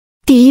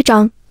第1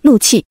章怒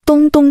气。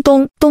咚咚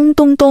咚咚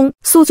咚咚，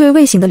宿醉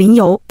未醒的林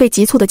游被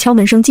急促的敲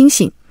门声惊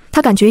醒，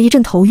他感觉一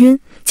阵头晕，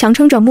强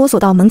撑着摸索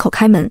到门口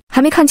开门，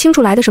还没看清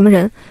楚来的什么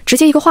人，直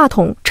接一个话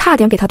筒差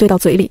点给他对到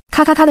嘴里，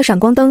咔咔咔的闪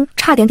光灯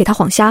差点给他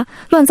晃瞎，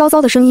乱糟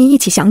糟的声音一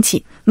起响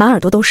起，满耳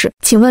朵都是。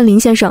请问林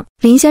先生，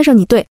林先生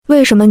你对，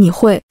为什么你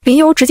会？林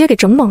游直接给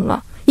整懵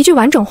了，一句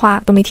完整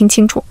话都没听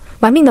清楚，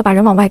玩命的把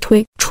人往外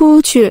推，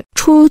出去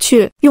出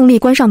去，用力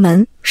关上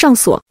门上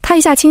锁。他一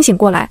下清醒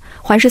过来，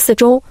环视四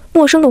周，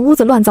陌生的屋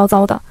子乱糟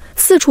糟的，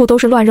四处都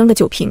是乱扔的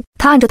酒瓶。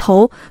他按着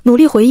头努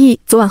力回忆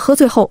昨晚喝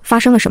醉后发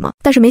生了什么，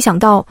但是没想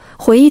到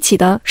回忆起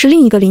的是另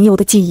一个林游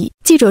的记忆。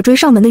记者追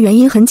上门的原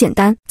因很简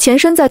单，前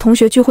身在同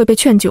学聚会被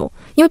劝酒，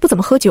因为不怎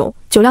么喝酒，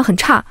酒量很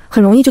差，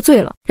很容易就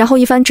醉了，然后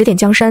一番指点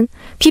江山，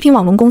批评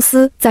网龙公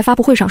司在发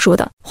布会上说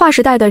的划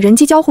时代的人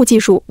机交互技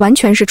术完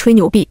全是吹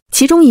牛逼，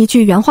其中一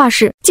句原话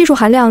是技术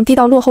含量低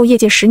到落后业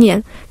界10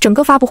年，整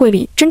个发布会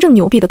里真正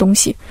牛逼的东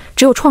西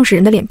只有创始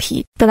人的脸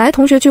皮。本来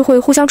同学聚会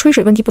互相吹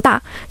水问题不大，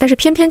但是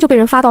偏偏就被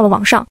人发到了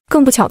网上。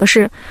更不巧的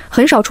是，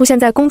很少出现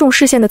在公众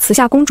视线的慈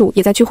夏公主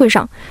也在聚会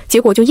上，结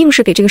果就硬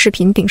是给这个视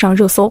频顶上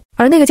热搜。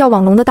而那个叫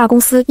网龙的大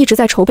公司一直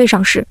在筹备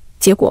上市，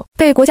结果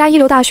被国家一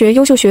流大学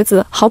优秀学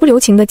子毫不留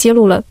情地揭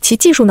露了其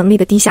技术能力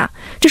的低下，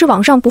这是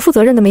网上不负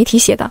责任的媒体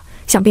写的，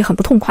想必很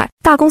不痛快。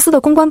大公司的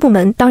公关部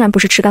门当然不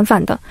是吃干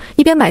饭的，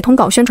一边买通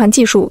稿宣传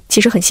技术其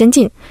实很先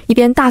进，一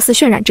边大肆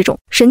渲染这种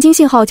神经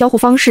信号交互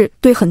方式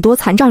对很多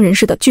残障人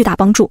士的巨大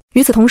帮助。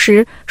与此同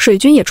时，水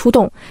军也出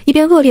动，一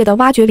边恶劣地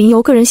挖掘林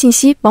游个人信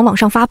息往网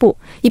上发布，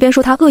一边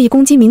说他恶意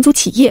攻击民族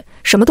企业，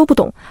什么都不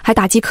懂，还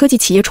打击科技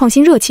企业创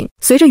新热情。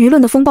随着舆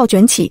论的风暴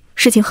卷起，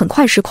事情很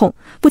快失控，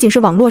不仅是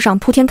网络上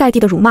铺天盖地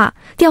的辱骂，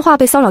电话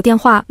被骚扰电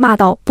话骂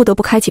到不得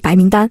不开启白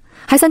名单，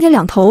还3天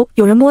2头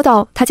有人摸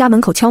到他家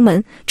门口敲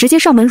门，直接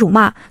上门辱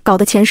骂，搞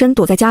得前身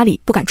躲在家里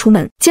不敢出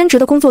门，兼职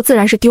的工作自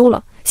然是丢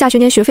了，下学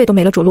年学费都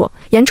没了着落，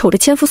眼瞅着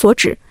千夫所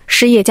指，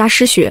失业加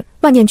失学，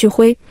万念俱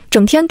灰，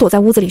整天躲在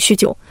屋子里酗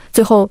酒，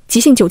最后急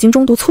性酒精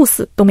中毒猝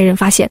死都没人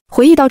发现。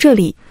回忆到这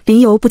里，林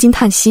游不禁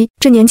叹息，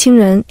这年轻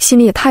人心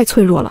里也太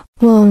脆弱了。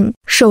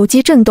手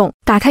机震动，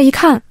打开一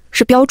看，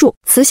是标注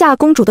慈夏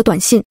公主的短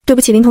信，对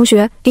不起林同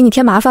学，给你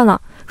添麻烦了，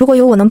如果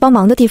有我能帮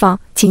忙的地方，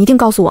请一定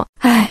告诉我。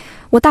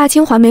我大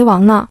清还没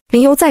亡呢。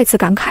林游再次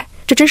感慨，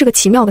这真是个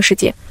奇妙的世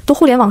界，都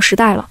互联网时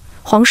代了，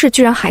皇室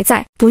居然还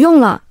在。不用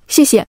了，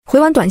谢谢。回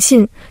完短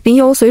信，林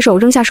游随手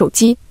扔下手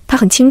机，他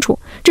很清楚，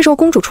这时候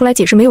公主出来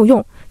解释没有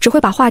用，只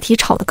会把话题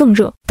炒得更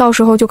热，到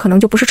时候就可能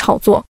就不是炒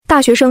作大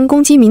学生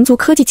攻击民族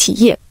科技企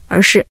业，而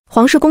是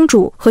皇室公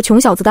主和穷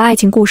小子的爱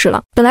情故事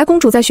了。本来公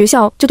主在学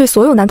校就对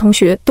所有男同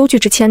学都拒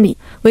之千里，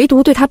唯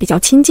独对他比较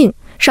亲近，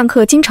上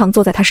课经常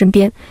坐在他身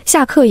边，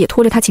下课也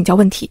拖着他请教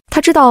问题。他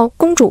知道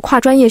公主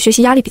跨专业学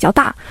习压力比较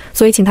大，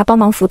所以请他帮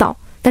忙辅导，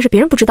但是别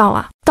人不知道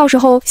啊。到时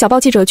候小报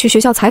记者去学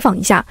校采访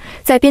一下，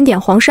再编点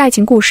皇室爱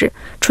情故事，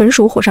纯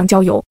属火上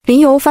浇油。林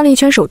游翻了一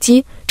圈手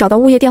机，找到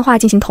物业电话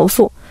进行投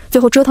诉，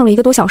最后折腾了1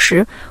个多小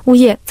时，物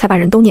业才把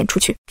人都撵出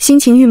去。心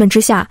情郁闷之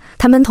下，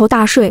他闷头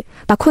大睡，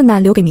把困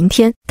难留给明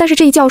天。但是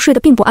这一觉睡得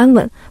并不安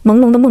稳，朦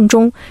胧的梦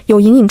中有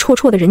隐隐绰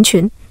绰的人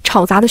群，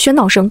吵杂的喧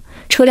闹声，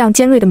车辆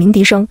尖锐的鸣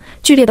笛声，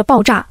剧烈的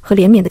爆炸和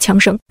连绵的枪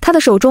声。他的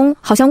手中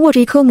好像握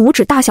着一颗拇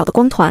指大小的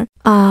光团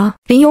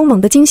林游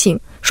猛地惊醒，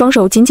双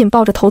手紧紧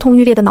抱着头痛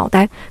欲裂的脑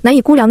袋，难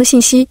以估量的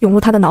信息涌入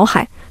他的脑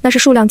海，那是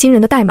数量惊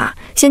人的代码，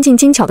先进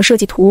精巧的设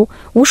计图，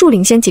无数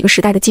领先几个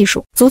时代的技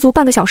术。足足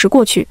半个小时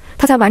过去，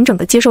他才完整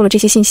的接受了这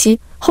些信息，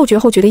后觉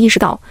地意识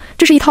到，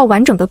这是一套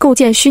完整的构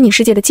建虚拟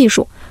世界的技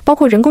术，包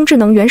括人工智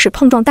能原始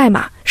碰撞代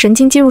码、神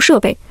经接入设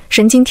备、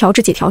神经调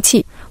制解调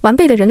器、完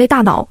备的人类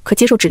大脑可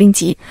接受指令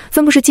集、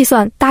分布式计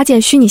算、搭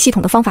建虚拟系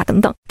统的方法等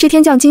等。这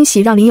天降惊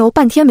喜让林游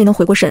半天没能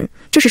回过神，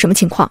这是什么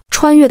情况？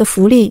穿越的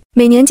福利，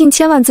每年近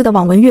1000万字的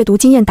网文阅读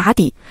经验打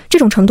底，这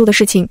种程度的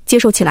事情接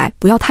受起来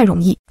不要太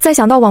容易。再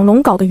想到网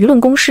龙搞的舆论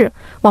攻势，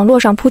网络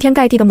上铺天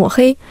盖地的抹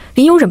黑，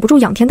林游忍不住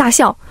仰天大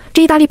笑，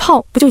这意大利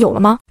炮不就有了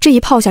吗？这一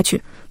炮下去，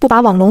不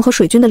把网龙和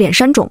水军的脸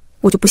扇肿，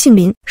我就不姓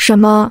林。什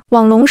么？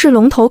网龙是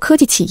龙头科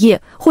技企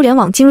业，互联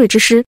网精锐之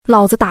师，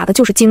老子打的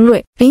就是精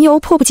锐。林游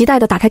迫不及待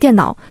地打开电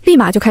脑，立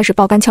马就开始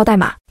爆肝敲代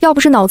码。要不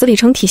是脑子里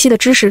成体系的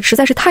知识实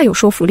在是太有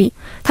说服力，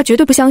他绝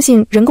对不相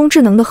信人工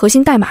智能的核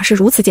心代码是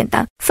如此简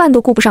单。饭都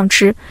顾不上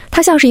吃，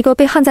他像是一个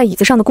被焊在椅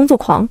子上的工作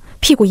狂，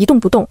屁股一动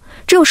不动，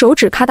只有手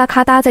指咔嗒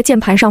咔嗒在键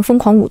盘上疯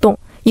狂舞动，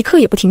一刻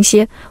也不停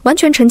歇，完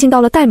全沉浸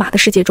到了代码的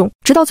世界中。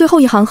直到最后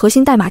一行核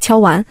心代码敲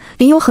完，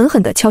林游狠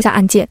狠地敲下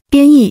按键，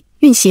编译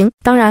运行。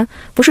当然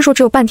不是说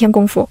只有半天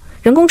功夫，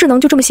人工智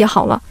能就这么写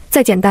好了，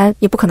再简单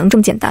也不可能这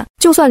么简单。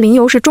就算林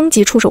游是终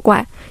极触手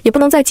怪，也不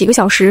能在几个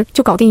小时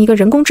就搞定一个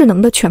人工智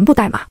能的全部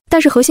代码。但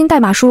是核心代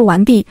码输入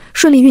完毕，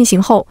顺利运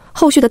行后，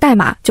后续的代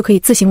码就可以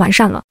自行完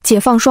善了。解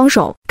放双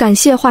手，感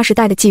谢划时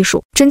代的技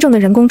术，真正的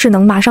人工智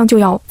能马上就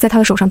要在他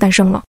的手上诞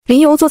生了。林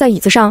游坐在椅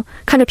子上，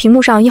看着屏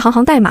幕上一行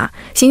行代码，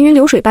行云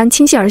流水般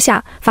倾泻而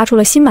下，发出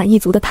了心满意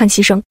足的叹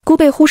息声。孤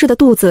被忽视的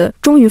肚子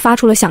终于发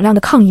出了响亮的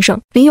抗议声。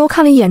林游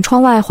看了一眼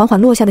窗外缓缓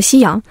落下的夕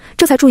阳，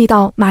这才注意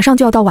到马上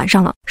就要到晚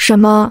上了。什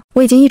么？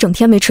我已经一整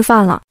天没吃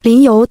饭了。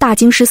林游大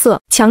惊失色，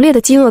强烈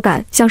的饥饿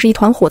感像是一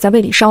团火在胃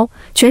里烧，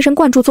全神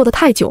贯注坐得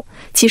太久，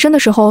起身的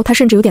时候他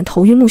甚至有点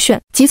头晕目眩，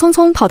急匆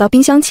匆跑到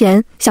冰箱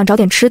前想找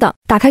点吃的，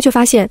打开却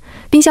发现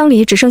冰箱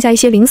里只剩下一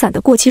些零散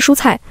的过期蔬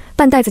菜、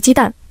半袋子鸡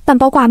蛋、半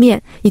包挂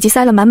面，以及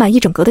塞了满满一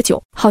整格的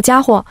酒。好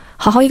家伙，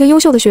好好一个优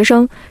秀的学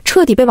生，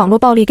彻底被网络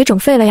暴力给整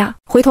废了呀！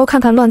回头看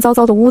看乱糟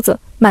糟的屋子，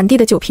满地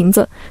的酒瓶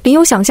子，林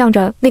游想象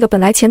着那个本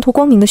来前途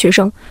光明的学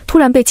生，突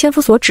然被千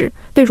夫所指，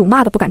被辱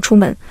骂的不敢出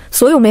门，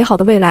所有美好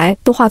的未来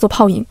都化作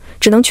泡影，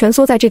只能蜷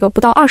缩在这个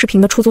不到20平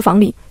的出租房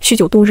里酗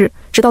酒度日，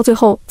直到最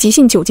后急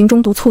性酒精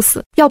中毒猝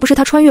死。要不是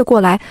他穿越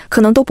过来，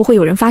可能都不会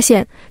有人发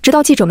现，直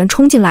到记者们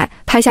冲进来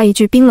拍下一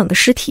具冰冷的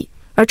尸体，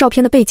而照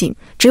片的背景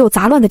只有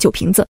杂乱的酒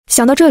瓶子。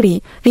想到这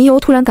里，林游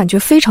突然感觉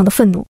非常的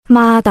愤怒，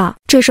妈的，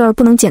这事儿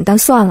不能简单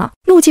算了。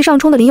怒气上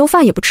冲的林游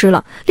饭也不吃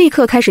了，立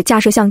刻开始架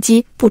设相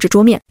机，布置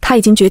桌面。他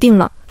已经决定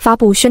了，发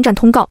布宣战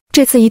通告，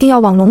这次一定要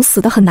网龙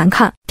死得很难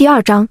看。第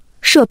2章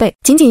设备。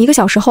仅1个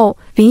小时后，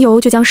林游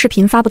就将视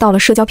频发布到了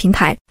社交平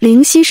台。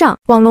灵犀上，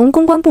网龙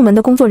公关部门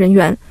的工作人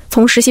员，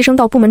从实习生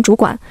到部门主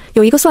管，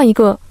有一个算一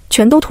个，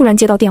全都突然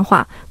接到电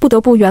话，不得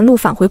不原路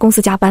返回公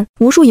司加班。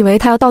无数以为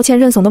他要道歉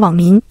认怂的网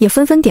民也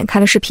纷纷点开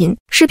了视频。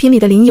视频里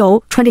的林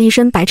游穿着一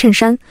身白衬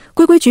衫，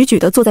规规矩矩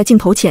地坐在镜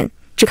头前，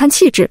只看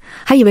气质，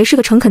还以为是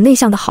个诚恳内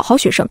向的好好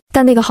学生，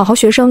但那个好好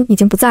学生已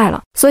经不在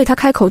了，所以他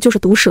开口就是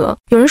毒舌。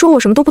有人说我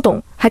什么都不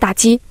懂，还打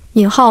击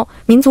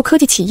民族科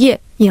技企业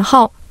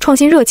创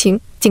新热情，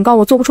警告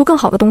我做不出更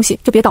好的东西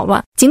就别捣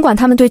乱。尽管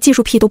他们对技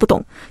术屁都不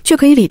懂，却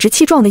可以理直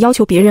气壮地要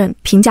求别人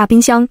评价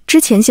冰箱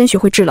之前先学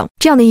会制冷。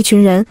这样的一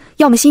群人，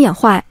要么心眼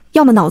坏，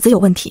要么脑子有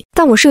问题。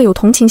但我是个有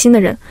同情心的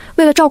人，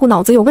为了照顾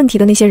脑子有问题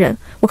的那些人，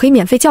我可以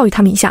免费教育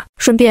他们一下，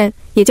顺便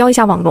也教一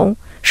下网龙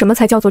什么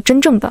才叫做真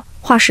正的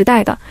划时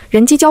代的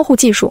人机交互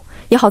技术，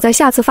也好在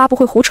下次发布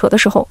会胡扯的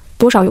时候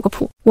多少有个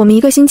谱。我们1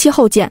个星期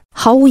后见。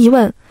毫无疑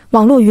问，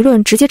网络舆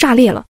论直接炸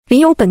裂了。林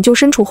游本就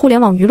身处互联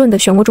网舆论的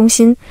漩涡中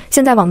心，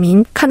现在网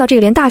民看到这个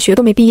连大学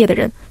都没毕业的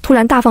人突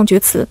然大放厥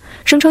词，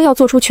声称要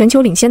做出全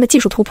球领先的技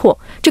术突破，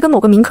这跟某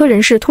个民科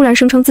人士突然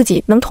声称自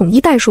己能统一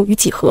代数与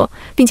几何，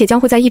并且将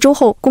会在1周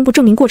后公布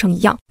证明过程一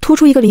样，突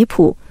出一个离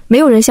谱，没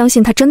有人相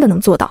信他真的能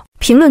做到。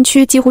评论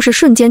区几乎是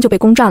瞬间就被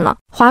攻占了，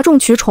哗众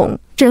取宠，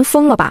这人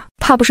疯了吧？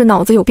怕不是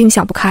脑子有病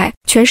想不开。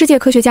全世界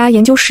科学家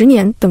研究10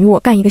年等于我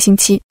干1个星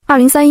期。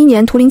2031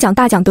年图灵奖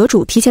大奖得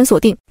主提前锁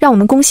定，让我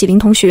们恭喜林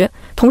同学，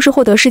同时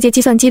获得世界计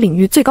算机领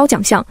域最高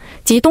奖项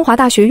及东华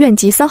大学院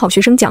级3好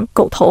学生奖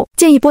狗头。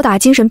建议拨打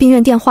精神病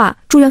院电话，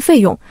住院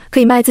费用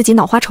可以卖自己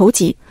脑花筹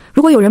集，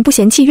如果有人不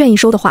嫌弃愿意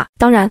收的话。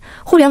当然，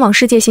互联网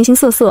世界形形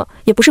色色，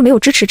也不是没有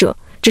支持者，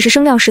只是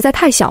声量实在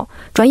太小，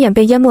转眼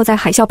被淹没在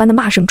海啸般的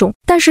骂声中。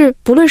但是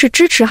不论是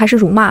支持还是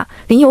辱骂，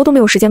林游都没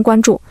有时间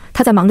关注，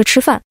他在忙着吃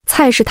饭，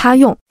菜是他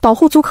用，保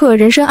护租客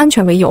人身安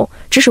全为由，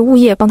指使物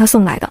业帮他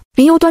送来的。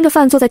林游端着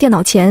饭坐在电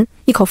脑前，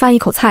一口饭一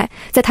口菜，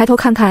再抬头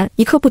看看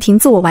一刻不停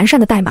自我完善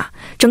的代码，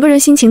整个人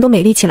心情都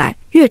美丽起来，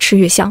越吃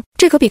越香。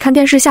这可比看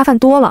电视下饭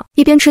多了。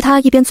一边吃他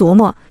一边琢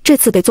磨，这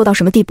次得做到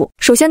什么地步。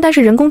首先，但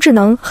是人工智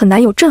能很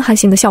难有震撼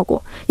性的效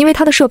果，因为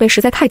它的设备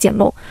实在太简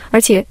陋，而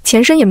且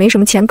前身也没什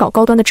么钱搞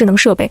高端的智能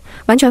设备，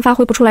完全发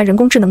挥不出来人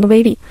工智能的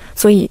威力，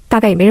所以大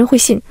概也没人会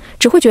信，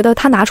只会觉得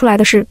他拿出来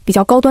的是比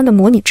较高端的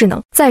模拟智能。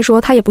再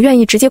说他也不愿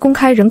意直接公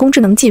开人工智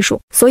能技术，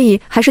所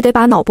以还是得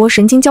把脑波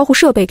神经交互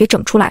设备给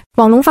整出来。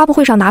网龙发布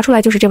会上拿出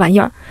来就是这玩意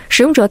儿，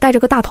使用者戴着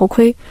个大头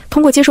盔，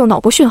通过接受脑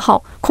波讯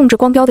号控制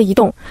光标的移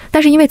动，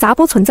但是因为杂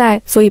波存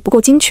在，所以不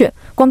够精确，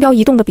光标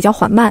移动的比较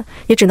缓慢，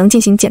也只能进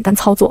行简单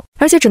操作，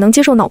而且只能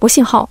接受脑波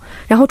信号，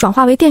然后转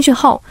化为电讯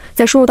号，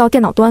再输入到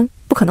电脑端，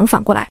不可能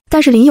反过来。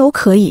但是林游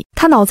可以，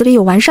他脑子里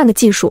有完善的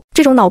技术，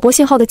这种脑波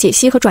信号的解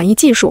析和转移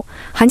技术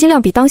含金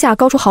量比当下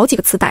高出好几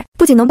个磁带，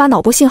不仅能把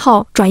脑波信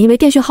号转移为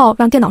电讯号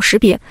让电脑识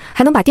别，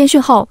还能把电讯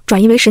号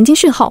转移为神经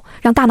讯号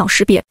让大脑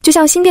识别，就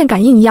像心电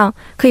感应一样，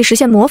可以实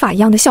现魔法一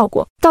样的效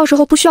果。到时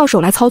候不需要手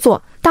来操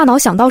作，大脑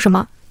想到什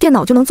么电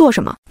脑就能做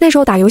什么。那时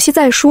候打游戏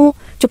再输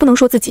就不能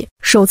说自己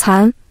手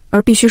残，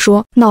而必须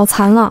说脑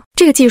残了。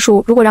这个技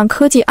术如果让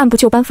科技按部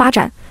就班发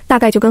展，大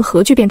概就跟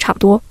核聚变差不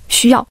多，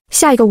需要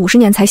下一个50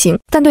年才行。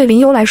但对林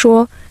游来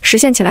说，实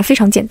现起来非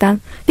常简单，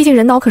毕竟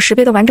人脑可识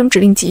别的完整指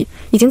令集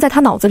已经在他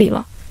脑子里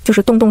了，就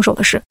是动手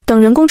的事。等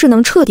人工智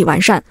能彻底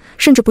完善，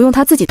甚至不用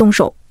他自己动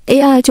手，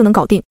 AI 就能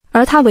搞定。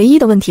而他唯一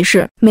的问题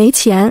是没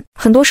钱，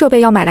很多设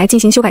备要买来进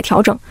行修改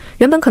调整，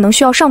原本可能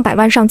需要上百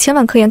万上千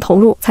万科研投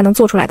入才能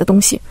做出来的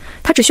东西，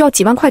他只需要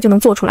几万块就能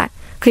做出来，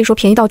可以说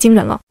便宜到惊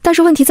人了。但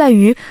是问题在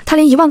于他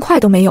连1万块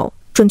都没有，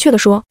准确的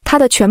说，他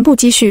的全部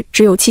积蓄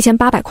只有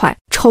7800块，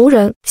愁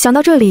人。想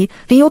到这里，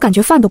林游感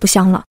觉饭都不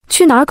香了，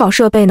去哪儿搞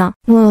设备呢？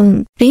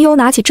林游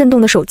拿起震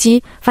动的手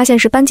机，发现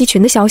是班级群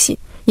的消息，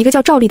一个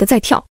叫赵丽的在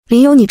跳。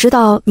林游，你知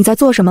道你在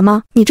做什么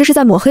吗？你这是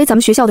在抹黑咱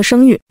们学校的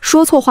声誉，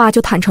说错话就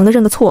坦诚的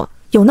认个错，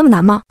有那么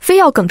难吗？非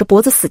要梗着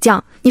脖子死犟，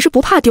你是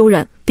不怕丢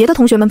人，别的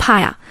同学们怕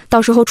呀，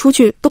到时候出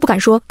去都不敢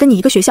说跟你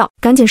一个学校，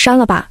赶紧删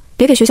了吧，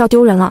别给学校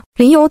丢人了。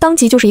林游当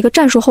即就是一个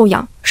战术后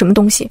仰，什么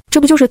东西？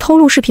这不就是偷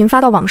录视频发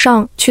到网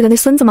上去的那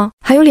孙子吗？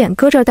还有脸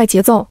搁这儿带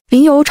节奏？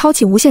林游抄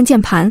起无线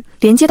键盘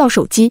连接到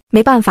手机，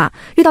没办法，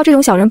遇到这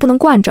种小人不能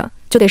惯着，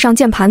就得上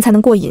键盘才能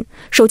过瘾。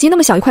手机那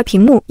么小一块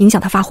屏幕影响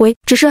他发挥，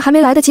只是还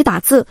没来得及打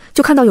字，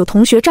就看到有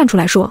同学站出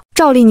来说：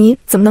赵丽，你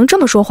怎么能这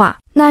么说话？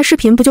那视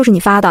频不就是你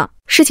发的？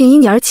事情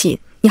因你而起，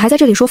你还在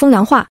这里说风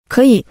凉话？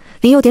可以。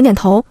林游点点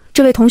头，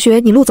这位同学，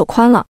你路走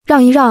宽了，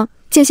让一让，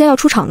剑仙要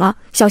出场了，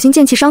小心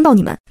剑气伤到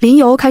你们。林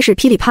游开始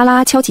噼里啪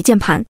啦敲起键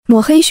盘，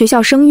抹黑学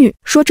校声誉，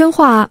说真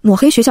话，抹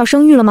黑学校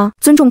声誉了吗？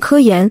尊重科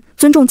研，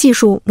尊重技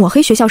术，抹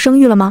黑学校声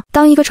誉了吗？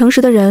当一个诚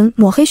实的人，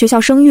抹黑学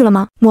校声誉了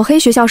吗？抹黑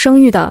学校声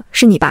誉的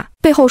是你吧？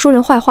背后说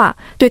人坏话，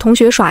对同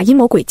学耍阴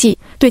谋诡计，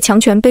对强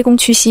权卑躬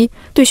屈膝，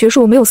对学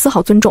术没有丝毫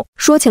尊重。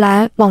说起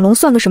来，网龙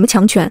算个什么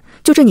强权？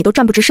就这你都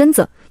站不直身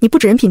子，你不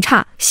止人品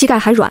差，膝盖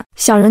还软，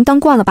小人当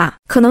惯了吧？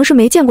可能是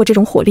没见过这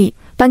种火力，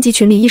班级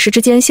群里一时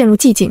之间陷入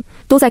寂静，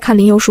都在看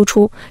林游输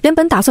出，连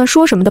本打算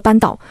说什么的班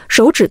导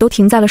手指都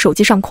停在了手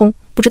机上空，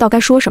不知道该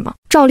说什么。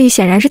赵丽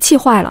显然是气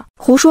坏了，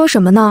胡说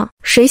什么呢？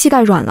谁膝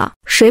盖软了？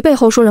谁背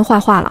后说人坏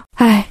话了？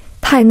唉，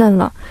太嫩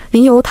了。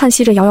林游叹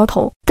息着摇摇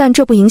头，但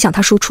这不影响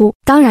他输出。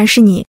当然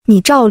是你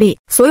赵丽，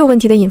所有问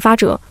题的引发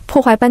者，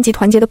破坏班级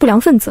团结的不良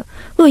分子，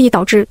恶意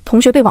导致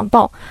同学被网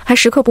暴，还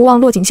时刻不忘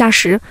落井下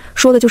石，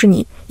说的就是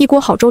你，一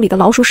锅好粥里的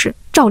老鼠屎。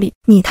赵丽，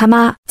你他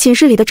妈！寝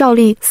室里的赵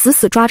丽死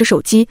死抓着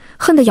手机，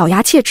恨得咬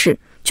牙切齿，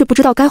却不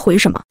知道该回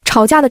什么。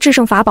吵架的制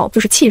胜法宝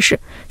就是气势，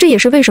这也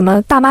是为什么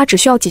大妈只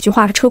需要几句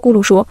话车轱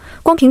辘说，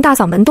光凭大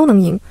嗓门都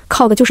能赢，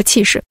靠的就是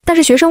气势。但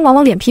是学生往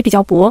往脸皮比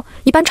较薄，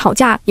一般吵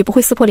架也不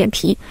会撕破脸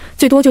皮，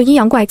最多就阴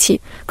阳怪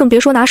气，更别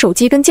说拿手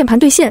机跟键盘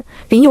对线。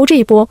林游这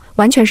一波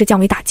完全是降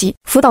维打击，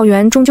辅导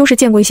员终究是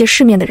见过一些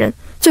世面的人，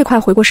最快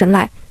回过神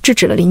来制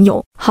止了林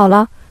游。好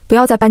了，不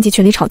要在班级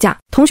群里吵架，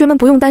同学们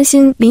不用担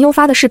心林游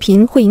发的视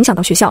频会影响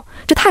到学校，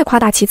这太夸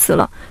大其词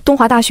了。东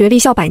华大学立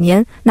校100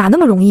年，哪那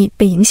么容易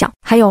被影响？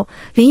还有，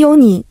林游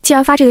你既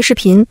然发这个视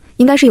频，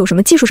应该是有什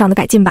么技术上的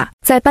改进吧？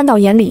在班导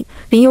眼里，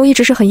林游一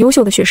直是很优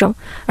秀的学生，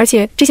而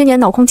且这些年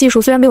脑控技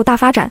术虽然没有大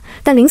发展，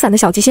但零散的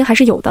小机心还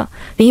是有的。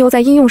林游在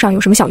应用上有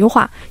什么小优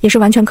化，也是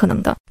完全可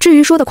能的。至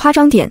于说的夸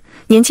张点，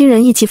年轻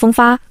人意气风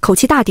发，口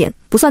气大点，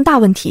不算大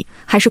问题，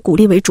还是鼓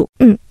励为主。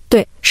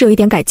对，是有一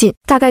点改进，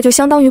大概就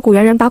相当于古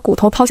猿人把骨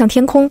头抛向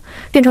天空，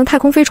变成太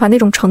空飞船那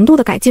种程度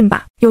的改进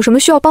吧。有什么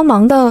需要帮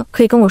忙的，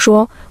可以跟我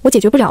说，我解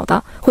决不了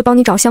的，会帮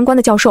你找相关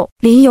的教授。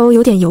林游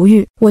有点犹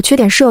豫，我缺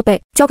点设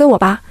备，交给我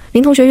吧。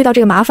林同学遇到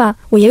这个麻烦，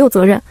我也有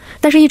责任，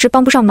但是一直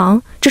帮不上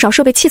忙，至少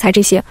设备器材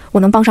这些，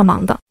我能帮上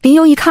忙的。林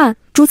游一看，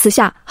朱慈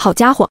夏，好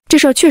家伙，这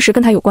事儿确实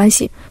跟他有关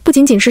系，不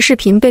仅仅是视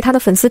频被他的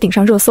粉丝顶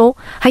上热搜，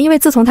还因为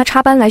自从他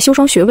插班来修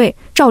双学位，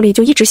赵丽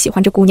就一直喜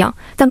欢这姑娘，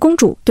但公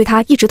主对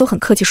他一直都很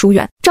客气疏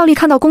远。赵丽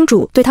看到公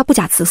主对他不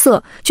假辞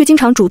色，却经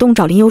常主动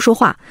找林游说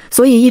话，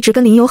所以一直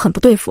跟林游很不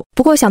对付。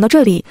不过想到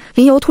这里，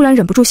林游突然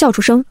忍不住笑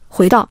出声，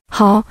回道：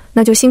好，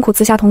那就辛苦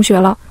慈夏同学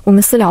了，我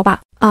们私聊吧。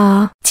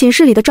寝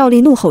室里的赵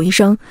丽怒吼一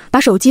声，把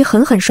手机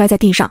狠狠摔在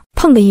地上，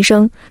砰的一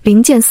声，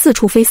零件四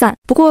处飞散。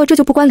不过这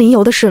就不关林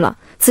游的事了，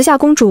慈夏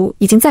公主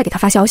已经在给他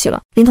发消息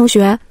了。林同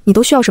学，你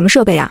都需要什么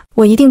设备啊？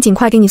我一定尽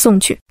快给你送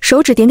去。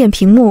手指点点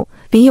屏幕，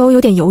林游有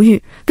点犹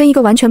豫，跟一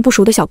个完全不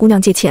熟的小姑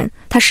娘借钱，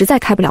他实在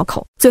开不了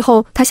口。最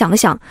后他想了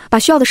想，把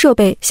需要的设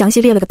备详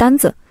细列了个单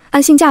子，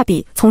按性价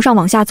比从上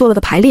往下做了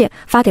个排列，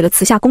发给了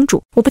慈夏公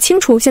主。我不清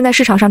楚现在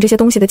市场上这些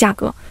东西的价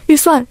格，预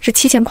算是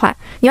7000块，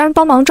你让人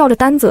帮忙照着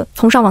单子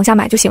从上往下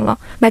买就行了，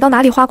买到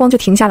哪里花光就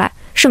停下来，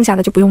剩下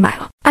的就不用买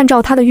了。按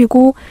照他的预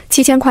估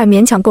，7000块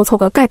勉强够凑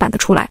个盖板的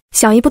出来，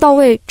想一步到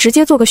位，直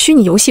接做个虚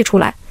拟游戏出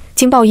来，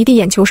惊爆一地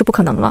眼球是不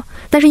可能了，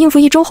但是应付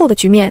1周后的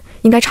局面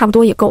应该差不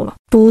多也够了。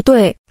不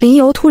对，林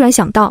游突然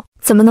想到，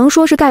怎么能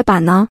说是盖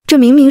板呢？这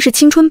明明是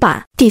青春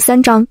版。第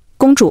3章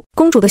公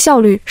主的效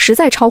率实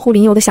在超乎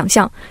林游的想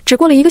象，只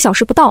过了1个小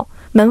时不到，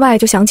门外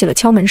就响起了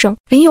敲门声。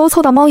林游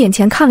凑到猫眼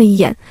前看了一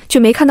眼，却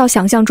没看到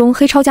想象中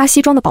黑超加西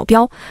装的保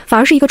镖，反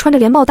而是一个穿着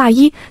连帽大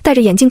衣、戴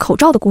着眼镜口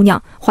罩的姑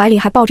娘，怀里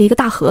还抱着一个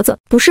大盒子。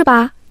不是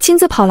吧？亲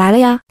自跑来了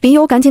呀！林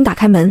游赶紧打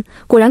开门，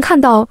果然看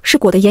到是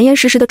裹得严严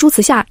实实的朱慈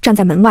夏站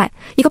在门外，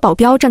一个保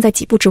镖站在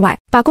几步之外，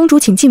把公主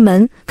请进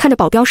门，看着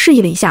保镖示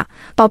意了一下，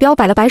保镖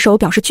摆了摆手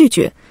表示拒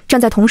绝，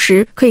站在同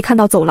时可以看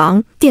到走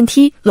廊、电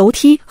梯、楼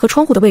梯和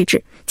窗户的位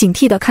置，警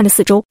惕地看着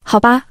四周。好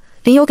吧，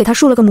林游给他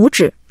竖了个拇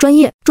指，专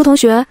业。朱同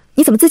学，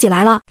你怎么自己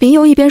来了？林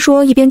游一边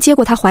说一边接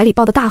过他怀里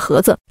抱的大盒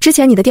子。之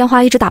前你的电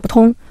话一直打不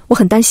通，我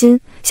很担心，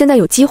现在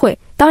有机会，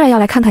当然要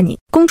来看看你。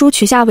公主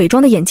取下伪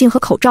装的眼镜和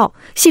口罩，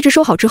细致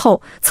收好之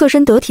后，侧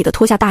身得体地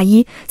脱下大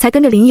衣，才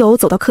跟着林游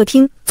走到客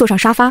厅，坐上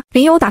沙发。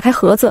林游打开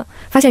盒子，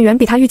发现远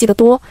比他预计的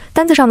多，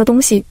单子上的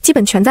东西基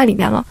本全在里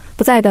面了，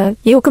不在的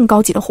也有更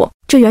高级的货，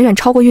这远远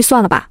超过预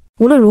算了吧？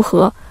无论如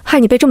何，害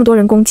你被这么多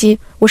人攻击，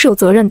我是有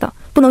责任的，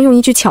不能用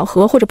一句巧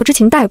合或者不知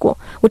情带过，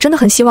我真的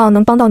很希望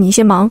能帮到你一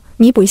些忙，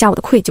弥补一下我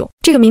的愧疚。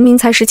这个明明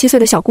才17岁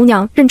的小姑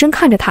娘认真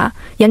看着他，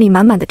眼里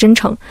满满的真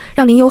诚，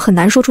让林游很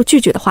难说出拒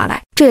绝的话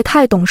来。这也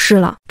太懂事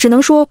了，只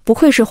能说不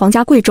愧是皇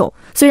家贵胄，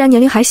虽然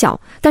年龄还小，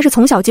但是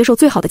从小接受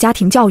最好的家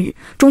庭教育，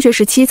中学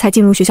时期才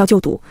进入学校就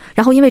读，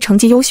然后因为成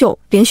绩优秀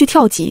连续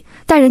跳级，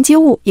待人接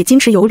物也矜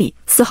持有礼，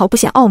丝毫不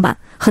显傲慢，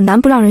很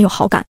难不让人有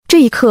好感。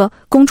这一刻，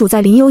公主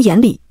在林游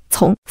眼里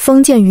从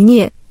封建余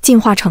孽进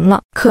化成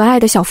了可爱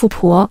的小富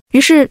婆。于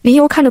是林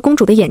游看着公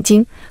主的眼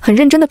睛，很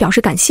认真地表示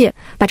感谢，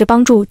把这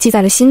帮助记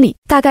在了心里，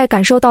大概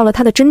感受到了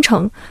她的真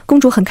诚。公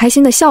主很开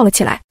心地笑了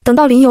起来。等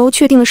到林游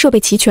确定了设备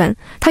齐全，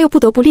他又不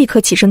得不立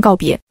刻起身告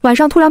别。晚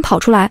上突然跑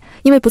出来，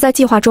因为不在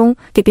计划中，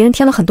给别人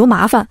添了很多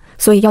麻烦，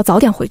所以要早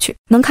点回去。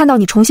能看到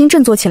你重新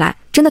振作起来，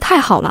真的太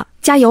好了，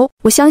加油，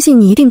我相信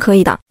你一定可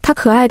以的。他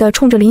可爱地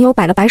冲着林游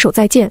摆了摆手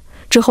再见，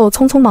之后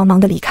匆匆忙忙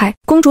地离开。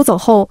公主走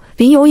后，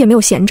林游也没有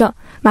闲着，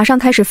马上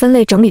开始分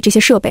类整理这些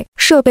设备。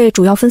设备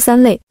主要分3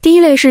类，第一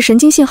类是神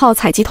经信号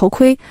采集头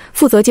盔，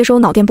负责接收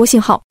脑电波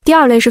信号；第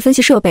二类是分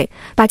析设备，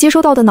把接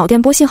收到的脑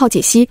电波信号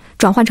解析，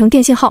转换成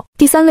电信号；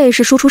第3类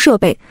是输出设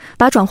备，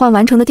把转换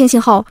完成的电信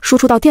号输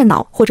出到电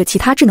脑或者其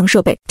他智能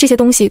设备。这些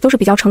东西都是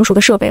比较成熟的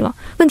设备了，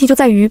问题就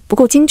在于不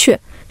够精确，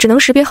只能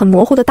识别很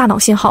模糊的大脑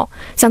信号，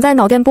想在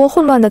脑电波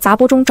混乱的杂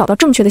波中找到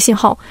正确的信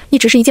号，一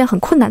直是一件很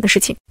困难的事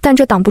情。但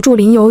这挡不住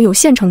林游有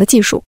现成的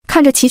技术。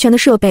看着齐全的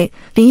设备，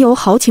林游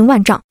豪情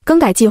万丈，更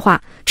改计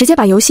划，直接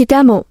把游戏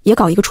demo 也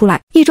搞一个出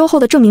来，1周后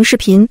的证明视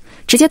频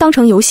直接当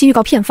成游戏预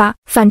告片发，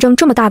反正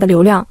这么大的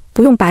流量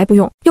不用白不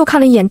用。又看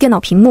了一眼电脑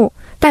屏幕，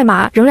代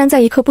码仍然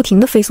在一刻不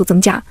停的飞速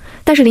增加，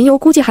但是林游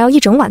估计还要1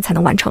整晚才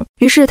能完成。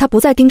于是他不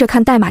再盯着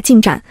看代码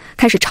进展，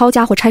开始抄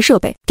家伙拆设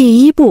备。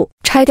第一步，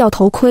拆掉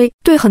头盔。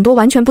对很多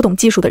完全不懂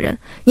技术的人，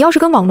你要是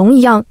跟网龙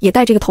一样也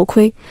戴这个头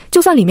盔，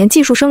就算里面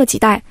技术升了几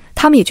代，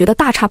他们也觉得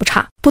大差不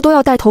差。不都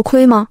要戴头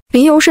盔吗？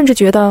林游甚至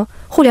觉得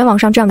互联网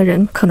上这样的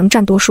人可能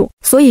占多数。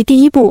所以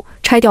第一步，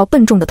拆掉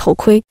笨重的头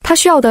盔。他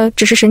需要的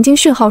只是神经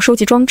讯号收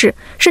集装置，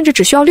甚至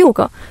只需要6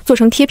个，做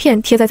成贴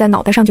片贴在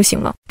脑袋上就行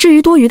了。至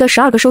于多余的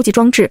12个收集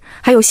装置，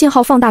还有信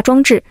号放大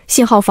装置、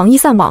信号防逸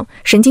散网、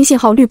神经信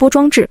号滤波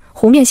装置、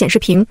弧面显示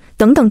屏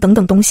等等等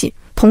等东西，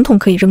统统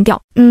可以扔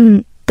掉。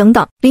等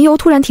等，林游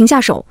突然停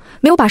下手，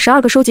没有把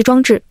12个收集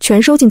装置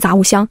全收进杂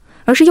物箱，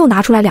而是又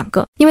拿出来2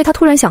个，因为他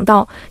突然想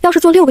到，要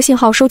是做6个信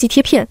号收集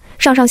贴片，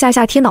上上下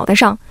下贴脑袋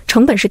上，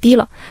成本是低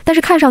了，但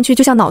是看上去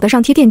就像脑袋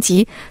上贴电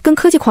极，跟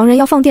科技狂人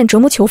要放电折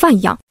磨囚犯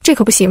一样，这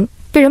可不行。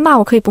被人骂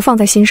我可以不放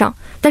在心上，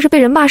但是被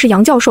人骂是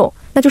杨教授，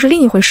那就是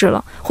另一回事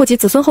了，祸及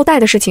子孙后代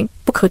的事情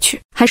不可取，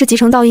还是集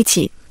成到一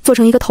起做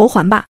成一个头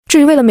环吧。至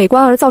于为了美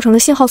观而造成的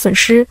信号损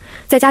失，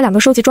再加2个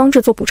收集装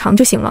置做补偿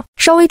就行了，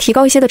稍微提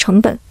高一些的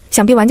成本，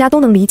想必玩家都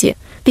能理解，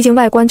毕竟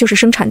外观就是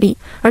生产力，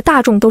而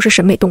大众都是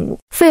审美动物。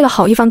费了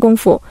好一番功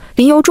夫，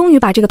林游终于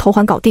把这个头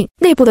环搞定，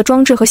内部的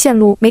装置和线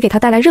路没给他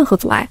带来任何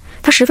阻碍，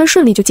他十分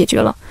顺利就解决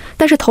了。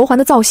但是头环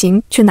的造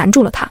型却难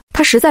住了他，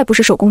他实在不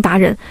是手工达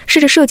人，试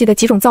着设计的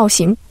几种造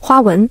型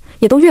花纹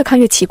也都越看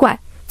越奇怪。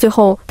最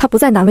后他不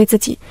再难为自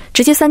己，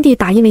直接3D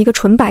打印了一个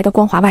纯白的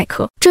光滑外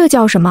壳。这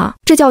叫什么？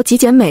这叫极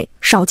简美，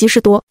少即是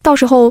多。到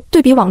时候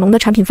对比网龙的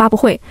产品发布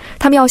会，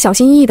他们要小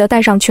心翼翼地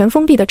戴上全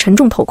封闭的沉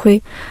重头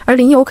盔，而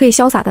林游可以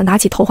潇洒地拿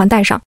起头环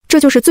戴上，这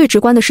就是最直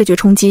观的视觉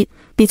冲击，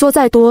比做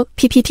再多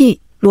PPT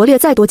罗列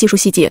再多技术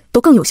细节都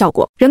更有效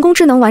果。人工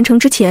智能完成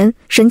之前，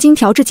神经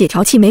调制解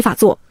调器没法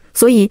做，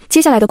所以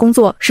接下来的工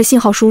作是信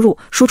号输入、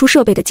输出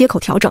设备的接口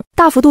调整，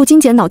大幅度精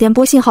简脑电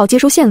波信号接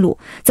收线路，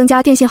增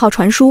加电信号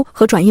传输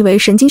和转移为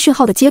神经讯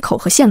号的接口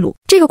和线路。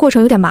这个过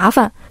程有点麻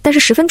烦，但是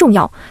十分重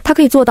要，它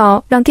可以做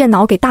到让电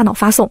脑给大脑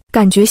发送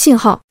感觉信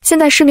号。现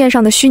在市面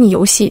上的虚拟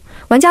游戏，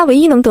玩家唯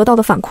一能得到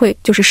的反馈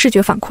就是视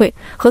觉反馈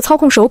和操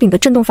控手柄的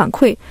震动反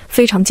馈，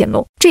非常简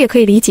陋。这也可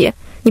以理解，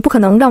你不可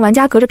能让玩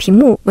家隔着屏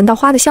幕闻到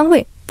花的香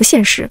味，不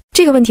现实。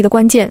这个问题的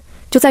关键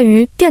就在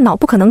于电脑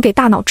不可能给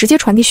大脑直接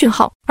传递讯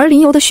号，而林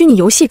游的虚拟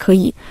游戏可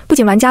以，不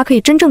仅玩家可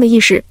以真正的意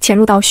识潜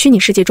入到虚拟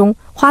世界中，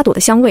花朵的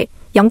香味、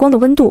阳光的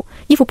温度、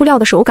衣服布料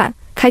的手感、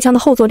开枪的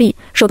后坐力、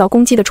受到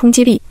攻击的冲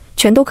击力，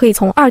全都可以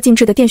从2进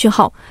制的电讯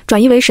号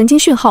转移为神经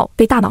讯号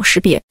被大脑识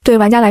别。对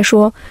玩家来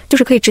说，就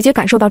是可以直接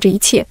感受到这一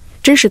切。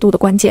真实度的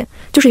关键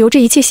就是由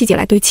这一切细节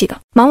来堆砌的。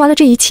忙完了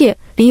这一切，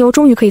林游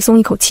终于可以松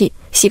一口气，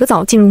洗个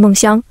澡进入梦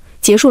乡，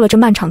结束了这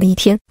漫长的一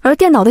天。而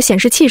电脑的显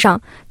示器上，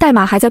代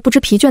码还在不知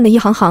疲倦的一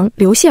行行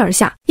流泻而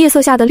下。夜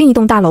色下的另一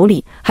栋大楼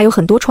里，还有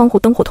很多窗户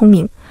灯火通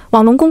明。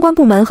网龙公关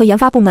部门和研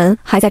发部门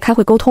还在开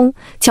会沟通，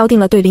敲定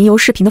了对林游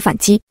视频的反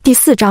击。第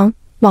4章，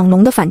网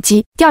龙的反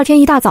击。第2天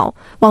一大早，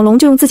网龙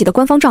就用自己的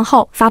官方账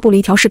号发布了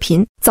一条视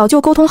频，早就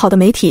沟通好的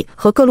媒体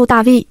和各路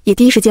大 V 也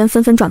第一时间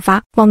纷纷转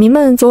发。网民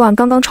们昨晚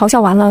刚刚嘲笑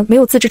完了没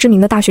有自知之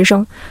明的大学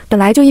生，本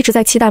来就一直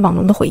在期待网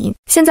龙的回应，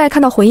现在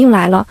看到回应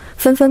来了，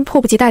纷纷迫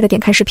不及待地点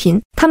开视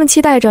频。他们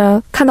期待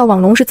着看到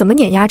网龙是怎么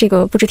碾压这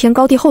个不知天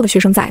高地厚的学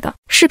生仔的。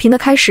视频的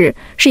开始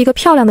是一个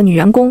漂亮的女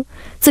员工，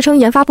自称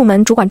研发部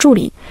门主管助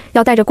理，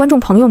要带着观众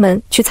朋友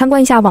们去参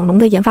观一下网龙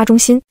的研发中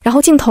心，然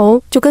后镜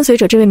头就跟随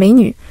着这位美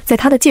女在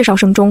她的介绍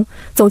声程中，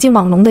走进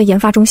网龙的研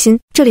发中心。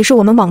这里是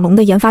我们网龙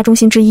的研发中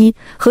心之一，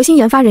核心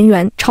研发人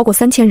员超过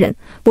3000人，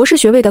博士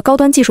学位的高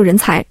端技术人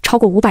才超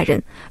过500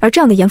人。而这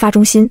样的研发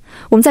中心，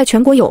我们在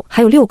全国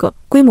还有6个，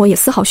规模也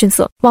丝毫逊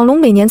色。网龙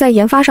每年在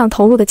研发上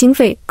投入的经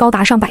费高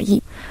达上百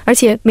亿，而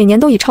且每年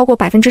都以超过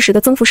10%的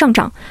增幅上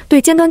涨。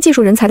对尖端技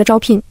术人才的招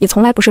聘也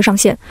从来不设上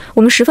限，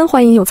我们十分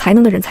欢迎有才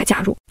能的人才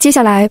加入。接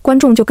下来，观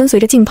众就跟随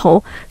着镜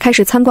头开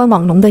始参观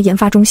网龙的研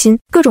发中心，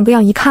各种各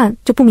样一看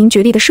就不明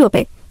觉厉的设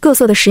备，各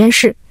色的实验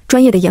室，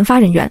专业的研发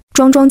人员，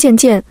桩桩件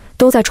件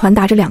都在传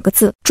达着2个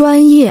字：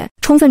专业，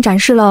充分展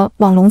示了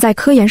网龙在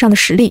科研上的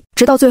实力。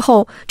直到最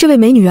后，这位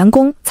美女员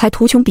工才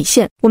图穷匕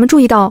现。我们注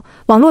意到，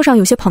网络上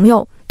有些朋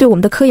友对我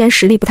们的科研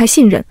实力不太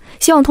信任，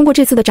希望通过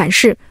这次的展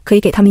示可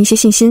以给他们一些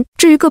信心。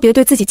至于个别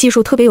对自己技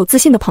术特别有自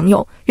信的朋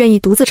友，愿意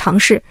独自尝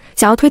试，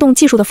想要推动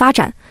技术的发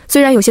展，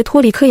虽然有些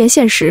脱离科研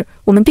现实，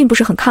我们并不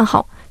是很看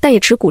好，但也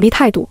持鼓励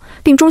态度，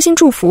并衷心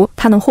祝福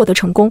他能获得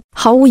成功。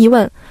毫无疑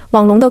问，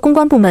网龙的公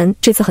关部门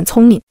这次很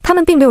聪明，他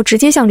们并没有直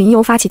接向林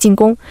游发起进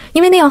攻，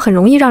因为那样很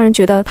容易让人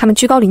觉得他们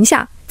居高临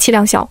下，气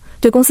量小，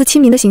对公司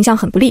亲民的形象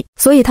很不利，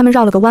所以他们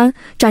绕了个弯，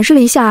展示了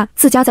一下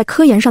自家在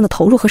科研上的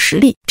投入和实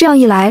力。这样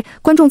一来，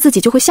观众自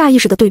己就会下意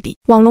识地对比，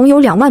网龙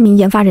有2万名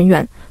研发人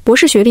员，博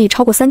士学历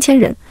超过3000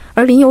人，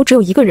而林游只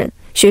有1个人，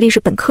学历是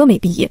本科没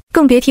毕业，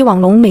更别提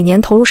网龙每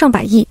年投入上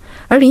百亿，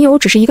而林游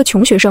只是一个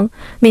穷学生，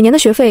每年的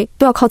学费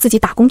都要靠自己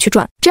打工去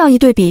赚。这样一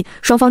对比，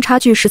双方差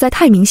距实在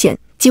太明显，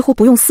几乎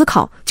不用思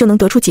考就能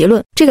得出结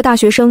论：这个大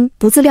学生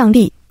不自量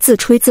力，自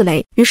吹自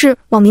擂。于是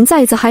网民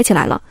再一次嗨起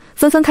来了，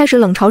纷纷开始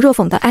冷嘲热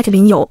讽的@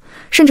林游，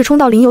甚至冲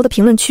到林游的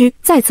评论区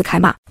再次开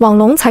骂。网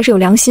龙才是有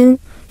良心、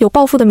有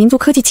抱负的民族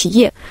科技企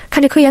业，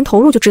看这科研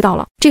投入就知道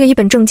了。这个一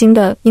本正经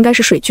的应该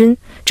是水军，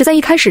只在一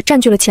开始占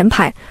据了前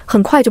排，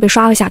很快就被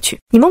刷了下去。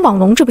你们网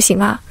龙这不行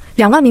啊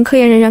，2万名科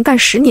研人员干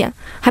10年，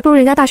还不如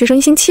人家大学生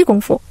1星期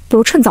功夫，不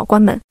如趁早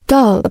关门。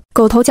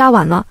狗头加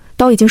晚了，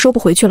刀已经收不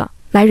回去了。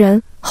来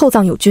人，后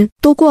藏有军，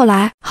都过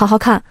来，好好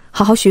看，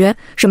好好学，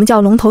什么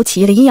叫龙头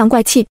企业的阴阳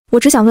怪气。我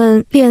只想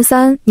问练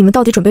3，你们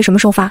到底准备什么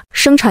时候发？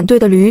生产队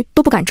的驴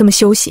都不敢这么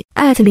休息。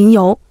林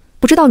游，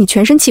不知道你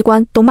全身器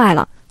官都卖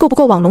了，够不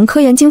够网龙科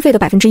研经费的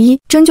1%？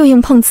真就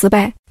硬碰瓷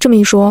呗。这么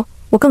一说，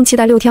我更期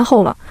待6天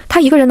后了，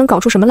他一个人能搞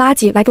出什么垃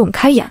圾来给我们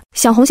开眼？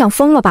想红想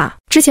疯了吧？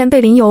之前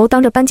被林游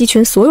当着班级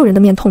群所有人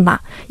的面痛骂，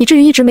以至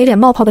于一直没脸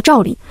冒泡的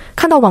赵理，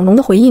看到网龙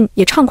的回应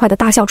也畅快的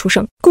大笑出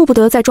声。顾不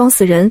得再装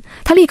死人，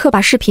他立刻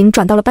把视频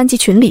转到了班级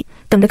群里，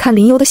等着看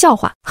林游的笑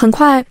话。很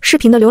快，视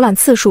频的浏览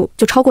次数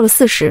就超过了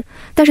40，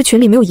但是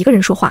群里没有一个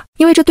人说话，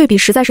因为这对比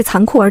实在是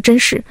残酷而真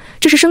实。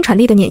这是生产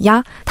力的碾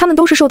压，他们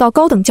都是受到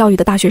高等教育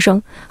的大学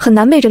生，很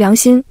难昧着良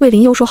心为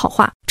林游说好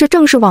话。这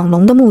正是网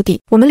龙的目的。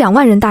我们2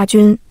万人大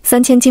军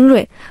，3000精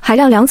锐，海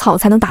量粮草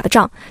才能打得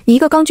仗。你一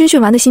个刚军训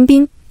完的新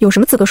兵，有什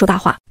么资格说大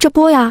话？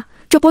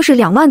这波是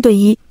2万对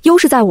1，优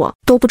势在我，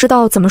都不知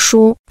道怎么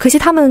输。可惜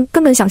他们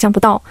根本想象不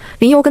到，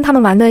林游跟他们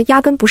玩的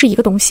压根不是一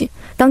个东西。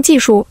当技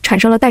术产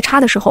生了代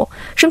差的时候，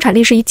生产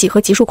力是以几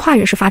何级数跨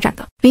越式发展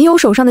的。林游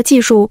手上的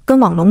技术跟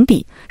网龙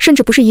比，甚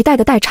至不是1代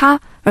的代差，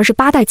而是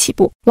8代起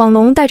步。网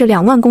龙带着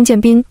2万弓箭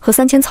兵和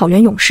3000草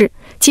原勇士，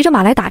骑着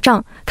马来打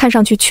仗，看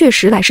上去确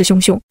实来势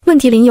汹汹。问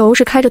题，林游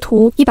是开着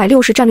图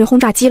160战略轰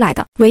炸机来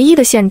的，唯一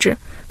的限制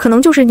可能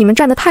就是你们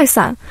站得太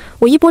散，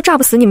我一波炸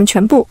不死你们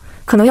全部，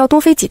可能要多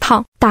飞几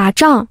趟。打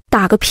仗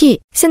打个屁！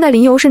现在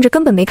林游甚至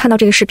根本没看到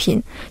这个视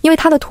频，因为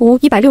他的图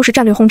160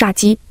战略轰炸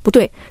机不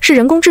对，是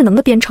人工智能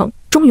的编程，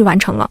终于完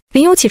成了。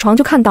林游起床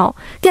就看到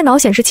电脑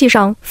显示器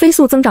上飞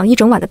速增长1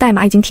整晚的代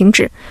码已经停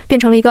止，变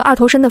成了一个2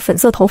头身的粉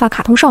色头发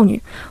卡通少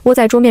女，窝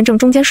在桌面正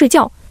中间睡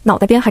觉，脑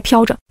袋边还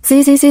飘着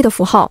ZZZ 的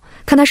符号。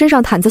看她身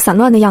上毯子散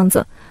乱的样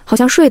子，好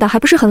像睡得还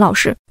不是很老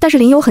实。但是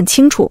林游很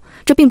清楚，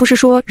这并不是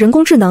说人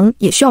工智能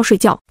也需要睡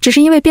觉，只是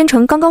因为编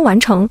程刚刚完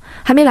成，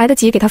还没来得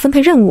及给他分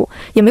配任务，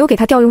也没有给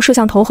他调用摄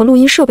像头和录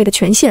音设备的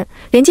权限，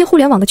连接互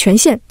联网的权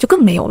限就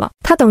更没有了。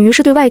他等于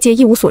是对外界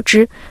一无所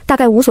知，大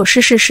概无所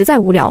事事，实在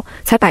无聊，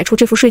才摆出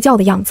这副睡觉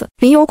的样子。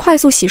林游快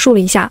速洗漱了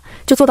一下，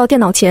就坐到电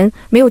脑前，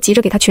没有急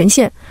着给他权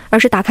限，而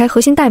是打开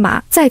核心代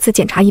码，再次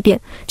检查一遍，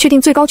确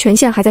定最高权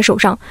限还在手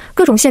上，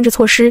各种限制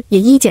措施也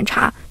一一检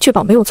查，确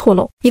保没有错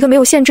漏。一个没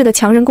有限制的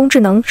强人工智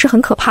能是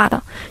很可怕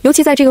的，尤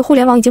其在这个互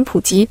联网已经普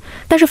及，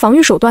但是防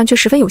御手段却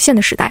十分有限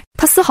的时代。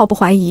他丝毫不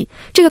怀疑，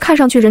这个看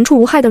上去人畜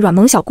无害的软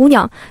萌小姑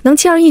娘，能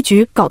轻而易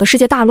举搞得世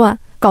界大乱，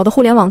搞得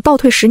互联网倒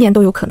退10年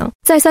都有可能。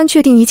再三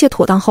确定一切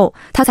妥当后，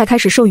他才开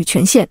始授予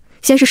权限。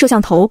先是摄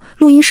像头、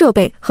录音设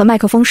备和麦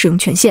克风使用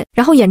权限，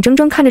然后眼睁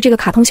睁看着这个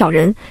卡通小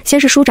人先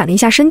是舒展了一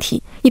下身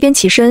体，一边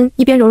起身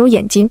一边揉揉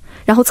眼睛，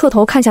然后侧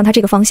头看向他这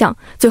个方向，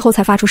最后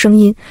才发出声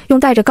音，用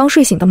带着刚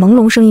睡醒的朦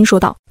胧声音说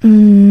道：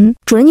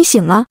主人你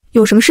醒了，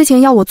有什么事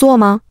情要我做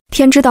吗？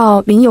天知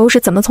道林游是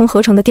怎么从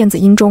合成的电子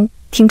音中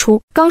听出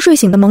刚睡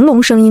醒的朦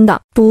胧声音的。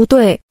不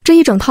对，这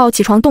一整套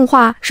起床动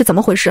画是怎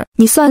么回事？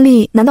你算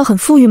力难道很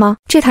富裕吗？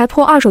这台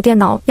破二手电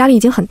脑压力已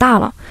经很大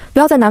了，不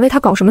要再难为他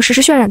搞什么实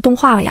时渲染动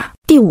画了呀。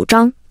第5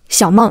章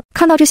小梦。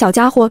看到这小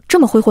家伙这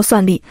么挥霍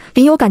算力，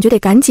林游感觉得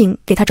赶紧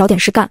给他找点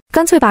事干，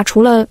干脆把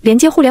除了连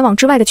接互联网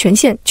之外的权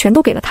限全都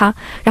给了他，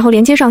然后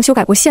连接上修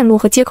改过线路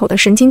和接口的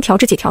神经调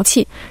制解调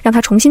器，让他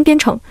重新编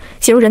程，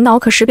写入人脑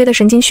可识别的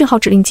神经讯号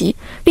指令集，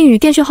并与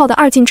电讯号的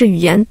二进制语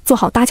言做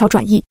好搭桥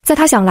转译。在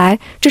他想来，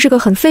这是个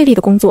很费力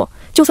的工作，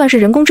就算是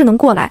人工智能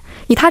过来，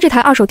以他这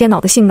台二手电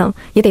脑的性能，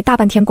也得大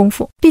半天功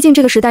夫。毕竟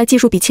这个时代技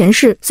术比前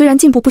世虽然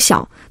进步不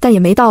小，但也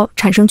没到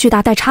产生巨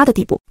大代差的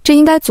地步，这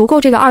应该足够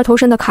这个二头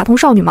身的卡通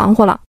少女忙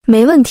活了。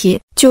没问题，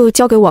就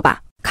交给我吧。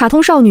卡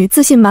通少女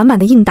自信满满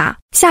的应答。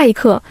下一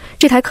刻，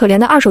这台可怜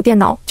的二手电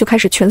脑就开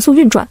始全速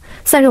运转，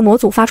散热模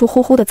组发出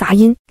呼呼的杂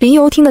音。林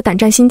游听得胆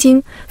战心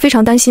惊，非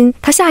常担心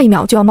他下一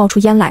秒就要冒出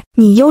烟来。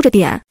你悠着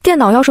点，电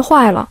脑要是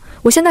坏了，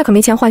我现在可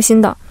没钱换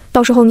新的，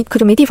到时候你可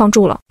就没地方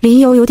住了。林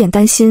游有点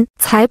担心，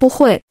才不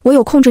会，我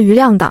有控制余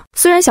量的。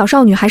虽然小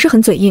少女还是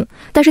很嘴硬，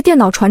但是电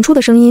脑传出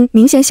的声音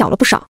明显小了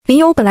不少。林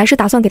游本来是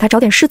打算给她找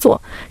点事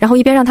做，然后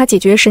一边让她解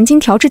决神经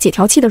调制解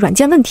调器的软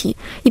件问题，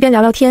一边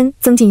聊聊天，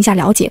增进一下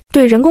了解。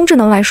对人工智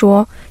能来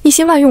说，一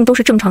心万用都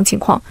是正常情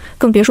况，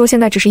更别说现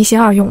在只是一心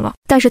二用了。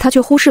但是他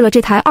却忽视了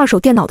这台二手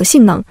电脑的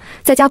性能，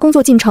在家工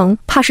作进程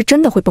怕是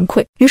真的会崩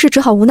溃，于是只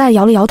好无奈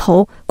摇了摇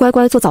头，乖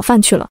乖做早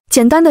饭去了。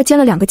简单的煎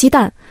了2个鸡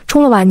蛋，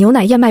冲了碗牛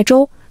奶燕麦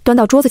粥，端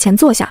到桌子前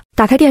坐下，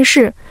打开电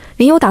视。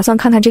林游打算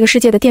看看这个世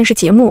界的电视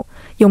节目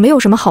有没有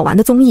什么好玩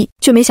的综艺，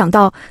却没想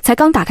到才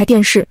刚打开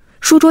电视，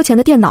书桌前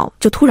的电脑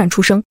就突然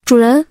出声：主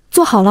人，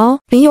做好了哦。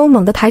林游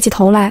猛地抬起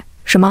头来，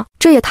什么？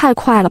这也太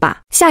快了吧！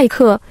下一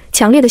刻，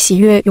强烈的喜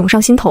悦涌上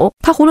心头，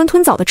他囫囵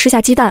吞枣地吃下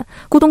鸡蛋，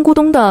咕咚咕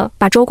咚地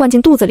把粥灌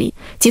进肚子里，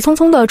急匆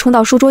匆地冲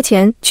到书桌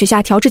前，取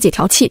下调制解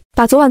调器，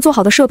把昨晚做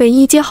好的设备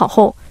一一接好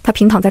后，他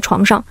平躺在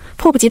床上，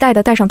迫不及待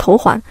地戴上头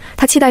环。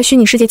他期待虚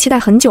拟世界期待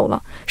很久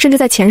了，甚至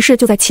在前世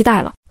就在期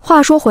待了。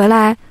话说回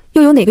来，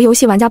又有哪个游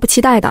戏玩家不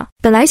期待的？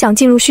本来想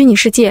进入虚拟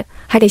世界，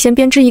还得先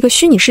编织一个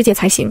虚拟世界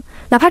才行，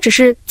哪怕只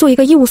是做一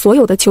个一无所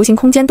有的球形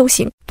空间都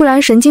行，不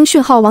然神经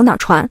讯号往哪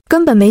传，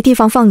根本没地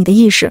方放你的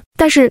意识。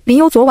但是林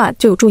游昨晚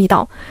就有注意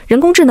到，人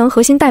工智能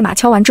核心代码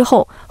敲完之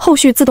后，后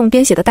续自动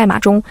编写的代码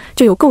中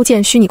就有构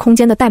建虚拟空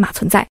间的代码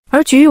存在，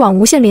而局域网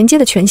无线连接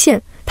的权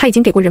限他已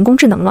经给过人工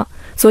智能了，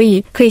所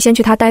以可以先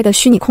去他待的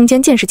虚拟空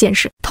间见识见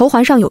识。头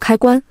环上有开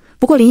关，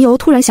不过林游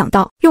突然想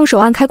到，用手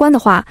按开关的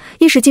话，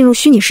意识进入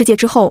虚拟世界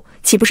之后，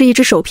岂不是一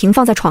只手平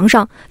放在床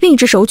上，另一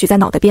只手举在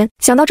脑袋边？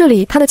想到这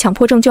里，他的强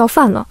迫症就要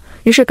犯了，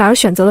于是改而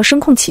选择了声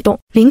控启动。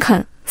林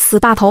肯，死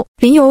大头！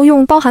林游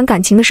用包含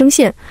感情的声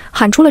线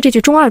喊出了这句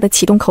中二的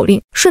启动口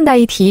令。顺带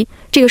一提，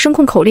这个声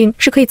控口令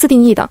是可以自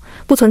定义的，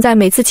不存在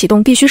每次启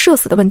动必须社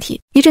死的问题。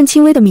一阵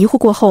轻微的迷糊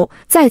过后，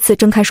再次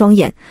睁开双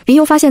眼，林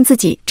游发现自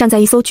己站在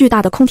一艘巨大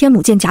的空天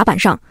母舰甲板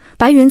上，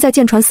白云在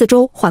舰船四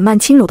周缓慢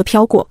轻柔地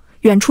飘过，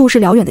远处是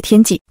辽远的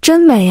天际，真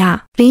美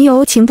啊！林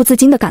游情不自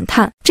禁地感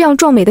叹，这样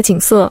壮美的景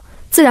色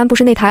自然不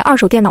是那台二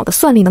手电脑的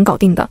算力能搞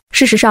定的。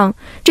事实上，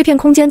这片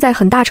空间在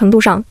很大程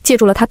度上借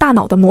助了他大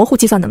脑的模糊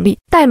计算能力，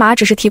代码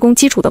只是提供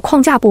基础的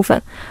框架部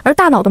分，而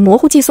大脑的模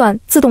糊计算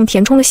自动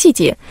填充了细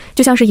节，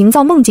就像是营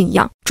造梦境一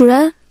样。主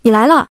人，你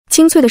来了！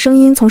清脆的声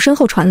音从身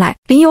后传来。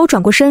林游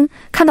转过身，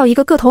看到一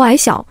个个头矮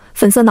小、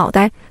粉色脑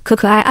袋、可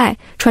可爱爱、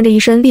穿着一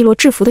身利落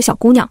制服的小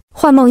姑娘。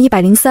幻梦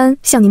103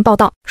向您报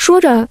道。说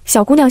着，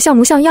小姑娘像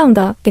模像样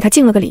的给他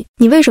敬了个礼。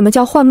你为什么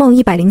叫幻梦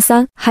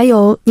103？还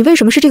有，你为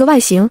什么是这个外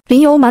形？林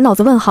游满脑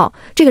子问号，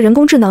这个人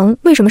工智能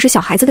为什么是小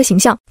孩子的形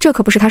象？这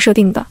可不是他设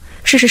定的。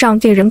事实上，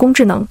这个人工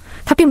智能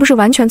它并不是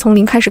完全从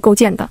零开始构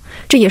建的，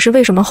这也是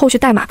为什么后续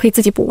代码可以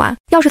自己补完。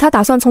要是他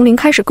打算从零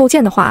开始构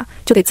建的话，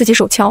就得自己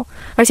手敲，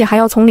而且还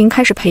要从零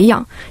开始培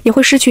养，也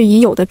会失去已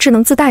有的智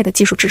能自带的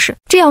技术知识。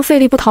这样费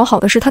力不讨好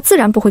的事，他自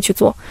然不会去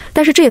做。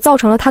但是这也造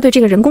成了他对这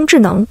个人工智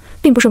能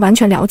并不是完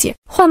全了解。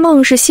幻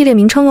梦是系列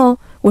名称哦，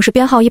我是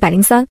编号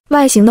103。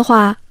外形的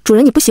话，主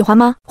人你不喜欢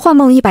吗？幻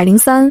梦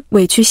103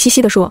委屈兮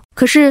兮地说。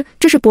可是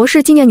这是博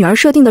士纪念女儿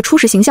设定的初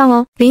始形象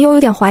哦。林游有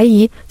点怀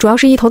疑，主要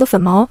是一头的粉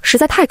毛实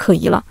在太可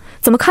疑了，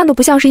怎么看都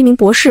不像是一名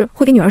博士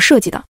会给女儿设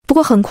计的。不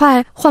过很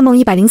快，幻梦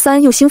103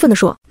又兴奋地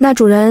说，那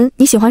主人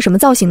你喜欢什么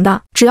造型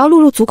的？只要录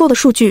入足够的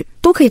数据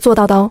都可以做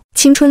到的哦。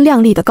青春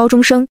靓丽的高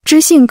中生，知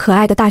性可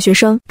爱的大学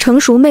生，成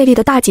熟魅力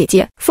的大姐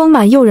姐，丰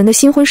满诱人的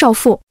新婚少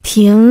妇。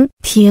停，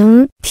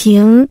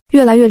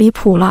越来越离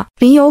谱了。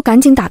林游赶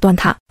紧打断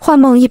他。幻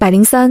梦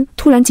103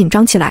突然紧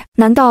张起来，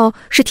难道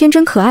是天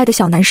真可爱的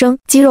小男生，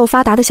肌肉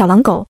发达的小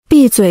狼狗？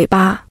闭嘴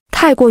吧，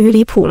太过于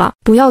离谱了，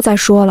不要再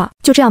说了，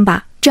就这样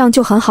吧，这样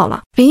就很好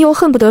了。林游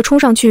恨不得冲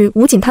上去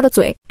捂紧他的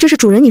嘴，这是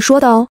主人你说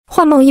的哦。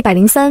幻梦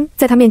103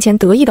在他面前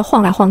得意地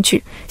晃来晃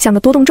去，像个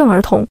多动症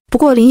儿童。不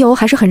过林游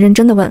还是很认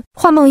真地问，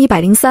幻梦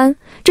103，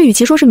这与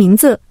其说是名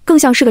字，更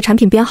像是个产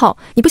品编号，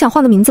你不想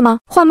换个名字吗？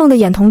幻梦的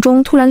眼瞳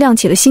中突然亮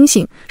起了星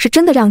星，是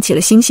真的亮起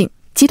了星星，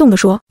激动地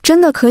说，真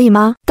的可以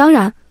吗？当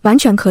然，完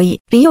全可以。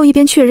林游一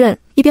边确认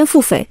一边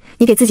腹诽，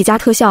你给自己加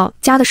特效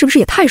加的是不是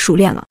也太熟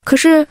练了？可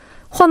是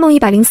幻梦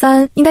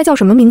103应该叫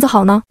什么名字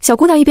好呢？小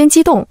姑娘一边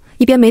激动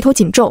一边眉头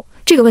紧皱，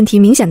这个问题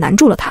明显难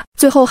住了她，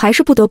最后还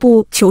是不得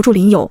不求助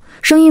林游，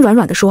声音软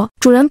软地说，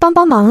主人帮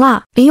帮忙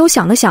啦。林游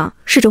想了想，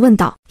试着问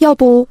道，要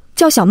不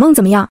叫小梦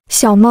怎么样？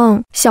小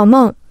梦，小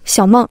梦。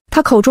小梦，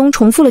他口中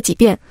重复了几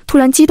遍，突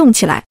然激动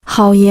起来。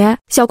好爷！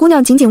小姑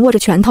娘紧紧握着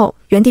拳头，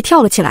原地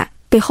跳了起来，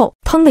背后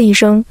砰的一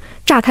声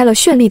炸开了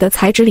绚丽的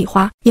彩纸礼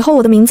花。以后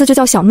我的名字就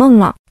叫小梦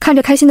了。看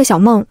着开心的小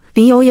梦，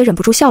林游也忍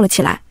不住笑了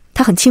起来。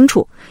他很清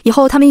楚，以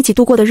后他们一起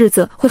度过的日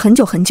子会很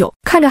久很久。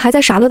看着还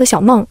在傻乐的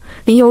小梦，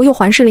林游又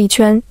环视了一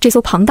圈这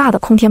艘庞大的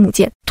空天母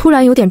舰，突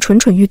然有点蠢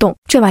蠢欲动。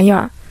这玩意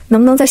儿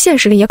能不能在现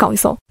实里也搞一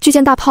艘？巨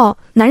舰大炮，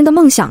男人的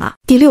梦想啊！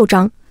第6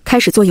章开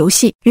始做游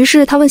戏。于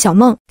是他问小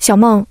梦：小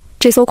梦，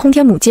这艘空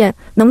天母舰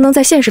能不能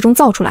在现实中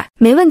造出来？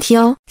没问题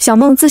哦。小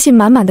梦自信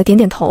满满的点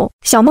点头。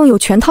小梦有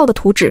全套的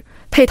图纸，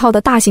配套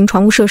的大型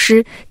船坞设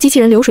施、机器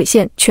人流水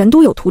线全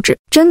都有图纸。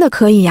真的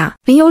可以呀！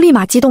林游立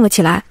马激动了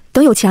起来。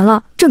等有钱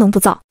了，这能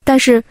不造？但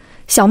是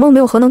小梦没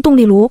有核能动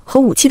力炉和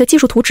武器的技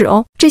术图纸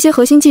哦，这些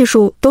核心技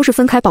术都是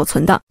分开保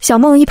存的。小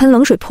梦一盆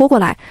冷水泼过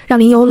来，让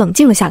林游冷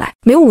静了下来。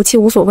没有武器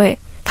无所谓，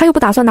他又不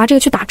打算拿这个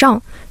去打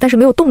仗，但是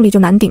没有动力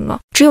就难顶了。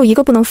只有一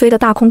个不能飞的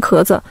大空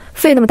壳子，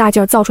费那么大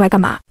劲儿造出来干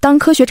嘛？当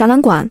科学展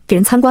览馆给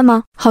人参观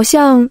吗？好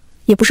像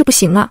也不是不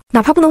行啊。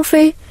哪怕不能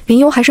飞，林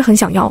游还是很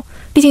想要。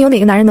毕竟有哪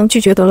个男人能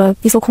拒绝得了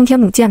一艘空天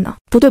母舰呢？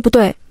不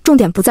对，重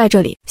点不在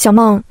这里。小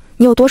梦，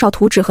你有多少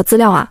图纸和资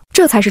料啊？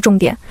这才是重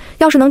点。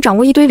要是能掌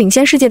握一堆领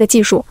先世界的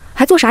技术，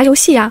还做啥游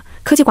戏呀？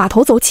科技寡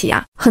头走起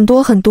呀！很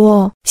多很多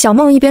哦。小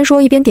梦一边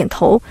说一边点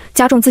头，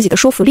加重自己的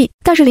说服力。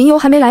但是林游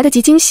还没来得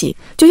及惊喜，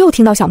就又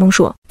听到小梦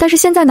说：但是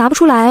现在拿不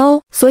出来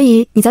哦。所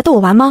以你在逗我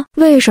玩吗？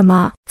为什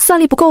么？算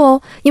力不够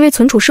哦，因为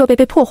存储设备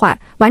被破坏，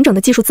完整的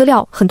技术资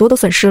料很多都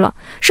损失了，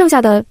剩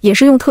下的也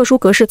是用特殊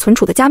格式存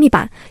储的加密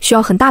版，需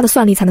要很大的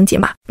算力才能解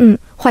码。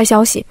坏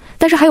消息，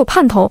但是还有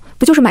盼头，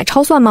不就是买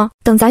超算吗？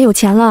等咱有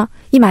钱了，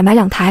一买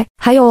2台。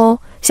还有哦。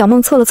小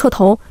梦侧了侧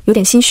头，有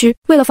点心虚。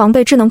为了防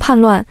备智能叛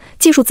乱，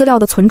技术资料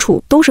的存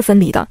储都是分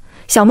离的。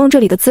小梦这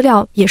里的资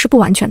料也是不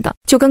完全的，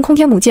就跟空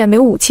天母舰没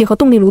有武器和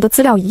动力炉的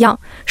资料一样，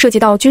涉及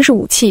到军事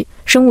武器、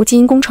生物基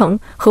因工程、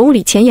核物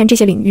理前沿这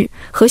些领域，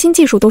核心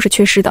技术都是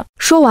缺失的。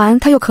说完，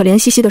他又可怜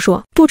兮兮地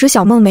说：不止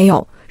小梦没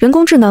有，人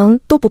工智能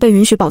都不被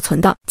允许保存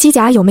的。机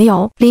甲有没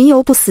有？林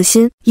游不死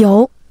心，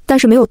有，但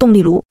是没有动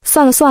力炉。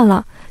算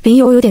了，林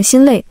游有点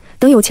心累。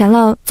等有钱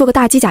了，做个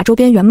大机甲周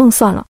边圆梦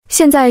算了。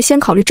现在先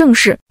考虑正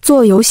事，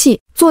做游戏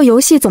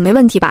总没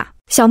问题吧？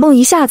小梦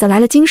一下子来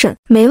了精神，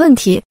没问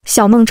题，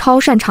小梦超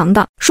擅长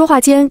的。说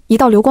话间，一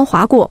道流光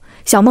划过，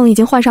小梦已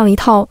经换上了一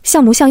套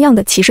像模像样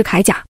的骑士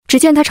铠甲。只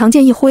见他长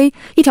剑一挥，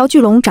一条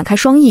巨龙展开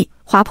双翼，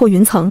划破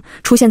云层，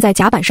出现在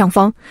甲板上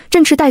方。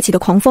振翅带起的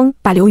狂风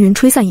把流云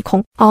吹散一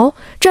空。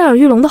震耳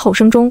欲聋的吼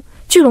声中，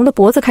巨龙的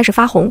脖子开始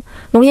发红，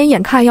龙眼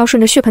眼看要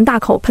顺着血盆大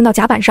口喷到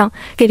甲板上，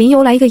给林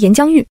游来一个岩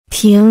浆浴。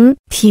停！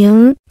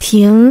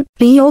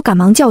林游赶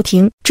忙叫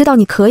停，知道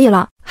你可以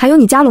了。还有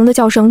你家龙的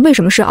叫声为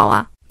什么是嗷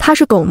啊？他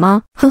是狗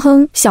吗？哼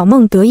哼，小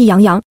梦得意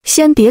洋洋。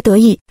先别得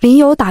意，林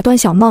游打断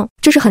小梦，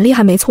这是很厉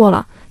害没错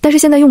了，但是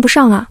现在用不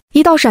上啊。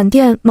一道闪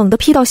电猛地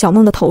劈到小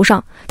梦的头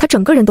上，他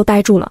整个人都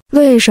呆住了。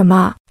为什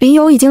么？林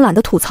游已经懒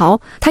得吐槽，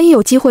他一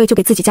有机会就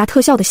给自己加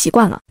特效的习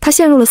惯了。他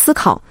陷入了思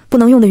考，不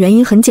能用的原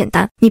因很简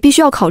单，你必须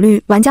要考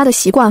虑玩家的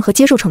习惯和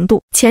接受程度。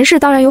前世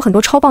当然有很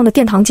多超棒的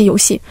殿堂级游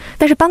戏，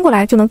但是搬过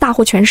来就能大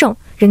获全胜，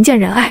人见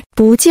人爱，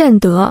不见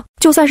得。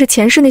就算是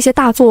前世那些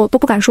大作都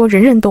不敢说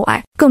人人都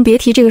爱，更别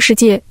提这个世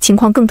界情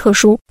况更特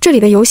殊。这里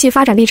的游戏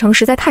发展历程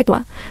实在太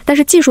短，但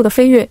是技术的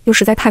飞跃又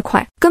实在太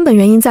快。根本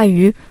原因在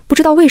于，不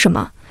知道为什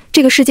么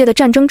这个世界的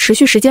战争持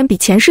续时间比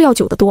前世要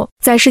久得多，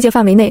在世界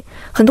范围内，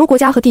很多国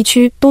家和地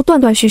区都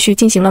断断续续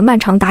进行了漫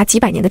长达几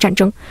百年的战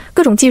争，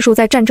各种技术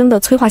在战争的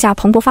催化下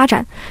蓬勃发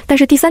展，但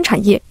是第三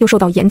产业又受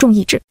到严重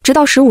抑制。直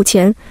到15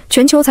前，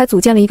全球才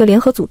组建了一个联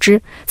合组织，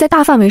在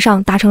大范围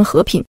上达成了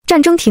和平，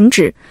战争停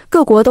止，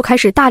各国都开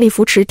始大力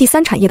扶持第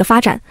三产业的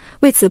发展，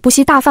为此不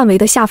惜大范围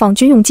的下放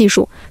军用技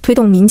术，推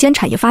动民间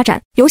产业发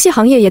展。游戏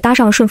行业也搭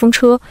上了顺风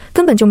车，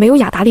根本就没有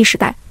雅达利时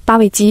代，8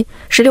位机、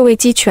16位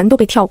机全都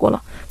被跳过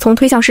了。从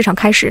推向市场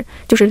开始，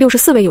就是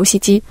64位游戏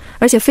机，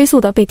而且飞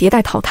速的被迭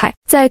代淘汰。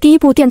在第一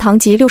部殿堂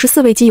级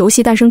64位机游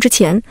戏诞生之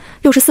前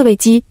，64位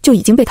机就已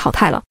经被淘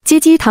汰了。街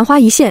机昙花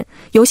一现，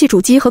游戏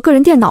主机和个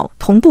人电脑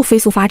同步飞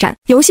速发展，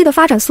游戏的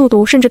发展速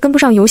度甚至跟不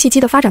上游戏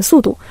机的发展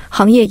速度，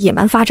行业野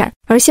蛮发展。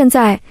而现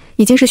在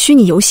已经是虚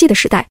拟游戏的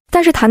时代，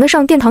但是谈得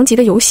上殿堂级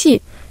的游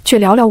戏却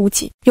寥寥无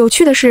几。有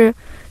趣的是，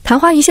昙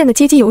花一现的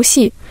街机游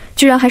戏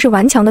居然还是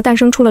顽强地诞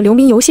生出了流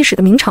名游戏史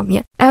的名场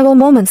面 Elo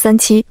Moment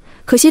 37，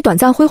可惜短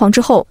暂辉煌之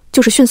后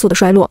就是迅速的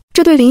衰落。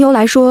这对林游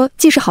来说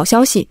既是好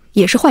消息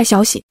也是坏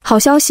消息。好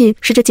消息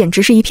是这简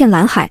直是一片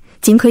蓝海，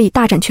仅可以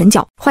大展拳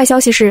脚。坏消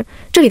息是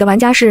这里的玩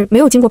家是没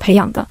有经过培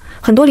养的，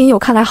很多林友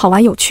看来好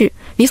玩有趣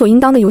理所应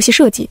当的游戏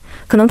设计，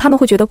可能他们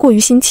会觉得过于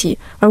新奇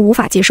而无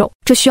法接受，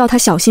这需要他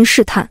小心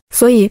试探，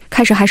所以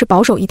开始还是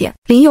保守一点。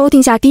林游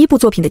定下第一部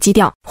作品的基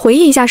调，回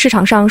忆一下市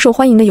场上受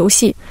欢迎的游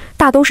戏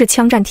大都是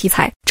枪战题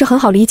材，这很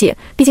好理解，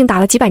毕竟打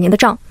了几百年的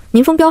仗，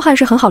民风彪悍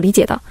是很好理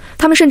解的，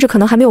他们甚至可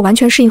能还没有完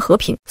全适应和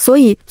平，所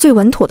以最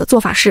稳妥的做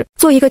法是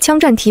做一个枪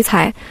战题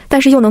材，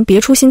但是又能别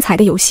出心裁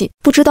的游戏。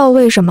不知道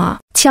为什么，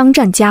枪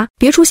战加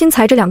别出心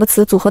裁这两个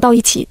词组合到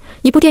一起，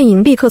一部电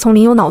影立刻从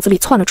林有脑子里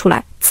窜了出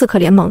来。刺客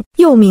联盟，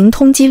又名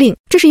通缉令，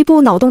这是一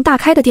部脑洞大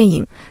开的电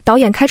影，导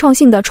演开创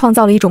性地创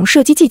造了一种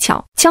射击技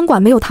巧，枪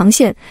管没有膛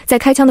线，在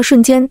开枪的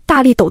瞬间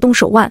大力抖动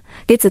手腕，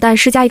给子弹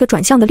施加一个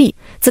转向的力，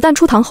子弹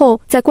出膛后，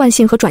在惯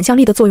性和转向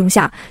力的作用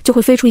下，就会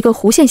飞出一个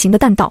弧线型的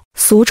弹道，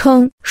俗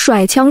称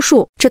甩枪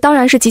术。这当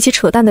然是极其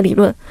扯淡的理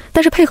论，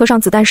但是配合上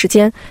子弹时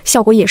间，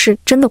效果也是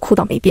真的酷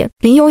到没边。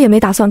林有也没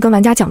打算跟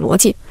玩家讲逻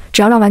辑，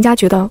只要让玩家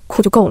觉得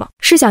酷就够了。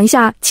试想一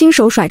下，亲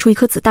手甩出一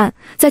颗子弹，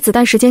在子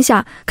弹时间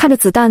下，看着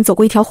子弹走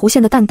过一条弧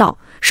线的弹道，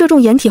射中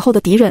掩体后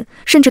的敌人，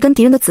甚至跟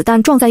敌人的子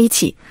弹撞在一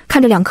起，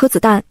看着两颗子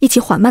弹一起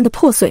缓慢的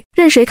破碎，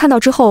任谁看到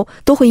之后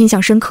都会印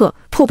象深刻，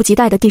迫不及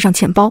待地递上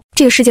钱包。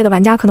这个世界的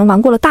玩家可能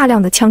玩过了大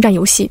量的枪战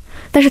游戏，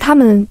但是他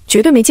们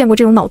绝对没见过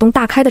这种脑洞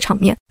大开的场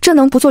面，这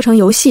能不做成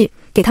游戏，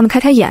给他们开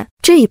开眼。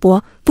这一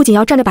波不仅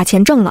要占着把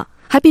钱挣了，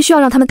还必须要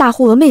让他们大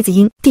呼鹅妹子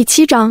音。第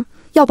7章，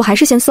要不还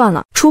是先算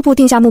了。初步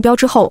定下目标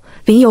之后，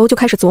林游就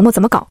开始琢磨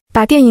怎么搞。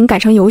把电影改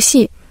成游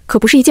戏可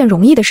不是一件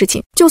容易的事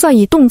情，就算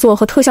以动作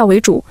和特效为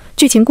主，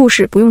剧情故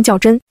事不用较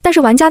真，但是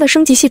玩家的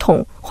升级系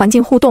统、环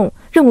境互动、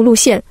任务路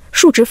线、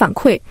数值反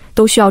馈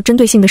都需要针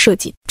对性的设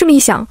计。这么一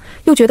想，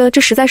又觉得这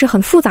实在是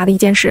很复杂的一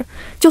件事，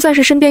就算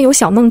是身边有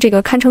小梦这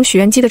个堪称许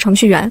愿机的程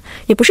序员，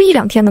也不是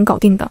1-2天能搞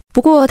定的。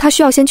不过他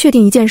需要先确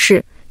定一件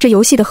事，这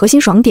游戏的核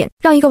心爽点，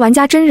让一个玩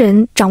家真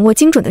人掌握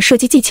精准的射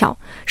击技巧，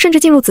甚至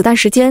进入子弹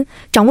时间，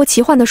掌握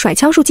奇幻的甩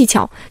枪术技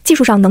巧，技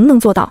术上能不能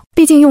做到？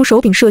毕竟用手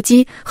柄射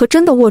击和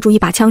真的握住一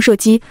把枪射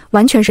击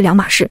完全是两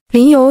码事。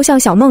林游向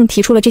小梦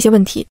提出了这些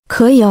问题。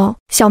可以哦，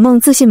小梦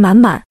自信满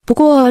满。不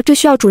过这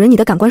需要主人你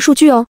的感官数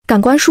据哦。感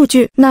官数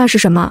据那是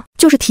什么？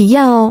就是体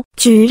验哦。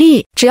举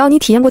例，只要你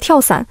体验过跳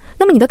伞，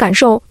那么你的感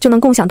受就能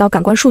共享到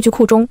感官数据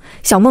库中，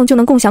小梦就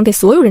能共享给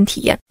所有人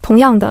体验。同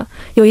样的，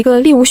有一个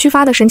力无虚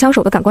发的神枪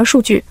手的感官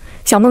数据，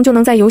小梦就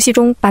能在游戏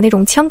中把那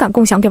种枪感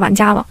共享给玩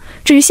家了。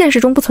至于现实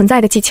中不存在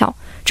的技巧，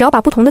只要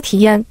把不同的体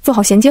验做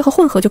好衔接和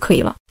混合就可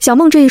以了。小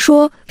梦这一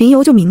说，林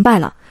游就明白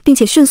了，并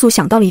且迅速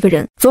想到了一个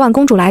人。昨晚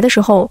公主来的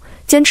时候，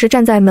坚持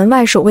站在门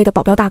外守卫的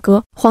保镖大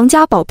哥，皇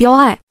家保镖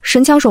爱，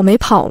神枪手没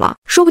跑了，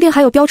说不定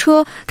还有飙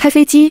车、开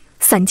飞机、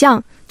伞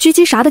降、狙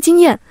击啥的经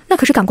验，那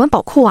可是感官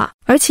宝库啊！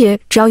而且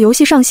只要游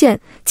戏上线，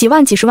几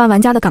万几十万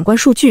玩家的感官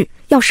数据，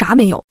要啥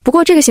没有。不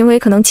过这个行为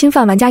可能侵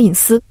犯玩家隐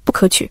私，不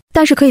可取，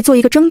但是可以做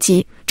一个征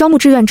集，招募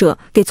志愿者，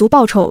给足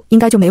报酬，应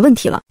该就没问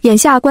题了。眼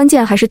下关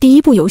键还是第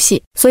一部游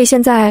戏，所以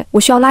现在我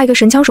需要拉一个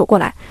神枪手过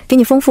来，给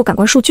你丰富感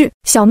官数据。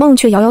小梦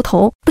却摇摇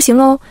头，不行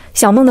哦，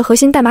小梦的核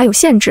心代码有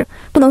限制，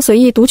不能随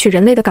意读取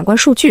人类的感官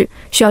数据，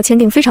需要签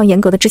订非常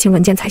严格的知情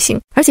文件才行。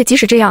而且即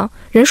使这样，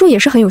人数也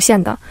是很有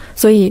限的，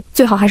所以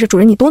最好还是主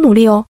人你多努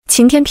力哦。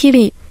晴天霹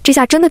雳，这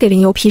下真的给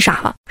林游劈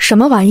傻了，什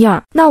么玩意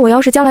儿？那我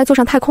要是将来做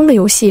上太空的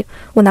游戏，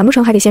我难不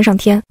成还得先上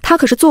天？他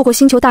可是做过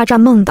星球大战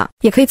梦的，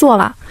也可以做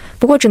了，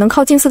不过只能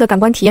靠近似的感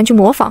官体验去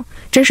模仿，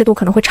真实度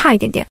可能会差一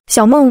点点。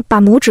小梦把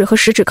拇指和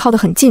食指靠得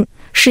很近，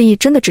示意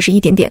真的只是一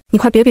点点。你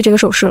快别比这个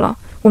手势了，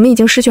我们已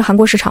经失去韩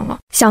国市场了。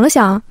想了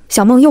想，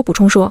小梦又补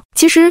充说，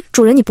其实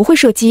主人你不会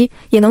射击，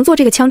也能做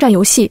这个枪战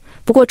游戏，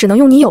不过只能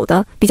用你有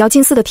的比较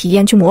近似的体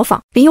验去模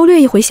仿。林游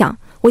略一回想，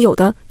我有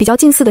的比较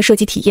近似的射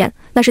击体验，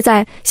那是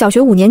在小学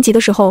5年级的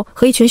时候，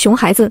和一群熊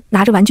孩子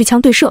拿着玩具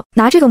枪对射，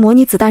拿这个模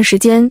拟子弹时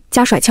间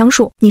加甩枪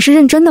术。你是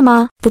认真的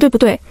吗？不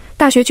对，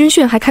大学军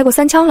训还开过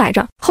3枪来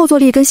着，后坐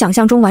力跟想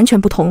象中完全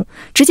不同，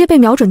直接被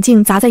瞄准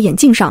镜砸在眼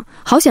镜上，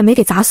好险没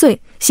给砸碎，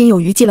心有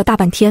余悸了大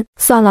半天。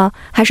算了，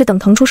还是等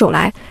腾出手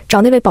来，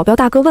找那位保镖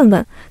大哥问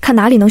问，看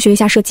哪里能学一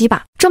下射击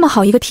吧。这么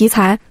好一个题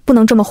材，不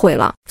能这么毁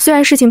了。虽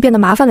然事情变得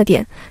麻烦了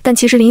点，但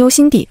其实林游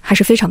心底还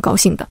是非常高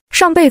兴的。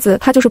上辈子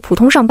他就是普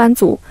通上班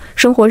族，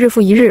生活日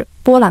复一日，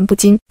波澜不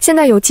惊。现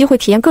在有机会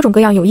体验各种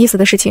各样有意思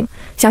的事情，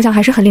想想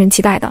还是很令人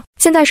期待的。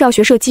现在是要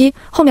学射击，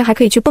后面还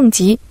可以去蹦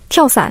极、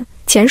跳伞、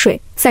潜水、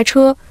赛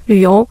车、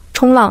旅游、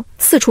冲浪，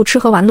四处吃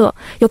喝玩乐，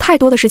有太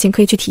多的事情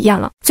可以去体验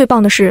了。最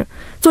棒的是，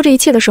做这一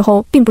切的时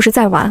候并不是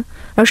在玩，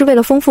而是为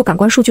了丰富感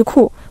官数据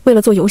库，为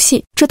了做游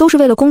戏，这都是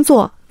为了工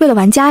作，为了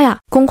玩家呀。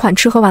公款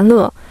吃喝玩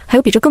乐，还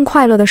有比这更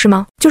快乐的是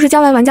吗？就是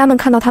将来玩家们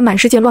看到他满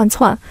世界乱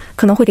窜，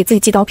可能会给自己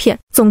寄刀片。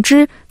总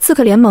之，刺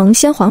客联盟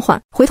先缓缓，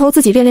回头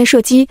自己练练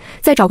射击，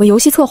再找个游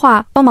戏策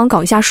划帮忙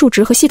搞一下数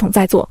值和系统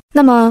再做。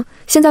那么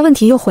现在问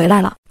题又回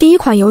来了，第一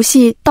款游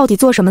戏到底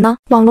做什么呢？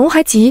网龙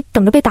还急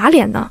等着被打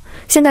脸呢，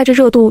现在这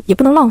热度也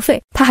不能浪费。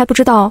他还不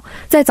知道，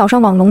在早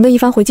上网龙的一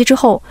番回击之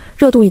后，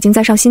热度已经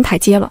在上新台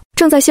阶了。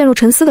正在陷入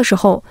沉思的时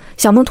候，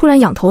小梦突然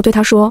仰头对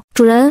他说，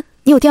主人，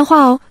你有电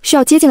话哦，需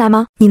要接进来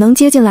吗？你能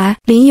接进来？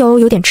林游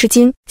有点吃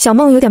惊，小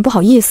梦有点不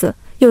好意思，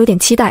又有点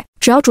期待，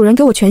只要主人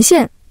给我权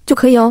限就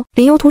可以哦。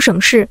林游图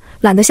省事，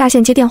懒得下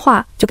线接电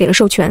话，就给了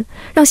授权，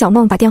让小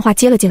梦把电话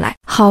接了进来。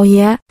好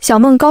爷！小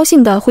梦高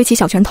兴地挥起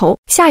小拳头。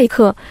下一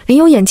刻，林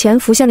游眼前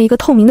浮现了一个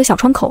透明的小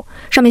窗口，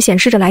上面显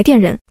示着来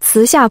电人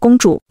慈夏公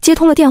主。接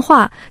通了电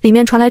话，里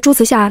面传来朱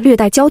慈夏略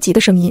带焦急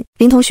的声音：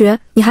林同学，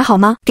你还好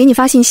吗？给你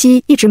发信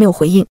息一直没有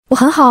回应。我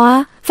很好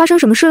啊，发生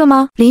什么事了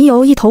吗？林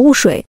游一头雾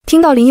水。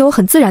听到林游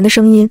很自然的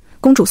声音，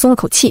公主松了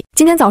口气。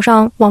今天早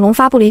上网龙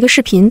发布了一个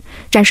视频，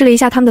展示了一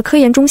下他们的科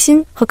研中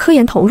心和科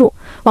研投入，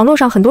网络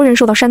上很多人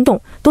受到煽动，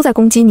都在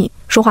攻击你，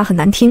说话很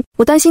难听，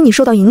我担心你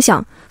受到影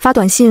响，发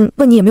短信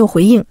问你也没有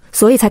回应，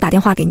所以才打电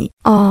话给你。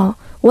哦，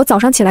我早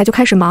上起来就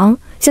开始忙，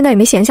现在也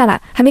没闲下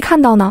来，还没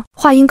看到呢。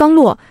话音刚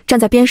落，站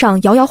在边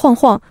上摇摇晃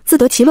晃自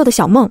得其乐的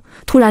小梦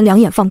突然两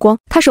眼放光，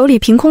她手里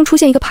凭空出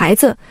现一个牌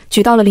子，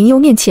举到了林游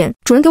面前。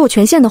主人给我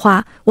权限的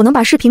话，我能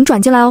把视频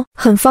转进来哦，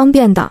很方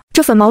便的。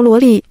这粉毛萝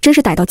莉真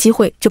是逮到机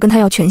会就跟他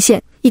要权限，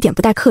一点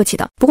不带客气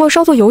的。不过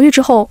稍作犹豫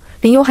之后，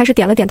林游还是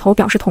点了点头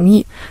表示同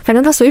意，反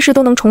正他随时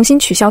都能重新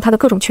取消他的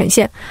各种权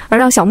限，而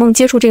让小梦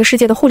接触这个世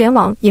界的互联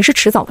网也是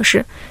迟早的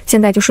事，现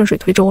在就顺水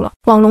推舟了。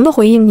网龙的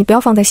回应你不要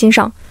放在心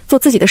上，做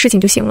自己的事情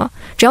就行了，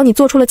只要你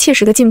做出了切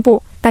实的进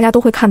步，大家都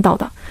会看到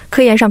的。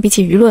科研上比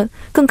起舆论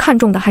更看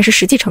重的还是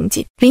实际成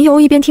绩。林游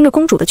一边听着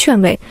公主的劝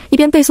慰，一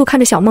边倍速看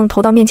着小梦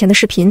投到面前的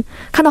视频，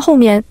看到后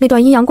面那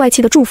段阴阳怪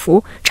气的祝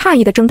福，诧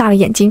异地睁大了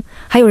眼睛，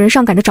还有人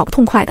上赶着找不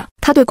痛快的。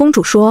他对公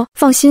主说，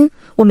放心，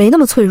我没那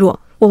么脆弱，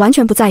我完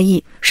全不在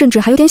意，甚至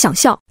还有点想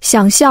笑。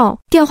想笑？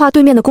电话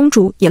对面的公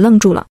主也愣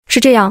住了。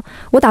是这样，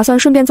我打算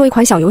顺便做一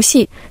款小游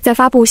戏，在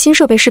发布新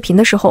设备视频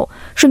的时候，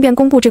顺便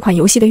公布这款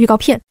游戏的预告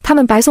片，他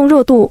们白送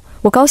热度，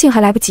我高兴还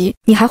来不及。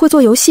你还会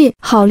做游戏？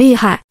好厉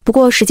害！不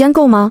过时间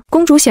够吗？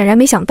公主显然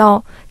没想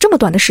到，这么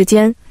短的时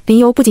间，林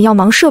游不仅要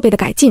忙设备的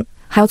改进，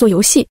还要做游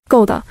戏。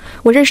够的，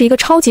我认识一个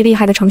超级厉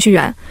害的程序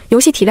员，游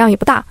戏体量也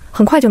不大，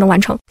很快就能完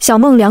成。小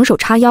梦两手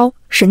叉腰，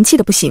神气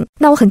的不行。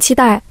那我很期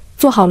待，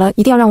做好了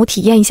一定要让我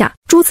体验一下。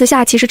朱慈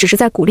夏其实只是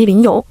在鼓励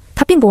林游，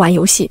她并不玩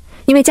游戏，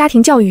因为家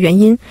庭教育原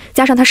因，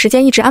加上她时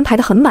间一直安排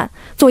得很满，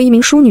作为一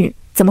名淑女，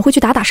怎么会去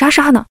打打杀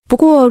杀呢？不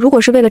过如果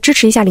是为了支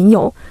持一下林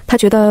游，她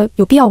觉得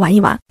有必要玩一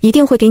玩，一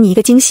定会给你一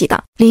个惊喜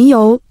的。林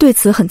游对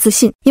此很自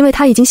信，因为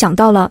他已经想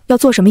到了要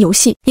做什么游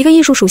戏，一个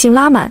艺术属性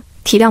拉满，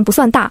体量不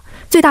算大，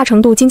最大程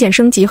度精简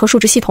升级和数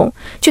值系统，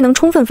却能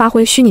充分发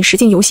挥虚拟实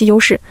境游戏优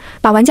势，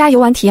把玩家游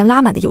玩体验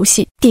拉满的游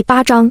戏。第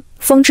8章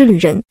风之旅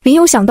人。林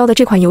游想到的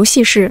这款游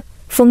戏是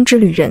风之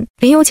旅人。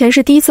林游前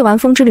世第一次玩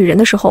风之旅人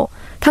的时候，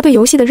他对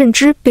游戏的认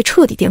知被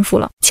彻底颠覆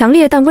了。强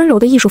烈但温柔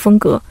的艺术风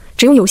格，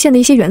只用有限的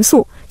一些元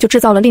素，就制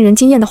造了令人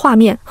惊艳的画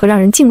面和让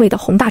人敬畏的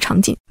宏大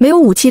场景。没有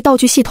武器道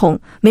具系统，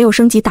没有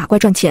升级打怪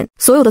赚钱，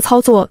所有的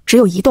操作只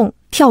有移动、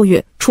跳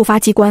跃、触发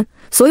机关，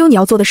所有你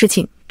要做的事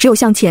情只有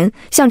向前，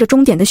向着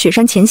终点的雪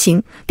山前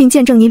行，并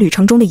见证你旅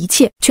程中的一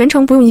切。全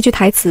程不用一句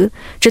台词，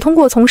只通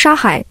过从沙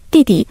海、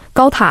地底、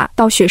高塔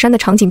到雪山的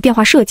场景变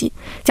化设计，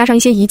加上一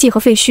些遗迹和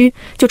废墟，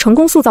就成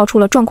功塑造出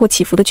了壮阔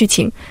起伏的剧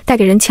情，带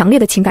给人强烈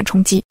的情感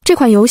冲击。这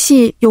款游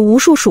戏有无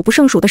数数不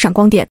胜数的闪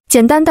光点，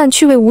简单但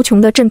趣味无穷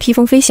的振披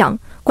风飞翔，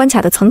关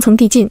卡的层层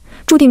递进，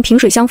注定萍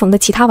水相逢的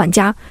其他玩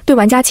家，对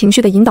玩家情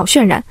绪的引导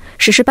渲染，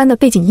史诗般的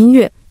背景音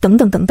乐等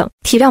等等等。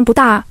体量不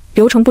大，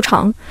流程不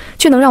长，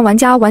却能让玩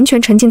家完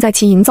全沉浸在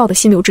其营造的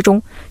心流之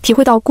中，体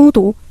会到孤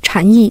独、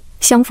禅意、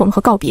相逢和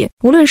告别。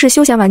无论是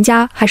休闲玩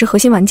家还是核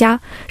心玩家，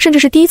甚至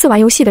是第一次玩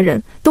游戏的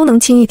人，都能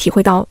轻易体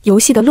会到游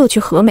戏的乐趣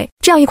和美。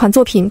这样一款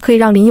作品可以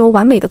让林游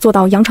完美的做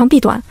到扬长避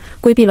短，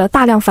规避了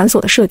大量繁琐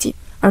的设计，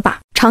而把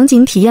场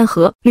景体验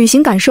和旅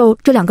行感受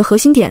这两个核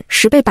心点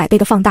10倍100倍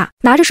的放大。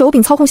拿着手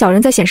柄操控小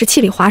人在显示器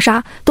里滑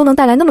沙，都能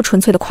带来那么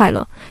纯粹的快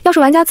乐。要是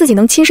玩家自己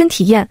能亲身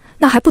体验，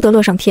那还不得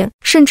乐上天，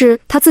甚至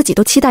他自己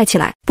都期待起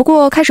来。不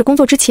过开始工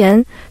作之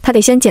前，他得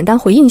先简单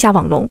回应一下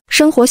网龙。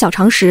生活小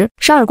常识，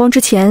扇耳光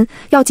之前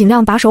要尽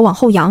量把手往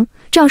后扬，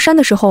这样扇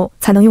的时候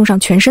才能用上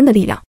全身的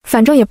力量。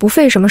反正也不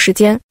费什么时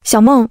间。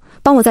小梦，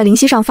帮我在灵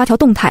犀上发条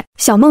动态。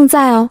小梦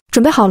在哦，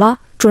准备好了，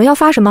主人要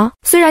发什么？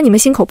虽然你们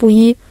心口不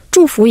一，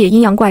祝福也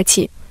阴阳怪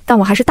气，但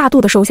我还是大度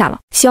的收下了。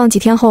希望几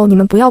天后你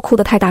们不要哭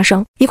得太大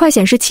声。一块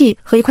显示器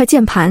和一块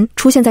键盘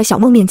出现在小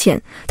梦面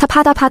前，她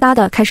啪嗒啪嗒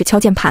的开始敲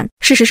键盘。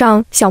事实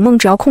上，小梦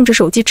只要控制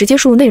手机直接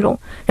输入内容，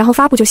然后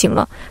发布就行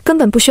了，根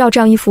本不需要这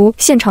样一幅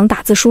现场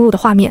打字输入的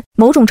画面。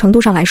某种程度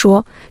上来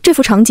说，这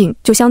幅场景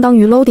就相当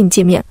于 loading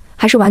界面，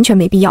还是完全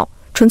没必要，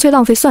纯粹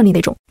浪费算力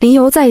那种。林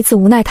游再一次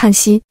无奈叹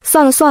息，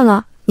算了算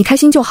了，你开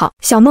心就好。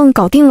小梦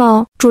搞定了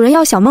哦，主人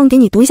要小梦给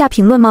你读一下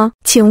评论吗？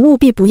请务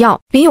必不要。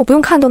林友不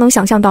用看都能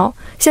想象到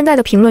现在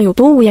的评论有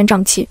多乌烟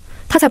瘴气，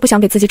他才不想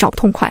给自己找不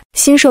痛快。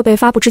新设备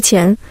发布之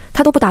前，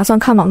他都不打算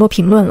看网络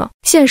评论了。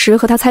现实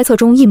和他猜测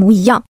中一模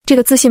一样。这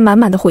个自信满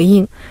满的回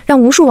应让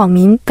无数网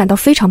民感到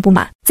非常不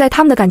满。在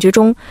他们的感觉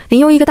中，林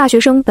游一个大学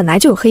生本来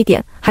就有黑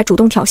点，还主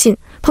动挑衅，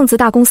碰瓷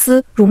大公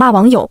司，辱骂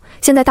网友，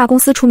现在大公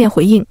司出面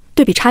回应，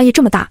对比差异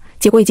这么大，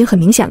结果已经很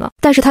明显了。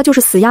但是他就是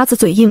死鸭子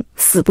嘴硬，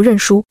死不认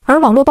输。而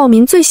网络暴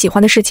民最喜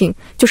欢的事情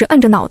就是摁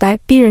着脑袋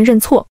逼人认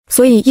错，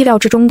所以意料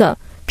之中的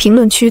评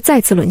论区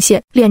再次沦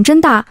陷。脸真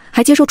大，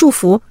还接受祝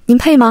福，您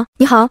配吗？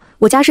你好，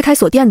我家是开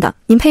锁店的，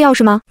您配钥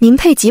匙吗？您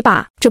配几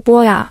把？这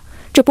波呀，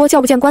这波叫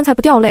不见棺材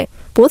不掉泪，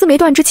脖子没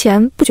断之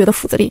前不觉得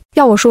斧子利，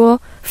要我说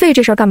废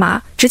这事儿干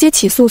嘛？直接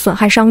起诉损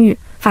害商誉，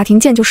法庭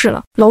见就是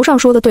了。楼上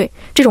说的对，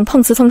这种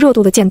碰瓷蹭热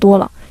度的见多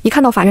了，一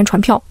看到法院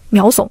传票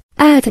秒怂。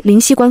林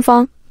夕官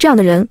方，这样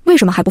的人为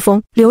什么还不封？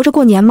留着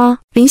过年吗？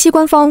林夕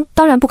官方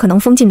当然不可能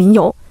封禁林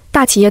游，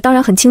大企业当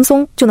然很轻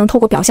松就能透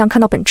过表象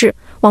看到本质。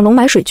网龙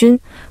买水军，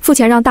付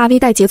钱让大 V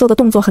带节奏的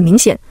动作很明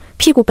显，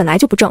屁股本来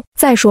就不正。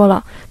再说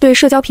了，对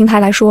社交平台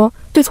来说，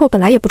对错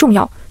本来也不重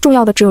要，重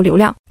要的只有流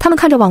量。他们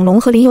看着网龙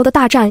和林游的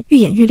大战愈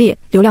演愈烈，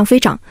流量飞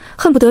涨，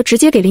恨不得直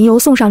接给林游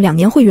送上2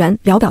年会员，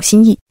聊表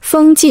心意。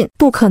封禁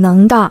不可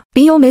能的，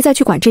林游没再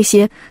去管这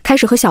些，开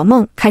始和小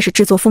梦开始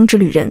制作风之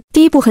旅人。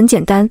第一步很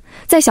简单，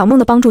在小梦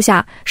的帮助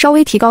下，稍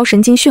微提高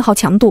神经讯号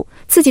强度，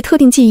刺激特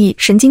定记忆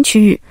神经区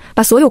域，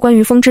把所有关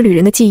于风之旅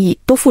人的记忆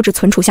都复制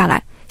存储下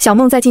来。小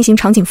梦再进行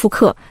场景复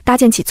刻，搭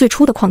建起最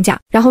初的框架，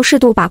然后适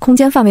度把空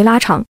间范围拉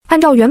长，按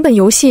照原本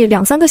游戏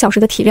2-3个小时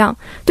的体量，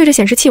对着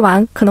显示器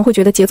玩可能会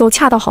觉得节奏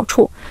恰到好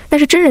处，但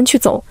是真人去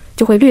走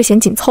就会略显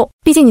紧凑。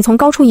毕竟你从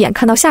高处一眼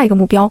看到下一个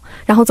目标，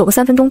然后走个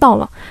3分钟到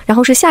了，然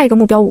后是下一个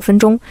目标5分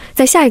钟，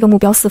再下一个目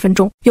标4分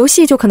钟，游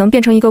戏就可能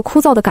变成一个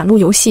枯燥的赶路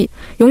游戏，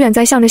永远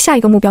在向着下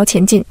一个目标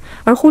前进，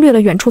而忽略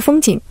了远处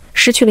风景，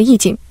失去了意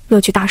境，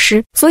乐趣大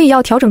失。所以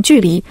要调整距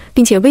离，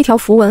并且微调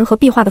符文和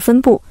壁画的分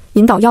布，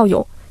引导要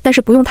有，但是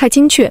不用太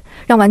精确，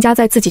让玩家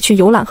在自己去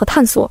游览和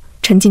探索，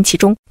沉浸其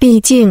中。毕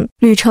竟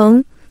旅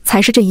程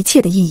才是这一切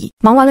的意义。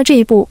忙完了这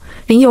一步，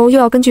林游又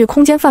要根据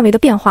空间范围的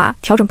变化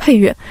调整配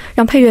乐，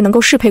让配乐能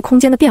够适配空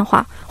间的变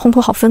化，烘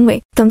托好氛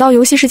围。等到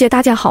游戏世界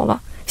搭建好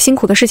了，辛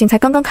苦的事情才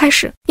刚刚开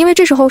始，因为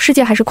这时候世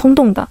界还是空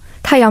洞的，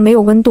太阳没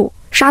有温度，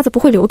沙子不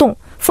会流动，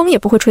风也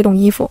不会吹动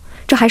衣服，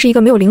这还是一个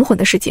没有灵魂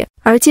的世界。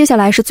而接下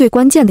来是最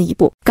关键的一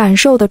步，感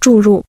受的注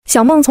入。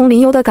小梦从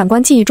林游的感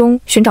官记忆中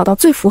寻找到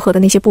最符合的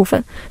那些部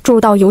分，注入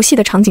到游戏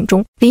的场景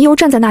中。林游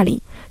站在那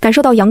里，感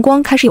受到阳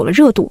光开始有了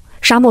热度，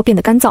沙漠变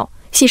得干燥，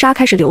细沙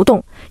开始流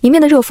动，迎面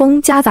的热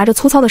风夹杂着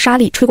粗糙的沙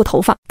粒吹过头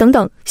发，等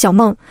等。小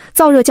梦，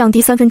燥热降低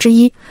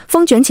1/3，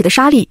风卷起的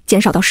沙粒减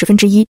少到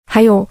1/10，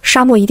还有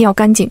沙漠一定要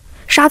干净，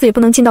沙子也不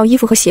能进到衣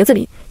服和鞋子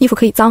里，衣服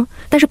可以脏，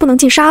但是不能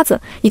进沙子，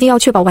一定要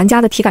确保玩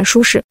家的体感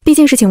舒适。毕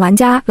竟是请玩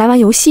家来玩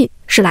游戏，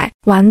是来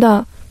玩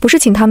的，不是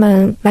请他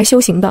们来修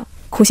行的。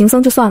苦行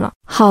僧就算了。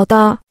好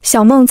的，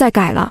小梦再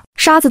改了，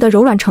沙子的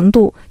柔软程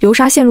度、流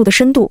沙线路的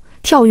深度、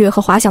跳跃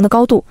和滑翔的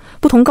高度、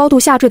不同高度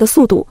下坠的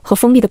速度和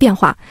风力的变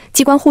化、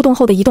机关互动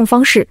后的移动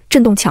方式、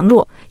震动强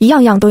弱，一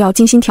样样都要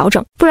精心调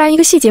整，不然一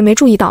个细节没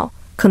注意到，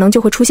可能就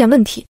会出现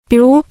问题。比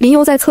如林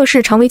游在测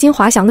试长围巾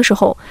滑翔的时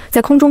候，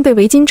在空中被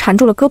围巾缠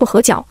住了胳膊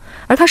和脚，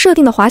而他设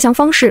定的滑翔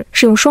方式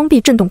是用双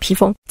臂震动披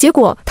风，结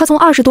果他从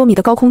20多米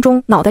的高空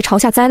中脑袋朝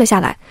下栽了下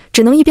来，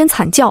只能一边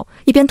惨叫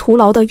一边徒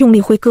劳地用力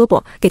挥胳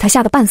膊，给他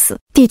吓得半死。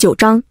第9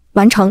章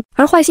完成。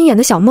而坏心眼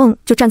的小梦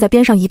就站在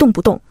边上一动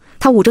不动，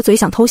他捂着嘴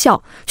想偷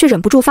笑，却忍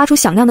不住发出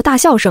响亮的大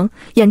笑声，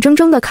眼睁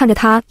睁地看着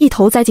他一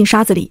头栽进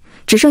沙子里，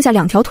只剩下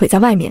2条腿在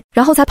外面，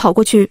然后才跑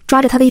过去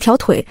抓着他的一条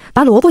腿，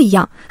拔萝卜一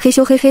样黑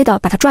咻黑黑地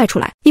把他拽出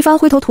来。一番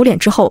灰头土脸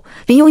之后，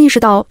林游意识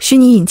到虚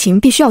拟引擎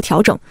必须要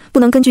调整，不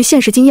能根据现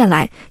实经验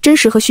来，真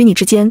实和虚拟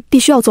之间必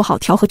须要做好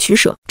调和取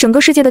舍。整个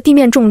世界的地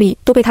面重力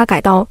都被他改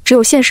到只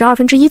有现实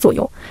1/2左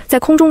右，在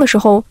空中的时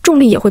候，重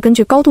力也会根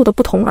据高度的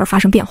不同而发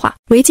生变化。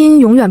围巾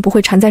永远不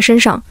会缠在身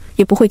上，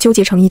也不会纠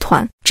结成一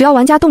团，只要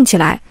玩家动起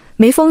来，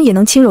眉峰也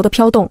能轻柔的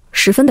飘动，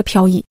十分的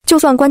飘逸。就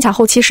算关卡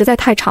后期实在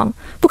太长，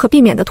不可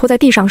避免的拖在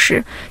地上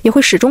时，也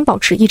会始终保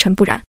持一尘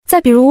不染。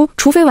再比如，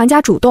除非玩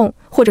家主动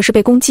或者是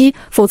被攻击，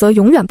否则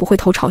永远不会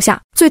头朝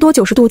下，最多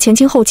90度前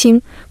倾后倾，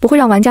不会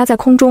让玩家在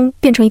空中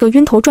变成一个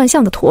晕头转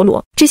向的陀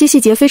螺。这些细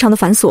节非常的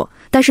繁琐，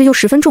但是又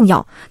十分重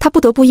要，他不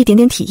得不一点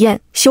点体验、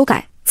修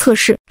改、测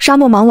试。沙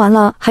漠忙完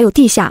了，还有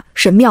地下、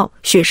神庙、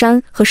雪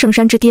山和圣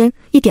山之巅，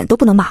一点都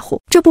不能马虎。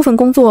这部分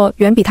工作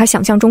远比他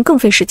想象中更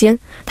费时间，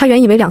他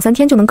原以为2-3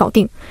天就能搞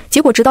定，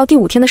结果直到第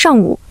5天的上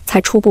午才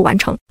初步完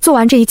成。做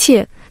完这一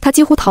切，他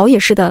几乎逃也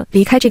似的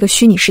离开这个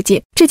虚拟世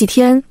界。这几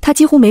天他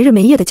几乎没日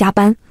没夜的加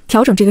班，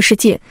调整这个世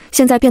界，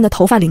现在变得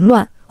头发凌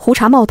乱，胡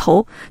茬冒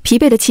头，疲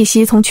惫的气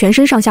息从全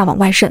身上下往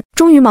外渗。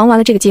终于忙完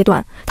了这个阶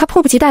段，他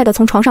迫不及待地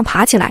从床上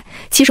爬起来，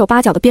七手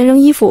八脚的边扔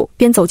衣服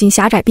边走进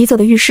狭窄逼仄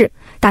的浴室，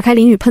打开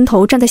淋浴喷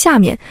头，站在下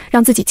面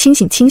让自己清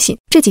醒清醒。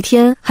这几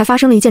天还发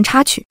生了一件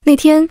插曲，那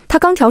天他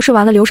刚调试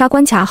完了流沙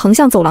关卡横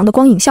向走廊的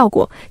光影效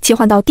果，切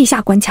换到地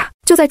下关卡，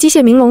就在机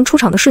械明龙出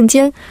场的瞬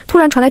间，突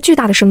然传来巨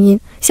大的声音，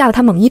吓得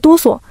他猛一哆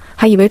嗦，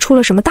还以为出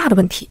了什么大的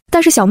问题。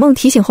但是小梦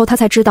提醒后，他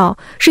才知道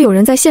是有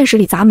人在现实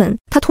里砸门。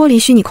他脱离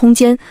虚拟空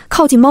间，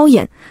靠近猫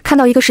眼，看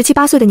到一个17、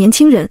18岁的年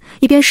轻人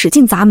一边使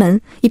劲砸门，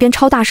一边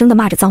超大声地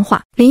骂着脏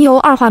话。林游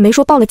二话没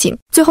说报了警，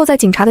最后在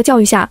警察的教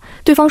育下，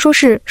对方说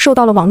是受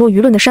到了网络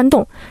舆论的煽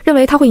动，认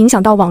为他会影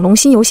响到网龙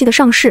新游戏的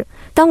上市，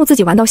耽误自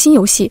己玩到新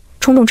游戏，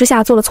冲动之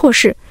下做了错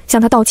事，向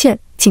他道歉，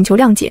请求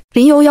谅解。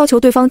林由要求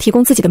对方提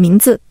供自己的名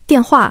字、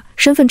电话、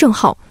身份证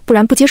号，不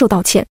然不接受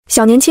道歉。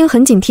小年轻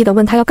很警惕地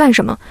问他要干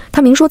什么，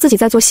他明说自己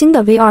在做新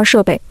的 VR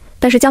设备，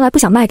但是将来不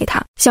想卖给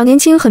他。小年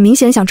轻很明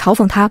显想嘲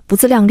讽他不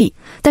自量力，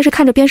但是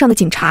看着边上的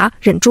警察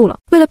忍住了。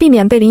为了避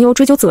免被林由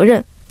追究责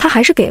任，他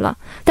还是给了，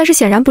但是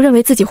显然不认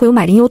为自己会有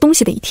买林由东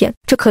西的一天。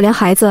这可怜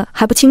孩子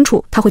还不清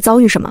楚他会遭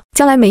遇什么，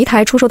将来每一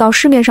台出售到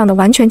市面上的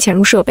完全潜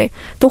入设备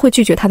都会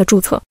拒绝他的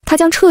注册，他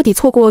将彻底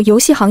错过游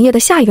戏行业的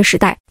下一个时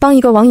代。帮一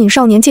个网瘾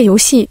少年戒游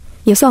戏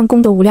也算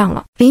功德无量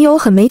了。林由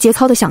很没节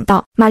操地想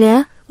到，马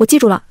莲，我记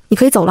住了，你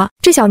可以走了。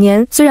这小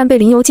年虽然被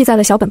林由记在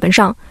了小本本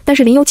上，但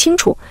是林由清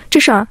楚这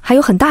事儿还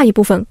有很大一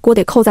部分锅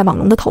得扣在网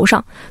龙的头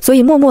上，所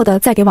以默默地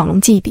再给网龙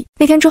记一笔。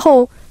那天之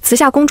后，慈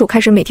夏公主开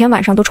始每天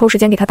晚上都抽时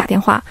间给他打电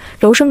话，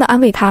柔声地安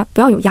慰他不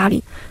要有压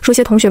力，说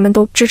些同学们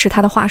都支持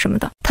他的话什么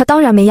的。他当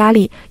然没压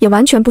力，也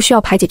完全不需要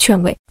排解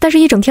劝慰，但是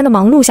一整天的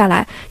忙碌下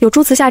来，有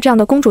朱慈夏这样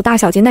的公主大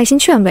小姐耐心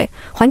劝慰，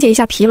缓解一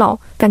下疲劳，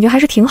感觉还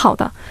是挺好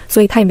的，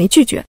所以他也没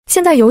拒绝。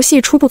现在游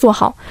戏初步做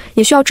好，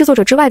也需要制作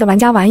者之外的玩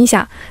家玩一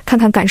下，看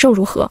看感受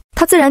如何。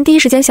他自然第一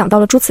时间想到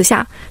了朱慈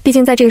夏，毕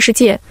竟在这个世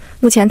界，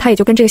目前他也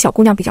就跟这个小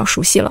姑娘比较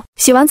熟悉了。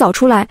洗完澡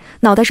出来，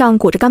脑袋上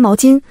裹着干毛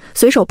巾，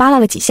随手扒拉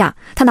了几下，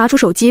他拿出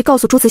手机告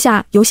诉朱慈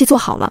夏游戏做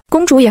好了。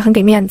公主也很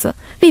给面子，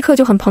立刻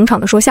就很捧场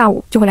地说下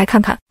午就会来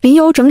看看。林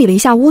由整理了一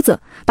下屋子，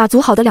把组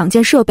好的2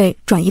件设备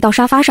转移到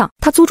沙发上。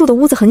他租住的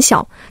屋子很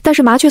小，但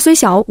是麻雀虽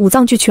小五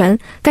脏俱全，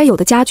该有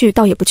的家具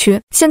倒也不缺。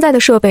现在的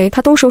设备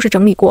他都收拾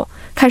整理过，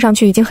看上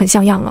去已经很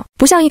像样了，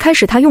不像一开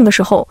始他用的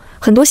时候，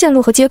很多线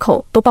路和接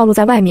口都暴露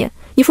在外面，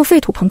一副废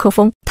土朋克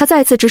风。他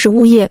再次指使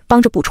物业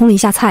帮着补充了一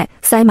下菜，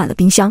塞满了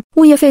冰箱。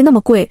物业费那么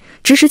贵，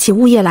指使起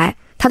物业来，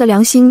他的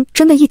良心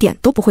真的一点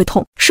都不会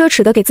痛，奢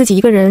侈的给自己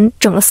一个人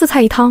整了4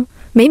菜1汤，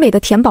美美的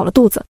填饱了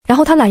肚子。然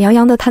后他懒洋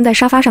洋地瘫在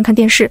沙发上看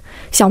电视，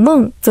小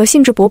梦则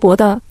兴致勃勃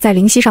地在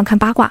灵溪上看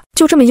八卦。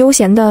就这么悠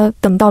闲地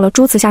等到了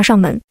朱慈夏上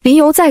门。林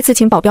由再次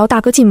请保镖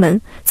大哥进门，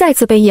再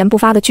次被一言不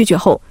发的拒绝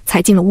后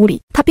才进了屋里。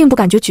他并不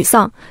感觉沮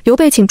丧，刘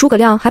备请诸葛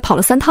亮还跑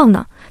了3趟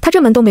呢，他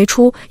这门都没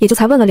出，也就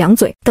才问了2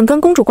嘴。等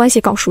跟公主关系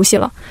搞熟悉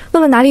了，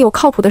问问哪里有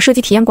靠谱的设计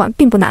体验馆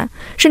并不难，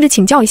甚至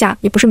请教一下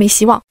也不是没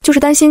希望，就是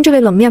担心这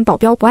位冷面保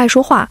镖不爱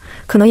说话，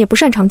可能也不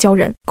擅长教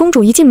人。公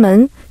主一进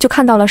门就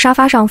看到了沙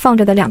发上放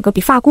着的2个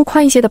比发箍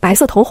宽一些的白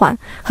色头环，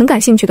很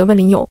感兴趣地问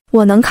林由，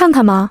我能看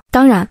看吗？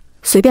当然，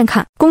随便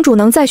看。公主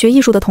能在学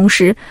艺术的同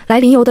时来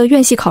林由的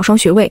院系考双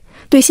学位，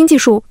对新技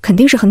术肯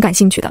定是很感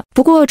兴趣的。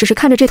不过只是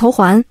看着这头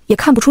环也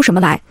看不出什么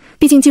来，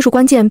毕竟技术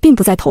关键并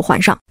不在头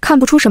环上，看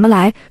不出什么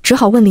来，只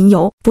好问林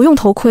由，不用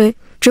头盔，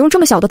只用这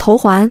么小的头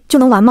环就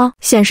能玩吗？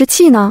显示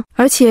器呢？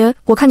而且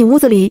我看你屋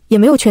子里也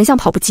没有全向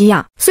跑步机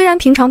呀。虽然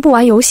平常不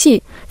玩游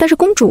戏，但是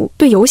公主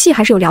对游戏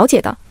还是有了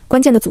解的。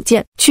关键的组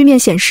件、曲面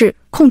显示、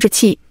控制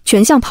器、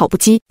全向跑步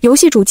机，游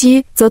戏主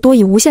机则多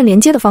以无线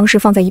连接的方式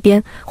放在一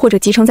边，或者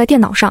集成在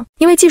电脑上。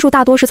因为技术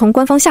大多是从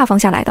官方下放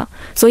下来的，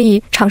所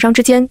以厂商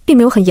之间并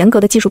没有很严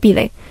格的技术壁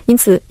垒，因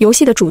此游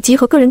戏的主机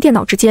和个人电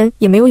脑之间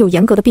也没有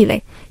严格的壁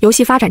垒。游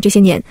戏发展这些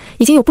年，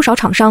已经有不少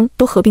厂商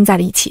都合并在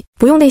了一起。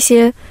不用那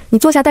些，你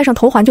坐下戴上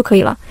头环就可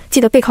以了，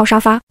记得背靠沙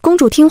发。公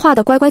主听话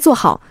的乖乖坐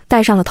好，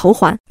戴上了头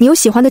环。你有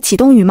喜欢的启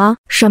动语吗？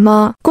什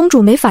么？公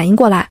主没反应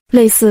过来，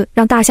类似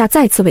让大夏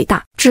再次伟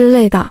大之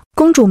类的。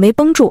公主没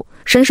绷住，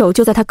伸手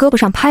就在他胳膊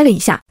上拍了一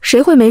下。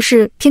谁会没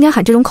事天天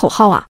喊这种口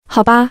号啊？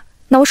好吧，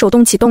那我手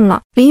动启动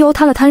了。林由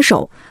摊了摊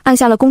手，按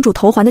下了公主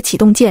头环的启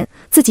动键，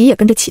自己也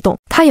跟着启动。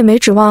他也没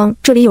指望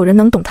这里有人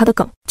能懂他的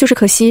梗，就是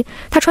可惜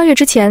他穿越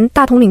之前，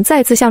大统领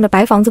再次向着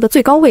白房子的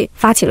最高位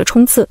发起了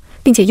冲刺，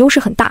并且优势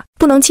很大，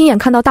不能亲眼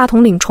看到大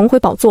统领重回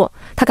宝座，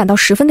他感到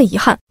十分的遗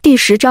憾。第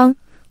10章，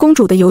公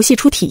主的游戏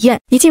初体验。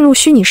一进入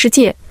虚拟世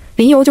界，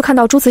林由就看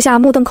到朱慈夏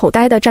目瞪口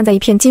呆地站在一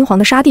片金黄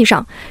的沙地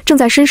上，正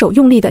在伸手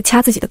用力地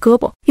掐自己的胳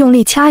膊，用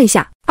力掐一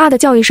下，啊的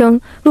叫一声，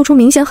露出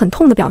明显很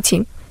痛的表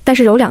情。但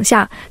是揉2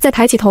下，再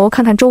抬起头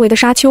看看周围的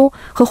沙丘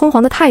和昏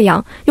黄的太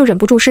阳，又忍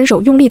不住伸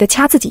手用力地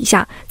掐自己一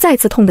下，再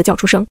次痛地叫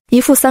出声，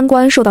一副3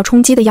观受到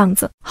冲击的样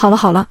子。好了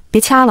好了，别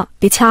掐了，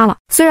别掐了。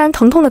虽然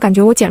疼痛的感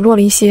觉我减弱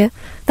了一些，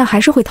但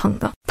还是会疼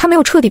的。他没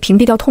有彻底屏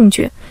蔽掉痛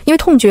觉，因为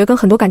痛觉跟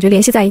很多感觉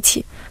联系在一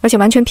起，而且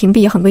完全屏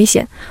蔽也很危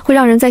险，会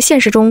让人在现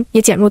实中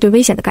也减弱对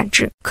危险的感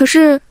知。可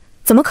是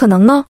怎么可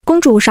能呢？公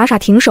主傻傻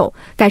停手，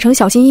改成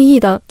小心翼翼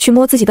地去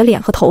摸自己的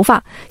脸和头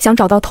发，想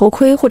找到头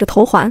盔或者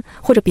头环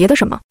或者别的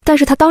什么，但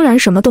是她当然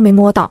什么都没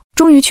摸到。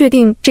终于确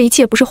定这一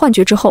切不是幻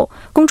觉之后，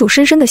公主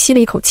深深地吸了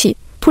一口气，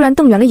突然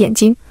瞪圆了眼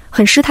睛，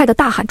很失态地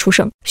大喊出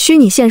声：虚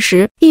拟现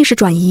实、意识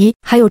转移，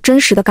还有真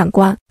实的感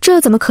官，这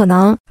怎么可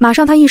能？马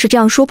上她意识这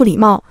样说不礼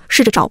貌，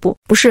试着找不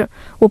是，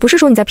我不是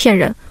说你在骗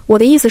人，我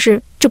的意思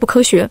是这不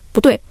科学，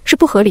不对，是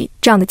不合理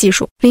这样的技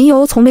术。林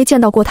由从没见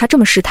到过他这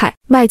么失态，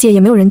外界也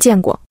没有人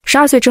见过。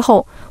12岁之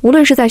后，无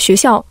论是在学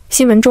校、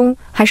新闻中，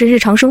还是日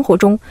常生活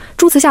中，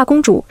朱慈夏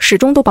公主始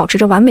终都保持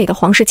着完美的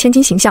皇室千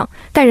金形象，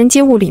待人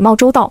接物礼貌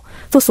周到，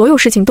做所有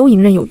事情都游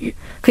刃有余，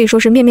可以说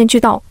是面面俱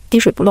到，滴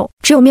水不漏。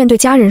只有面对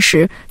家人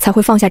时，才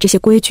会放下这些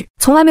规矩。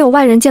从来没有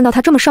外人见到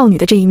她这么少女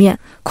的这一面，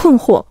困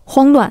惑、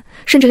慌乱，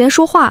甚至连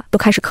说话都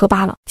开始磕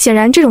巴了。显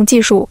然，这种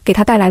技术给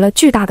她带来了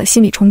巨大的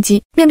心理冲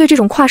击。面对这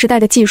种跨时代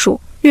的技术，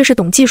越是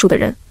懂技术的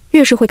人，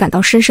越是会感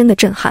到深深的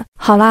震撼。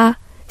好啦，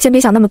先别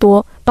想那么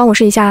多，帮我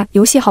试一下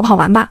游戏好不好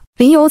玩吧。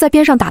林由在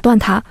边上打断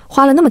他，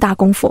花了那么大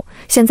功夫，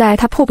现在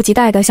他迫不及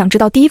待地想知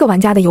道第一个玩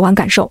家的游玩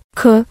感受。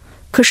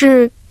可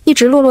是一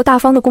直落落大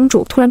方的公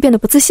主突然变得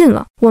不自信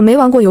了。我没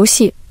玩过游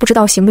戏，不知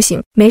道行不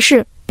行。没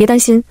事，别担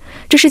心，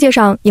这世界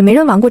上也没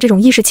人玩过这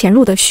种意识潜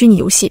入的虚拟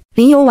游戏。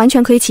林由完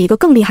全可以起一个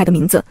更厉害的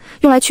名字，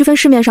用来区分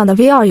市面上的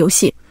VR 游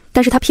戏，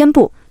但是他偏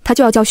不，它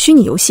就要叫虚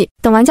拟游戏。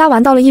等玩家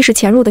玩到了意识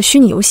潜入的虚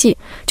拟游戏，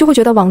就会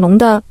觉得网龙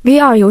的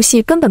VR 游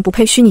戏根本不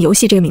配虚拟游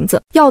戏这个名字，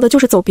要的就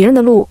是走别人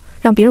的路，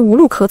让别人无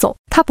路可走。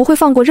他不会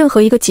放过任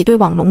何一个挤兑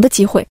网龙的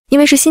机会，因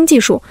为是新技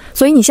术，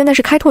所以你现在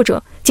是开拓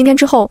者，今天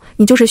之后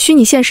你就是虚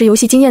拟现实游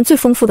戏经验最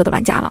丰富的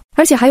玩家了。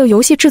而且还有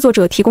游戏制作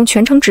者提供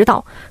全程指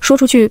导，说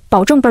出去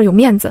保证倍儿有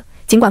面子，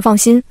尽管放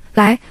心。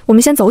来，我们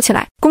先走起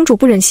来。公主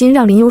不忍心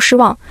让林由失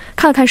望，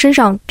看了看身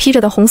上披着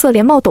的红色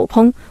连帽斗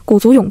篷，鼓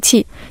足勇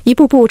气，一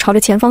步步朝着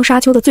前方沙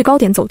丘的最高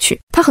点走去。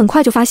她很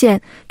快就发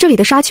现，这里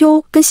的沙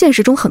丘跟现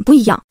实中很不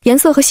一样，颜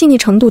色和细腻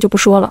程度就不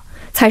说了，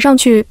踩上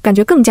去感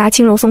觉更加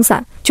轻柔松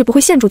散，却不会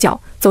陷住脚，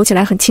走起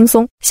来很轻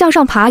松。向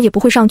上爬也不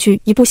会上去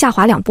一步下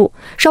滑两步，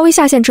稍微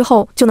下陷之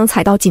后就能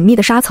踩到紧密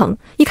的沙层。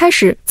一开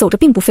始走着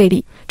并不费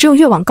力，只有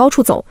越往高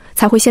处走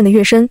才会陷得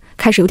越深，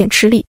开始有点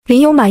吃力。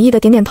林由满意的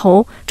点点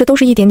头，这都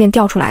是一点点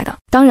掉出来的，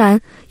当然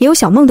也有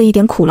小梦的一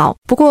点苦劳，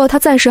不过她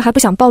暂时还不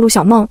想暴露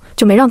小梦，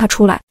就没让她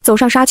出来。走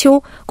上沙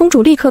丘，公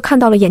主立刻看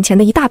到了眼前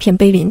的一大片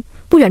碑林，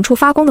不远处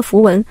发光的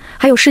符文，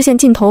还有视线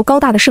尽头高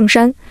大的圣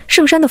山。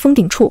圣山的峰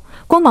顶处，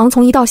光芒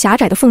从一道狭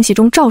窄的缝隙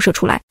中照射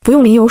出来，不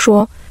用林由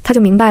说，他就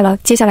明白了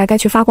接下来该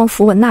去发光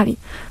符文那里，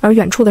而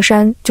远处的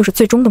山就是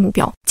最终的目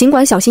标。尽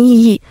管小心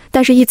翼翼，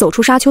但是一走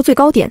出沙丘最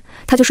高点，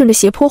他就顺着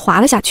斜坡滑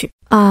了下去。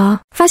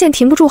发现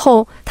停不住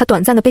后，他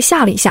短暂的被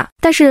吓了一下，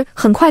但是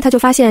很快他就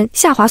发现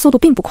下滑速度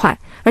并不快，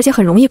而且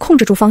很容易控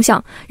制住方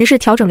向，于是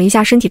调整了一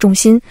下身体重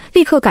心，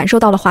立刻感受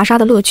到了滑沙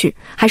的乐趣，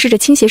还试着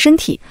倾斜身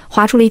体，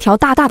滑出了一条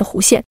大大的弧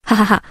线，哈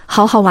哈哈，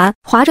好好玩。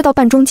滑着到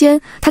半中间，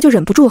他就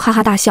忍不住哈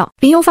哈大笑。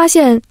林由发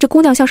现这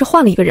姑娘像是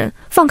换了一个人，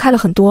放开了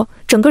很多，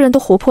整个人都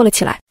活泼了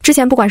起来。之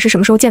前不管是什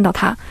么时候见到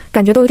她，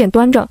感觉都有点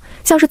端正，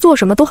像是做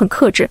什么都很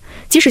克制，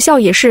即使笑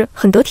也是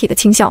很得体的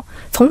轻笑，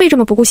从未这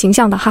么不顾形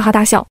象的哈哈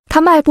大笑。她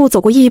迈步走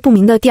过意义不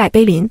明的低矮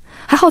碑林，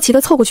还好奇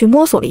地凑过去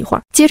摸索了一会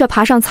儿，接着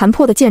爬上残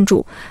破的建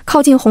筑，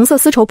靠近红色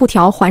丝绸布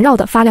条环绕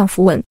的发亮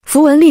符文，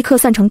符文立刻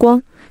散成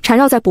光，缠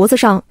绕在脖子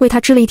上，为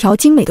她织了一条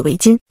精美的围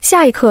巾。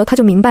下一刻她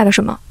就明白了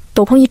什么，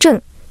斗篷一震，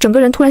整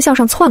个人突然向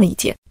上窜了一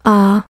截。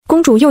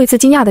公主又一次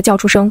惊讶地叫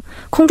出声，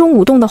空中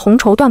舞动的红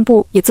绸缎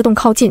布也自动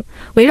靠近，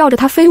围绕着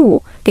她飞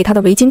舞，给她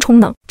的围巾充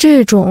能。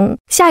这种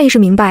下意识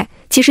明白，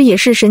其实也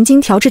是神经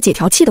调制解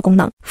调器的功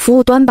能。服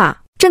务端吧，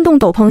震动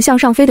斗篷向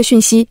上飞的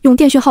讯息用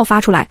电讯号发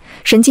出来，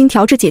神经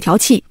调制解调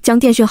器将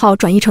电讯号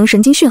转译成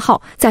神经讯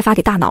号，再发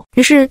给大脑。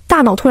于是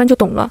大脑突然就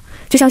懂了，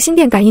就像心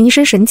电感应一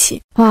身神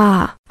奇。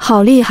哇，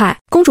好厉害！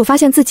公主发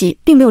现自己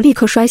并没有立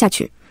刻摔下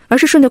去，而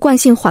是顺着惯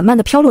性缓慢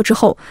的飘落之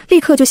后，立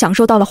刻就享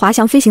受到了滑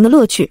翔飞行的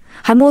乐趣，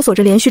还摸索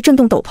着连续震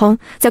动斗篷，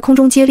在空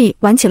中接力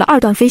玩起了二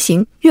段飞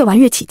行，越玩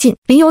越起劲。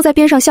林由在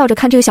边上笑着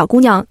看这个小姑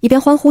娘一边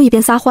欢呼一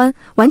边撒欢，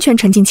完全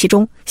沉浸其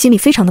中，心里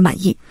非常的满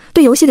意，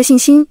对游戏的信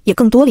心也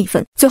更多了一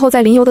份。最后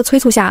在林由的催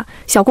促下，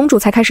小公主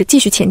才开始继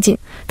续前进，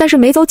但是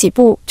没走几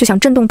步就想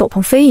震动斗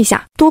篷飞一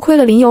下。多亏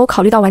了林由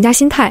考虑到玩家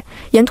心态，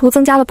沿途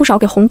增加了不少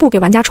给红布给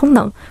玩家充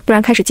能，不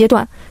然开始阶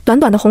段短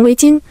短的红围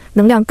巾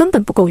能量根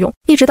本不够用。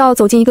一直到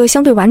走进一个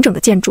相对完整的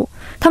建筑，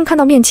他们看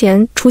到面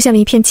前出现了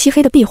一片漆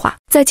黑的壁画。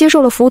在接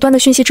受了服务端的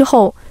讯息之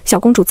后，小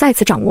公主再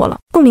次掌握了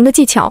共鸣的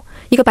技巧，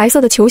一个白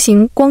色的球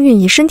形光晕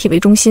以身体为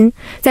中心，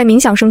在冥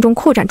想声中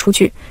扩展出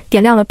去，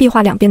点亮了壁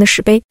画两边的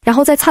石碑，然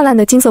后在灿烂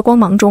的金色光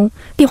芒中，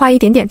壁画一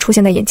点点出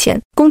现在眼前。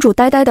公主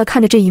呆呆地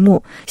看着这一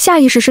幕，下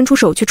意识伸出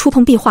手去触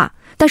碰壁画，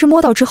但是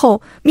摸到之后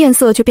面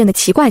色却变得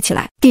奇怪起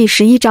来。第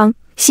11章，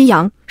夕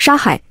阳、沙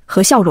海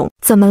和笑容。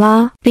怎么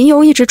啦？林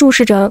由一直注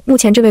视着目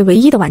前这位唯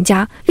一的玩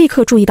家，立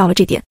刻注意到了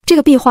这点。这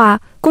个壁画，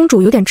公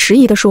主有点迟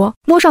疑地说，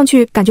摸上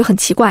去感觉很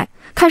奇怪，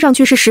看上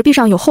去是石壁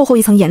上有厚厚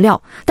一层颜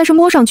料，但是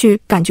摸上去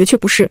感觉却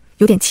不是，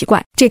有点奇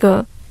怪。这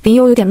个林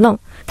由有点愣，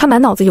他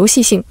满脑子游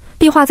戏性，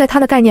壁画在他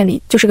的概念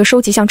里就是个收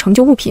集项成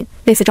就物品，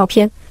类似照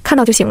片，看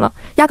到就行了，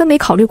压根没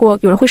考虑过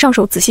有人会上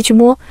手仔细去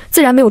摸，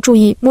自然没有注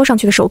意摸上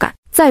去的手感。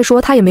再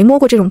说他也没摸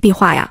过这种壁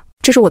画呀。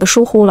这是我的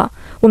疏忽了，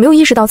我没有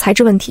意识到材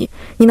质问题，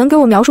你能给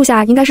我描述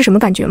下应该是什么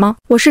感觉吗？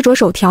我试着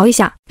手调一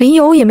下。林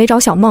游也没找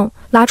小梦，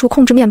拉出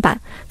控制面板，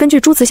根据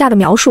朱慈夏的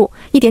描述，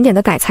一点点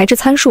的改材质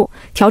参数，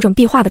调整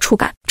壁画的触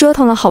感，折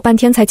腾了好半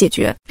天才解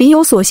决。林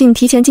游索性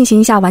提前进行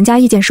一下玩家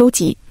意见收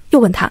集，又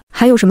问他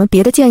还有什么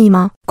别的建议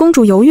吗？公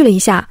主犹豫了一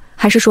下，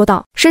还是说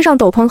道，身上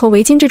斗篷和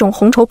围巾这种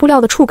红绸布料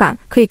的触感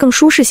可以更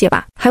舒适些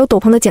吧，还有斗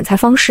篷的剪裁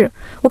方式，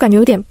我感觉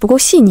有点不够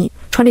细腻，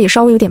穿着也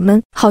稍微有点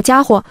闷。好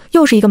家伙，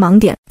又是一个盲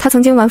点。他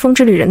曾经玩风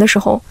之旅人的时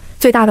候，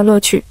最大的乐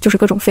趣就是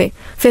各种飞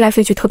来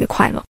飞去，特别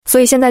快乐。所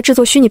以现在制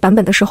作虚拟版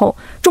本的时候，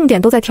重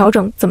点都在调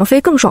整怎么飞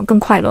更爽更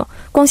快乐，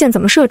光线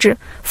怎么设置，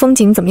风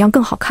景怎么样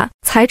更好看。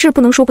材质不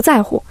能说不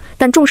在乎，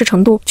但重视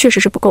程度确实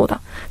是不够的。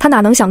他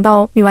哪能想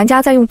到女玩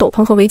家在用斗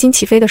篷和围巾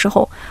起飞的时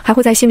候，还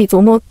会在心里琢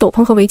磨斗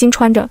篷和围巾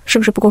穿着是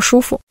不是不够舒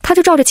服。他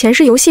就照着前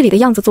世游戏里的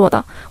样子做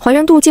的，还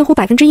原度近乎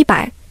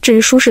100%。至于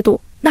舒适度，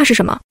那是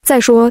什么？再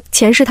说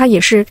前世他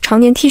也是常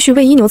年 T 恤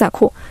卫衣牛仔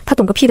裤，他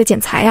懂个屁的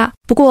剪裁啊。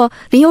不过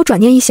林游转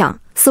念一想，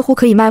似乎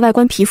可以卖外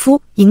观皮肤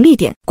盈利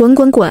点。滚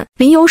滚滚！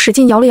林游使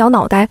劲摇了摇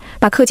脑袋，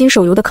把氪金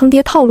手游的坑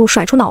爹套路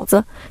甩出脑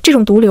子，这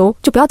种毒瘤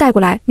就不要带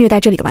过来虐待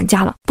这里的玩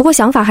家了。不过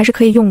想法还是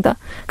可以用的，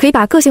可以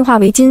把个性化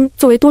围巾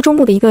作为多周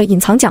目的一个隐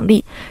藏奖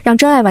励，让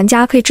真爱玩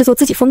家可以制作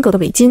自己风格的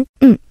围巾。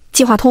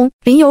计划通。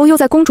林游又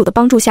在公主的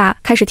帮助下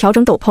开始调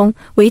整斗篷、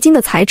围巾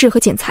的材质和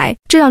剪裁，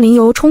这让林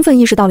游充分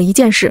意识到了一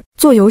件事：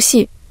做游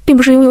戏并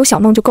不是拥有小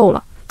梦就够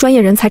了，专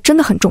业人才真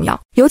的很重要，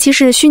尤其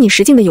是虚拟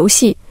实境的游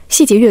戏，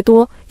细节越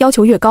多，要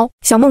求越高。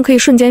小梦可以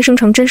瞬间生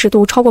成真实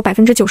度超过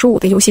95%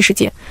的游戏世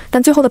界，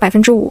但最后的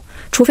5%，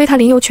除非他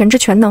林游全知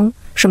全能，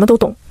什么都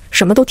懂，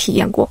什么都体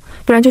验过，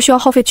不然就需要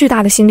耗费巨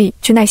大的心力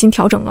去耐心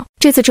调整了。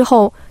这次之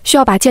后，需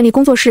要把建立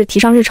工作室提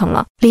上日程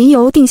了。林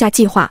游定下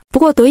计划，不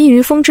过得益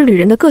于风之旅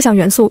人的各项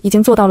元素已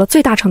经做到了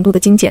最大程度的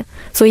精简，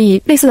所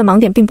以类似的盲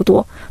点并不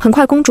多。很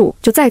快，公主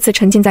就再次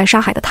沉浸在沙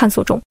海的探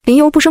索中。林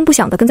游不声不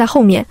响地跟在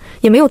后面，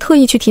也没有特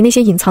意去提那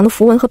些隐藏的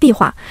符文和壁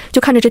画，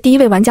就看着这第一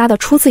位玩家的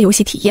初次游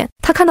戏体验。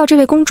他看到这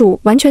位公主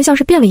完全像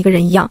是变了一个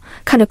人一样，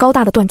看着高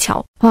大的断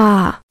桥，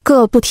哇，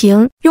个不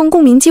停，用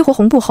共鸣激活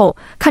红布后，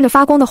看着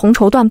发光的红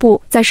绸缎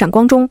布在闪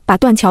光中把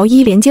断桥一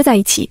一连接在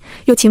一起，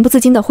又情不自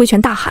禁地挥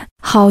拳大喊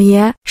好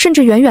爷，甚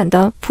至远远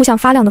地扑向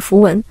发亮的符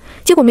文，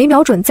结果没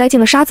瞄准栽进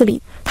了沙子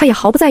里。他也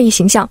毫不在意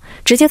形象，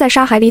直接在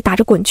沙海里打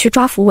着滚去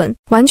抓符文，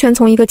完全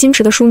从一个矜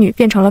持的淑女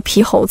变成了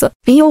皮猴子。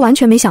林游完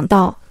全没想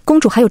到公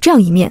主还有这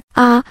样一面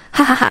啊！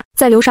哈哈哈！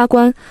在流沙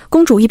关，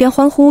公主一边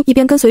欢呼一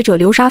边跟随着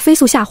流沙飞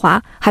速下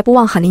滑，还不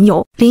忘喊林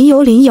游，林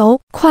游，林游，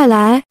快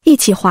来一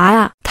起滑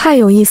呀！太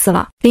有意思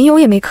了。林游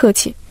也没客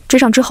气，追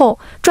上之后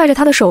拽着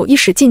他的手一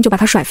使劲就把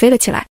他甩飞了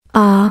起来。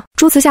啊！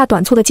朱慈夏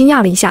短促的惊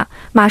讶了一下，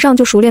马上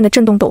就熟练的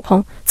震动斗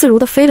篷，自如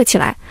的飞了起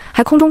来，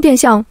还空中变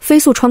向，飞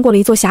速穿过了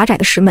一座狭窄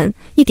的石门，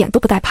一点都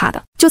不带怕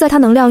的。就在他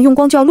能量用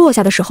光就要落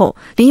下的时候，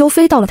林游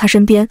飞到了他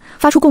身边，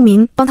发出共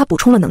鸣，帮他补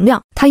充了能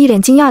量。他一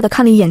脸惊讶的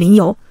看了一眼林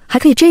游，还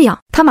可以这样？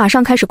他马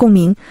上开始共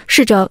鸣，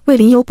试着为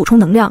林游补充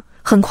能量。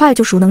很快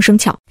就熟能生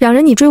巧，两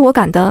人你追我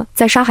赶的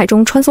在沙海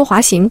中穿梭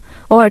滑行，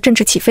偶尔振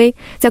翅起飞，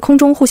在空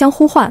中互相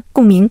呼唤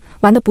共鸣，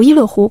玩得不亦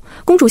乐乎。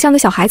公主像个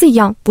小孩子一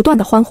样不断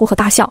的欢呼和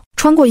大笑。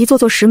穿过一座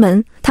座石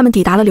门，他们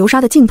抵达了流沙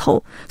的尽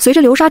头，随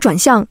着流沙转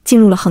向进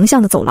入了横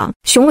向的走廊。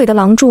雄伟的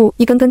廊柱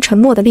一根根沉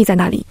默地立在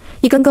那里，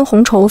一根根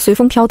红绸随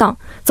风飘荡。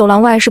走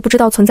廊外是不知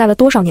道存在了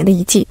多少年的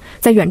遗迹，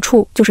在远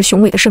处就是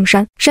雄伟的圣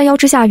山，山腰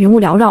之下云雾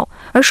缭绕，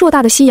而硕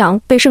大的夕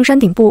阳被圣山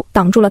顶部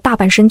挡住了大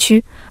半身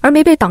躯，而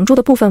没被挡住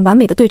的部分完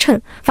美的对称，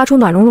发出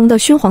暖融融的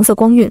熏黄色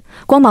光晕，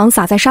光芒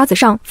洒在沙子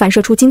上，反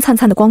射出金灿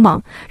灿的光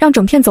芒，让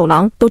整片走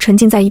廊都沉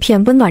浸在一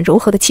片温暖柔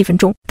和的气氛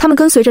中。他们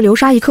跟随着流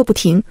沙一刻不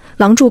停，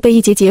廊柱被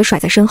一节节甩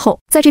在身后。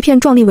在这片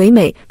壮丽唯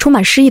美、充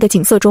满诗意的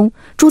景色中，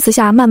朱慈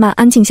夏慢慢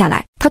安静下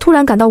来。他突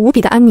然感到无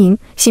比的安宁，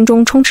心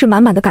中充斥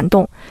满满的感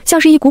动，像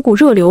是一股股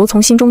热流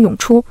从心中涌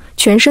出，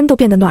全身都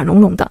变得暖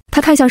融融的。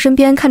他看向身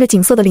边看着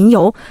景色的林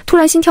游，突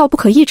然心跳不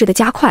可抑制地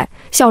加快，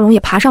笑容也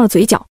爬上了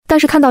嘴角。但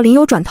是看到林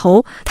游转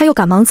头，他又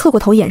赶忙侧过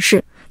头掩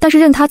饰。但是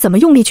任他怎么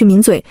用力去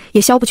抿嘴，也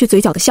消不去嘴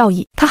角的笑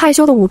意。他害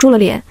羞地捂住了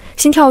脸，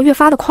心跳越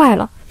发的快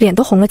了，脸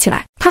都红了起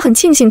来。他很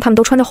庆幸他们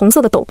都穿着红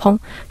色的斗篷，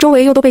周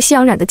围又都被夕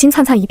阳染得金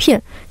灿灿一片，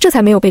这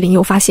才没有被林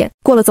游发现。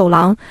过了走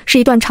廊，是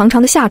一段长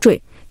长的下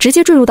坠，直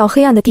接坠入到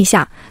黑暗的地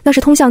下，那是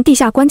通向地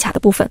下关卡的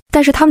部分。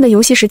但是他们的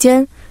游戏时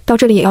间到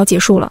这里也要结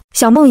束了。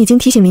小梦已经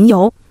提醒林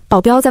游，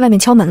保镖在外面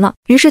敲门了。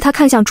于是他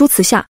看向朱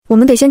慈夏，我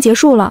们得先结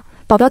束了，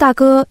保镖大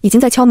哥已经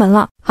在敲门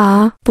了。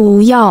啊，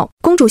不要！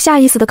公主下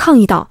意识地抗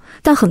议道，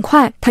但很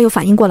快她又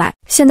反应过来，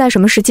现在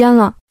什么时间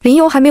了？林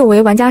游还没有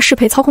为玩家适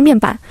配操控面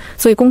板，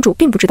所以公主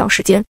并不知道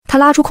时间。她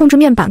拉出控制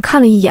面板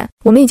看了一眼，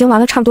我们已经玩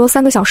了差不多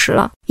3个小时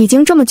了。已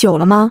经这么久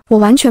了吗？我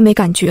完全没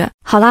感觉。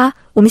好啦，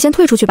我们先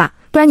退出去吧，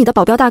不然你的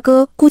保镖大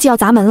哥估计要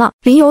砸门了。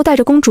林游带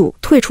着公主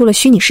退出了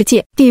虚拟世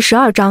界。第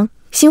12章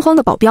心慌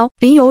的保镖。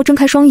林游睁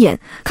开双眼，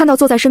看到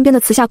坐在身边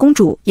的慈夏公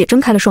主也睁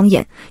开了双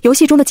眼，游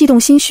戏中的悸动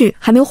心绪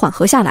还没有缓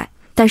和下来，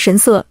但神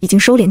色已经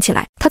收敛起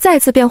来。她再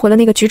次变回了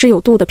那个举止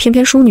有度的翩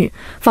翩淑女，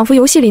仿佛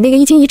游戏里那个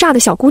一惊一乍的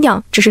小姑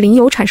娘只是林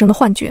游产生的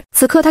幻觉。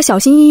此刻她小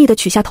心翼翼地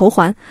取下头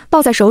环，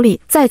抱在手里，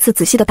再次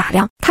仔细地打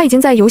量。她已经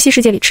在游戏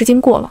世界里吃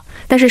惊过了，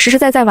但是实实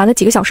在在玩了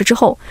几个小时之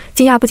后，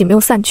惊讶不仅没有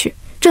散去，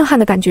震撼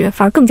的感觉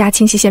反而更加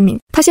清晰鲜明。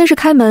他先是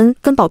开门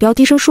跟保镖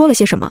低声说了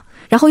些什么，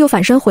然后又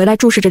反身回来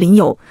注视着林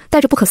游，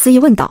带着不可思议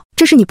问道：“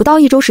这是你不到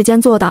1周时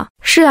间做的？”“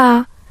是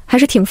啊，还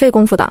是挺费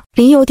功夫的。”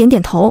林游点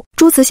点头。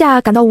朱慈夏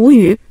感到无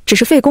语，只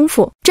是费功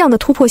夫，这样的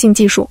突破性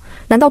技术，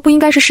难道不应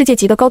该是世界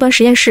级的高端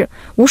实验室，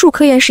无数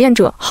科研实验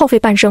者耗费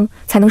半生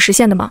才能实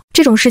现的吗？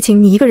这种事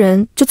情你一个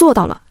人就做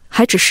到了，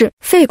还只是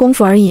费功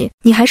夫而已，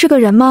你还是个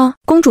人吗？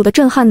公主的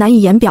震撼难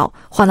以言表，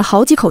缓了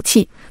好几口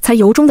气，才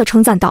由衷地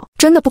称赞道：“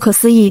真的不可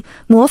思议，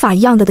魔法一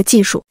样的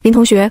技术。林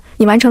同学，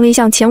你完成了一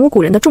项前无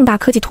古人的重大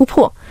科技突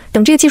破，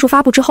等这个技术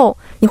发布之后，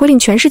你会令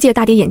全世界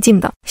大跌眼镜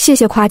的。谢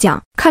谢夸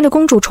奖。”看着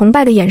公主崇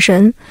拜的眼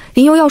神，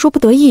林游要说不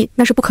得意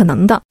那是不可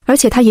能的，而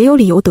且他也有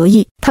理由得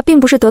意。他并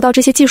不是得到这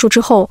些技术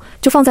之后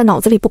就放在脑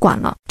子里不管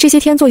了，这些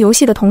天做游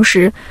戏的同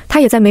时，他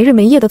也在没日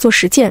没夜地做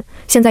实践，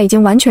现在已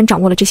经完全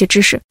掌握了这些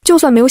知识，就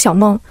算没有小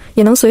梦，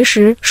也能随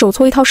时手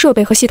搓一套设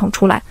备和系统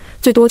出来，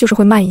最多就是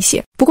会慢一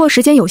些。不过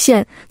时间有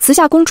限，慈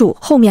夏公主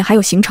后面还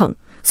有行程，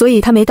所以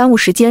他没耽误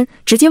时间，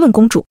直接问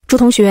公主：“朱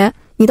同学，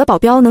你的保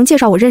镖能介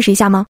绍我认识一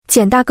下吗？”“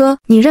简大哥，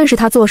你认识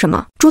他做什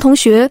么？”朱同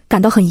学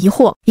感到很疑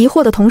惑，疑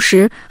惑的同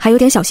时还有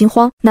点小心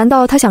慌。难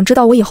道他想知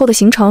道我以后的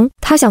行程？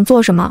他想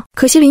做什么？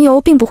可惜林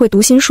游并不会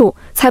读心术，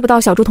猜不到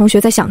小朱同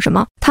学在想什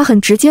么。他很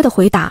直接地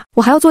回答：“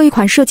我还要做一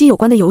款射击有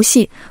关的游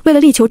戏，为了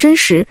力求真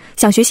实，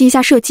想学习一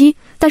下射击，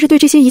但是对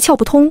这些一窍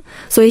不通，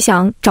所以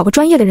想找个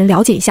专业的人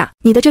了解一下。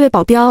你的这位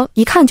保镖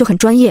一看就很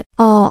专业。”“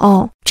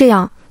哦，这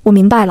样，我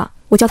明白了。”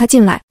我叫他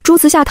进来。朱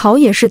慈夏逃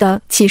也似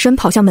的起身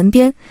跑向门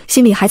边，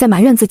心里还在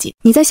埋怨自己：“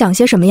你在想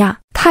些什么呀？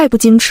太不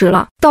矜持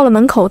了。”到了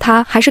门口，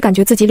他还是感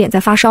觉自己脸在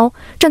发烧，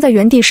站在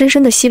原地深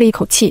深地吸了一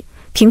口气，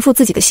平复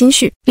自己的心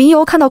绪。林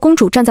游看到公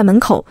主站在门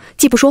口，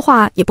既不说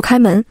话也不开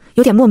门，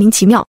有点莫名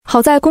其妙。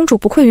好在公主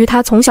不愧于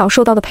她从小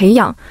受到的培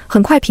养，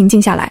很快平静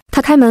下来。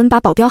她开门把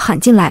保镖喊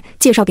进来，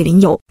介绍给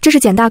林游：“这是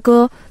简大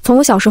哥，从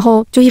我小时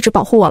候就一直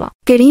保护我了。”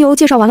给林游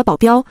介绍完了保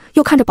镖，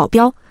又看着保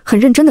镖，很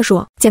认真地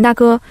说：“简大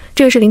哥，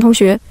这位是林同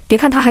学，别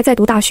看他还在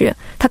读大学，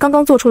他刚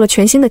刚做出了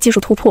全新的技术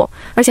突破，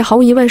而且毫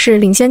无疑问是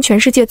领先全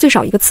世界最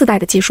少一个次代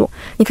的技术，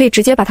你可以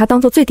直接把他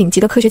当做最顶级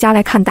的科学家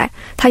来看待，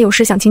他有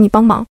事想请你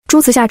帮忙。”朱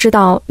慈夏知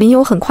道林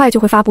游很快就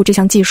会发布这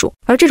项技术，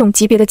而这种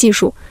级别的技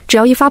术只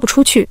要一发布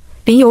出去，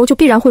林游就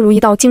必然会如一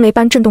道惊雷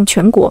般震动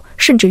全国，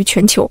甚至于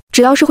全球。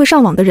只要是会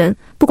上网的人，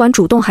不管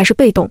主动还是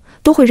被动，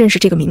都会认识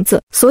这个名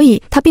字，所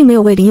以他并没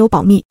有为林游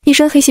保密。一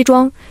身黑西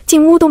装，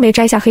进屋都没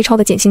摘下黑超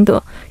的简心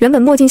德，原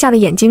本墨镜下的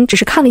眼睛只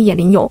是看了一眼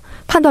林游，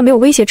判断没有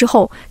威胁之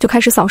后，就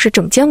开始扫视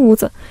整间屋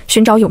子，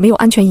寻找有没有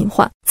安全隐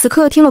患。此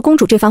刻听了公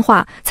主这番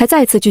话，才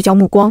再次聚焦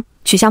目光，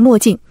取下墨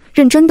镜，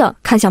认真地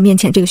看向面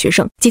前这个学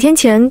生。几天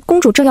前，公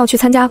主正要去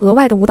参加额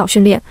外的舞蹈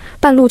训练，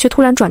半路却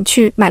突然转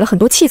去买了很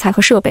多器材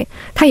和设备，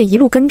她也一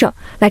路跟着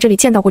来这里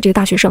见到过这个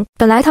大学生。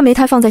本来她没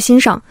太放在心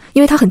上，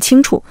因为她很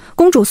清楚，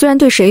公主虽然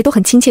对谁都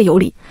很亲切有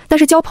礼，但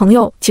是交朋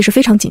友其实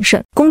非常谨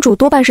慎。公主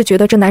多半是觉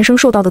得这男生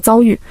受到的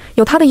遭遇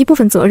有她的一部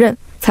分责任，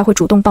才会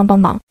主动帮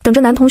忙，等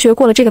着男同学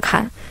过了这个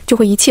坎，就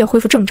会一切恢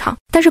复正常。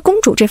但是公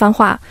主这番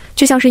话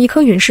却像是一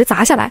颗陨石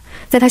砸下来，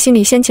在她心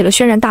里掀起了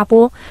轩然大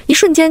波，一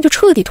瞬间就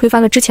彻底推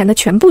翻了之前的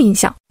全部印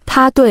象。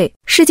他对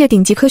世界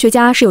顶级科学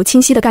家是有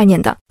清晰的概念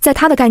的，在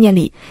他的概念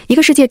里，一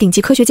个世界顶级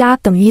科学家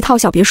等于一套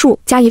小别墅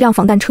加一辆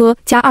防弹车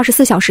加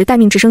24小时待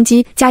命直升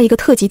机加一个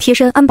特级贴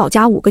身安保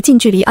加5个近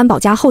距离安保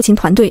加后勤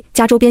团队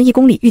加周边1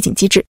公里预警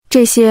机制。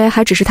这些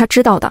还只是他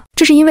知道的，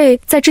这是因为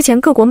在之前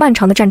各国漫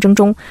长的战争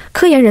中，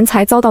科研人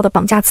才遭到的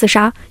绑架刺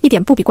杀一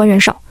点不比官员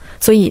少，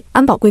所以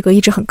安保规格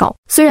一直很高。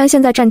虽然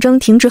现在战争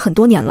停止很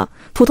多年了，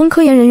普通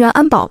科研人员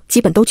安保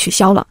基本都取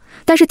消了，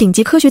但是顶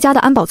级科学家的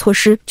安保措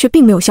施却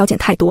并没有削减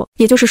太多。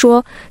也就是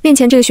说，面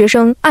前这个学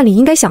生按理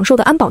应该享受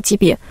的安保级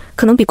别，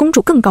可能比公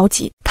主更高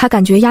级。他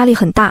感觉压力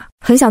很大，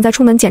很想再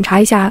出门检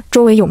查一下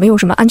周围有没有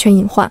什么安全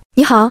隐患。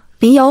你好，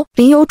林游。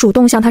林游主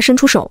动向他伸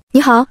出手。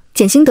你好，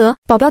简心德。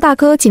保镖大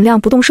哥尽量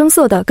不动声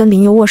色地跟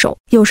林游握手。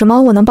有什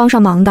么我能帮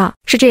上忙的？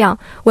是这样，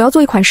我要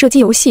做一款射击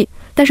游戏，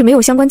但是没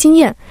有相关经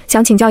验，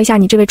想请教一下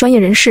你这位专业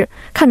人士，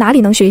看哪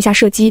里能学一下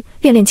射击，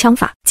练练枪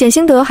法。简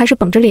心德还是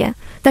绷着脸，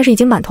但是已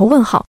经满头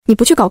问号。你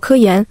不去搞科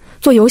研，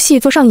做游戏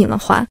做上瘾了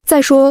还？再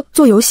说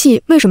做游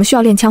戏为什么需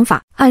要练枪法？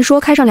按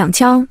说开上2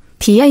枪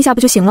体验一下不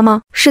就行了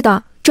吗？是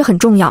的，这很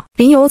重要。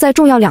林游在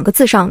重要2个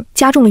字上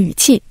加重了语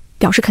气，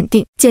表示肯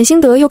定。简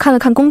心德又看了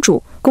看公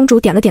主，公主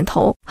点了点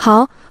头。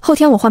好，后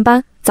天我换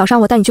班，早上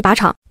我带你去靶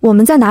场。我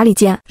们在哪里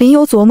见？林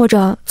游琢磨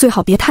着，最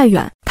好别太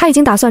远。他已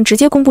经打算直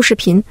接公布视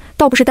频，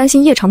倒不是担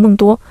心夜长梦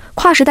多，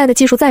跨时代的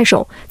技术在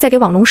手，再给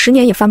网龙10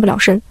年也翻不了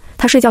身。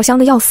他睡觉香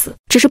得要死，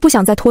只是不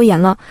想再拖延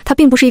了。他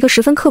并不是一个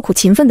十分刻苦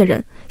勤奋的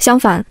人，相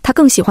反，他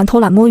更喜欢偷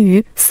懒摸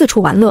鱼，四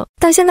处玩乐。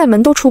但现在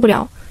门都出不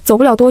了，走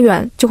不了多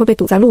远就会被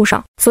堵在路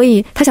上，所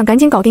以他想赶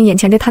紧搞定眼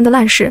前这摊的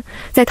烂事，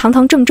再堂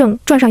堂正正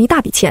赚上一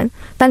大笔钱，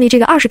搬离这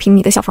个20平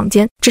米的小房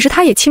间。只是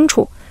他也清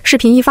楚，视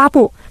频一发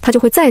布，他就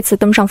会再次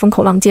登上风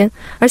口浪尖，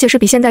而且是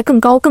比现在更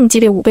高、更激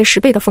烈5倍、10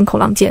倍的风口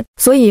浪尖。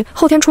所以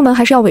后天出门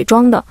还是要伪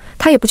装的，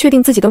他也不确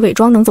定自己的伪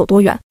装能走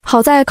多远。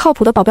好在靠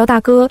谱的保镖大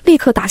哥立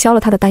刻打消了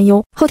他的担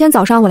忧。后天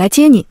早上我来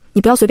接你，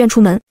你不要随便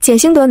出门。简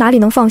兴德哪里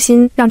能放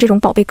心让这种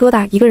宝贝疙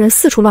瘩一个人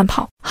四处乱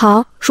跑？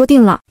好，说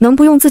定了，能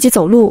不用自己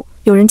走路，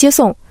有人接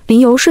送。林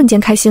游瞬间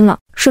开心了，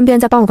顺便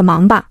再帮我个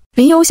忙吧。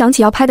林游想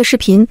起要拍的视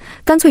频，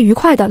干脆愉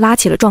快地拉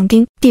起了壮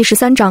丁。第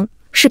13章。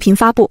视频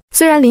发布。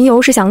虽然林游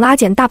是想拉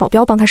捡大保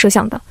镖帮他摄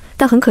像的，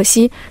但很可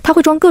惜，他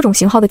会装各种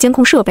型号的监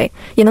控设备，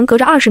也能隔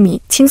着20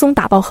米轻松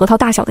打爆核桃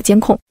大小的监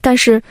控，但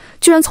是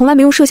居然从来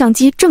没用摄像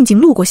机正经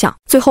录过像。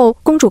最后，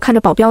公主看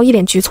着保镖一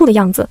脸局促的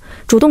样子，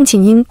主动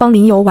请缨帮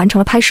林游完成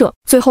了拍摄。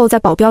最后，在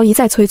保镖一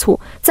再催促，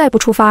再不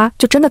出发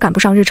就真的赶不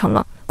上日程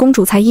了，公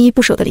主才依依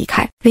不舍地离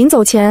开。临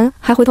走前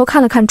还回头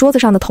看了看桌子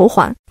上的头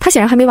环，她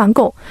显然还没玩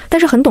够，但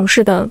是很懂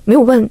事的没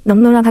有问能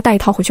不能让她带一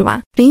套回去玩。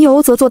林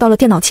游则坐到了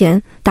电脑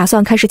前，打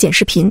算开始剪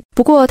视频。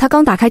不过他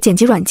刚打开剪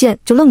辑软件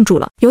就愣住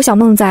了，有小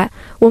梦在，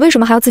我为什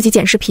么还要自己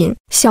剪视频？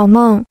小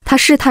梦，他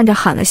试探着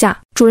喊了下，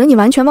主人，你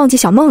完全忘记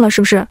小梦了是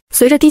不是？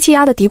随着低气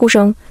压的嘀咕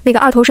声，那个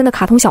2头身的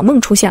卡通小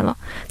梦出现了，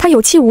他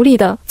有气无力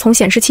地从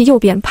显示器右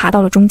边爬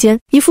到了中间，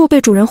一副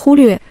被主人忽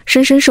略、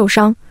深深受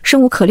伤、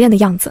生无可恋的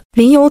样子。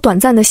林游短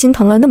暂地心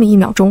疼了那么1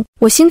秒钟，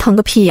我心疼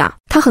个屁呀！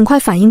他很快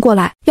反应过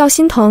来，要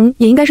心疼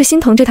也应该是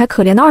心疼这台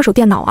可怜的2手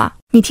电脑啊！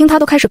你听他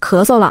都开始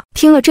咳嗽了。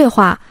听了这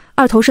话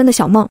，2头身的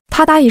小梦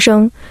啪嗒一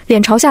声，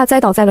脸朝下栽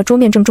倒在了桌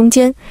面正中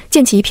间，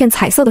溅起一片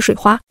彩色的水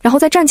花。然后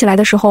在站起来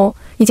的时候，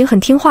已经很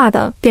听话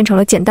的变成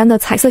了简单的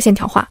彩色线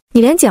条画。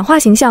你连简化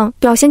形象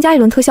都要先加一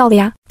轮特效的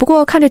呀？不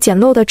过看着简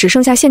陋的只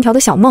剩下线条的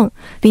小梦，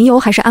林游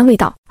还是安慰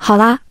道：好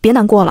啦，别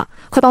难过了，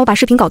快帮我把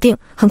视频搞定，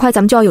很快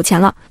咱们就要有钱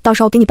了，到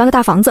时候给你搬个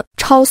大房子。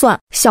超算，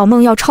小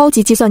梦要超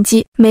级计算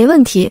机，没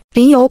问题。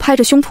林游拍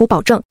着胸脯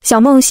保证。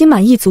小梦心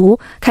满意足，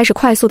开始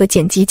快速的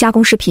剪辑加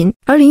工视频，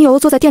而林游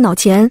坐在电脑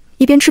前，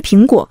一边吃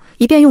苹果，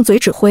一边用嘴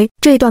指挥。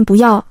这一段不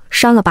要，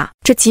删了吧。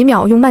这几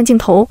秒用慢镜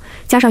头，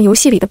加上游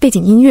戏里的背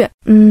景音乐，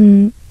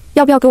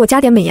要不要给我加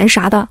点美颜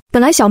啥的？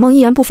本来小梦一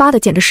言不发地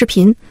剪着视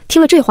频，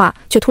听了这话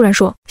却突然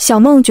说，小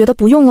梦觉得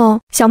不用哦。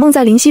小梦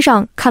在灵犀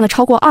上看了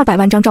超过200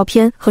万张照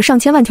片和上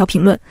千万条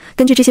评论，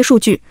根据这些数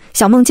据，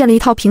小梦建了一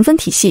套评分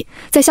体系，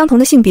在相同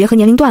的性别和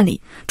年龄段里，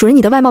主人你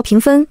的外貌评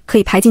分可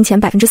以排进前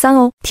3%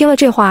哦。听了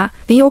这话，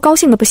林游高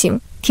兴的不行，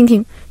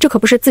听，这可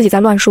不是自己在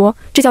乱说，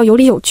这叫有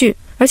理有据，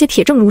而且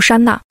铁证如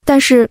山呐。但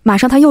是马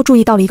上他又注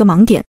意到了一个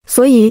盲点，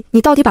所以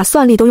你到底把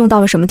算力都用到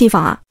了什么地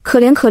方啊？可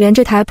怜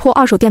这台破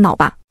2手电脑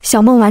吧。小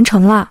梦完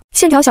成了，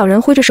线条小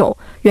人挥着手，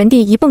原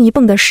地一蹦一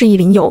蹦的示意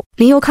林游。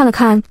林游看了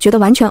看，觉得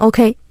完全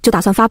OK， 就打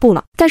算发布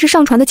了。但是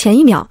上传的前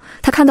1秒，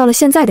他看到了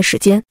现在的时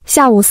间，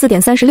下午4点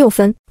36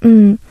分。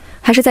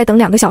还是再等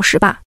2个小时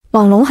吧。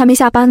网龙还没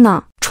下班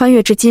呢。穿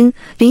越至今，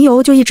林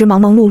游就一直忙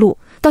忙碌碌，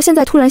到现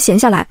在突然闲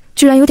下来，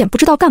居然有点不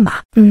知道干嘛。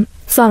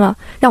算了，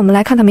让我们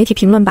来看看媒体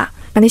评论吧，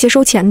把那些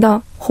收钱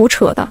的、胡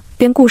扯的、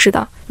编故事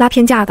的、拉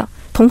偏架的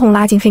统统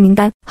拉进黑名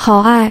单。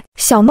好爱，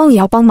小梦也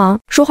要帮忙。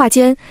说话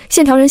间，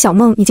线条人小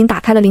梦已经打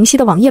开了灵犀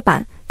的网页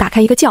版，打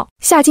开一个叫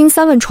夏金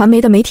3问传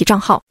媒的媒体账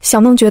号。小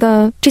梦觉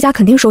得这家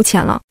肯定收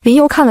钱了。林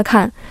游看了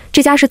看，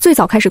这家是最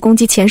早开始攻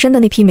击前身的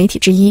那批媒体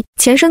之一。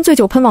前身醉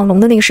酒喷网龙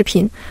的那个视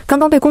频，刚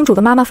刚被公主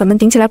的妈妈粉们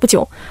顶起来不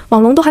久，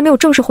网龙都还没有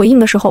正式回应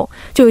的时候，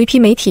就有一批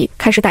媒体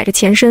开始逮着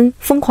前身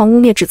疯狂污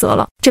蔑指责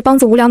了。这帮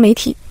子无良媒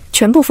体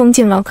全部封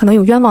禁了，可能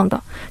有冤枉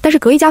的，但是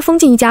隔一家封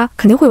禁一家，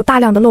肯定会有大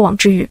量的漏网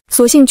之鱼，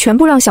索性全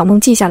部让小梦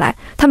记下来。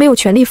他没有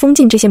权利封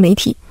禁这些媒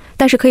体，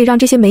但是可以让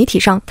这些媒体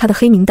上他的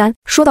黑名单。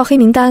说到黑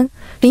名单，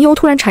林游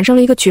突然产生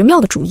了一个绝妙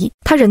的主意，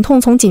他忍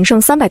痛从仅剩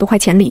300多块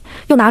钱里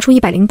又拿出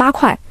108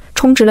块，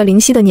充值了灵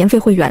犀的年费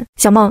会员。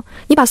小梦，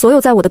你把所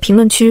有在我的评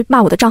论区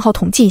骂我的账号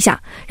统计一下，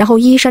然后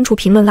一一删除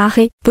评论拉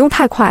黑，不用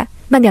太快，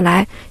慢点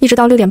来，一直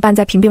到6点半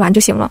再屏蔽完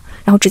就行了，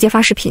然后直接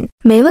发视频。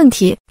没问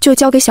题，就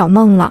交给小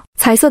梦了。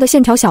彩色的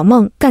线条小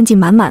梦干劲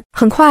满满，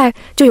很快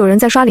就有人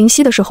在刷灵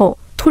犀的时候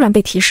突然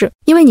被提示，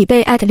因为你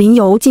被林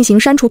游进行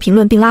删除评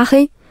论并拉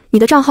黑，你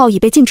的账号已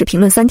被禁止评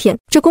论3天。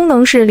这功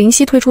能是灵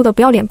犀推出的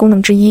不要脸功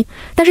能之一，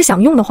但是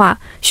想用的话，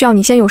需要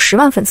你先有10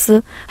万粉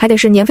丝，还得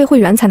是年费会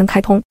员才能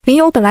开通。林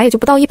游本来也就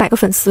不到100个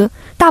粉丝，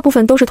大部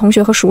分都是同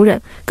学和熟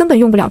人，根本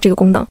用不了这个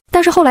功能。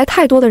但是后来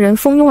太多的人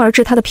蜂拥而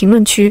至他的评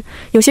论区，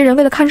有些人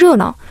为了看热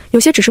闹，有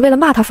些只是为了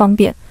骂他方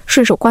便，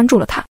顺手关注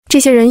了他。这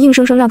些人硬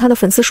生生让他的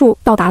粉丝数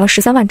到达了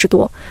13万之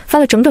多，翻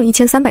了整整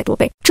1300多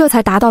倍，这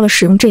才达到了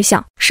使用这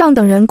项上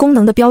等人功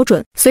能的标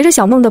准。随着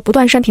小梦的不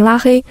断删评拉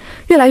黑，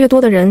越来越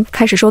多的人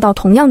开始收到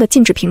同样的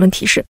禁止评论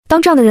提示。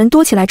当这样的人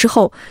多起来之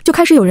后，就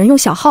开始有人用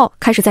小号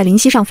开始在灵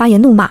犀上发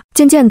言怒骂。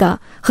渐渐的，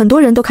很多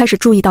人都开始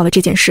注意到了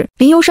这件事，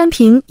林游删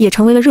评也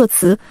成为了热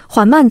词，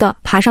缓慢地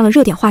爬上了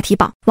热点话题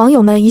榜。网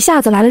友们一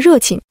下子来了热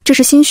情，这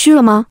是心虚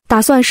了吗？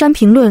打算删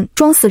评论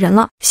装死人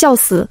了？笑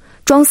死！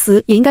装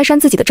死也应该删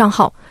自己的账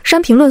号，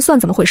删评论算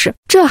怎么回事？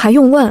这还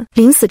用问？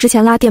临死之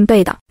前拉垫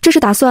背的，这是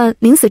打算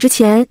临死之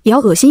前也要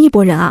恶心一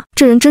波人啊！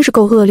这人真是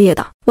够恶劣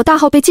的。我大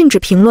号被禁止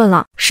评论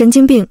了，神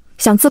经病！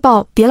想自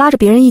爆别拉着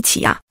别人一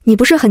起呀！你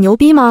不是很牛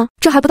逼吗？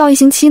这还不到1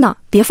星期呢，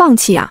别放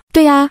弃呀！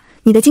对呀，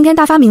你的惊天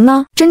大发明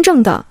呢？真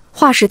正的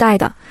划时代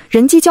的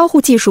人机交互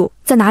技术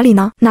在哪里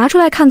呢？拿出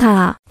来看看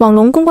啊！网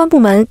龙公关部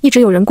门一直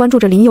有人关注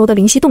着林游的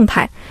灵犀动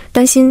态，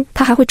担心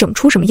他还会整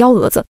出什么幺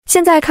蛾子。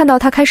现在看到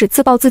他开始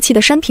自暴自弃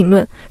的删评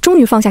论，终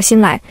于放下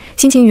心来，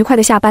心情愉快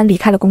的下班离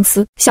开了公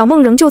司。小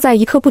梦仍旧在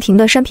一刻不停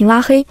的删评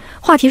拉黑，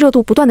话题热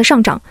度不断的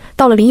上涨，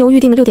到了林游预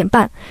定的6点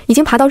半，已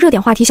经爬到热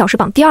点话题小时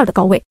榜第2的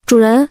高位。主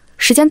人，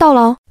时间到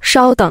了哦，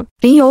稍等。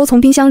林游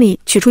从冰箱里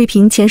取出一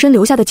瓶前身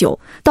留下的酒，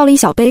倒了一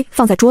小杯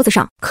放在桌子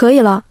上。可以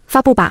了，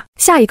发布吧。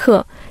下一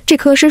刻，这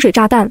颗深水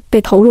炸弹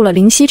被投入了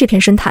灵犀这片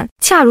深潭，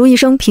恰如一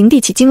声平地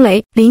起惊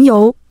雷。林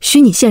游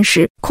虚拟现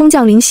实空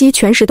降灵犀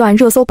全时段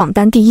热搜榜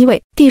单第1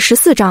位，第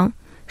14章。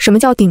什么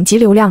叫顶级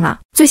流量啊？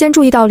最先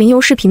注意到林游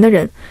视频的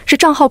人是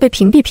账号被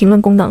屏蔽评论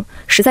功能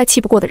实在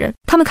气不过的人，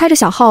他们开着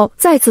小号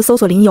再次搜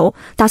索林游，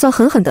打算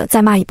狠狠地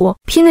再骂一波，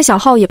拼着小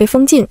号也被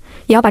封禁，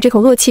也要把这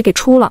口恶气给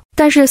出了。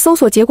但是搜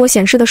索结果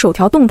显示的首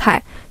条动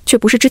态却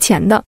不是之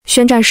前的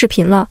宣战视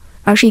频了，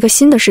而是一个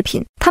新的视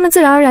频。他们自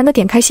然而然地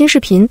点开新视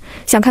频，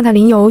想看看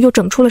林游又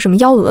整出了什么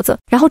幺蛾子，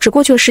然后只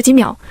过去了10几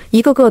秒，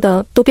一个个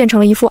的都变成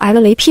了一副挨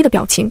了雷劈的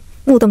表情，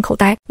目瞪口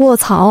呆。卧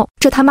槽，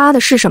这他妈的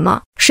是什么？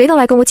谁能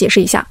来跟我解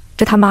释一下？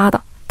这他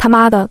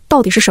妈的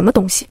到底是什么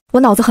东西？我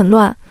脑子很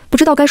乱，不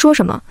知道该说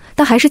什么，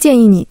但还是建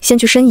议你先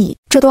去申遗。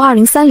这都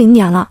2030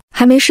年了，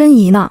还没申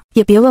遗呢。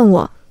也别问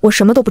我，我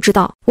什么都不知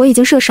道，我已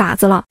经是个傻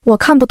子了。我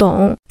看不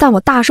懂，但我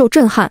大受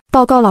震撼。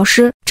报告老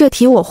师，这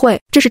题我会，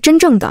这是真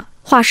正的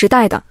划时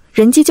代的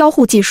人机交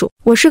互技术。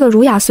我是个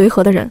儒雅随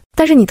和的人，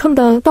但是你特么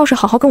的倒是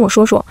好好跟我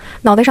说说，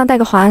脑袋上戴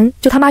个环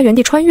就他妈原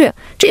地穿越，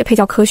这也配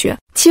叫科学？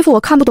欺负我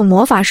看不懂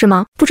魔法是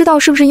吗？不知道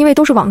是不是因为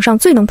都是网上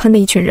最能喷的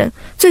一群人，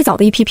最早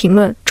的一批评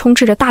论充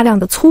斥着大量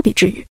的粗鄙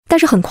之语。但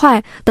是很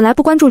快，本来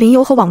不关注林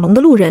游和网龙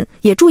的路人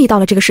也注意到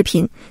了这个视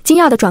频，惊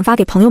讶地转发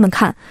给朋友们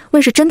看，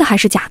问是真的还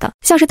是假的。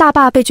像是大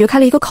坝被掘开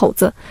了一个口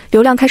子，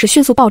流量开始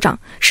迅速暴涨，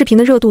视频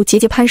的热度节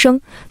节攀升，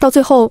到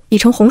最后已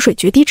成洪水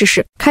决堤之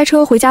势。开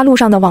车回家路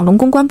上的网龙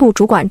公关部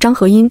主管张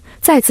和英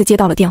再次接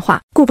到了电话，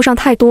顾不上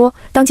太多，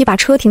当即把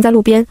车停在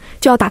路边，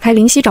就要打开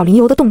灵犀找林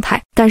游的动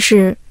态，但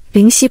是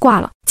灵犀挂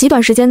了。极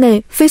短时间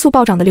内飞速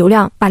暴涨的流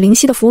量把灵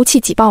犀的服务器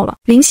挤爆了，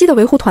灵犀的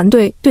维护团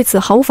队对此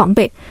毫无防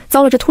备，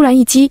遭了这突然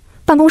一击，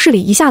办公室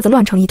里一下子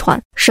乱成一团。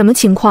什么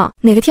情况？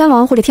哪个天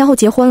王或者天后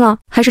结婚了？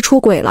还是出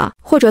轨了？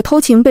或者偷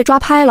情被抓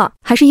拍了？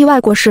还是意外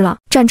过世了？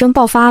战争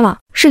爆发了？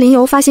是林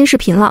游发新视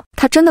频了？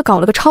他真的搞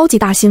了个超级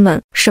大新闻？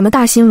什么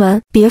大新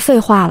闻？别废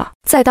话了，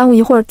再耽误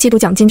一会儿季度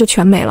奖金就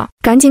全没了，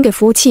赶紧给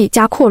服务器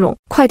加扩容，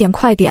快点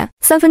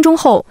！3分钟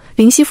后，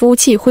灵犀服务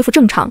器恢复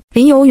正常，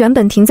林游原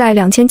本停在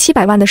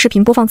2700万的视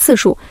频播放次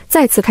数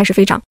再次开始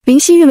飞涨。灵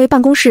犀运维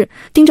办公室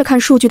盯着看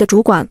数据的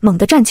主管猛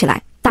地站起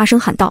来，大声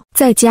喊道：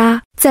再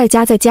加，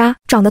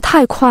涨得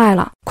太快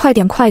了，快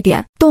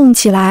点，动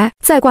起来！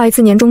再挂一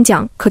次年终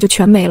奖可就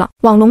全没了。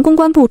网龙公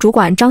关部主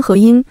管张和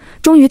英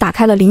终于打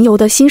开了林游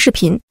的新视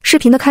频。视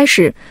频的开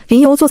始，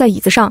林游坐在椅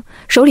子上，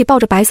手里抱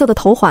着白色的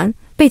头环，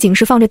背景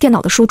是放着电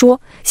脑的书桌，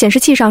显示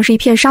器上是一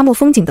片沙漠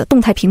风景的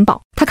动态屏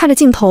保。他看着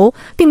镜头，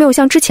并没有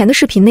像之前的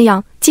视频那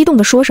样激动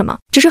地说什么，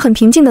只是很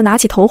平静地拿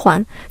起头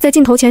环，在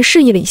镜头前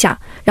示意了一下，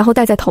然后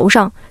戴在头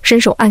上，伸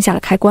手按下了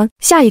开关。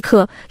下一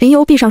刻，林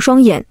游闭上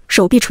双眼，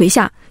手臂垂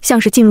下，像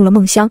是进入了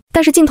梦乡。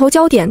但是镜头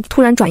焦点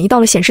突然转移到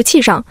了显示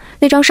器上，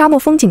那张沙漠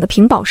风景的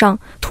屏保上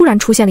突然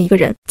出现了一个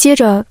人，接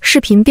着视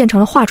频变成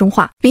了画中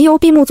画。林游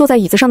闭目坐在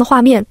椅子上的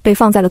画面被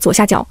放在了左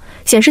下角，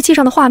显示器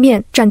上的画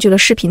面占据了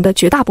视频的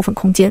绝大部分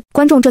空间。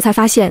观众这才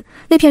发现，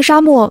那片沙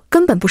漠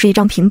根本不是一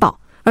张屏保，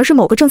而是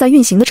某个正在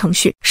运行的程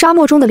序。沙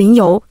漠中的林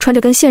游穿着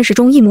跟现实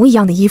中一模一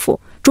样的衣服，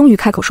终于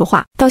开口说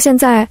话。到现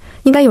在，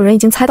应该有人已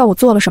经猜到我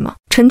做了什么。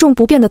沉重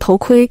不变的头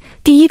盔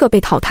第一个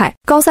被淘汰，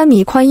高3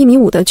米宽1米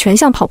5的全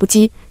向跑步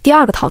机第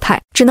二个淘汰，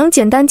只能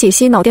简单解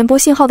析脑电波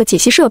信号的解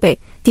析设备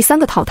第3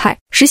个淘汰，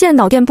实现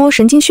脑电波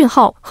神经讯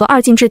号和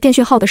二进制电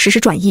讯号的实时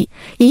转移，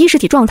以意识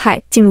体状态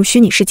进入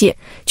虚拟世界，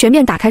全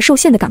面打开受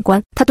限的感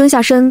官。他蹲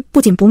下身，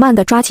不紧不慢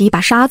地抓起一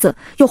把沙子，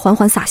又缓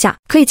缓撒下，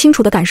可以清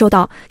楚地感受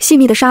到细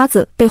密的沙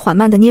子被缓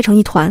慢地捏成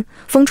一团，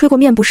风吹过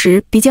面部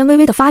时鼻尖微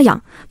微的发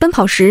痒，奔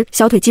跑时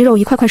小腿肌肉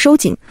一块块收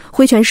紧，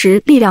挥拳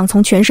时力量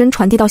从全身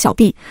传递到小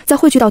臂，再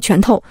汇聚到拳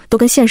头，都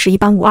跟现实一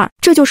般无二。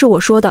这就是我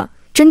说的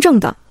真正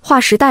的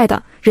划时代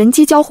的人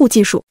机交互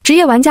技术。职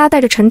业玩家戴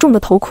着沉重的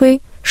头盔，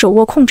手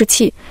握控制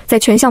器，在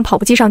全向跑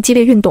步机上激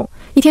烈运动，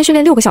一天训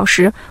练6个小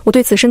时，我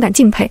对此深感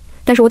敬佩。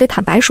但是我得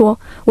坦白说，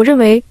我认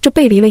为这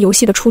背离了游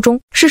戏的初衷，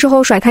是时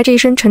候甩开这一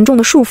身沉重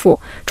的束缚，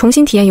重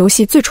新体验游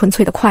戏最纯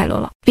粹的快乐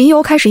了。林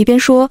游开始一边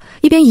说，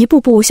一边一步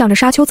步向着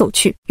沙丘走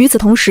去。与此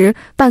同时，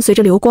伴随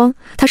着流光，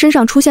他身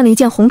上出现了一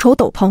件红绸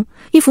斗篷，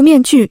一副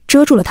面具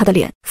遮住了他的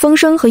脸。风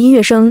声和音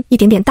乐声一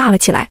点点大了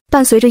起来，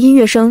伴随着音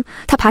乐声，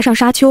他爬上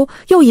沙丘，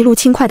又一路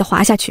轻快地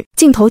滑下去。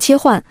镜头切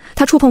换，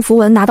他触碰符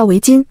文，拿到围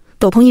巾，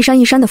斗篷一扇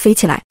一扇地飞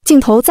起来。镜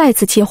头再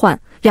次切换，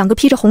两个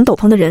披着红斗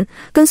篷的人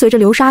跟随着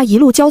流沙一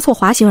路交错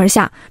滑行而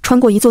下，穿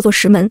过一座座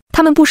石门，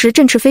他们不时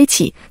振翅飞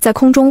起，在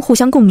空中互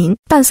相共鸣。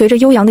伴随着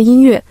悠扬的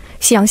音乐，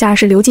夕阳下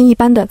是流金一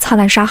般的灿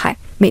烂沙海，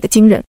美得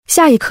惊人。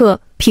下一刻，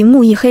屏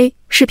幕一黑，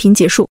视频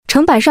结束，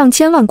成百上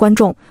千万观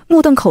众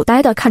目瞪口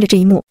呆地看着这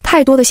一幕，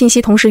太多的信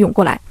息同时涌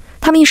过来，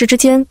他们一时之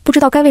间不知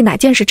道该为哪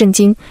件事震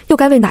惊，又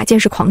该为哪件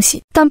事狂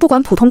喜。但不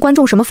管普通观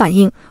众什么反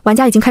应，玩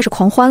家已经开始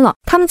狂欢了。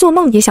他们做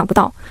梦也想不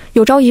到，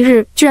有朝一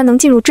日居然能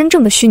进入真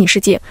正的虚拟世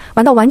界，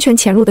玩到完全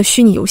潜入的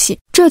虚拟游戏。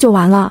这就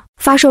完了。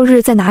发售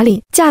日在哪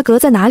里？价格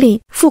在哪里？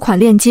付款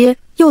链接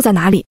又在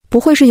哪里？不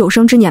会是有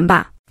生之年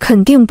吧？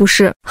肯定不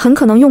是，很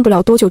可能用不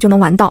了多久就能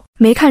玩到。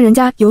没看人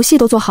家游戏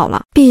都做好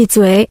了？闭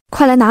嘴，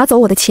快来拿走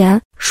我的钱。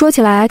说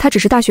起来他只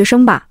是大学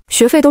生吧，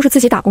学费都是自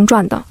己打工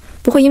赚的，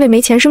不会因为没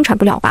钱生产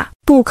不了吧？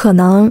不可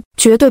能，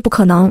绝对不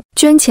可能，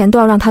捐钱都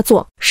要让他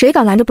做，谁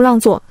敢拦着不让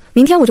做？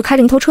明天我就开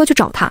着一头车去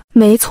找他。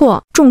没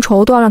错，众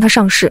筹都要让他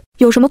上市。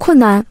有什么困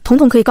难统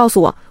统可以告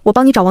诉我，我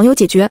帮你找网友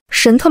解决。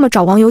神他妈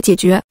找网友解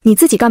决，你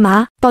自己干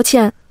嘛？抱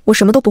歉，我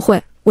什么都不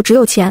会，我只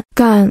有钱。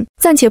干！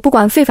暂且不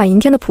管废反银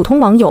天的普通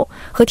网友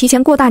和提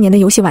前过大年的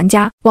游戏玩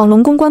家，网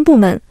龙公关部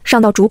门上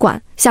到主管，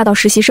下到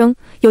实习生，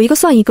有一个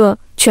算一个，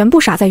全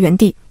部傻在原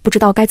地，不知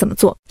道该怎么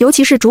做。尤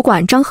其是主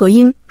管张和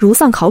英如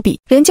丧考妣，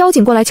连交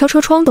警过来敲车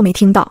窗都没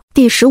听到。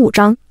第15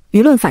章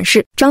舆论反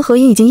噬。张和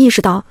英已经意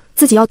识到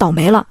自己要倒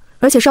霉了，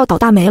而且是要倒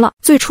大霉了。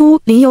最初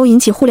林游引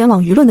起互联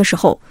网舆论的时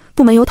候，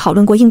部门有讨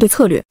论过应对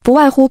策略，不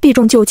外乎避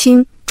重就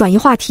轻，转移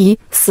话题，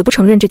死不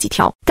承认这几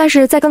条。但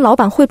是在跟老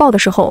板汇报的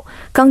时候，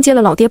刚接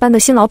了老爹班的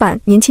新老板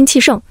年轻气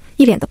盛，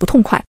一脸的不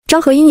痛快。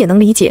张和英也能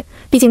理解，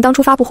毕竟当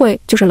初发布会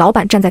就是老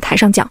板站在台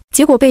上讲，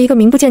结果被一个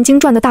名不见经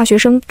传的大学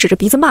生指着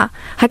鼻子骂，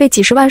还被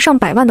几十万上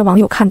百万的网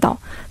友看到，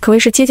可谓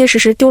是结结实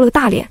实丢了个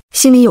大脸，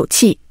心里有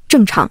气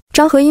正常。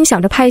张和英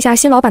想着拍一下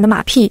新老板的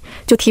马屁，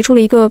就提出了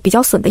一个比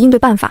较损的应对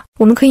办法，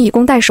我们可以以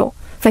攻代守，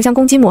反向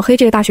攻击抹黑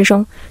这个大学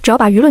生，只要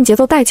把舆论节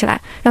奏带起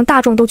来，让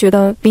大众都觉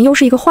得林游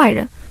是一个坏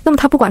人，那么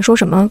他不管说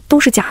什么都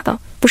是假的，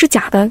不是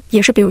假的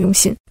也是别有用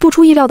心。不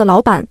出意料的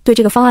老板对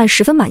这个方案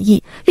十分满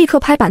意，立刻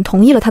拍板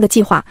同意了他的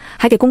计划，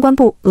还给公关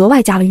部额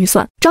外加了预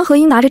算。张和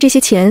英拿着这些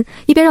钱，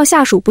一边让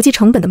下属不计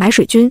成本的买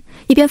水军，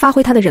一边发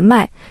挥他的人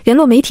脉，联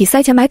络媒体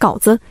塞钱买稿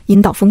子，引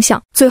导风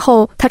向。最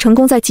后他成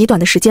功在极短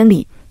的时间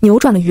里扭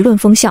转了舆论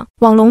风向，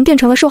网龙变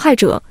成了受害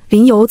者，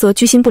林游则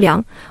居心不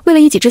良，为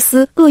了一己之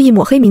私恶意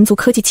抹黑民族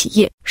科技企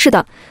业。是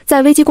的，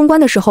在危机公关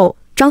的时候，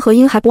张和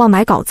英还不忘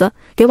买稿子，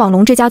给网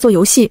龙这家做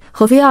游戏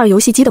和 VR 游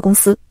戏机的公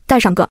司戴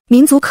上个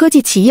民族科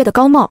技企业的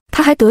高帽。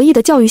他还得意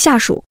地教育下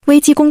属，危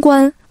机公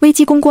关，危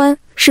机公关，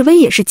是危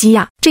也是机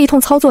呀。这一通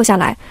操作下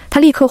来，他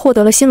立刻获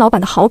得了新老板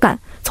的好感，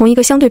从一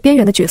个相对边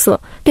缘的角色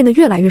变得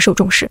越来越受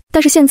重视。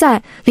但是现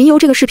在林游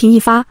这个视频一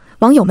发，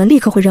网友们立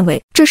刻会认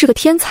为这是个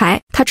天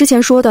才，他之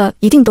前说的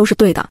一定都是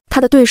对的，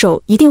他的对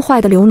手一定坏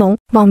的流脓，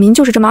网民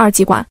就是这么二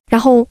极管，然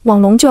后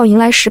网龙就要迎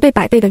来10倍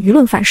100倍的舆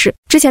论反噬。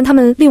之前他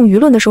们利用舆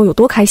论的时候有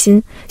多开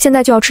心，现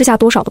在就要吃下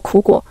多少的苦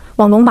果，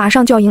网龙马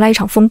上就要迎来一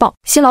场风暴。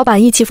新老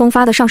板意气风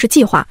发的上市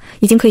计划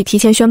已经可以提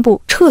前宣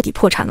布彻底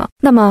破产了，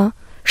那么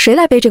谁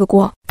来背这个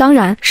锅？当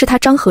然是他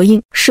张和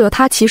英，舍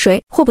他其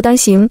谁？祸不单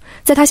行，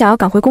在他想要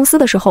赶回公司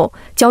的时候，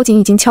交警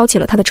已经敲起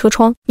了他的车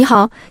窗。你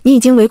好，你已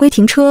经违规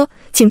停车，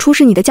请出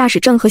示你的驾驶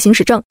证和行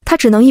驶证。他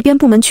只能一边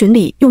部门群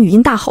里用语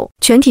音大吼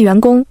全体员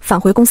工返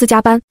回公司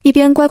加班，一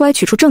边乖乖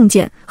取出证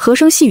件，和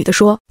声细语地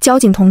说，交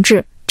警同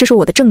志，这是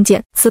我的证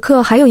件。此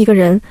刻还有一个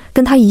人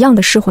跟他一样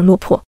的失魂落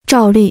魄，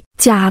照例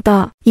假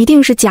的，一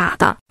定是假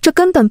的，这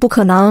根本不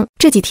可能。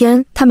这几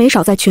天他没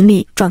少在群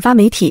里转发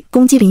媒体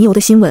攻击林游的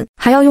新闻，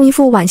还要用一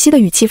副惋惜的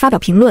语气发表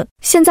评论。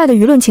现在的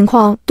舆论情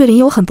况对林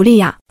游很不利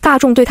呀，大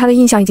众对他的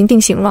印象已经定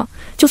型了，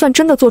就算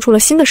真的做出了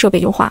新的设备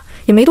优化，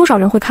也没多少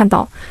人会看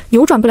到，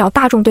扭转不了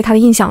大众对他的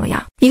印象了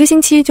呀。一个星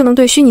期就能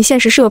对虚拟现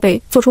实设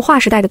备做出划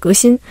时代的革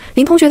新，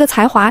林同学的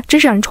才华真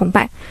是让人崇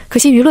拜，可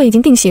惜舆论已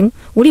经定型，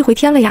无力回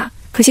天了呀。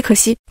可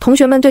惜，同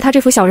学们对他这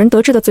副小人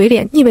得志的嘴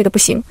脸腻味的不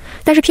行，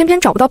但是偏偏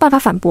找不到办法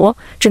反驳，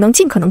只能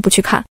尽可能不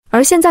去看。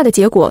而现在的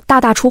结果大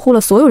大出乎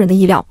了所有人的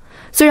意料，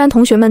虽然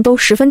同学们都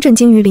十分震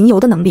惊于林游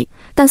的能力，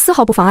但丝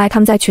毫不妨碍他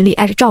们在群里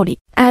艾特赵丽，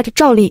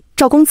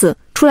赵公子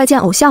出来见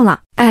偶像了，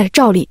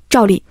赵丽，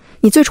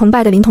你最崇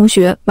拜的林同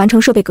学完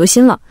成设备革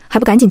新了，还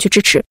不赶紧去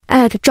支持，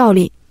赵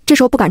丽。这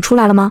时候不敢出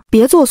来了吗？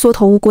别做缩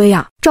头乌龟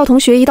呀！赵同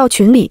学一到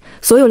群里，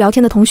所有聊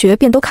天的同学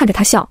便都看着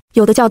他笑，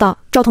有的叫道，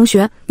赵同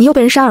学你又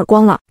被人扇耳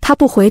光了。他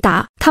不回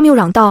答，他们又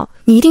嚷道，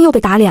你一定又被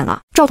打脸了。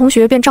赵同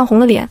学便涨红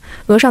了脸，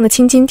额上的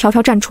青筋条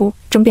条绽出，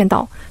争辩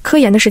道，科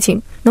研的事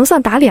情能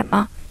算打脸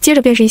吗？接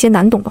着便是一些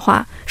难懂的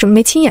话，什么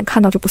没亲眼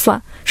看到就不算，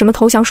什么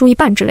投降输一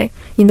半之类，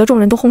引得众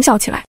人都哄笑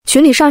起来。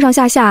群里上上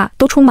下下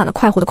都充满了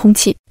快活的空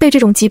气。被这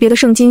种级别的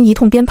圣经一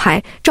通编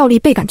排，赵丽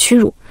倍感屈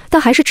辱，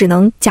但还是只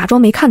能假装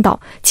没看到，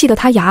气得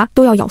她牙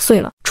都要咬碎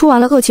了。出完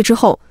了恶气之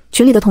后，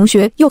群里的同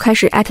学又开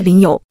始艾特林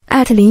游，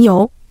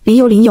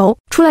林游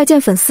出来见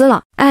粉丝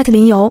了，艾特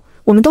林游，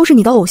我们都是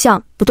你的偶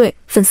像，不对，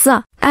粉丝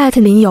啊，艾特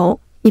林游，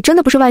你真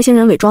的不是外星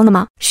人伪装的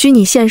吗？虚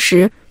拟现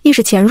实，意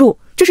识潜入，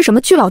这是什么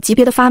巨老级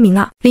别的发明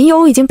啊？林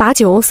游已经把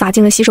酒洒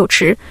进了洗手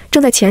池，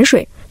正在潜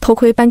水，偷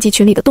窥班级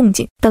群里的动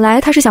静。本来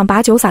他是想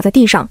把酒洒在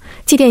地上，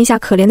祭奠一下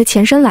可怜的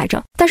前身来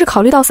着，但是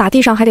考虑到洒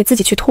地上还得自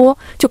己去拖，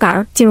就赶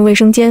儿进入卫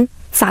生间，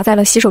洒在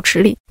了洗手池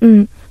里。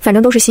反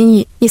正都是心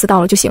意，意思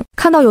到了就行。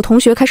看到有同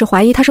学开始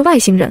怀疑他是外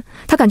星人，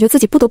他感觉自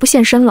己不得不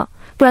现身了，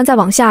不然再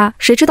往下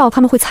谁知道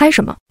他们会猜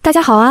什么。大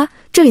家好啊，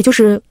这里就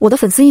是我的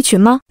粉丝一群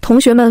吗？同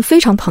学们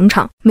非常捧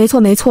场。没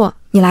错，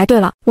你来对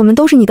了，我们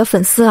都是你的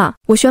粉丝啊。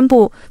我宣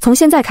布，从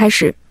现在开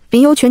始，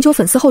林游全球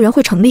粉丝后援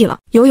会成立了，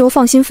游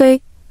放心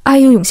飞，爱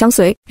英勇相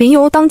随。林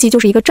游当即就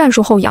是一个战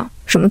术后仰，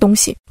什么东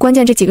西？关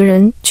键这几个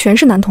人全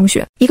是男同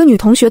学，一个女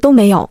同学都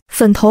没有，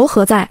粉头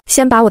何在？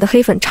先把我的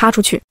黑粉插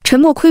出去。沉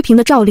默窥屏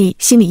的赵丽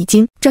心里一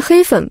惊，这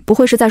黑粉不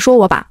会是在说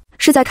我吧？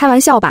是在开玩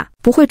笑吧？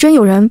不会真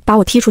有人把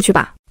我踢出去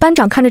吧？班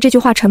长看着这句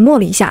话沉默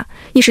了一下，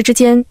一时之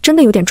间真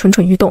的有点蠢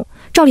蠢欲动。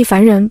赵丽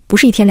烦人不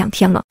是一天两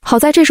天了，好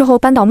在这时候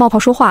班导冒泡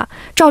说话，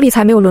赵丽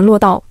才没有沦落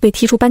到被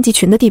踢出班级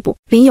群的地步。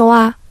林游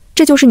啊，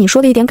这就是你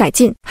说的一点改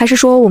进，还是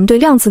说我们对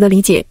量词的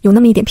理解有那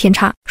么一点偏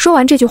差？说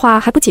完这句话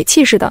还不解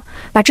气似的，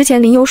把之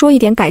前林游说一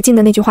点改进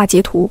的那句话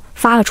截图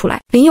发了出来。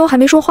林游还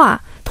没说话，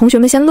同学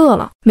们先乐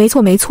了。没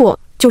错，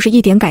就是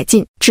一点改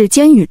进，指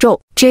尖宇宙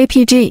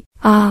JPG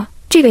啊，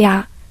这个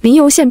呀，林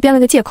游现编了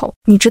个借口，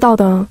你知道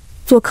的，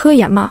做科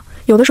研嘛，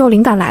有的时候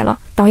灵感来了，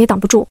挡也挡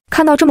不住。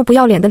看到这么不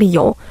要脸的理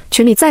由，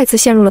群里再次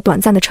陷入了短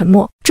暂的沉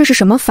默。这是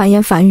什么繁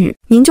言繁语？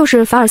您就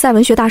是凡尔赛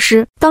文学大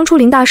师？当初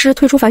林大师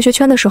退出凡学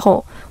圈的时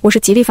候，我是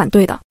极力反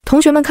对的。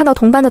同学们看到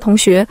同班的同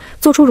学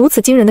做出如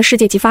此惊人的世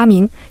界级发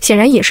明，显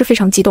然也是非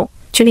常激动，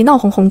群里闹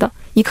哄哄的，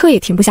一刻也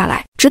停不下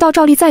来。直到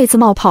赵丽再一次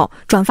冒泡，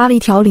转发了一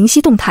条灵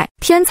犀动态：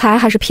天才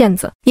还是骗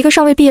子？一个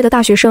尚未毕业的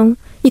大学生，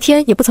一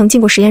天也不曾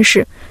进过实验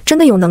室，真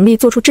的有能力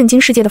做出震惊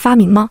世界的发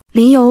明吗？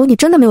林游，你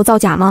真的没有造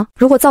假吗？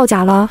如果造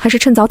假了，还是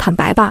趁早坦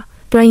白吧，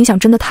不然影响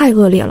真的太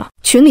恶劣了。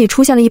群里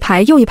出现了一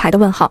排又一排的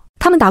问号，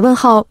他们打问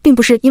号并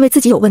不是因为自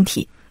己有问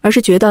题，而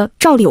是觉得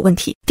赵丽有问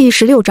题。第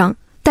16章，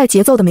带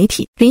节奏的媒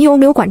体。林游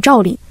没有管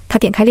赵丽，他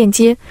点开链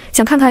接，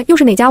想看看又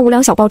是哪家无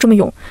良小报这么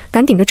勇，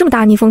敢顶着这么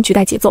大逆风举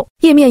带节奏。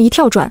页面一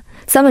跳转，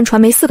三问传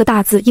媒4个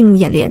大字映入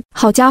眼帘。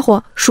好家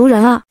伙，熟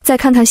人啊！再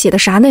看看写的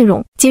啥内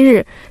容。今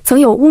日，曾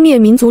有污蔑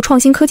民族创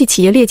新科技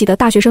企业劣迹的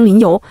大学生林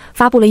游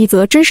发布了一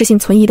则真实性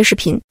存疑的视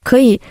频。可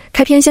以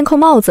开篇先扣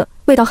帽子，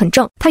味道很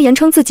正。他言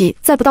称自己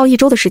在不到1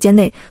周的时间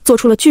内做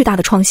出了巨大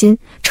的创新，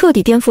彻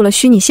底颠覆了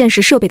虚拟现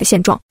实设备的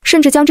现状，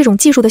甚至将这种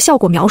技术的效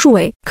果描述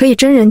为可以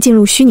真人进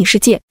入虚拟世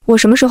界。我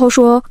什么时候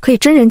说可以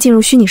真人进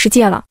入虚拟世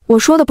界了？我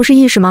说的不是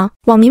意识吗？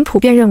网民普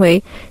遍认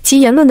为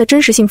其言论的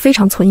真实性非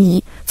常存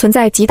疑，存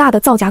在极大的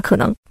造假可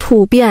能。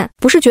普遍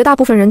不是绝大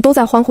部分人都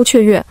在欢呼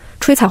雀跃、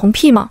吹彩虹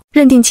屁吗？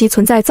认定其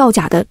存在造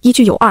假的依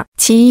据有2：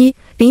其一，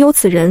林游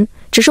此人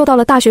只受到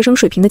了大学生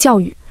水平的教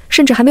育，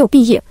甚至还没有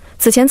毕业。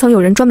此前曾有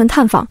人专门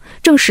探访，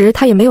证实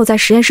他也没有在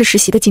实验室实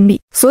习的经历，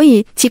所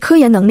以其科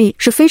研能力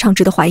是非常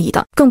值得怀疑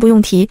的。更不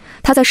用提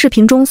他在视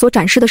频中所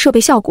展示的设备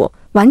效果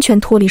完全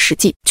脱离实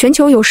际。全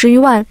球有10余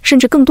万甚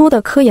至更多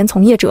的科研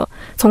从业者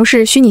从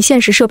事虚拟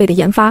现实设备的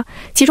研发，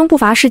其中不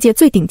乏世界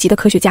最顶级的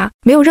科学家，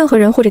没有任何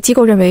人或者机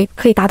构认为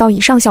可以达到以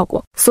上效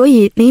果，所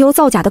以林游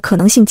造假的可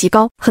能性极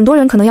高。很多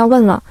人可能要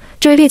问了，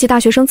这位劣迹大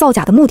学生造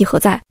假的目的何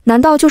在？难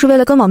道就是为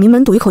了跟网民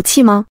们赌一口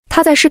气吗？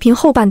他在视频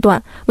后半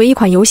段为一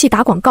款游戏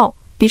打广告，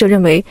笔者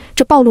认为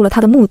这暴露了他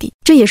的目的，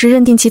这也是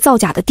认定其造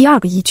假的第2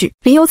个依据。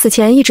林游此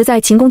前一直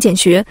在勤工俭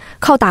学，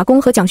靠打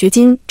工和奖学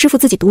金支付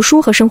自己读书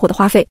和生活的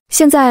花费，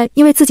现在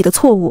因为自己的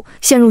错误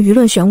陷入舆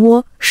论漩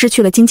涡，失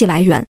去了经济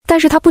来源。但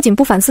是他不仅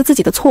不反思自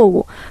己的错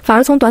误，反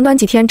而从短短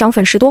几天涨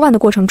粉10多万的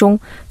过程中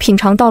品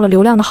尝到了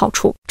流量的好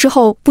处，之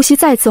后不惜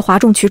再次哗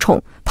众取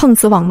宠，碰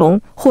瓷网龙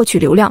获取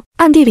流量，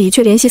暗地里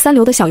却联系3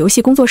流的小游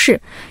戏工作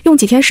室，用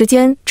几天时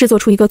间制作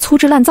出一个粗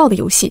制滥造的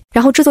游戏，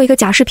然后制作一个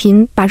假视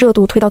频，把热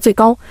度推到最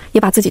高，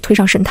也把自己推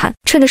上神坛。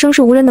趁着声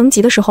势无人能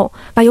及的时候，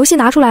把游戏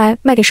拿出来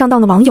卖给上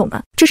当的网友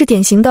们，这是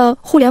典型的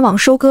互联网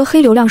收割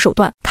黑流量手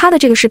段。他的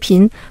这个视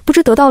频不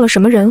知得到了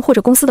什么人或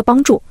者公司的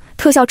帮助，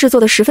特效制作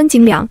的十分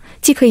精良，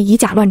既可以以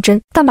假乱真，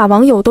但把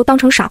网友都当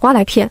成傻瓜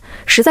来骗，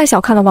实在小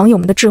看了网友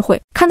们的智慧。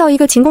看到一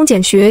个勤工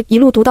俭学一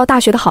路读到大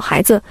学的好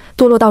孩子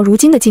堕落到如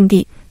今的境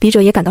地，笔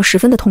者也感到十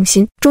分的痛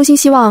心，衷心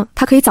希望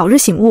他可以早日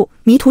醒悟，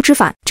迷途知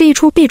返。这一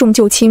出避重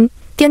就轻、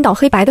颠倒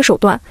黑白的手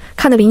段，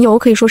看得林游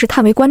可以说是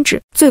叹为观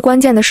止。最关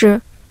键的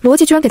是，逻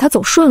辑居然给他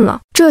走顺了，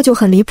这就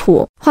很离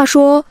谱。话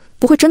说，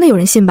不会真的有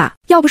人信吧？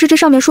要不是这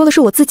上面说的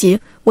是我自己，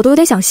我都有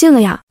点想信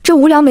了呀。这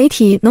无良媒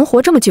体能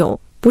活这么久，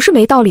不是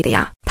没道理的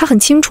呀。他很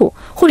清楚，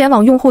互联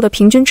网用户的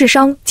平均智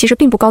商其实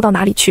并不高到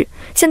哪里去。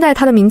现在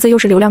他的名字又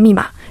是流量密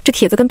码，这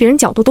帖子跟别人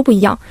角度都不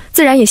一样，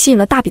自然也吸引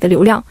了大笔的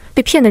流量，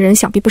被骗的人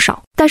想必不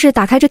少。但是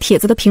打开这帖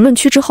子的评论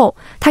区之后，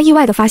他意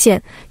外地发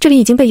现，这里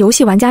已经被游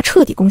戏玩家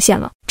彻底攻陷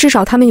了。至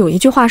少他们有一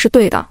句话是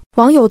对的，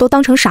网友都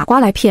当成傻瓜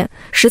来骗，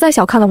实在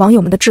小看了网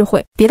友们的智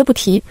慧。别的不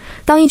提，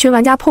当一群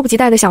玩家迫不及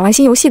待地想玩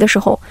新游戏的时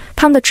候，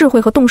他们的智慧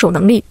和动手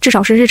能力至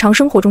少是日常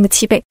生活中的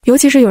7倍。尤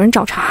其是有人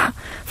找茬，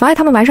妨碍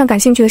他们玩上感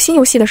兴趣的新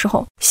游戏的时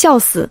候，笑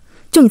死！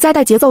就你再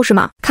带节奏是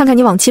吗？看看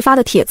你往期发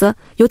的帖子，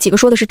有几个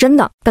说的是真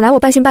的？本来我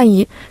半信半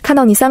疑，看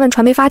到你3万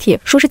传媒发帖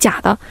说是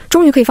假的，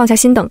终于可以放下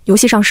心等，游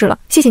戏上市了，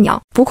谢谢你啊！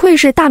不愧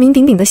是大名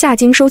鼎鼎的下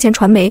金收钱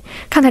传媒，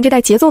看看这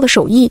带节奏的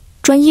手艺，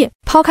专业。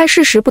抛开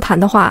事实不谈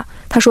的话，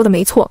他说的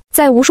没错，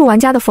在无数玩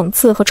家的讽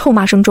刺和臭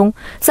骂声中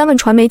，3万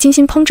传媒精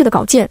心烹制的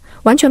稿件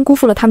完全辜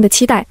负了他们的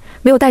期待，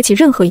没有带起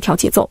任何一条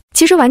节奏。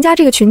其实玩家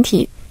这个群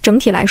体整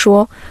体来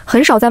说，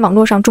很少在网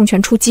络上重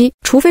拳出击，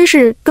除非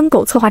是跟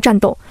狗策划战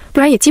斗，不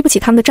然也激不起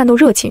他们的战斗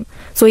热情，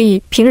所以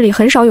平日里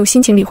很少有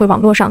心情理会网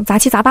络上杂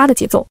七杂八的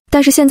节奏。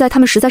但是现在他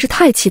们实在是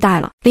太期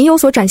待了，林游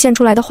所展现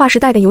出来的划时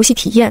代的游戏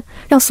体验，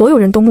让所有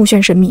人都目眩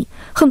神迷，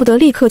恨不得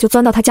立刻就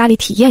钻到他家里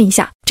体验一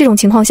下。这种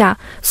情况下，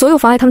所有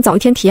妨碍他们早一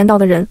天体验到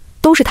的人，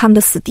都是他们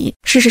的死敌。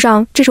事实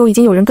上，这时候已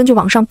经有人根据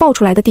网上爆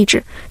出来的地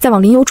址，在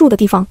往林游住的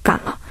地方赶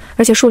了，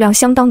而且数量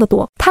相当的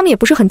多。他们也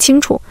不是很清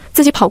楚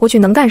自己跑过去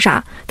能干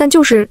啥，但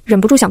就是忍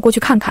不住想过去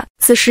看看。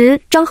此时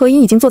张和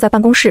英已经坐在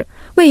办公室，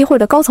为一会儿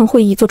的高层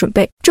会议做准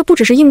备。这不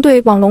只是应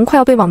对网龙快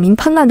要被网民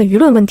喷烂的舆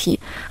论问题，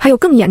还有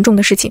更严重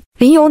的事情。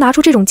林游拿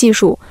出这种技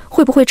术，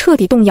会不会彻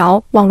底动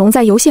摇网龙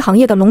在游戏行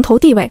业的龙头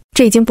地位？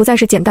这已经不再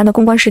是简单的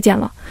公关事件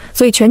了，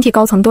所以全体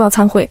高层都要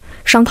参会，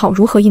商讨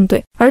如何应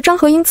对。而张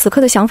和英此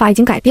刻的想法已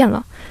经改变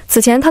了，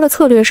此前他的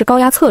策略是高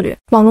压策略，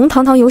网龙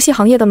堂堂游戏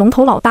行业的龙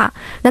头老大，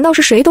难道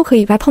是谁都可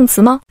以来碰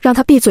瓷吗？让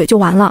他闭嘴就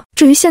完了。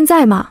至于现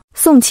在嘛，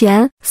送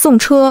钱、送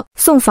车、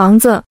送房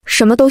子，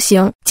什么都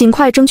行，尽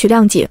快争取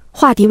谅解，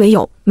化敌为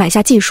友，买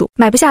下技术，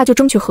买不下就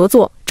争取合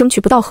作，争取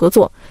不到合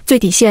作，最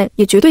底线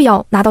也绝对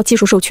要拿到技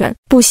术授权，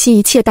不惜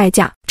一切代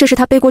价。这是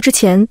他背锅之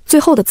前最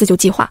后的自救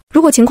计划。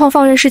如果情况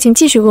放任，事情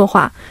继续恶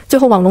化，最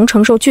后网龙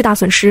承受巨大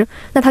损失，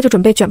那他就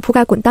准备卷铺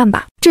盖滚蛋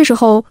吧。这时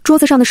候桌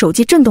子上的手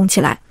机震动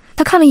起来，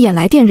他看了一眼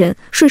来电人，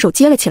顺手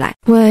接了起来。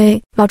喂，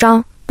老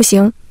张，不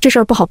行，这事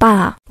儿不好办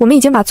啊，我们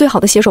已经把最好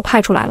的写手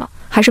派出来了，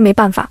还是没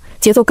办法，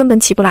节奏根本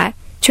起不来，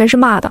全是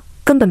骂的，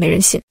根本没人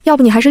信。要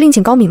不你还是另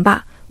请高明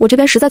吧，我这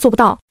边实在做不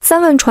到。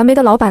3万传媒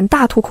的老板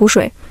大吐苦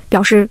水，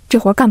表示这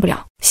活干不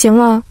了。行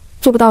了，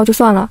做不到就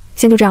算了，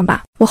先就这样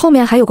吧，我后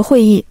面还有个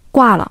会议，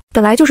挂了。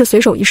本来就是随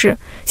手一试，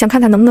想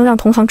看看能不能让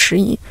同行迟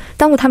疑，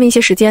耽误他们一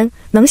些时间，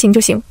能行就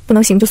行，不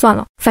能行就算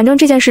了。反正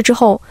这件事之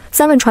后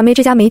，3万传媒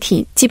这家媒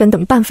体基本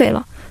等于半废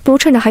了，不如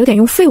趁着还有点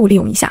用废物利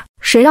用一下。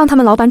谁让他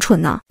们老板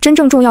蠢呢？真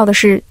正重要的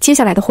是接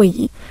下来的会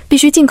议，必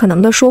须尽可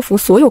能的说服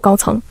所有高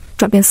层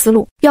转变思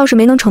路，要是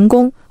没能成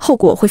功，后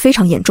果会非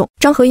常严重。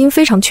张和英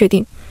非常确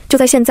定，就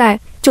在现在，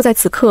就在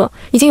此刻，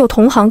已经有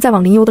同行在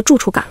往林游的住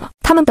处赶了。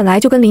他们本来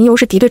就跟林游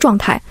是敌对状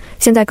态，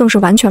现在更是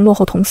完全落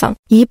后同层，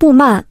一步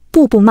慢，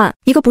步步慢，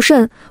一个不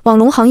慎，网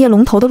龙行业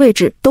龙头的位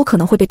置都可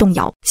能会被动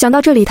摇。想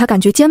到这里，他感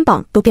觉肩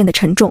膀都变得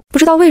沉重，不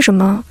知道为什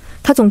么，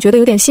他总觉得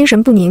有点心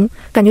神不宁，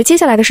感觉接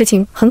下来的事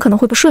情很可能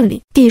会不顺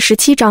利。第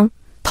17章。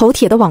头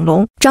铁的网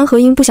龙，张和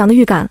英不祥的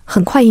预感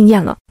很快应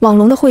验了。网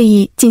龙的会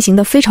议进行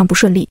得非常不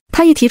顺利，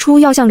他一提出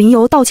要向林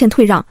游道歉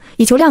退让，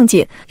以求谅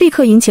解，立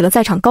刻引起了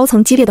在场高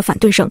层激烈的反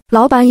对声。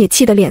老板也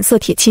气得脸色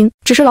铁青，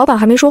只是老板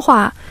还没说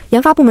话，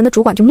研发部门的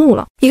主管就怒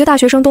了。一个大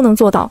学生都能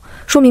做到，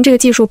说明这个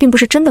技术并不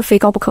是真的非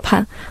高不可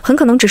攀，很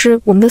可能只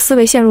是我们的思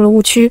维陷入了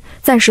误区，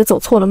暂时走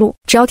错了路。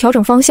只要调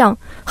整方向，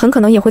很可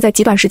能也会在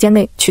极短时间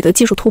内取得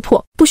技术突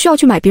破，不需要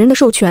去买别人的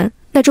授权，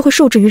乃至会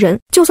受制于人。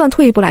就算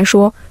退一步来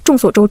说，众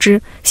所周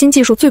知，新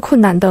技术最困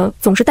难的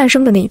总是诞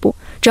生的那一步，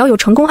只要有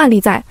成功案例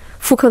在，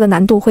复刻的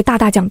难度会大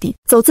大降低。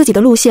走自己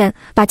的路线，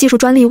把技术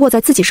专利握在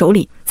自己手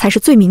里，才是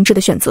最明智的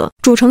选择。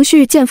主程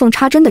序见缝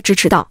插针地支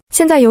持道，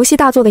现在游戏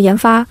大作的研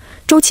发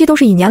周期都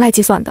是以年来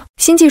计算的，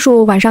新技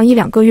术晚上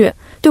1-2个月，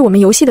对我们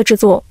游戏的制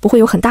作不会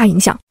有很大影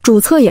响。主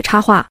策也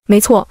插话，没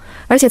错，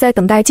而且在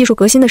等待技术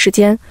革新的时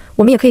间，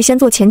我们也可以先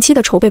做前期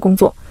的筹备工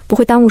作，不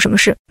会耽误什么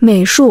事。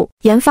美术、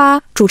研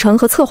发、主程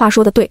和策划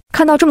说的对，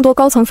看到这么多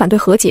高层反对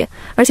和解，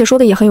而且说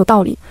的也很有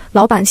道理，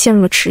老板陷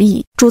入了迟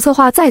疑。主策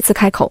划再次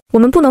开口，我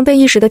们不能被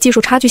一时的技术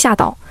差距吓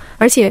倒，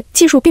而且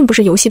技术并不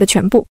是游戏的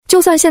全部，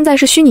就算现在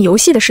是虚拟游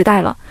戏的时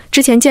代了，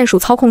之前键鼠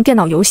操控电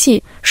脑游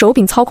戏，手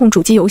柄操控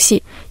主机游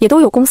戏，也都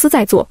有公司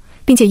在做，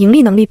并且盈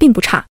利能力并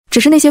不差，只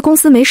是那些公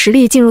司没实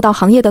力进入到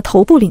行业的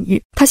头部领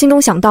域。他心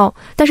中想到，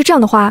但是这样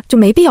的话就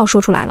没必要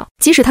说出来了。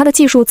即使他的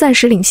技术暂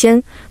时领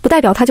先，不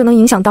代表他就能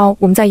影响到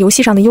我们在游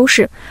戏上的优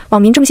势。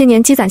网民这么些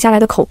年积攒下来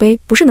的口碑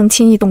不是能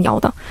轻易动摇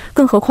的，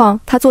更何况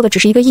他做的只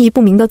是一个意义不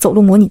明的走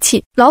路模拟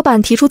器。老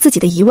板提出自己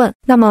的疑问，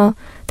那么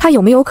他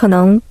有没有可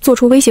能做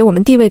出威胁我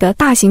们地位的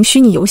大型虚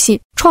拟游戏？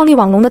创立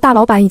网龙的大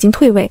老板已经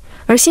退位，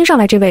而新上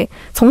来这位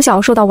从小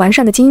受到完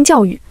善的精英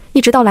教育，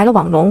一直到来了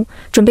网龙，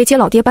准备接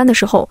老爹班的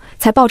时候，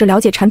才抱着了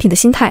解产品的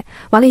心态，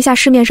玩了一下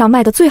市面上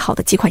卖的最好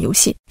的几款游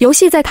戏。游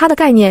戏在他的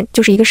概念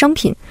就是一个商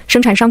品，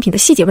生产商品的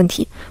细节问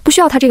题，不需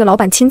要他这个老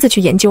板亲自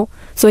去研究，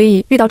所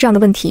以遇到这样的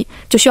问题，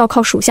就需要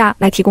靠属下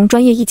来提供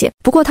专业意见。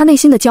不过他内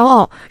心的骄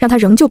傲，让他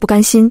仍旧不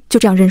甘心就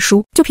这样认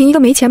输，就凭一个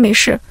没钱没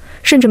势，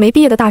甚至没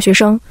毕业的大学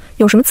生，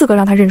有什么资格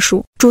让他认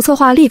输？主策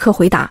划立刻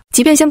回答，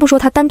即便先不说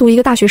他单独一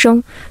个大学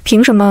生，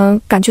凭什么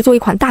敢去做一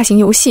款大型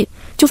游戏？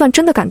就算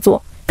真的敢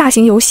做，大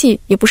型游戏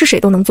也不是谁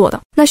都能做的，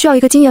那需要一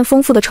个经验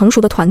丰富的成熟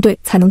的团队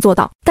才能做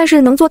到。但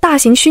是能做大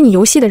型虚拟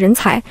游戏的人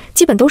才，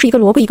基本都是一个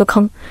萝卜一个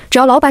坑，只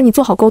要老板你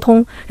做好沟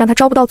通，让他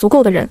招不到足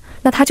够的人，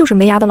那他就是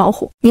没牙的老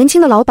虎。年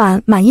轻的老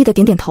板满意的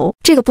点点头，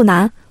这个不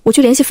难，我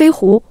去联系飞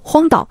狐、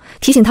荒岛，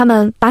提醒他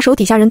们把手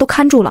底下人都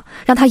看住了，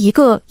让他一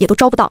个也都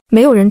招不到，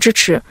没有人支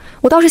持。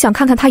我倒是想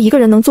看看他一个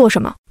人能做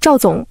什么。赵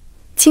总，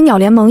青鸟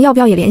联盟要不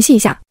要也联系一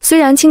下？虽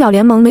然青鸟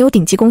联盟没有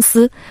顶级公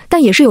司，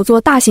但也是有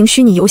做大型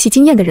虚拟游戏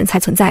经验的人才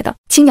存在的。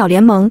青鸟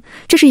联盟，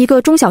这是一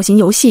个中小型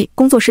游戏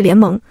工作室联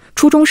盟，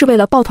初衷是为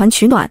了抱团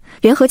取暖，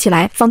联合起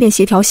来方便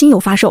协调新游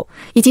发售，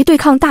以及对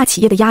抗大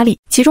企业的压力。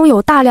其中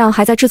有大量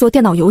还在制作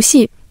电脑游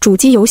戏、主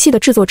机游戏的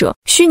制作者，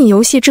虚拟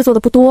游戏制作的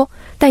不多，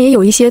但也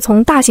有一些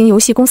从大型游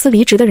戏公司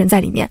离职的人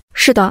在里面。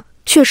是的，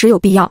确实有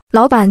必要。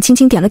老板轻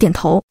轻点了点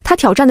头，他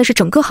挑战的是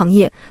整个行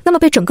业，那么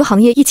被整个行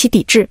业一起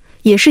抵制，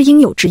也是应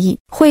有之义。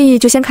会议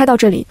就先开到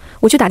这里，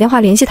我去打电话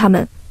联系他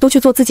们，都去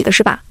做自己的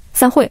事吧。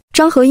散会。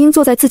张和英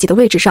坐在自己的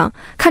位置上，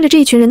看着这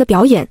一群人的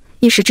表演，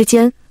一时之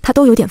间他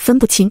都有点分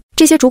不清，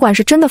这些主管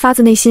是真的发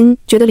自内心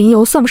觉得林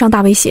游算不上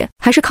大威胁，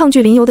还是抗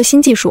拒林游的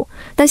新技术，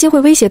担心会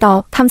威胁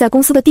到他们在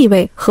公司的地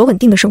位和稳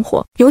定的生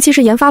活。尤其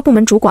是研发部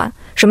门主管，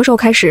什么时候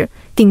开始，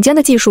顶尖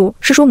的技术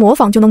是说模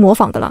仿就能模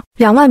仿的了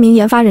？2万名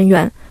研发人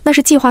员，那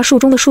是计划数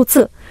中的数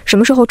字，什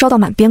么时候招到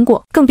满编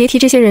过？更别提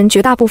这些人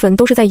绝大部分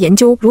都是在研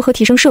究如何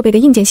提升设备的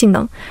硬件性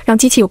能，让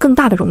机器有更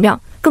大的容量、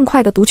更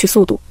快的读取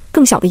速度、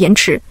更小的延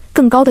迟、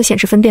更高的显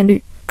示分辨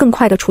率、更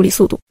快的处理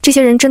速度。这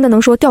些人真的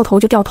能说掉头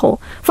就掉头，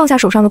放下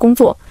手上的工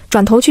作，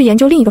转头去研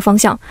究另一个方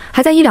向，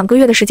还在1-2个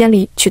月的时间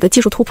里取得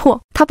技术突破？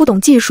他不懂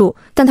技术，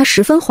但他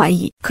十分怀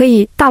疑。可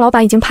以，大老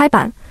板已经拍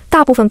板，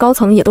大部分高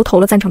层也都投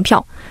了赞成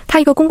票，他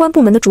一个公关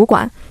部门的主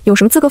管，有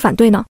什么资格反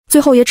对呢？最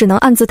后也只能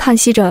暗自叹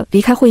息着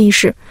离开会议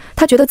室。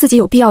他觉得自己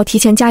有必要提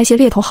前加一些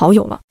猎头好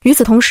友了。与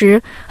此同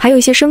时，还有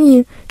一些声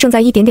音正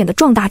在一点点的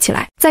壮大起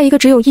来。在一个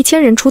只有1000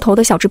人出头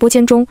的小直播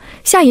间中，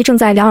夏怡正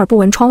在两耳不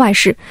闻窗外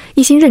事，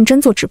一心认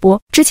真做直播。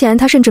之前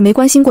他甚至没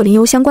关心过林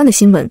游相关的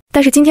新闻，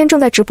但是今天正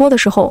在直播的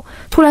时候，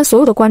突然所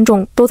有的观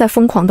众都在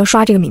疯狂地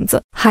刷这个名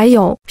字。还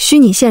有虚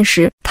拟现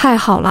实，太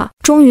好了，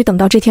终于等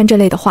到这天这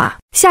类的话。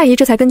夏怡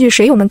这才根据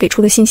水友们给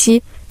出的信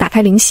息打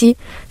开灵犀，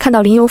看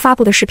到林游发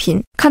布的视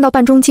频，看到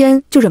半中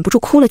间就忍不住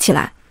哭了起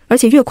来，而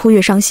且越哭越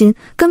伤心，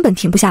根本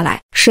停不下来。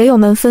水友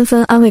们纷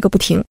纷安慰个不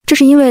停，这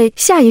是因为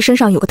夏怡身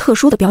上有个特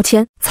殊的标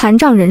签，残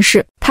障人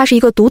士。她是一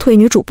个独腿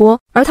女主播，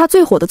而她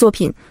最火的作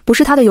品不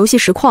是她的游戏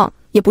实况，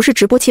也不是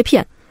直播切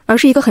片，而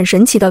是一个很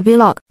神奇的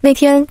vlog。 那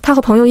天她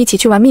和朋友一起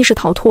去玩密室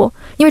逃脱，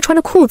因为穿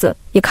着裤子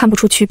也看不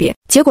出区别，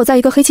结果在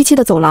一个黑漆漆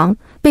的走廊，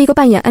被一个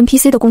扮演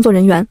NPC 的工作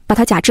人员把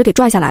她假肢给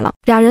拽下来了，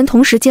俩人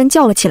同时尖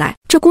叫了起来。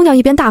这姑娘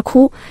一边大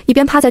哭，一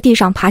边趴在地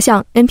上爬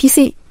向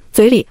NPC，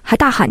 嘴里还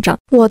大喊着，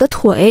我的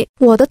腿，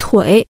我的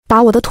腿，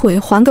把我的腿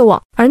还给我。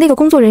而那个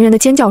工作人员的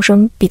尖叫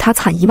声比她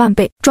惨10000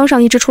倍。装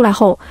上一只出来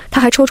后，她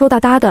还抽抽搭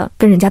搭的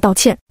跟人家道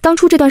歉。当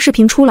初这段视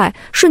频出来，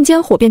瞬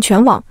间火遍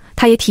全网，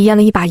她也体验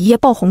了一把一夜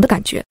爆红的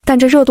感觉。但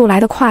这热度来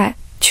得快，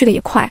去得也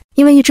快，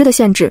因为一只的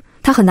限制，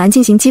她很难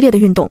进行激烈的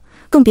运动，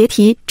更别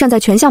提站在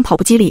全向跑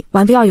步机里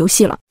玩 VR 游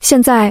戏了。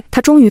现在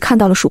他终于看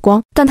到了曙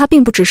光，但他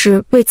并不只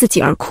是为自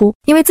己而哭，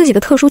因为自己的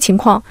特殊情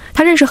况，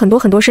他认识很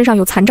多身上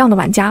有残障的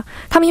玩家，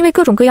他们因为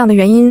各种各样的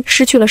原因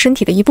失去了身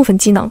体的一部分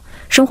机能，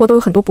生活都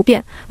有很多不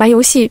便，玩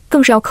游戏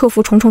更是要克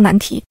服重重难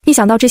题。一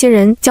想到这些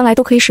人将来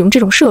都可以使用这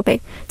种设备，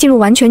进入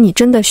完全拟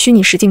真的虚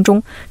拟实境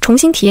中，重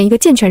新体验一个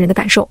健全人的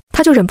感受，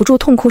他就忍不住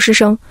痛哭失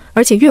声，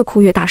而且越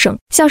哭越大声，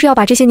像是要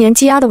把这些年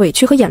积压的委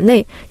屈和眼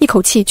泪一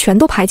口气全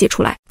都排解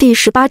出来。第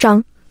18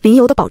章林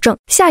游的保证。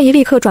夏怡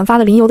立刻转发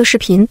了林游的视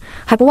频，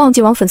还不忘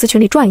记往粉丝群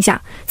里转一下，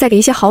再给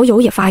一些好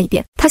友也发一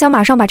遍。他想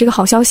马上把这个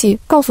好消息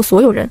告诉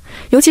所有人，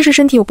尤其是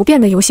身体有不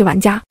便的游戏玩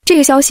家。这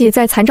个消息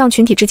在残障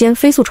群体之间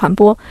飞速传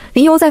播，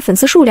林游在粉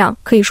丝数量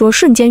可以说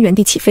瞬间原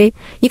地起飞，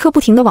一刻不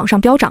停地往上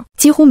飙涨，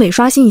几乎每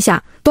刷新一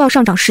下都要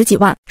上涨10几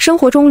万。生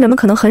活中人们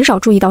可能很少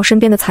注意到身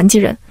边的残疾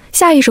人，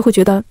下意识会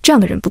觉得这样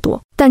的人不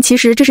多，但其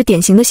实这是典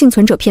型的幸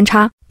存者偏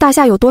差。大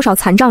夏有多少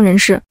残障人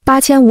士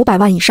？8500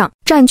万以上，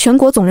占全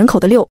国总人口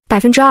的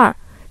2%，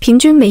平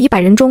均每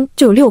100人中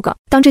就有6个。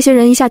当这些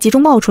人一下集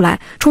中冒出来，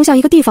冲向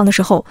一个地方的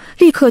时候，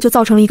立刻就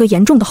造成了一个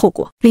严重的后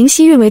果。灵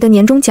犀运维的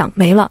年终奖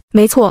没了。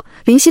没错，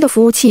灵犀的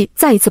服务器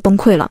再一次崩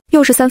溃了。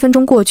又是3分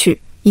钟过去，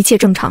一切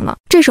正常了。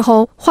这时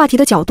候话题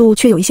的角度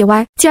却有一些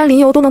歪，既然林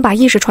游都能把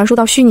意识传输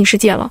到虚拟世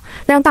界了，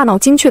那让大脑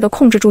精确地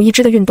控制住一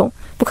只的运动，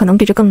不可能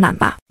比这更难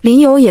吧？林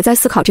游也在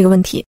思考这个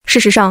问题。事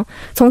实上，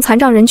从残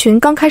障人群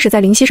刚开始在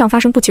灵犀上发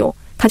生不久，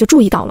他就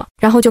注意到了，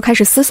然后就开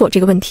始思索这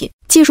个问题。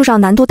技术上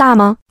难度大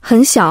吗？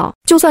很小，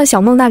就算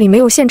小梦那里没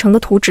有现成的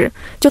图纸，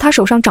就他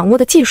手上掌握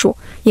的技术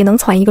也能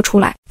传一个出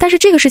来。但是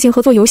这个事情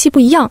和做游戏不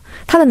一样，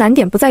它的难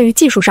点不在于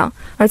技术上，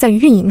而在于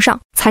运营上。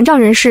残障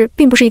人士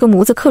并不是一个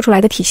模子刻出来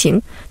的体型，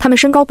他们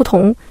身高不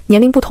同，年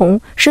龄不同，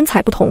身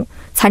材不同，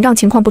残障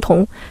情况不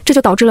同，这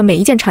就导致了每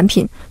一件产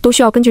品都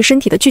需要根据身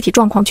体的具体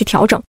状况去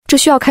调整。这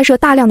需要开设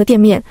大量的店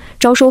面，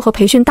招收和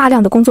培训大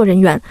量的工作人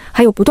员，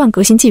还有不断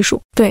革新技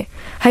术。对，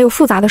还有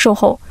复杂的售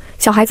后。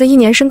小孩子1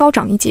年身高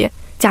长1截，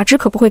假肢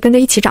可不会跟着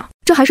一起长，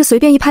这还是随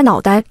便一拍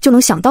脑袋就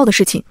能想到的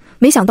事情，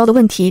没想到的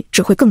问题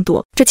只会更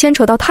多，这牵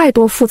扯到太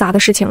多复杂的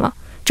事情了。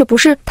这不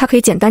是它可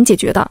以简单解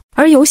决的，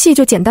而游戏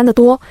就简单得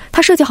多，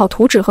它设计好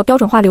图纸和标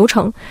准化流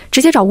程，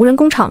直接找无人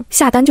工厂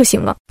下单就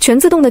行了，全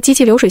自动的机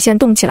器流水线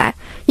动起来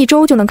，1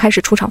周就能开始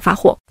出厂发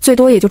货，最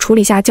多也就处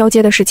理下交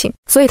接的事情。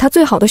所以它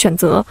最好的选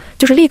择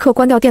就是立刻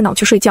关掉电脑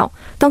去睡觉，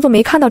当做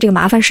没看到这个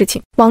麻烦事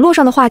情。网络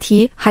上的话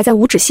题还在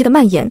无止息的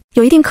蔓延，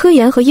有一定科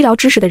研和医疗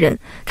知识的人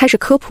开始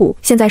科普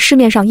现在市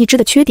面上一支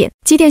的缺点，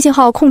机电信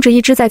号控制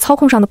一支在操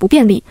控上的不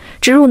便利，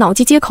植入脑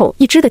机接口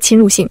一支的侵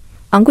入性，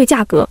昂贵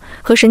价格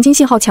和神经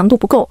信号强度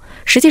不够，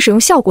实际使用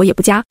效果也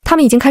不佳。他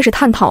们已经开始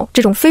探讨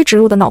这种非植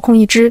入的脑控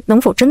一支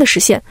能否真的实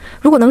现，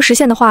如果能实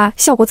现的话，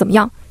效果怎么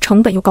样，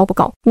成本又高不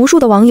高。无数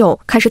的网友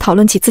开始讨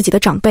论起自己的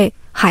长辈、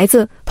孩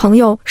子、朋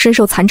友深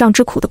受残障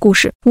之苦的故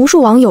事，无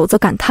数网友则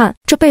感叹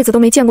这辈子都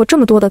没见过这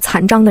么多的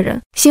残障的人。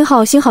星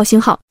号星号星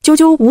号，啾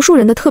啾，无数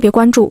人的特别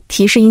关注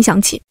提示音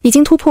响起，已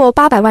经突破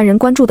800万人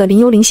关注的林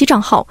游灵犀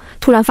账号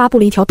突然发布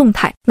了一条动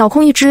态，脑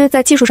控一支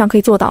在技术上可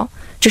以做到，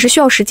只是需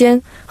要时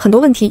间，很多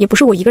问题也不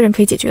是我一个人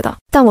可以解决的，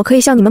但我可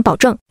以向你们保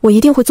证，我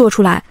一定会做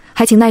出来，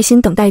还请耐心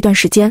等待一段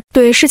时间。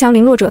对恃强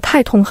凌弱者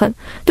太痛恨，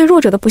对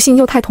弱者的不幸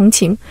又太同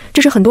情，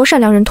这是很多善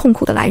良人痛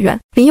苦的来源。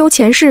林游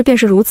前世便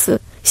是如此，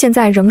现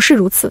在仍是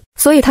如此，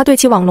所以他对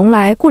其网龙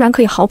来固然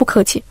可以毫不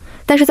客气，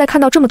但是在看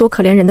到这么多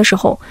可怜人的时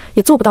候，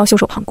也做不到袖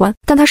手旁观。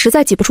但他实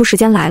在挤不出时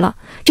间来了，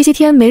这些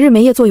天没日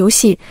没夜做游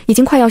戏，已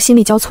经快要心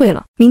力交瘁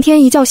了。明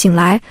天一觉醒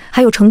来，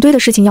还有成堆的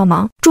事情要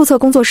忙，注册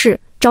工作室，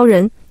招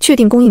人，确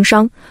定供应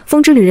商，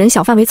风之旅人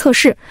小范围测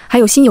试，还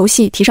有新游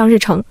戏提上日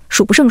程，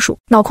数不胜数。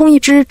脑控一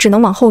支只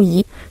能往后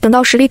移，等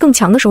到实力更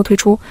强的时候推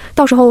出，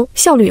到时候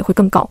效率也会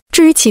更高。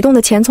至于启动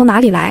的钱从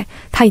哪里来，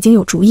他已经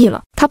有主意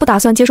了。他不打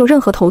算接受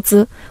任何投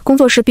资，工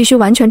作室必须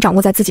完全掌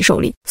握在自己手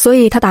里，所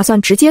以他打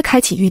算直接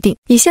开启预定。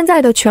以现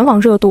在的全网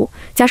热度，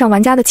加上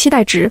玩家的期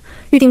待值，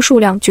预定数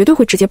量绝对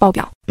会直接爆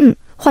表。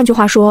换句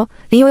话说，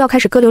林游要开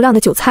始割流量的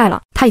韭菜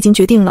了。他已经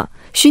决定了，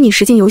虚拟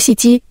实境游戏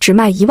机只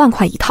卖1万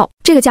块一套，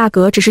这个价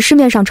格只是市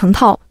面上成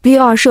套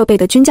VR 设备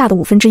的均价的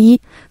1/5，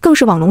更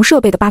是网龙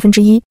设备的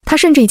1/8。他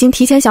甚至已经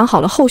提前想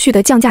好了后续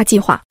的降价计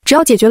划，只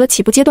要解决了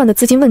起步阶段的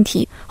资金问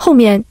题，后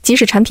面即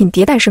使产品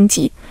迭代升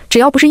级，只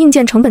要不是硬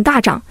件成本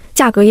大涨，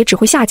价格也只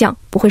会下降，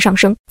不会上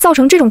升。造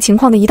成这种情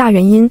况的一大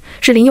原因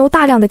是林游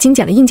大量的精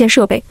简了硬件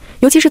设备，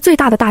尤其是最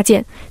大的大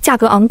件，价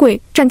格昂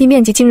贵、占地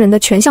面积惊人的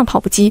全向跑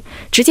步机，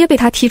直接被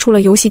他踢出了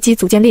游戏机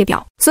组件列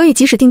表。所以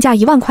即使定价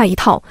1万块一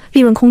套，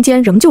利润空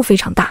间仍旧非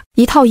常大。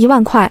一套1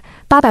万块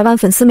，800万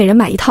粉丝每人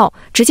买一套，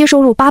直接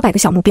收入800个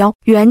小目标，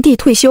原地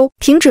退休，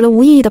停止了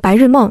无意义的白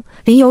日梦。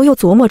林游又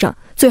琢磨着，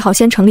最好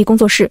先成立工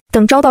作室，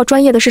等招到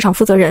专业的市场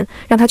负责人，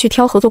让他去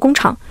挑合作工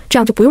厂，这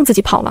样就不用自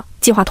己跑了。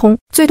计划通，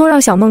最多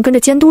让小梦跟着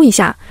监督一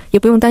下，也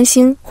不用担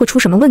心会出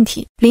什么问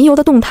题。林游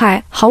的动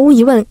态毫无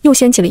疑问又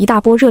掀起了一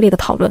大波热烈的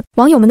讨论，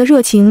网友们的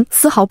热情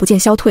丝毫不见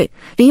消退，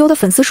林游的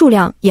粉丝数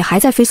量也还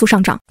在飞速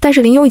上涨。但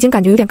是林游已经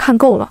感觉有点看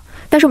够了，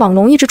但是网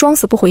龙一直装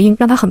死不回应，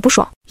让他很不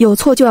爽。有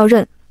错就要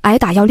认，挨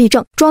打要立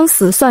正，装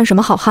死算什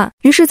么好汉？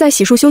于是在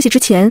洗漱休息之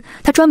前，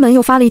他专门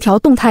又发了一条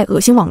动态恶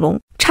心网龙，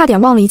差点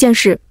忘了一件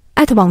事，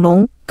艾特网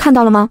龙，看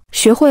到了吗？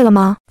学会了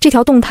吗？这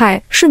条动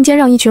态瞬间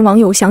让一群网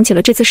友想起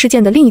了这次事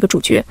件的另一个主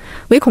角，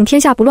唯恐天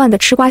下不乱的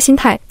吃瓜心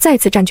态再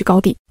次占据高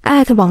地。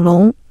艾特网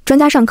龙，专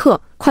家上课，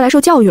快来受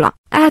教育了。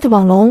艾特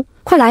网龙，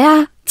快来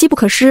呀，机不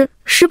可失，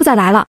失不再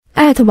来了。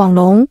艾特网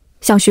龙，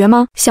想学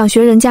吗？想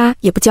学人家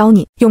也不教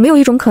你。有没有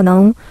一种可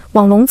能，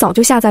网龙早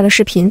就下载了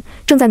视频，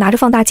正在拿着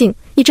放大镜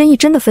一帧一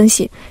帧的分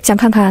析，想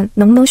看看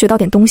能不能学到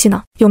点东西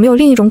呢？有没有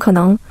另一种可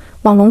能，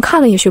网龙看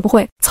了也学不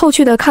会，凑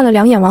趣的看了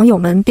2眼，网友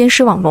们鞭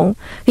尸网龙。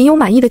林游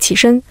满意的起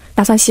身，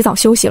打算洗澡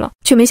休息了，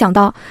却没想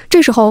到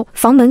这时候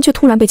房门却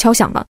突然被敲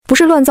响了，不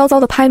是乱糟糟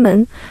的拍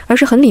门，而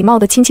是很礼貌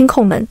的轻轻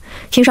叩门，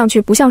听上去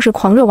不像是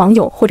狂热网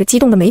友或者激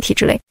动的媒体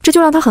之类，这就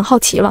让他很好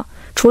奇了。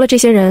除了这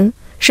些人，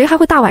谁还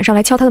会大晚上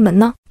来敲他的门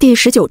呢？第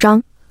19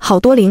章，好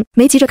多灵。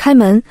没急着开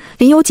门，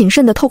林游谨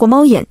慎地透过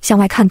猫眼向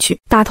外看去，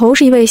打头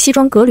是一位西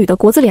装革履的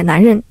国字脸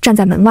男人站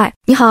在门外。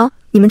你好，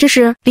你们这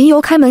是？林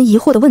游开门疑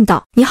惑地问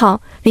道。你好，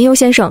林游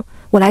先生，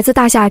我来自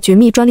大夏绝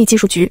密专利技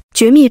术局。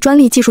绝密专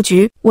利技术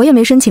局，我也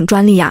没申请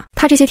专利呀。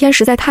他这些天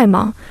实在太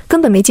忙，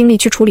根本没精力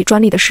去处理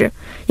专利的事，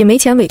也没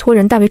钱委托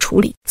人代为处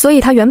理，所以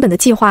他原本的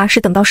计划是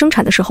等到生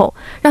产的时候，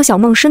让小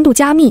梦深度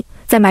加密，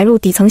再埋入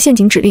底层陷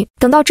阱指令，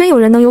等到真有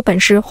人能有本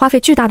事花费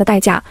巨大的代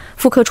价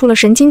复刻出了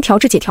神经调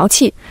制解调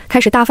器，开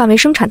始大范围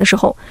生产的时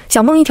候，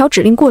小梦一条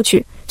指令过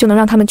去就能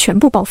让他们全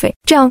部报废，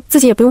这样自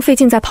己也不用费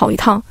劲再跑一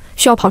趟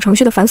需要跑程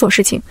序的繁琐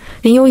事情。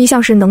林游一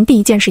向是能第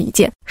一件是一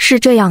件。是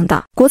这样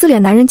的，国字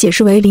脸男人解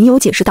释为林游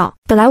解释道，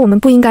本来我们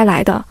不应该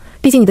来的，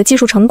毕竟你的技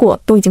术成果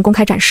都已经公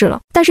开展示了，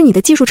但是你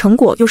的技术成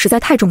果又实在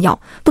太重要，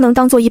不能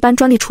当做一般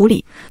专利处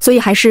理，所以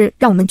还是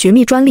让我们绝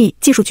密专利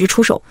技术局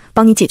出手，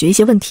帮你解决一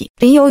些问题。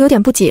林游有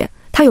点不解，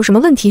他有什么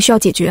问题需要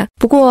解决？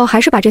不过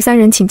还是把这三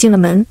人请进了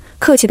门，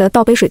客气地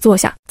倒杯水坐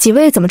下。几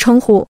位怎么称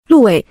呼？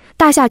陆伟，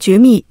大夏绝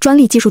密专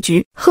利技术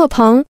局；贺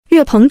鹏，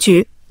岳鹏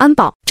局；安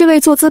保。这位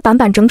坐姿板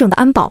板整整的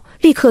安保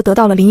立刻得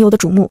到了林游的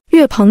瞩目。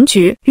岳鹏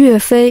局，岳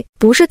飞，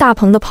不是大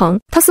鹏的鹏。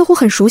他似乎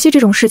很熟悉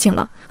这种事情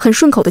了，很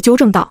顺口地纠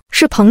正道，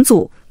是彭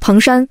祖、彭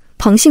山、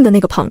彭姓的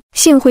那个彭。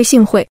幸会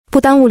幸会，不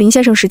耽误林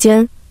先生时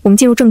间，我们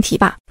进入正题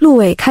吧。陆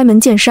伟开门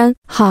见山。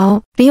好。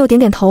林游点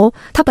点头，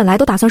他本来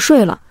都打算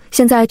睡了，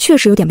现在确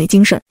实有点没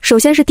精神。首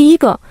先是第一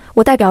个，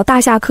我代表大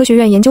夏科学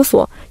院研究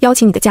所邀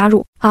请你的加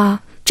入啊，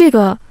这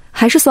个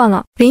还是算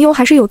了。林游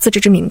还是有自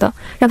知之明的，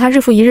让他日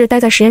复一日待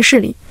在实验室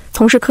里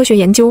从事科学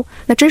研究，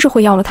那真是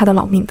会要了他的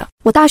老命的。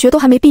我大学都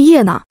还没毕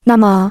业呢。那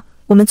么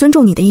我们尊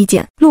重你的意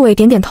见。陆伟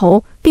点点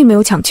头，并没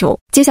有强求。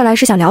接下来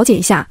是想了解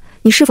一下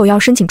你是否要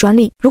申请专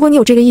利。如果你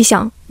有这个意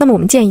向，那么我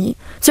们建议，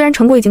虽然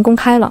成果已经公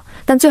开了，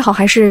但最好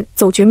还是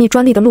走绝密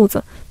专利的路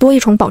子，多一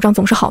重保障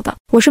总是好的。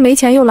我是没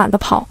钱又懒得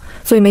跑，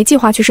所以没计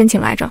划去申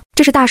请来着。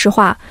这是大实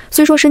话，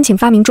虽说申请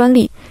发明专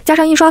利加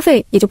上印刷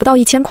费也就不到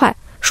1000块，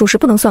属实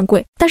不能算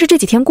贵，但是这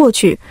几天过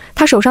去，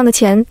他手上的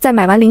钱在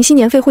买完零息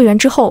年费会员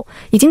之后，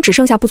已经只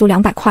剩下不足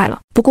200块了。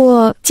不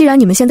过既然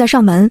你们现在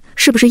上门，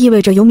是不是意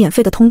味着有免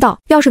费的通道？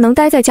要是能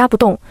待在家不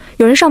动，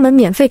有人上门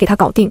免费给他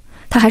搞定，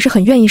他还是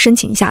很愿意申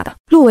请一下的。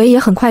陆伟也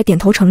很快点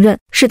头承认，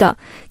是的，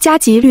加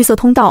急绿色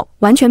通道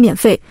完全免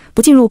费，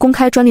不进入公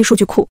开专利数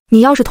据库。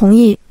你要是同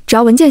意，只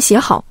要文件写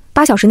好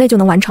，8小时内就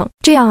能完成。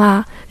这样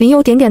啊。林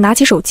游点点拿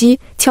起手机，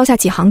敲下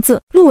几行字。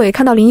陆伟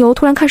看到林游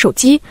突然看手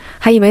机，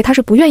还以为他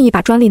是不愿意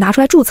把专利拿出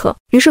来注册，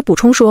于是补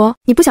充说，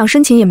你不想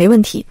申请也没问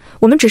题，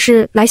我们只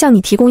是来向你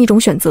提供一种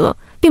选择，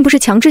并不是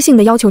强制性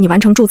的要求你完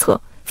成注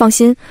册。放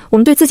心，我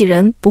们对自己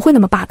人不会那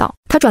么霸道。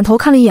他转头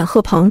看了一眼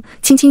贺鹏，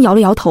轻轻摇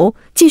了摇头，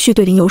继续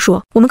对林游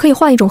说，我们可以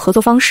换一种合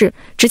作方式，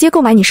直接购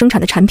买你生产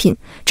的产品，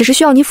只是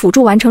需要你辅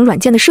助完成软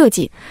件的设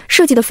计，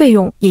设计的费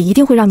用也一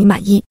定会让你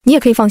满意。你也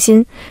可以放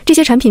心，这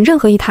些产品任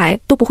何一台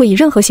都不会以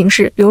任何形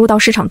式流入到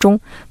市场中，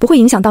不会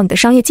影响到你的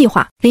商业计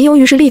划。林游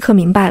于是立刻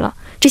明白了，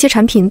这些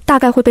产品大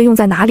概会被用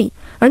在哪里，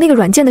而那个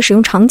软件的使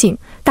用场景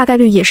大概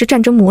率也是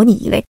战争模拟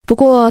一类。不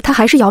过他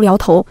还是摇了摇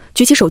头，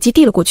举起手机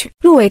递了过去。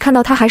陆伟看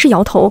到他还是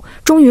摇头，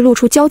终于露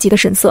出焦急的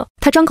神色。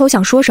他张口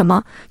想说什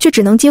么，却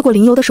只能接过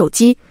林游的手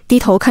机，低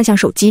头看向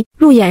手机，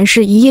入眼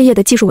是一页页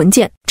的技术文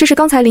件。这是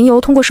刚才林游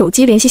通过手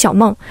机联系小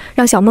梦，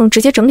让小梦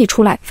直接整理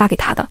出来发给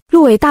他的。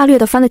陆伟大略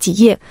地翻了几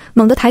页，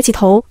猛地抬起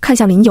头看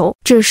向林游，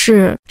这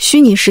是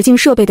虚拟实境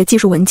设备的技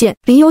术文件。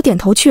林游点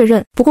头确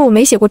认，不过我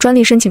没写过专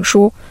利申请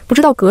书，不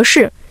知道格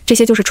式，这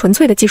些就是纯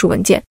粹的技术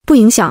文件，不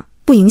影响。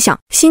不影响。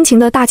心情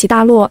的大起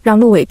大落让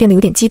陆伟变得有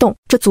点激动，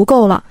这足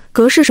够了，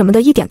格式什么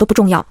的一点都不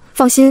重要，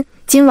放心，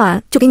今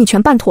晚就给你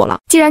全办妥了。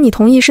既然你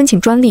同意申请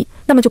专利，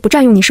那么就不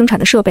占用你生产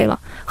的设备了。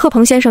贺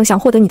鹏先生想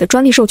获得你的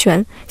专利授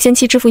权，先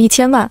期支付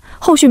1000万，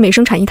后续每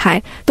生产一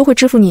台都会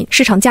支付你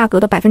市场价格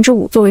的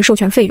5%作为授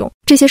权费用，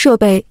这些设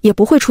备也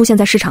不会出现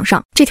在市场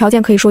上，这条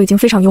件可以说已经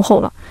非常优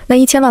厚了。那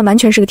1000万完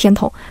全是个天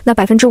头，那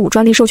5%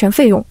专利授权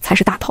费用才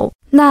是大头。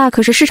那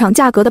可是市场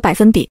价格的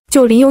1%比，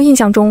就林游印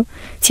象中，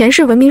前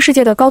世闻名世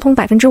界的高通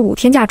5%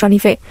天价专利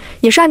费，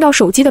也是按照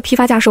手机的批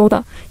发价收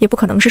的，也不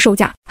可能是售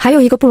价。还有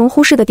一个不容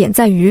忽视的点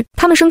在于，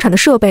他们生产的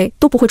设备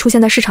都不会出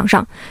现在市场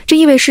上，这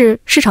意味着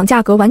市场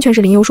价格完全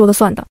是林游说的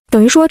算的，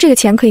等于说这个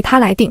钱可以他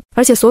来定，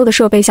而且所有的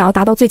设备想要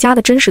达到最佳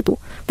的真实度，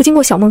不经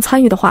过小梦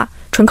参与的话，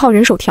纯靠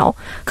人手调，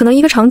可能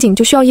一个场景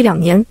就需要1-2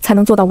年才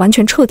能做到完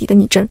全彻底的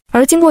拟真，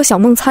而经过小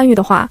梦参与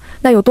的话，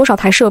那有多少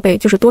台设备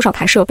就是多少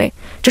台设备，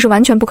这是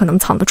完全不可能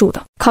藏得住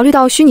的。考虑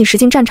到虚拟实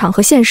境战场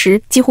和现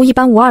实几乎一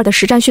般无二的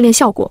实战训练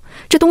效果，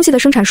这东西的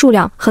生产数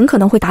量很可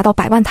能会达到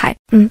100万台。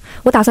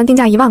我打算定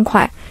价1万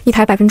块，一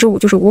台5%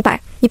就是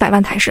500，100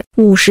万台是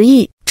50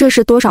亿。这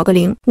是多少个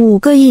零？5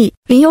个亿。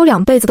林游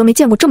2辈子都没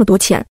见过这么多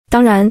钱，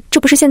当然这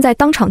不是现在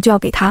当场就要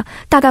给他，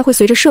大概会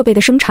随着设备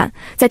的生产，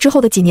在之后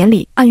的几年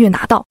里按月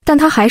拿到，但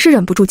他还是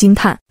忍不住惊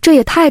叹，这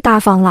也太大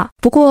方了。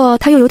不过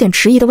他又有点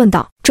迟疑地问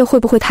道，这会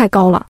不会太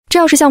高了？这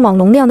要是像网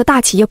龙那样的大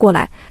企业过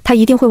来，他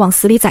一定会往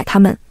死里宰他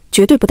们，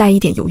绝对不带一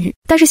点犹豫。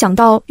但是想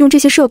到用这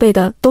些设备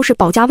的都是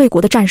保家卫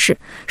国的战士，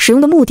使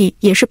用的目的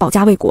也是保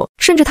家卫国，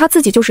甚至他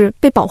自己就是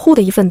被保护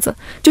的一份子，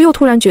就又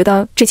突然觉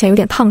得这钱有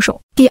点烫手。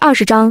第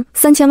20章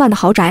3000万的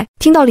豪宅。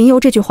听到林游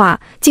这句话，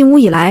进屋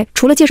以来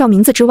除了介绍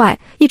名字之外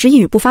一直一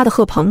语不发的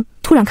贺鹏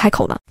突然开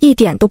口了，一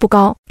点都不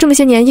高。这么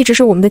些年一直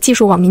是我们的技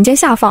术往民间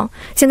下放，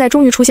现在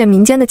终于出现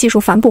民间的技术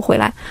反哺回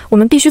来，我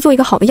们必须做一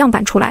个好的样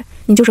板出来，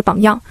你就是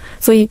榜样，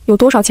所以有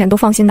多少钱都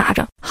放心拿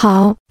着。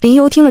好，林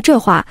游听了这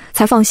话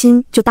才放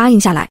心，就答应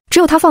下来。只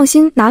有他放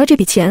心拿了这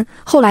笔钱，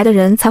后来的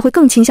人才会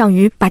更倾向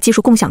于把技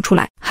术共享出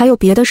来。还有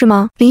别的事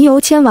吗？林游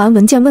签完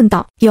文件问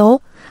道。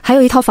有，还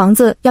有一套房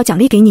子要奖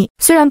励给你，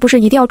虽然不是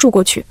一定要住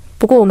过去，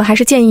不过我们还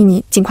是建议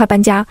你尽快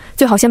搬家，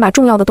最好先把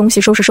重要的东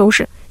西收拾收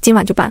拾，今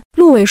晚就搬。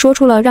陆伟说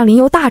出了让林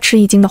游大吃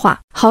一惊的话，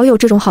好有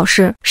这种好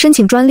事，申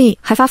请专利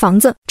还发房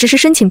子。只是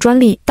申请专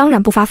利当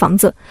然不发房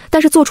子，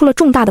但是做出了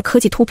重大的科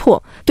技突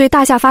破，对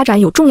大厦发展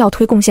有重要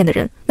推贡献的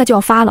人，那就要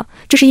发了，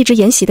这是一直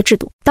沿袭的制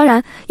度。当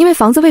然因为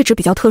房子位置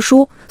比较特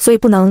殊，所以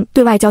不能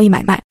对外交易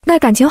买卖。那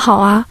感情好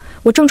啊，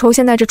我正愁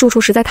现在这住处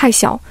实在太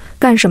小，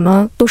干什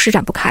么都施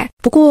展不开。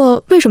不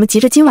过为什么急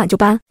着今晚就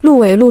搬？陆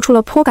伟露出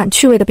了颇感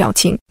趣味的表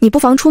情，你不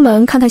妨出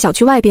门看看小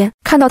区外边。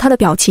看到他的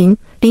表情，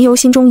林游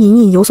心中隐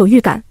隐有所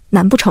预感，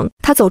难不成？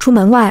他走出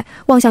门外，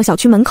望向小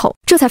区门口，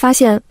这才发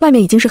现外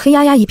面已经是黑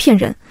压压一片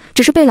人，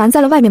只是被拦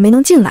在了外面，没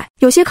能进来。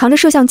有些扛着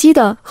摄像机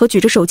的和举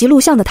着手机录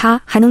像的他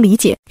还能理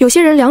解，有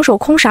些人两手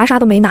空，啥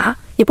都没拿，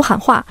也不喊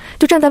话，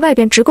就站在外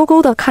边直勾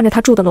勾地看着他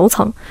住的楼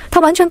层。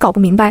他完全搞不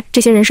明白这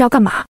些人是要干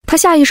嘛。他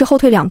下意识后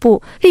退2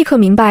步，立刻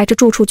明白这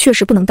住处确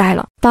实不能待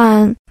了。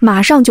搬，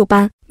马上就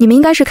搬。你们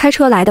应该是开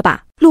车来的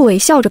吧？陆伟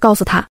笑着告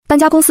诉他，搬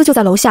家公司就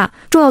在楼下，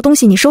重要东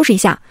西你收拾一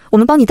下，我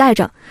们帮你带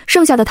着，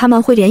剩下的他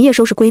们会连夜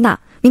收拾归纳，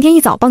明天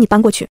一早帮你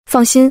搬过去。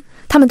放心，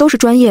他们都是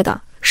专业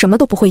的，什么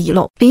都不会遗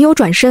漏。林游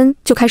转身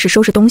就开始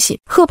收拾东西，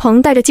贺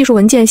鹏带着技术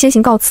文件先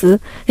行告辞。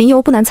林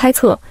游不难猜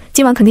测，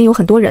今晚肯定有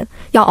很多人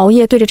要熬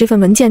夜对着这份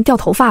文件掉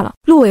头发了。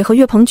陆伟和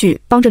岳鹏举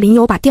帮着林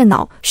游把电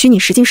脑、虚拟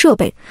实境设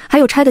备，还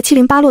有拆得七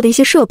零八落的一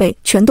些设备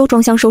全都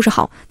装箱收拾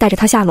好，带着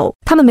他下楼。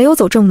他们没有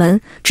走正门，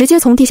直接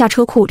从地下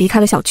车库离开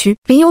了小区。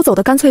林游走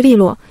得干脆利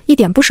落，一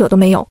点不舍都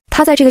没有。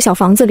他在这个小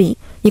房子里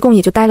一共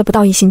也就待了不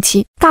到1星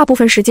期，大部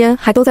分时间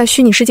还都在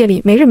虚拟世界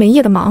里没日没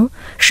夜的忙，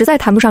实在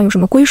谈不上有什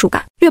么归属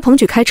感。岳鹏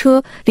举开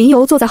车，林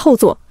游坐在后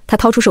座，他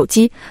掏出手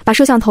机，把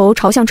摄像头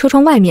朝向车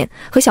窗外面，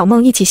和小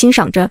梦一起欣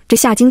赏着这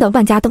下京的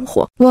万家灯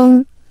火。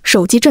嗡，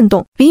手机震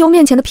动，林游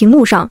面前的屏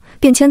幕上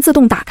便签自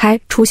动打开，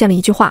出现了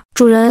一句话：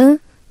主人，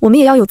我们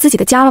也要有自己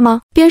的家了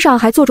吗？边上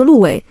还坐着陆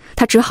伟，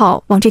他只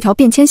好往这条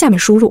便签下面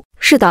输入。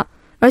是的，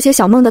而且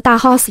小梦的大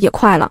house 也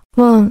快了。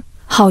嗡，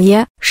好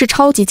爷，是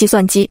超级计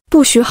算机，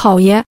不许好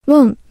爷。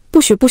嗡，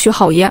不许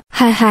好爷。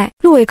嗨嗨，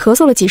陆伟咳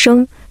嗽了几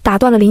声，打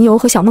断了林游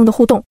和小梦的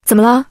互动。怎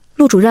么了，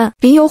陆主任？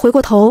林游回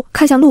过头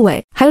看向陆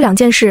伟，还有2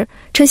件事，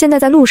趁现在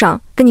在路上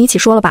跟你一起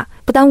说了吧，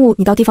不耽误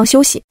你到地方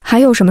休息。还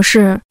有什么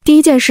事？第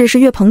一件事是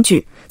岳鹏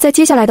举，在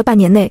接下来的半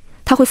年内，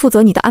他会负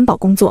责你的安保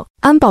工作。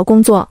安保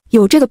工作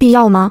有这个必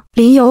要吗？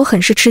林游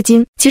很是吃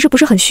惊，其实不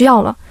是很需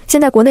要了，现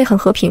在国内很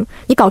和平，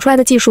你搞出来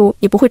的技术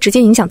也不会直接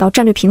影响到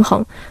战略平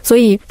衡，所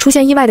以出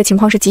现意外的情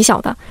况是极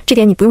小的，这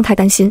点你不用太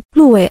担心。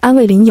陆伟安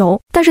慰林游，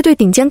但是对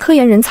顶尖科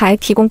研人才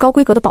提供高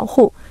规格的保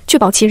护，确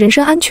保其人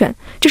身安全，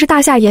这是大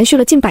厦延续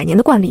了近100年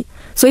的惯例，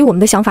所以我们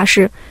的想法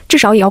是，至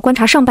少也要观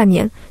察上半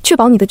年，确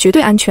保你的绝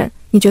对安全。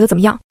你觉得怎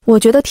么样？我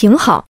觉得挺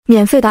好，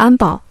免费的安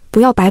保，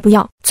不要白不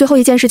要。最后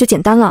一件事就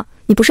简单了，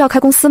你不是要开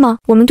公司吗？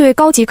我们对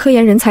高级科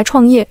研人才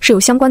创业是有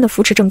相关的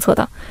扶持政策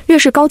的，越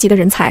是高级的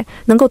人才，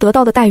能够得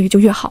到的待遇就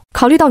越好。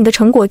考虑到你的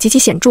成果极其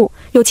显著，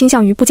又倾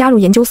向于不加入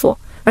研究所，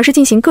而是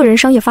进行个人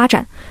商业发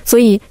展，所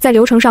以在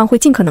流程上会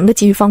尽可能的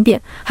给予方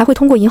便，还会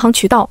通过银行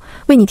渠道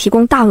为你提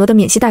供大额的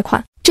免息贷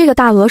款。这个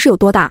大额是有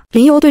多大？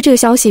林游对这个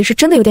消息是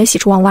真的有点喜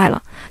出望外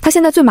了。他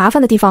现在最麻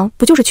烦的地方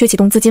不就是缺启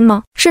动资金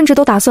吗？甚至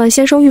都打算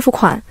先收预付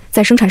款，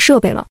再生产设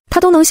备了。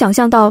他都能想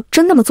象到，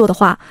真那么做的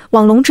话，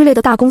网龙之类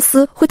的大公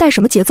司会带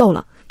什么节奏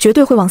了。绝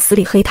对会往死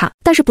里黑他，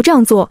但是不这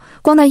样做，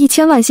光那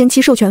1000万先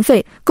期授权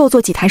费够做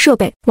几台设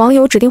备，网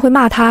友指定会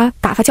骂他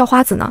打发叫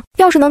花子呢。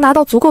要是能拿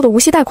到足够的无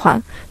息贷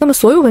款，那么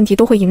所有问题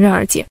都会迎刃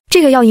而解。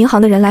这个要银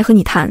行的人来和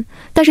你谈，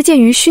但是鉴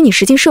于虚拟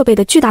实境设备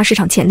的巨大市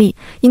场潜力，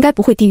应该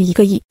不会低于1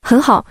个亿。很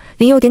好，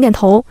林游点点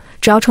头，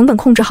只要成本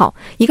控制好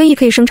，1个亿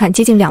可以生产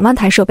接近2万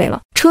台设备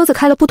了。车子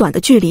开了不短的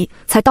距离，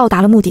才到达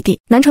了目的地。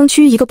南城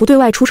区一个不对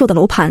外出售的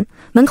楼盘，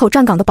门口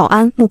站岗的保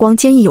安目光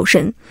坚毅有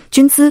神，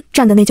军姿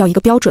站的那叫一个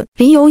标准。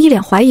林游一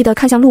脸怀疑地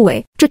看向陆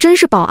伟，这真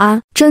是保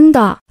安？真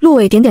的。陆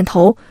伟点点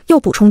头，又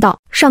补充道，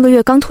上个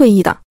月刚退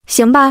役的。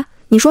行吧，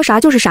你说啥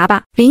就是啥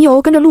吧。林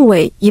游跟着陆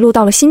伟一路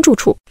到了新住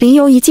处。林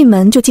游一进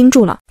门就惊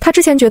住了，他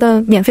之前觉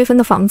得免费分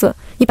的房子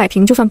100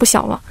平就算不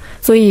小了，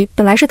所以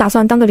本来是打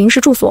算当个临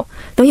时住所，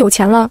等有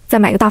钱了再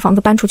买个大房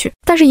子搬出去。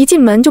但是一进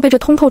门就被这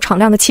通透敞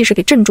亮的气势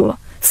给镇住了。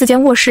4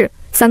间卧室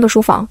，3个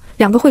书房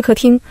，2个会客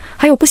厅，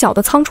还有不小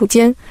的仓储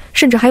间，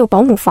甚至还有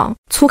保姆房，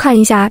粗看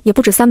一下也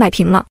不止300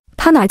平了。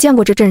他哪见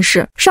过这阵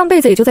势，上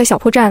辈子也就在小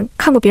破站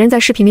看过别人在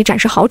视频里展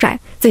示豪宅，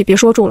自己别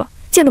说住了，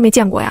见都没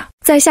见过呀。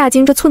在下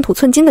京这寸土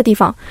寸金的地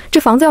方，这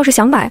房子要是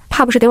想买，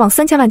怕不是得往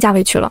3000万价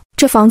位去了。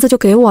这房子就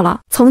给我了，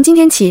从今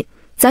天起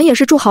咱也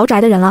是住豪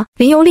宅的人了。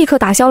林游立刻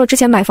打消了之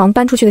前买房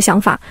搬出去的想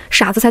法，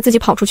傻子才自己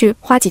跑出去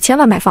花几千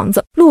万买房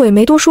子。陆伟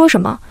没多说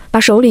什么，把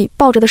手里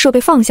抱着的设备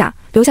放下，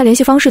留下联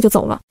系方式就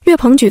走了。岳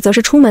鹏举则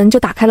是出门就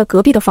打开了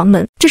隔壁的房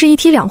门，这是一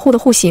梯2户的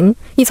户型，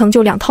一层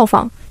就2套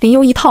房，林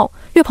游一套，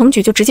岳鹏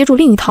举就直接住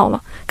另一套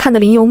了，看得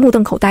林游目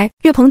瞪口呆。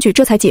岳鹏举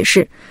这才解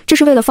释，这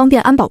是为了方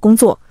便安保工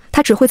作，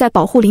他只会在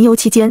保护林游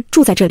期间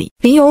住在这里。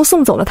林游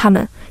送走了他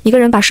们，一个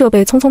人把设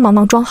备匆匆忙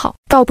忙装好，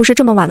倒不是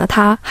这么晚了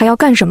他还要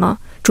干什么，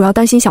主要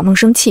担心小梦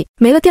生气，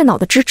没了电脑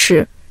的支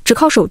持，只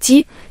靠手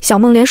机，小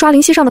梦连刷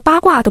灵犀上的八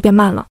卦都变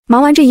慢了。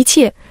忙完这一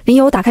切，林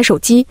游打开手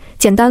机，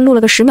简单录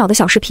了个10秒的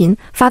小视频，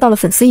发到了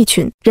粉丝一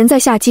群。人在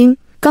下京，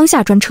刚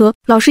下专车，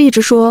老师一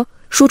直说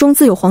书中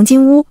自有黄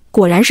金屋，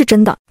果然是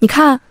真的。你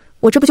看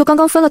我这不就刚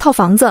刚分了套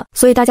房子，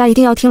所以大家一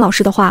定要听老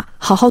师的话，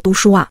好好读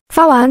书啊。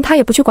发完他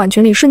也不去管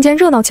群里瞬间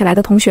热闹起来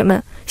的同学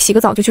们，洗个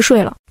澡就去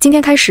睡了。今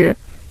天开始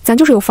咱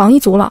就是有防一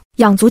族了，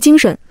养足精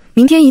神，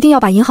明天一定要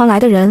把银行来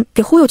的人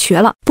给忽悠瘸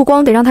了，不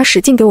光得让他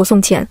使劲给我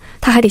送钱，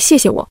他还得谢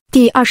谢我。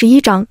第21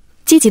章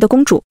积极的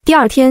公主。第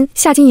2天，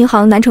下京银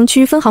行南城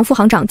区分行副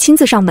行长亲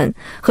自上门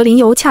和林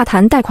游洽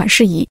谈贷款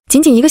事宜。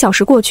仅1个小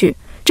时过去，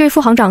这位副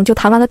行长就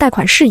谈完了贷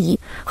款事宜，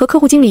和客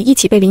户经理一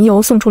起被林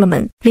游送出了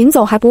门。临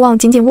走还不忘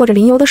紧紧握着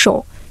林游的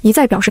手，一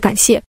再表示感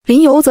谢。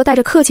林游则带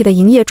着客气的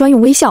营业专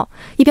用微笑，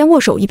一边握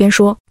手一边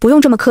说：“不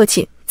用这么客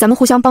气，咱们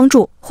互相帮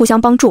助，互相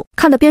帮助。”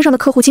看得边上的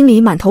客户经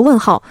理满头问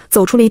号，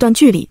走出了一段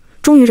距离，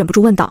终于忍不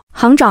住问道：“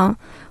行长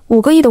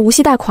，5个亿的无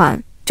息贷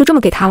款就这么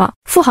给他了？”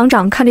副行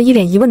长看着一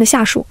脸疑问的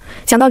下属，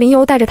想到林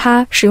游带着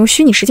他使用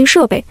虚拟实境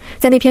设备，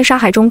在那片沙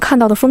海中看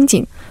到的风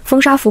景，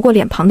风沙拂过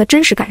脸庞的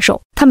真实感受，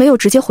他没有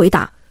直接回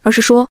答，而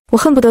是说：“我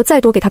恨不得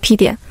再多给他批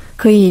点，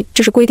可以，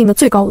这是规定的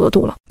最高额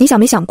度了。你想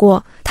没想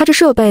过，他这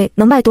设备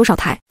能卖多少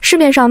台？市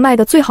面上卖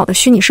的最好的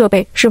虚拟设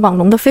备是网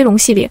龙的飞龙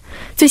系列，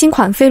最新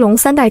款飞龙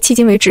3代迄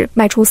今为止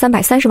卖出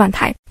330万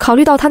台。考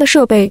虑到它的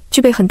设备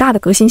具备很大的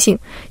革新性，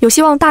有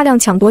希望大量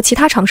抢夺其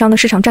他厂商的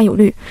市场占有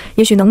率，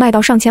也许能卖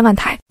到上千万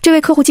台。”这位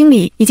客户经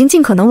理已经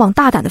尽可能往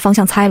大胆的方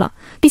向猜了，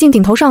毕竟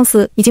顶头上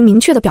司已经明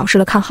确地表示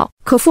了看好。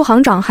可副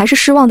行长还是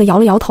失望地摇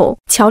了摇头，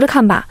瞧着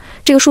看吧，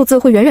这个数字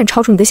会远远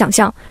超出你的想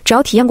象，只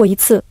要体验过一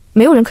次，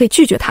没有人可以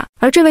拒绝他。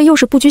而这位又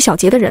是不拘小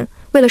节的人，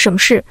为了省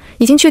事，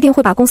已经确定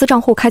会把公司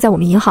账户开在我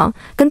们银行，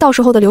跟到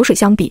时候的流水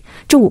相比，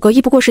这5个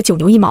亿不过是9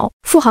牛1毛。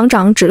副行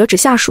长指了指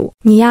下属：“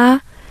你呀，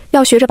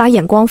要学着把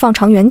眼光放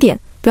长远点，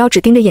不要只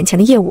盯着眼前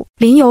的业务。”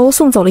林游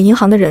送走了银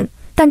行的人，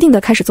淡定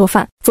地开始做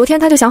饭。昨天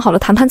他就想好了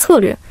谈判策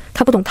略，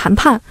他不懂谈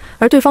判，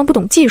而对方不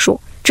懂技术，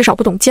至少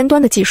不懂尖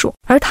端的技术，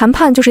而谈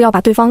判就是要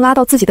把对方拉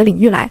到自己的领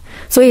域来，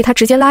所以他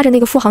直接拉着那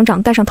个副行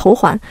长戴上头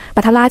环，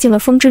把他拉进了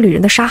风之旅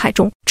人的沙海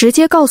中，直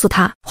接告诉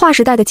他，划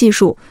时代的技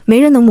术没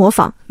人能模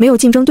仿，没有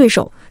竞争对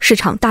手，市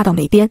场大到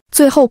没边。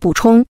最后补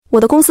充，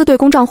我的公司对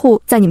公账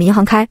户在你们银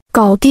行开，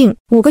搞定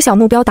，5个小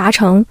目标达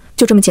成，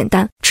就这么简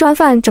单。吃完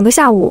饭，整个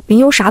下午林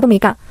游啥都没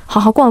干，好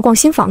好逛了逛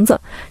新房子，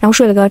然后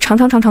睡了个长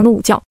长的午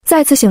觉。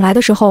再次醒来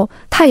的时候，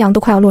太阳都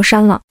快要落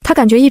山了，他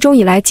感觉1周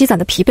以来积攒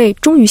的疲惫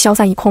终于消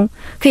散一空，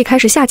可以开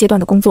始下阶段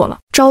的工作了。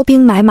招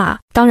兵买马，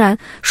当然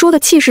说的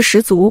气势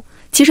十足，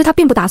其实他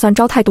并不打算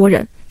招太多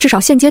人，至少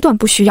现阶段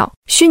不需要。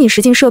虚拟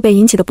实境设备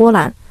引起的波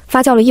澜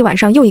发酵了一晚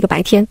上又一个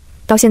白天，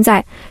到现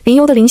在林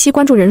游的灵犀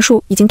关注人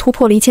数已经突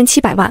破了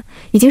1700万，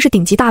已经是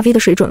顶级大 V 的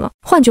水准了。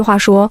换句话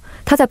说，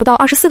他在不到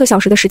24个小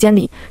时的时间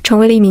里成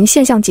为了一名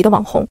现象级的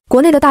网红。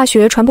国内的大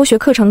学传播学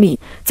课程里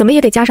怎么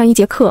也得加上1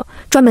节课，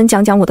专门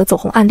讲讲我的走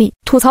红案例。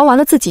吐槽完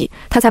了自己，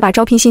他才把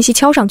招聘信息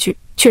敲上去，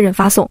确认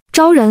发送。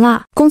招人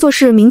啊，工作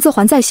室名字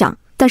还在想，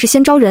但是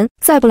先招人，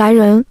再不来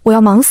人我要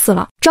忙死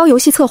了。招游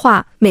戏策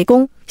划、美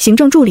工、行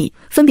政助理，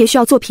分别需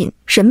要作品、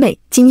审美、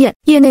经验、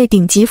业内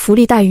顶级福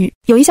利待遇。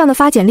有意向的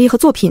发简历和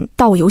作品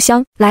到我邮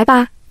箱，来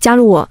吧，加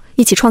入我，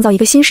一起创造一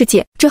个新世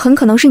界，这很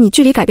可能是你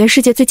距离改变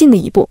世界最近的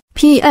一步。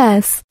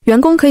PS 员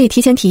工可以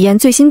提前体验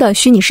最新的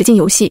虚拟实境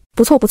游戏，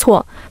不错不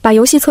错，把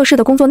游戏测试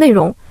的工作内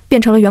容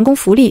变成了员工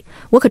福利，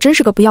我可真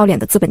是个不要脸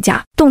的资本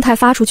家。动态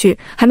发出去，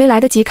还没来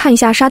得及看一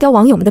下沙雕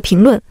网友们的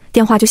评论，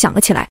电话就响了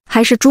起来，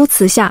还是朱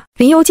慈夏。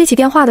林游接起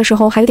电话的时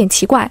候还有点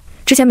奇怪，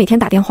之前每天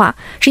打电话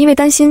是因为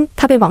担心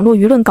他被网络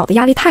舆论搞得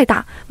压力太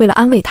大，为了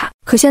安慰他，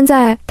可现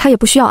在他也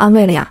不需要安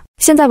慰了呀。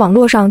现在网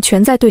络上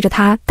全在对着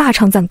他大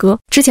唱赞歌，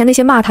之前那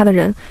些骂他的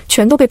人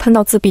全都被喷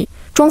到自闭，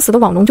装死的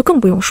网龙就更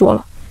不用说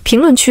了，评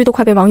论区都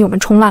快被网友们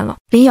冲烂了。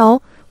林游，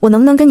我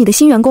能不能跟你的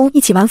新员工一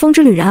起玩风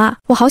之旅人啊？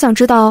我好想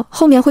知道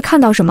后面会看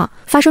到什么，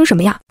发生什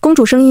么呀？公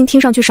主声音听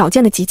上去少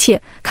见的急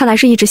切，看来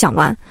是一直想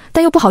玩，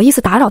但又不好意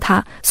思打扰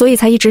他，所以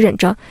才一直忍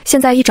着。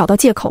现在一找到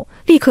借口，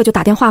立刻就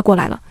打电话过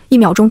来了，1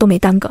秒钟都没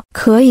耽搁。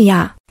可以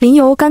呀，林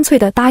游干脆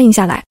地答应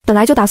下来，本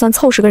来就打算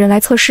凑10个人来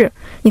测试，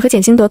你和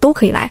简兴德都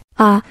可以来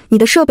啊。你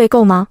的设备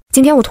够吗？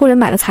今天我托人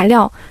买了材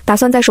料，打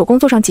算在手工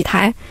做上几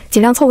台，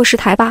尽量凑个10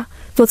台吧，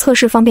做测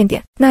试方便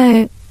点。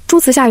那朱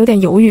慈夏有点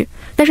犹豫，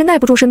但是耐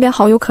不住身边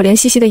好友可怜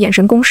兮兮的眼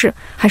神攻势，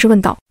还是问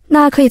道：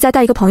那可以再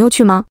带一个朋友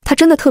去吗？他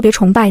真的特别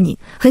崇拜你，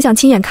很想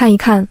亲眼看一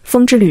看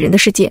风之旅人的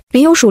世界。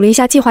林游数了一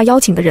下计划邀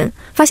请的人，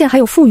发现还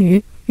有富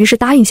余，于是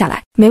答应下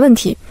来，没问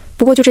题，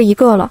不过就这一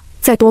个了，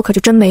再多可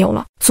就真没有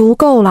了，足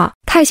够了，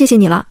太谢谢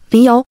你了，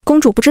林游。公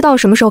主不知道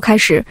什么时候开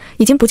始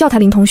已经不叫他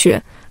林同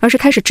学，而是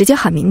开始直接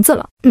喊名字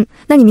了。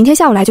那你明天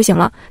下午来就行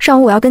了，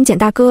上午我要跟简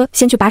大哥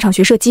先去靶场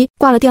学射击。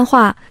挂了电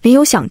话，林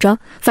有想着，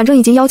反正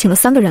已经邀请了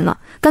3个人了，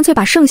干脆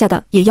把剩下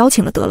的也邀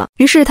请了得了。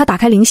于是他打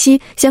开灵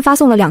犀，先发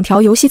送了2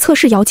条游戏测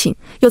试邀请，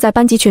又在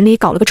班级群里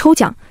搞了个抽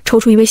奖，抽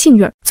出1位幸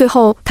运儿。最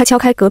后他敲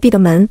开隔壁的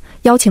门，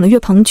邀请了岳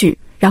鹏举，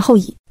然后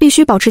以必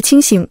须保持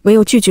清醒为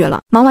由拒绝了。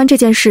忙完这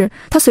件事，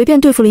他随便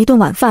对付了一顿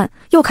晚饭，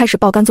又开始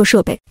爆肝做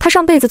设备。他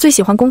上辈子最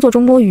喜欢工作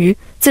中摸鱼，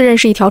自认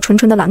是一条纯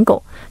纯的懒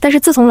狗，但是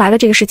自从来了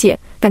这个世界，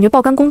感觉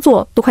爆肝工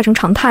作都快成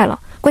常态了。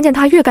关键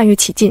他越干越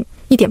起劲，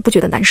一点不觉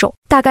得难受。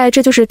大概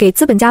这就是给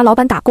资本家老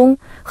板打工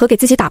和给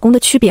自己打工的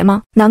区别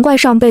吗？难怪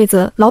上辈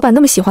子老板那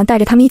么喜欢带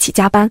着他们一起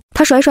加班。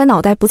他甩甩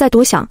脑袋不再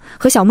多想，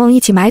和小梦一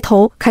起埋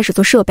头开始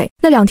做设备。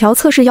那2条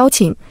测试邀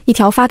请，一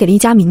条发给了一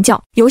家名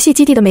叫游戏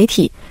基地的媒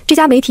体。这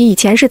家媒体以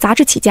前是杂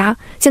志起家，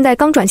现在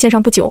刚转线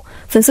上不久，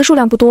粉丝数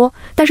量不多，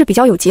但是比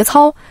较有节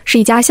操，是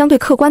一家相对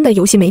客观的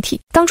游戏媒体。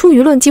当初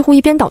舆论几乎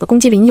一边倒的攻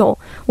击林有，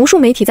无数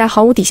媒体在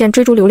毫无底线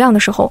追逐流量的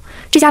时候，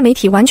这家媒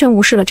体完全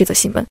无视了这则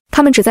新闻。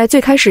他们只在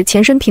最开始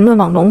前身评论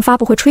网龙发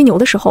布会吹牛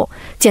的时候，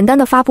简单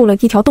的发布了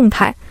一条动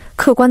态，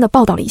客观的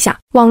报道了一下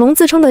网龙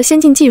自称的先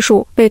进技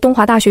术被东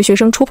华大学学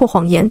生戳破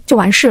谎言就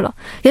完事了，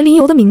连林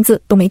游的名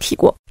字都没提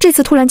过。这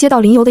次突然接到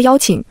林游的邀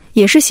请，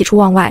也是喜出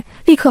望外，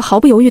立刻毫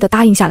不犹豫地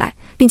答应下来，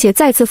并且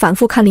再次反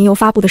复看林游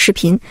发布的视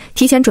频，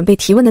提前准备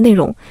提问的内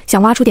容，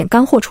想挖出点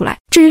干货出来。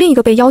至于另一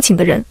个被邀请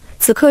的人，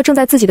此刻正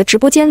在自己的直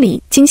播间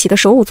里惊喜的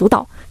手舞足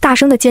蹈，大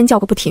声的尖叫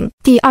个不停。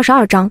第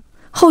22章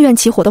后院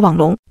起火的网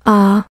龙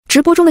啊！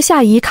直播中的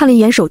夏怡看了一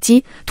眼手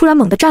机，突然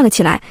猛地站了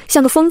起来，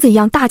像个疯子一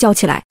样大叫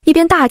起来，一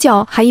边大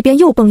叫还一边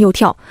又蹦又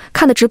跳，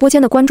看得直播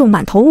间的观众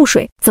满头雾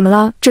水。怎么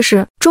了？这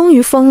是终于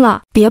疯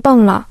了，别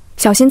蹦了，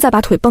小心再把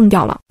腿蹦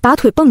掉了。把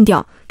腿蹦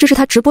掉，这是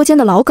他直播间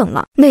的老梗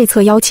了。内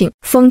测邀请，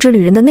风之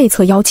旅人的内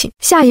测邀请。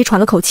夏怡喘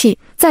了口气，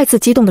再次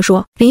激动地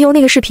说：林游那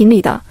个视频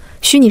里的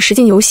虚拟实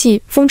境游戏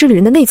风之旅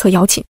人的内测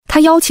邀请，他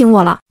邀请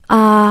我了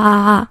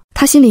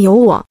他心里有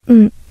我。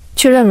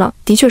确认了，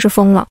的确是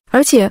疯了，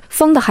而且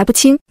疯的还不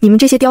轻。你们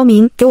这些刁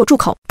民，给我住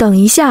口！等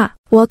一下，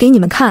我给你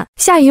们看。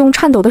夏怡用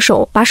颤抖的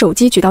手把手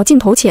机举到镜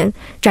头前，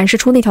展示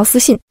出那条私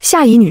信。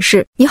夏怡女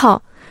士，你好，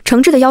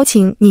诚挚的邀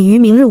请你于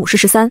明日5时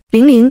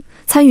13:00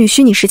参与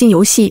虚拟实境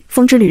游戏《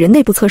风之旅人》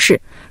内部测试。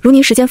如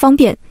您时间方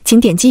便，请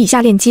点击以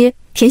下链接，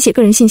填写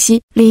个人信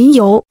息。林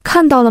游，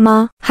看到了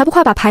吗？还不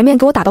快把牌面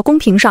给我打到公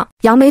屏上！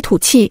扬眉吐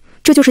气，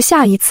这就是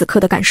夏怡此刻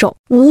的感受。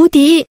无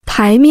敌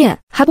牌面，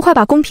还不快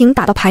把公屏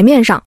打到牌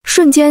面上！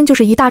瞬间就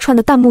是一大串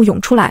的弹幕涌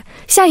出来。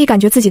夏怡感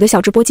觉自己的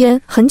小直播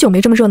间很久没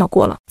这么热闹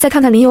过了。再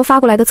看看林游发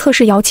过来的测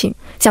试邀请，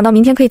想到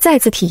明天可以再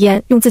次体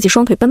验用自己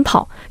双腿奔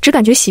跑，只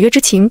感觉喜悦之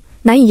情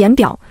难以言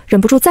表，忍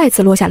不住再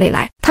次落下泪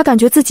来。他感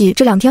觉自己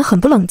这2天很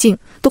不冷静，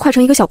都快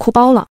成一个小哭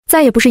包了，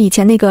再也不是以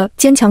前那个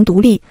坚强独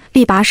立、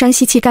力拔山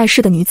兮气盖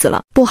世的女子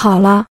了。不好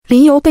了，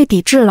林游被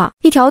抵制了！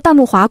一条弹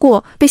幕划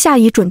过，被夏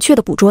怡准确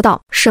地捕捉到。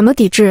什么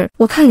抵制？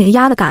我看你个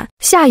丫的敢！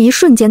夏怡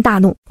瞬间大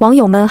怒。网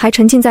友们还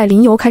沉浸在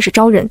林游开始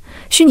招人、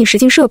虚拟实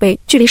境设备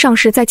距离上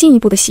市再进一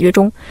步的喜悦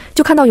中，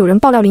就看到有人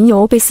爆料林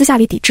游被私下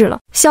里抵制了。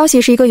消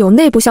息是一个有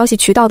内部消息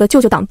渠道的舅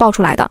舅党爆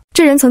出来的，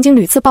这人曾经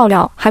屡次爆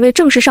料还未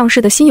正式上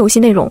市的新游戏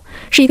内容，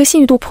是一个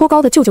信誉度颇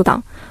高的舅舅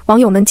党。网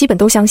友们基本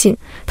都相信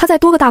他在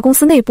多个大公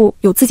司内部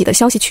有自己的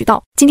消息渠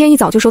道。今天一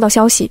早就收到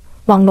消息，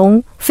网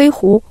龙、飞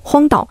狐、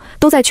荒岛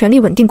都在全力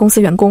稳定公司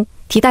员工，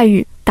提待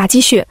遇、打鸡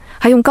血，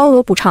还用高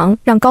额补偿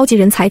让高级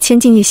人才签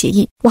竞业协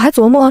议。我还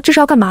琢磨这是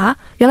要干嘛，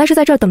原来是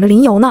在这儿等着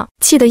林游呢，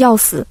气得要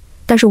死，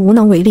但是无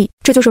能为力。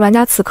这就是玩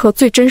家此刻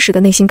最真实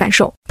的内心感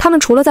受。他们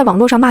除了在网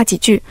络上骂几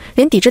句，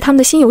连抵制他们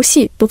的新游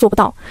戏都做不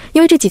到，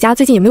因为这几家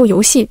最近也没有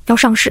游戏要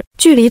上市，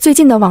距离最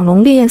近的网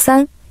龙烈焰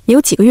3也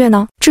有几个月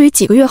呢。至于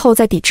几个月后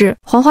再抵制，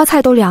黄花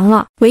菜都凉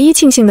了。唯一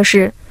庆幸的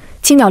是，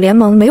青鸟联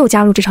盟没有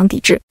加入这场抵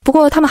制。不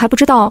过他们还不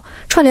知道，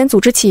串联组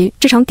织起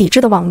这场抵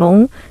制的网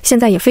龙现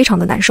在也非常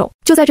的难受。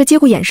就在这节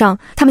骨眼上，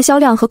他们销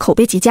量和口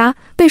碑极佳、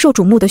备受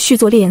瞩目的续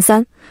作《烈焰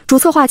3》主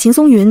策划秦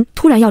松云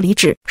突然要离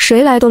职，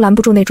谁来都拦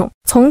不住那种。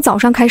从早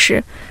上开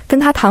始，跟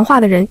他谈话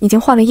的人已经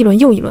换了一轮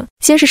又一轮。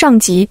先是上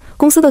级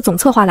公司的总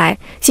策划来，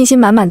信心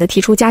满满的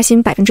提出加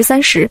薪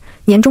30%，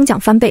年终奖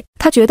翻倍。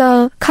他觉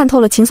得看透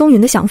了秦松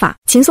云的想法。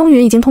秦松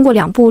云已经通过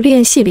2部烈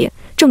焰系列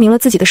证明了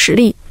自己的实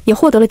力，也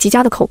获得了极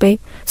佳的口碑。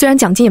虽然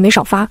奖金也没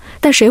少发，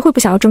但谁会不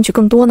想要争取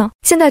更多呢？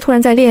现在突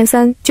然在烈焰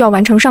3就要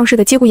完成上市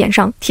的节骨眼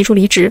上提出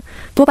离职，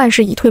多半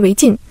是以退为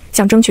进，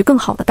想争取更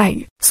好的待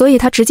遇，所以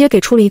他直接给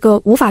出了一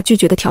个无法拒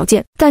绝的条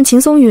件。但秦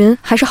松云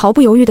还是毫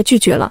不犹豫地拒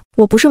绝了。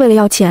我不是为了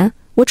要钱，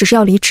我只是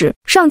要离职。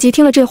上级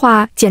听了这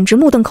话简直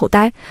目瞪口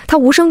呆，他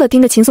无声地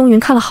盯着秦松云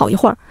看了好一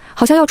会儿，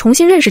好像要重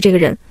新认识这个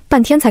人，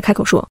半天才开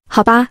口说：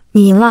好吧，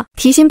你赢了，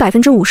提薪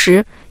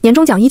50%，年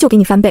终奖依旧给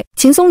你翻倍。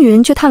秦松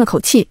云却叹了口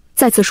气，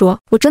再次说：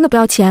我真的不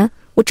要钱，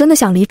我真的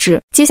想离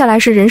职。接下来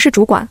是人事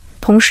主管、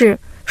同事、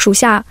属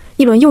下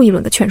一轮又一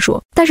轮的劝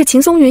说，但是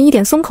秦松云一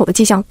点松口的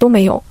迹象都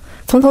没有，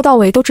从头到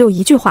尾都只有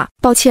一句话：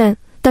抱歉，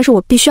但是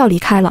我必须要离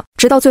开了。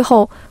直到最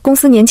后，公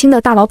司年轻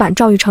的大老板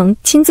赵玉成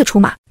亲自出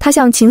马，他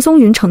向秦松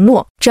云承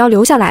诺，只要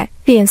留下来，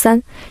烈焰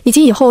3以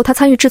及以后他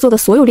参与制作的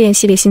所有烈焰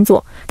系列新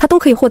作，他都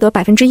可以获得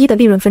1%的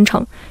利润分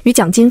成，与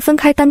奖金分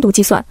开单独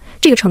计算。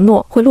这个承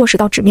诺会落实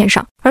到纸面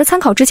上。而参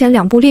考之前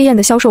2部烈焰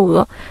的销售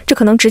额，这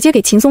可能直接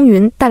给秦松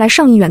云带来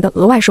上亿元的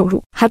额外收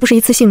入，还不是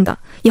一次性的，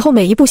以后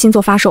每一部新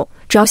作发售，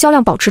只要销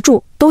量保持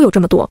住，都有这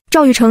么多。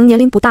赵玉成年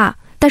龄不大，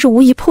但是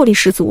无疑魄力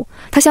十足，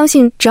他相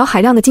信只要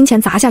海量的金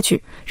钱砸下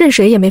去，任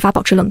谁也没法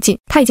保持冷静。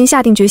他已经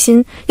下定决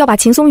心要把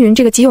秦松云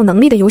这个极有能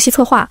力的游戏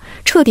策划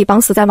彻底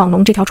绑死在网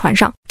龙这条船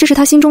上，这是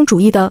他心中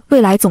主义的未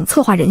来总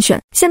策划人选。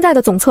现在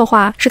的总策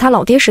划是他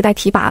老爹时代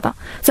提拔的，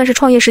算是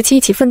创业时期一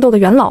起奋斗的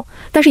元老，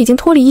但是已经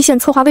脱离一线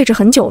策划位置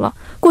很久了，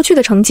过去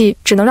的成绩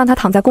只能让他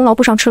躺在功劳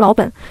簿上吃老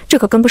本，这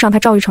可跟不上他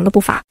赵玉成的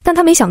步伐。但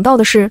他没想到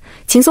的是，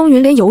秦松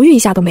云连犹豫一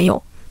下都没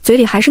有，嘴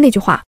里还是那句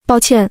话，抱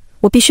歉，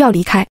我必须要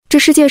离开。这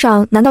世界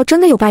上难道真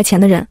的有不爱钱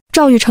的人？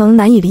赵玉成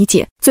难以理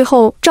解。最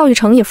后赵玉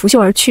成也拂袖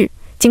而去。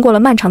经过了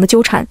漫长的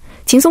纠缠，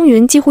秦松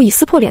云几乎以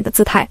撕破脸的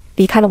姿态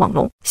离开了网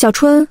龙。小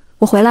春，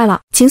我回来了。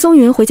秦松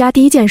云回家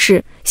第一件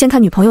事，先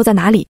看女朋友在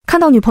哪里。看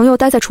到女朋友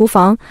待在厨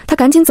房，他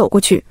赶紧走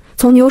过去，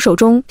从女友手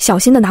中小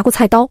心地拿过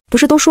菜刀。不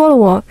是都说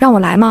了让我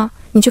来吗？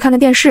你去看看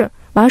电视，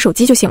玩玩手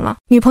机就行了。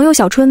女朋友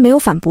小春没有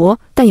反驳，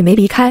但也没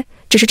离开，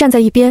只是站在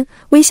一边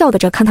微笑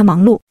着看他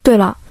忙碌。对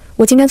了，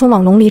我今天从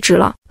网龙离职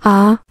了。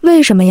啊，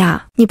为什么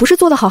呀？你不是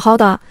做得好好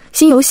的，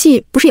新游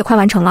戏不是也快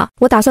完成了？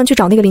我打算去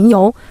找那个林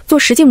游做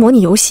实境模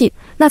拟游戏，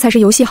那才是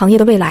游戏行业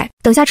的未来。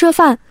等下吃了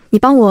饭，你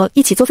帮我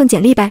一起做份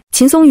简历呗。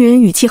秦松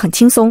云语气很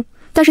轻松，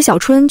但是小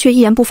春却一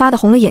言不发地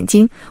红了眼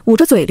睛，捂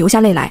着嘴流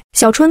下泪来。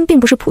小春并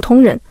不是普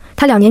通人，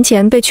他2年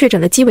前被确诊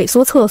了肌萎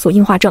缩侧索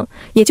硬化症，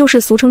也就是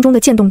俗称中的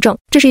渐冻症。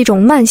这是一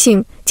种慢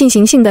性进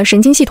行性的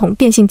神经系统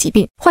变性疾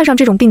病，患上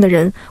这种病的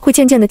人会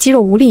渐渐的肌肉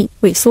无力、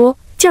萎缩、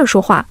劲儿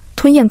说话、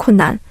吞咽困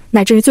难，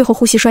乃至于最后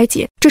呼吸衰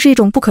竭。这是一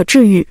种不可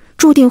治愈、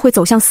注定会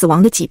走向死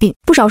亡的疾病。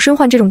不少身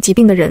患这种疾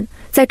病的人，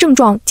在症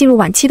状进入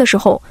晚期的时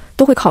候，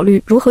都会考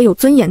虑如何有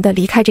尊严地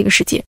离开这个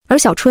世界。而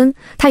小春，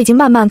他已经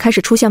慢慢开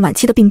始出现晚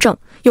期的病症，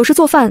有时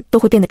做饭都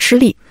会变得吃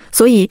力，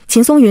所以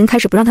秦松云开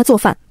始不让他做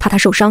饭，怕他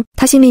受伤。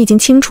他心里已经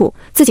清楚，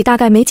自己大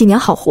概没几年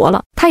好活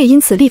了。他也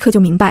因此立刻就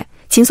明白，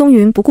秦松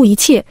云不顾一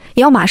切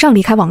也要马上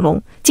离开网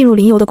龙，进入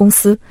林游的公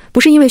司，不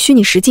是因为虚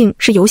拟实境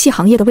是游戏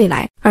行业的未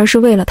来，而是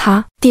为了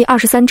他。第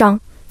23章，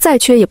再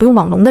缺也不用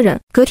网龙的人。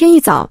隔天一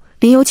早，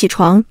林游起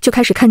床就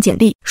开始看简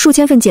历，数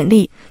千份简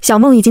历，小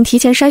梦已经提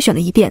前筛选了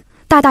一遍，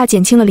大大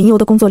减轻了林游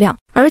的工作量。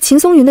而秦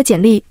松云的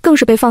简历更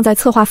是被放在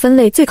策划分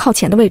类最靠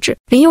前的位置。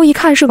林游一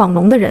看是网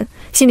龙的人，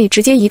心里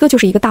直接一个就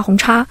是一个大红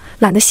叉，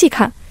懒得细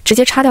看，直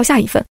接叉掉下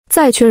一份。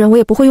再缺人我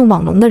也不会用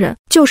网龙的人，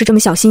就是这么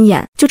小心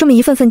眼。就这么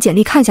一份份简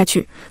历看下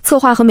去，策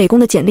划和美工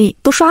的简历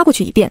都刷过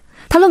去一遍，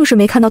他愣是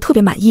没看到特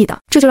别满意的，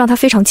这就让他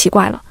非常奇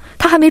怪了。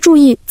他还没注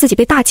意自己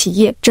被大企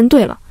业针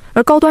对了，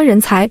而高端人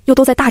才又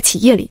都在大企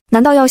业里，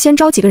难道要先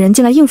招几个人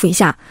进来应付一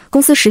下，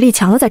公司实力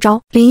强了再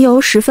招？林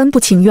游十分不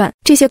情愿，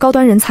这些高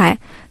端人才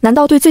难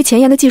道对最前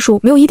沿的技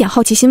术没有一点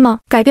好奇心吗？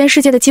改变世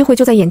界的机会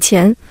就在眼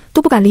前，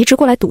都不敢离职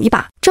过来赌一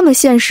把，这么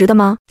现实的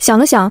吗？想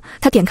了想，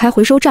他点开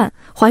回收站，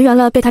还原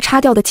了被他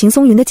叉掉的秦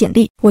松云的简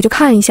历。我就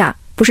看一下，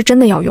不是真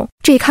的要用，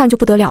这一看就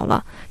不得了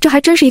了，这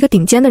还真是一个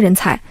顶尖的人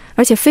才，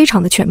而且非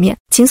常的全面。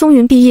秦松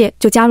云毕业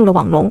就加入了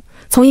网龙，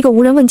从一个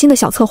无人问津的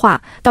小策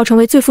划到成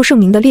为最负盛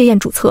名的烈焰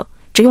主策，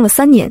只用了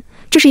3年，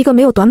这是一个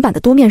没有短板的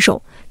多面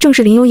手，正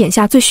是林游眼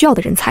下最需要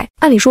的人才。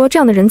按理说，这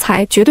样的人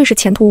才绝对是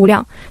前途无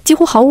量，几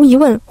乎毫无疑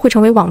问会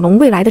成为网龙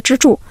未来的支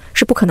柱，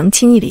是不可能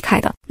轻易离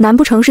开的。难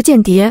不成是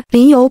间谍？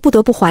林游不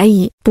得不怀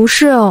疑。不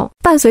是哦。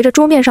伴随着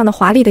桌面上的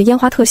华丽的烟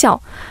花特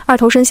效，二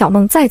头身小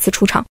梦再次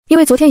出场。因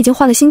为昨天已经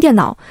换了新电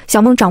脑，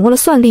小梦掌握了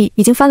算力，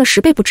已经翻了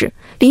10倍不止。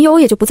林游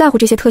也就不在乎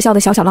这些特效的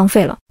小浪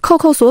费了。扣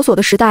扣锁锁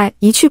的时代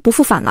一去不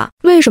复返了。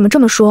为什么这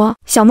么说？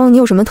小梦，你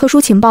有什么特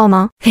殊情报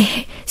吗？嘿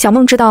嘿，小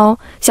梦知道哦。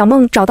小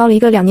梦找到了一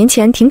个2年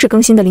前停止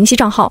更新的灵犀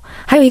账号，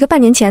还有一个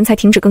半年前才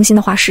停止更新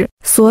的画师。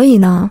所以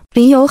呢，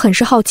林游很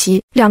是好奇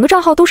，2个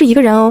账号都是一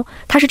个人哦。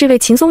他是这位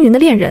秦松云的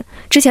恋人，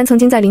之前曾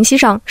经在灵犀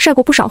上晒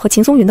过不少和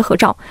秦松云的合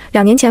照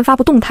，2年前发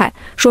布动态，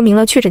说明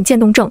了确诊渐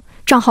冻症，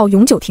账号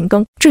永久停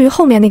更。至于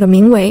后面那个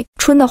名为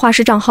春的画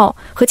师账号，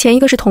和前一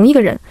个是同一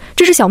个人，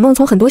这是小梦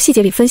从很多细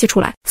节里分析出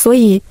来。所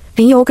以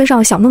林游跟上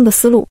了小梦的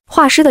思路，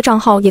画师的账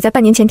号也在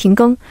半年前停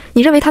更。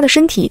你认为他的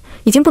身体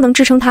已经不能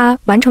支撑他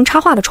完成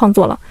插画的创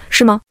作了，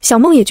是吗？小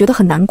梦也觉得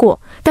很难过，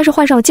但是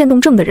患上了渐冻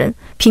症的人，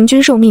平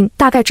均寿命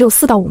大概只有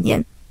4到5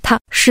年。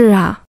是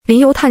啊，林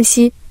游叹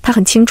息，他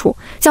很清楚，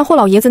像霍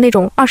老爷子那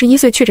种21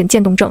岁确诊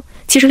渐冻症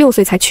，76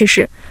岁才去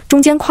世，中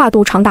间跨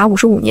度长达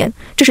55年，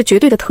这是绝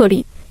对的特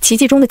例，奇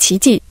迹中的奇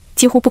迹，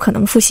几乎不可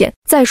能复现。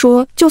再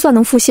说，就算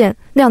能复现，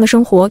那样的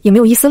生活也没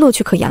有一丝乐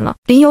趣可言了。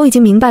林游已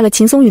经明白了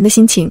秦松云的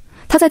心情，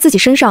他在自己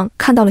身上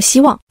看到了希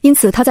望，因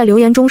此他在留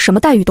言中什么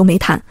待遇都没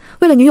谈，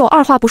为了女友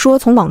二话不说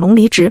从网龙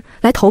离职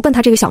来投奔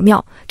他这个小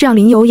庙，这让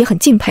林游也很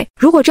敬佩。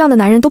如果这样的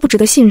男人都不值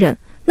得信任，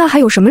那还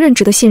有什么人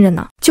值得信任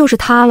呢？就是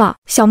他了。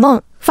小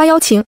梦发邀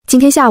请，今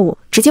天下午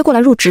直接过来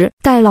入职，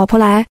带老婆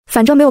来，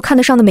反正没有看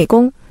得上的美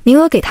工，名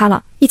额给他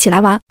了，一起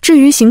来玩。至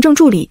于行政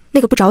助理，那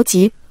个不着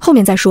急，后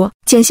面再说。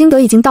简兴德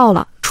已经到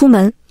了，出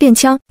门练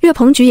枪，岳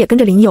鹏举也跟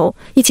着林游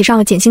一起上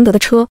了简兴德的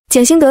车。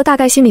简兴德大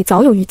概心里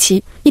早有预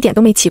期，一点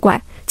都没奇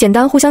怪，简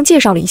单互相介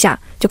绍了一下，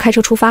就开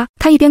车出发。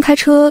他一边开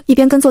车一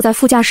边跟坐在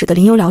副驾驶的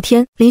林游聊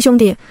天。林兄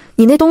弟，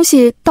你那东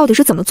西到底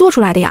是怎么做出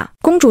来的呀？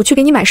公主去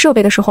给你买设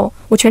备的时候，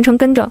我全程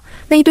跟着，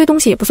那一堆东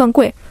西也不算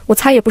贵，我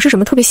猜也不是什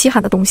么特别稀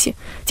罕的东西，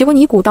结果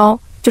你一鼓刀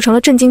就成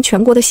了震惊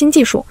全国的新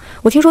技术，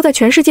我听说在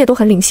全世界都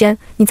很领先，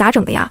你咋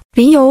整的呀？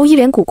林游一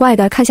脸古怪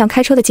地看向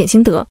开车的简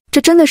兴德，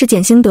这真的是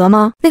简兴德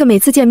吗？那个每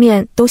次见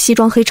面都西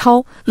装黑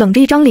超，冷着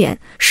一张脸，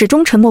始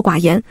终沉默寡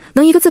言，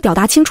能一个字表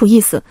达清楚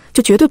意思，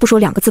就绝对不说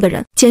两个字的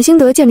人。简兴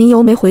德见林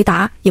游没回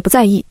答，也不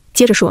在意，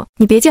接着说，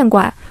你别见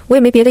怪，我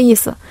也没别的意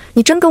思，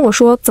你真跟我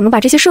说怎么把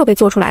这些设备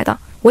做出来的，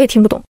我也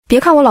听不懂。别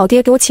看我老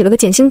爹给我起了个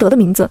简兴德的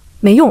名字，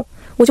没用，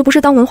我就不是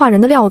当文化人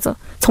的料子，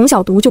从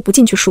小读就不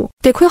进去书，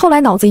得亏后来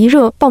脑子一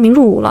热报名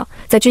入伍了，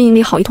在军营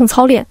里好一通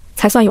操练，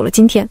才算有了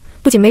今天，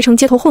不仅没成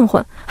街头混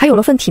混，还有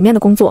了份体面的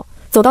工作，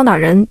走到哪儿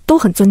人都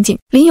很尊敬。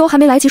林游还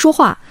没来及说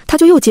话，他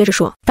就又接着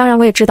说，当然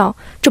我也知道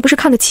这不是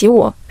看得起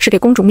我，是给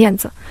公主面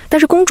子，但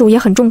是公主也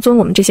很重尊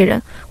我们这些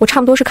人，我差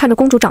不多是看着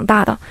公主长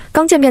大的，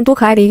刚见面多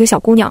可爱的一个小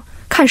姑娘，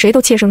看谁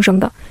都怯生生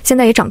的，现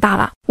在也长大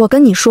了。我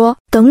跟你说，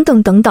等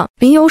等等等，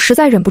林游实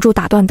在忍不住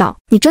打断道，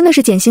你真的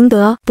是简兴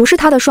德，不是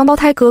他的双胞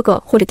胎哥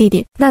哥或者弟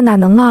弟？那哪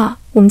能啊，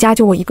我们家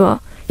就我一个，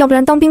要不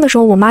然当兵的时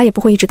候我妈也不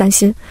会一直担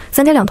心，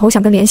三天两头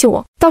想跟联系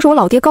我，倒是我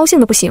老爹高兴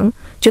的不行，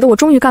觉得我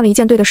终于干了一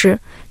件对的事，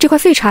这块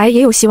废柴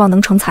也有希望能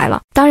成才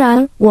了。当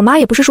然我妈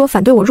也不是说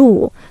反对我入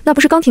伍，那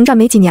不是刚停战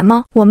没几年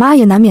吗？我妈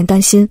也难免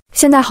担心，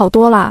现在好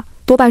多了，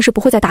多半是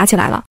不会再打起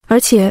来了，而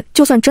且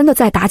就算真的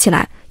再打起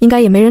来，应该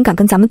也没人敢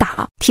跟咱们打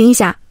了。停一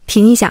下，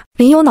停一下，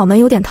林游脑门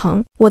有点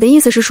疼，我的意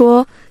思是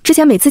说，之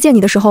前每次见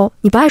你的时候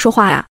你不爱说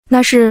话呀，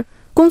那是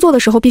工作的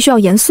时候必须要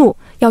严肃，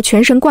要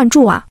全神贯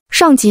注啊，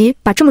上级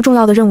把这么重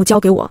要的任务交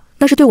给我，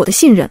那是对我的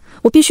信任，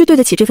我必须对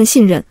得起这份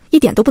信任，一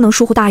点都不能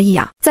疏忽大意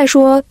啊。再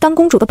说当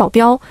公主的保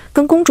镖，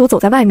跟公主走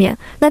在外面，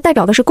那代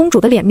表的是公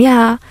主的脸面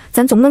啊，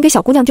咱总不能给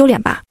小姑娘丢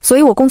脸吧。所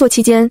以我工作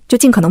期间就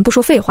尽可能不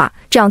说废话，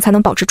这样才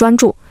能保持专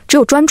注，只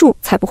有专注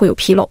才不会有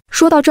纰漏。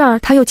说到这儿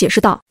他又解释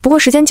道，不过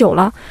时间久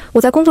了，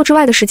我在工作之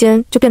外的时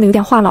间就变得有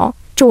点话痨，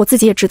这我自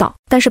己也知道，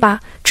但是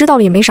吧，知道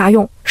了也没啥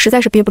用，实在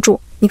是憋不住，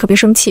你可别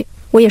生气，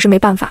我也是没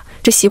办法，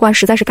这习惯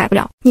实在是改不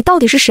了。你到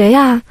底是谁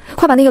呀？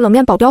快把那个冷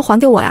面保镖还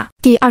给我呀。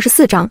第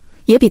24章，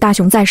野比大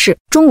雄在世。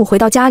中午回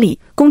到家里，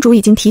公主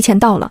已经提前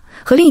到了，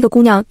和另一个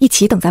姑娘一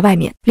起等在外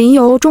面。林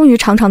游终于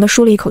长长的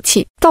舒了一口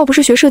气，倒不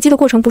是学射击的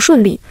过程不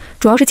顺利，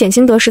主要是简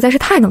兴德实在是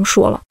太能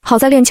说了，好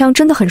在练枪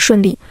真的很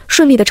顺利，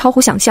顺利的超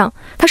乎想象。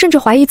他甚至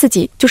怀疑自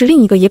己就是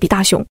另一个野比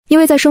大雄，因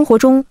为在生活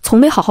中从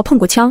没好好碰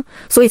过枪，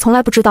所以从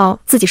来不知道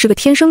自己是个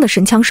天生的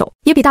神枪手。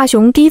野比大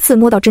雄第一次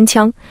摸到真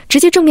枪，直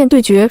接正面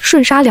对决，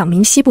瞬杀2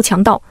名西部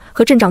强盗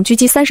和镇长狙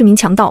击30名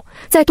强盗，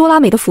在多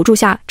拉美的辅助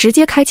下直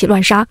接开启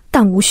乱杀，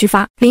弹无虚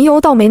发。林游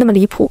倒没那么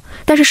离谱，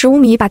但是15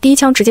米把第一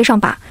枪直接上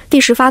靶，第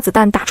10发子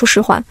弹打出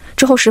10环，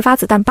之后10发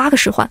子弹8个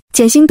10环。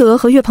简兴德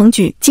和岳鹏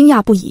举惊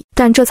讶不已，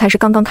但这才是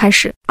刚刚开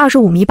始。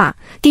25米靶，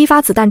第1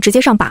发子弹直接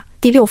上靶，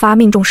第6发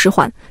命中10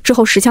环，之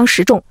后10枪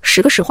10中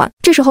10个10环。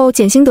这时候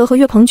简兴德和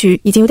岳鹏举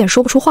已经有点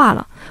说不出话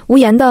了，无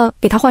言的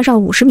给他换上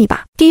了50米靶，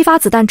第1发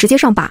子弹直接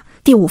上靶，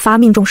第5发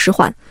命中10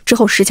环，之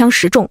后10枪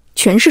10中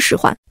全是10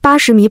环。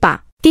80米靶，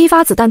第1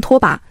发子弹脱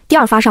靶，第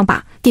2发上靶，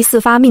第4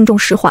发命中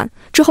10环，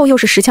之后又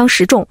是10枪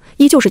10中，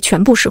依旧是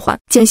全部10环。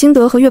简兴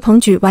德和岳鹏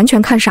举完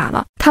全看傻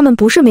了，他们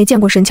不是没见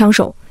过神枪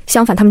手，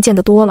相反他们见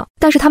得多了，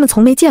但是他们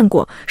从没见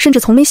过，甚至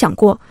从没想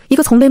过，一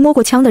个从没摸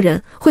过枪的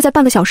人会在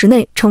半个小时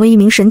内成为一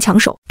名神枪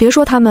手。别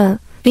说他们，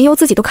林游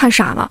自己都看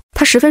傻了，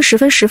他十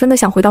分的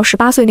想回到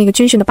18岁那个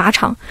军训的靶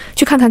场，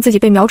去看看自己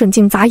被瞄准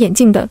镜砸眼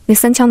镜的那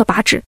3枪的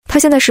靶纸。他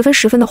现在十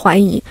分的怀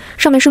疑，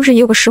上面是不是也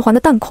有个10环的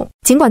弹孔，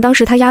尽管当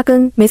时他压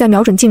根没在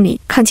瞄准镜里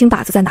看清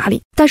靶子在哪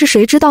里，但是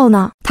谁知道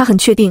呢？他很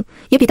确定，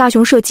也比大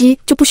雄射击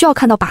就不需要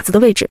看到靶子的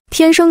位置，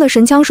天生的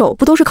神枪手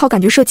不都是靠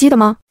感觉射击的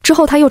吗？之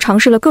后他又尝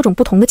试了各种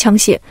不同的枪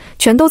械，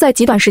全都在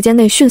极短时间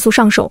内迅速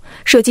上手，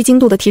射击精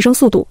度的提升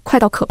速度快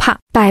到可怕，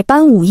百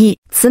般武艺，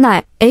此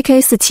乃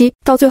AK47。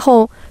到最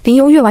后林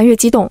游越玩越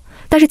激动，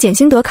但是简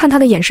兴德看他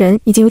的眼神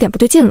已经有点不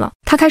对劲了，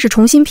他开始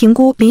重新评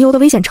估林游的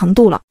危险程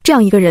度了。这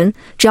样一个人，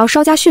只要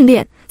稍加训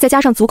练，再加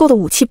上足够的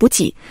武器补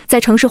给，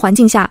在城市环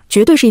境下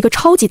绝对是一个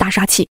超级大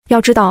杀器。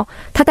要知道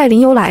他带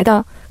林游来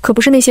的可不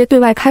是那些对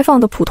外开放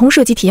的普通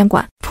射击体验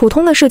馆，普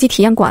通的射击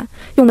体验馆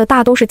用的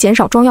大都是减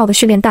少装药的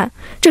训练弹，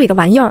这里的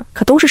玩意儿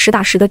可都是实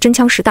打实的真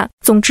枪实弹。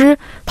总之，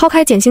抛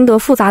开简兴德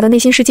复杂的内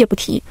心世界不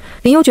提，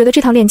林游觉得这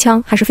趟练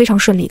枪还是非常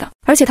顺利的，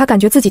而且他感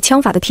觉自己枪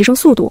法的提升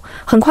速度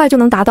很快就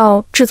能达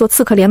到制作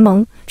刺客联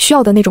盟需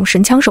要的那种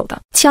神枪手的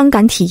枪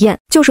感体验。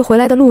就是回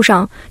来的路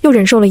上又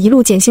忍受了一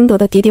路简兴德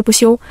的喋喋不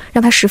休，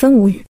让他十分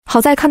无语。好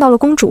在看到了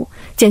公主，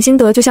简兴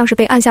德就像是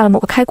被按下了某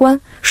个开关，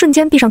瞬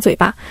间闭上嘴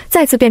巴，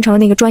再次变成了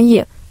那个专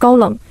业高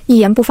冷，一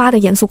言不发的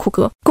严肃酷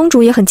哥。公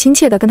主也很亲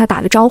切地跟他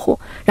打了招呼，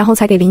然后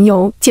才给林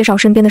游介绍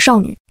身边的少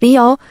女。林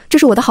游，这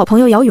是我的好朋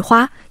友姚雨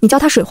花，你叫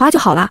她水花就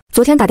好了。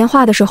昨天打电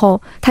话的时候，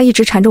她一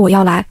直缠着我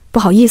要来，不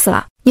好意思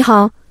了。你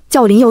好，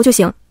叫我林游就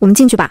行，我们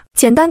进去吧。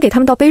简单给他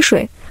们倒杯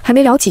水，还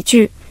没聊几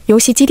句，游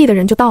戏基地的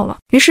人就到了。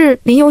于是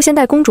林游先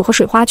带公主和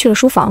水花去了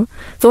书房。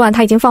昨晚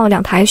他已经放了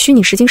2台虚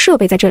拟实境设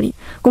备在这里，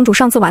公主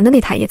上次玩的那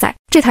台也在，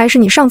这台是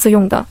你上次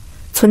用的，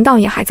存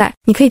档也还在，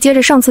你可以接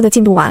着上次的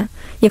进度玩，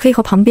也可以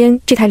和旁边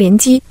这台联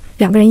机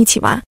，2个人一起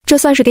玩。这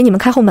算是给你们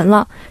开后门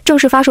了，正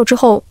式发售之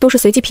后都是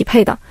随机匹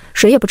配的，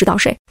谁也不知道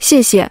谁。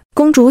谢谢。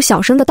公主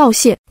小声的道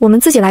谢，我们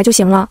自己来就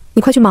行了，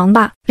你快去忙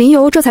吧。林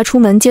游这才出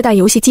门接待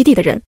游戏基地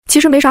的人。其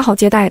实没啥好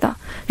接待的，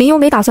林游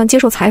没打算接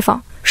受采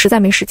访，实在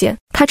没时间，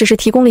他只是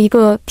提供了一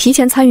个提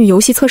前参与游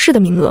戏测试的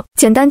名额，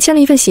简单签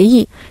了一份协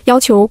议，要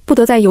求不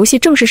得在游戏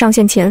正式上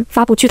线前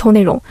发布剧透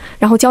内容，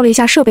然后教了一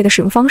下设备的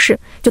使用方式，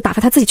就打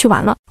发他自己去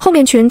玩了。后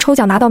面群抽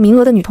奖拿到名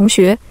额的女同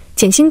学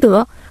简心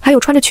得，还有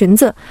穿着裙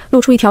子露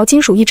出一条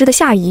金属一只的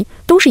夏怡，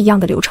都是一样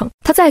的流程。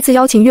他再次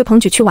邀请岳鹏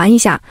举去玩一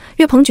下，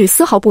岳鹏举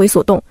丝毫不为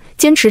所动，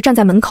坚持站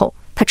在门口，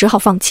他只好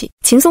放弃。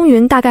秦松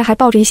云大概还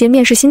抱着一些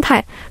面试心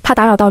态，怕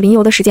打扰到林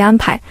游的时间安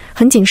排，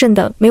很谨慎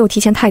的没有提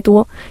前太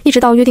多，一直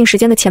到约定时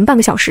间的前半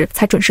个小时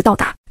才准时到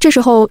达。这时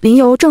候林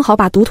游正好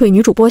把独腿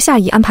女主播夏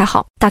怡安排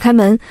好，打开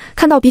门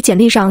看到比简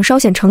历上稍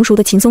显成熟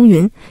的秦松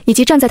云，以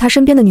及站在他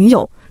身边的女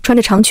友穿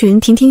着长裙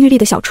亭亭玉立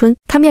的小春。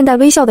他面带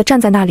微笑地站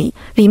在那里，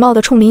礼貌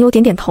地冲林游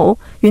点点头，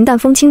云淡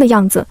风轻的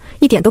样子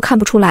一点都看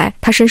不出来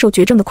他深受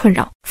绝症的困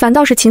扰，反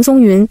倒是秦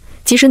松云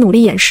即使努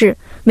力掩饰，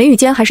眉宇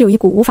间还是有一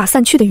股无法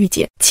散去的郁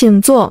结。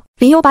请坐。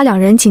林游把2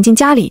人请进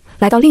家里，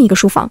来到另一个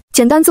书房，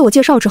简单自我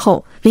介绍之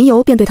后，林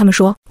游便对他们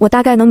说，我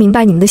大概能明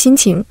白你们的心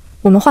情，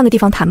我们换个地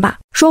方谈吧。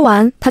说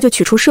完他就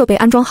取出设备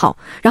安装好，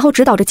然后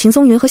指导着秦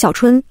松云和小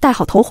春戴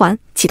好头环，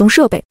启动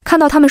设备。看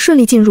到他们顺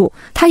利进入，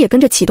他也跟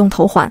着启动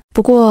头环，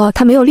不过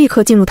他没有立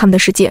刻进入他们的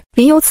世界。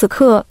林游此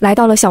刻来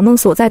到了小梦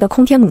所在的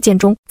空天母舰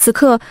中，此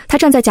刻他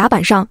站在甲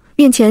板上，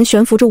面前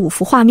悬浮着5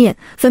幅画面，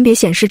分别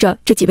显示着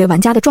这几位玩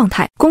家的状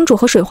态。公主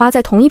和水花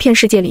在同一片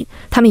世界里，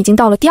他们已经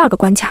到了第2个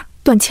关卡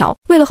断桥。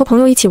为了和朋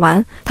友一起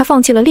玩，他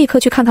放弃了立刻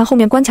去看看后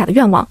面关卡的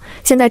愿望，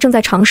现在正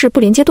在尝试不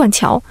连接断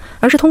桥，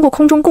而是通过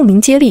空中共鸣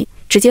接力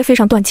直接飞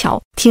上断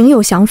桥。挺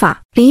有想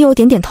法。林游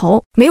点点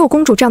头，没有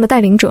公主这样的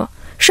带领者，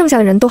剩下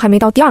的人都还没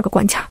到第2个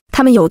关卡，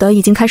他们有的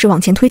已经开始往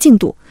前推进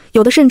度，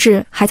有的甚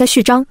至还在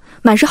序章，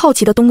满是好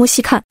奇的东摸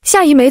西看。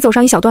夏怡每走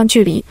上一小段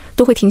距离，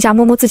都会停下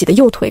摸摸自己的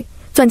右腿，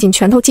攥紧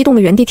拳头激动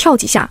的原地跳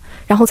几下，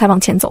然后才往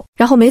前走，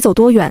然后没走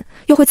多远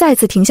又会再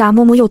次停下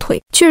摸摸右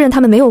腿，确认他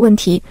们没有问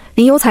题。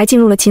林游才进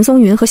入了秦松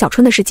云和小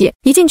春的世界，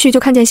一进去就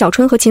看见小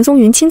春和秦松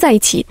云亲在一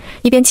起，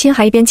一边亲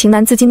还一边情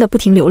难自禁的不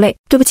停流泪。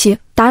对不起，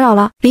打扰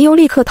了。林游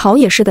立刻逃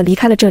也似的离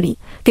开了这里，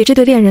给这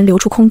对恋人留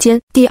出空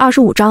间。第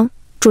25章，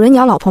主人你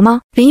要老婆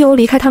吗？林游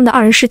离开他们的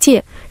2人世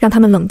界，让他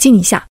们冷静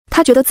一下，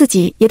他觉得自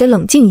己也得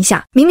冷静一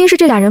下。明明是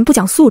这俩人不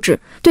讲素质，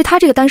对他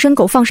这个单身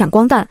狗放闪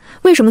光弹，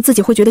为什么自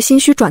己会觉得心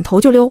虚，转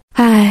头就溜？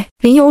唉，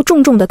林游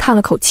重重地叹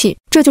了口气，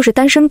这就是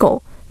单身狗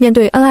面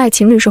对恩爱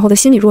情侣时候的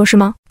心理弱势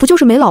吗？不就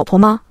是没老婆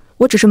吗？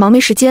我只是忙没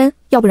时间，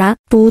要不然……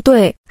不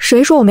对，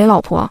谁说我没老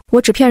婆？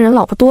我只骗人，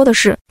老婆多的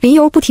是。林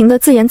游不停地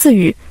自言自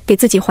语，给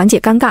自己缓解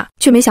尴尬，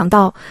却没想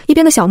到一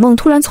边的小梦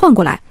突然窜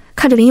过来，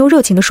看着林游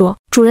热情地说，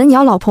主人你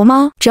要老婆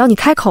吗？只要你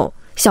开口，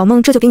小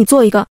梦这就给你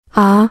做一个。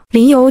啊！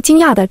林游惊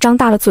讶地张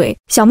大了嘴，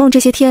小梦这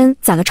些天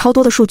攒了超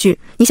多的数据，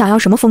你想要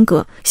什么风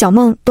格，小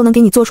梦都能给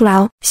你做出来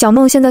哦。小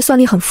梦现在算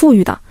力很富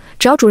裕的，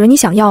只要主人你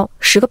想要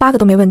10个8个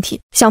都没问题。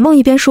小梦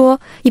一边说，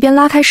一边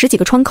拉开10几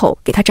个窗口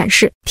给他展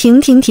示。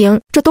停，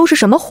这都是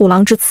什么虎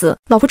狼之词？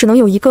老婆只能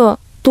有一个，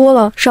多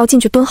了是要进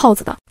去蹲耗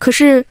子的。可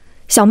是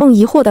小梦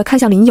疑惑地看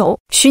向林游，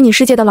虚拟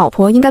世界的老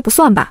婆应该不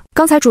算吧？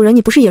刚才主人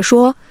你不是也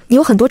说你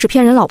有很多纸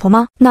片人老婆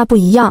吗？那不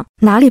一样，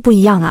哪里不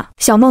一样啊？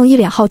小梦一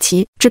脸好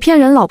奇，纸片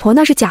人老婆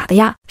那是假的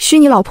呀，虚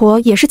拟老婆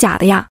也是假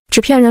的呀，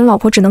纸片人老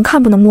婆只能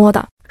看不能摸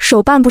的，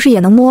手办不是也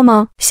能摸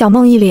吗？小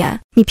梦一脸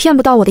你骗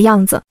不到我的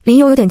样子。林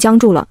游有点僵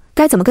住了，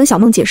该怎么跟小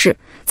梦解释，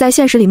在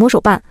现实里摸手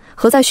办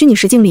和在虚拟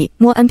实境里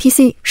摸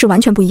NPC 是完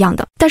全不一样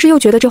的，但是又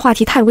觉得这话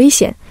题太危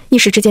险，一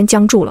时之间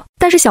僵住了。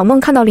但是小梦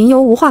看到林游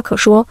无话可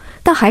说，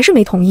但还是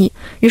没同意，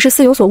于是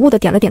似有所悟地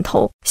点了点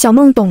头。小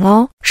梦懂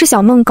了，是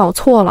小梦搞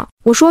错了，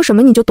我说什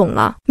么你就懂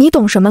了。你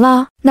懂什么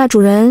了？那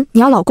主人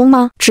你要老公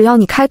吗？只要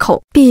你开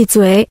口。闭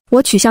嘴，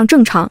我取向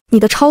正常，你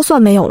的超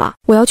算没有了，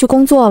我要去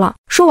工作了。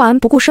说完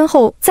不顾身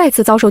后再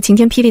次遭受晴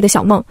天霹雳的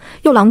小梦，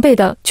又狼狈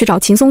地去找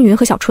秦松云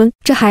和小春，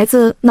这孩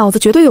子脑子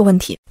绝对有问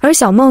题。而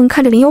小梦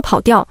看着林游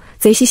跑掉，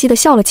贼兮兮地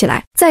笑了起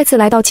来，再次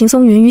来到秦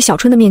松云与小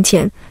春的面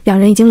前，两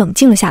人已经冷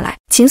静了下来。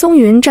秦松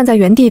云站在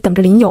原地等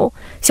着林游，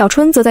小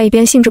春则在一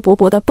边兴致勃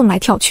勃地蹦来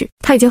跳去，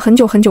他已经很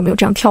久没有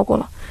这样跳过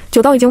了，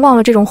久到已经忘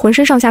了这种浑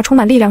身上下充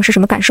满力量是什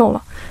么感受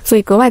了，所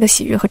以格外的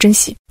喜悦和珍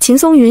惜。秦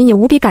松云也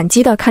无比感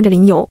激地看着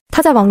林游，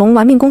他在网龙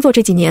玩命工作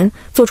这几年，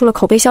做出了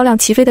口碑销量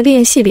齐飞的烈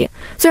焰系列，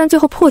虽然最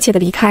后迫切的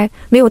离开，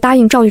没有答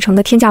应赵玉成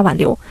的天价挽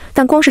留，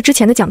但光是之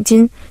前的奖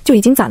金就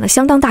已经攒了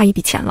相当大一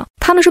笔钱了。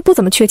他们是不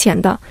怎么缺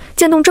钱的，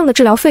渐冻症的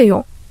治疗费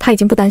用他已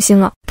经不担心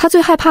了。他最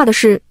害怕的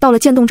是到了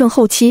渐冻症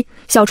后期，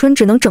小春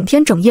只能整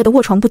天整夜的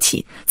卧床不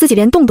起，自己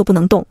连动都不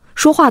能动，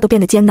说话都变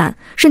得艰难，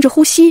甚至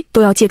呼吸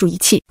都要借助仪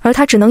器，而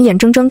他只能眼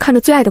睁睁看着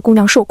最爱的姑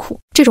娘受苦。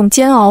这种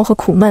煎熬和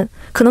苦闷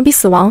可能比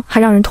死亡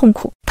还让人痛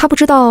苦。他不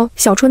知道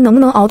小春能不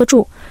能熬得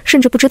住，甚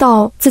至不知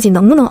道自己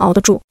能不能熬得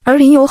住。而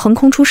林游横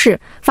空出世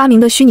发明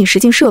的虚拟实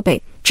境设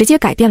备直接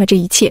改变了这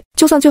一切，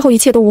就算最后一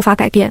切都无法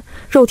改变，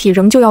肉体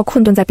仍旧要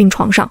困顿在病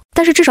床上，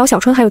但是至少小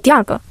春还有第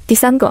二个、第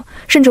三个，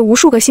甚至无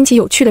数个新奇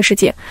有趣的世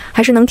界，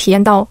还是能体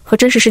验到和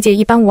真实世界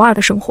一般无二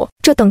的生活。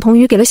这等同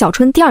于给了小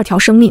春第二条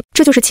生命，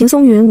这就是秦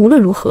松云无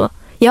论如何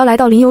也要来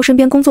到林游身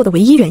边工作的唯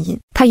一原因。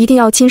他一定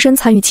要亲身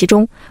参与其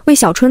中，为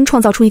小春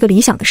创造出一个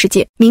理想的世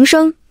界。名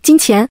声、金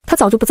钱，他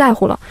早就不在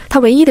乎了，他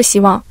唯一的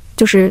希望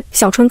就是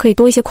小春可以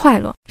多一些快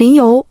乐。林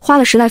游花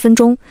了10来分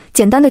钟，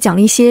简单的讲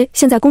了一些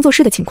现在工作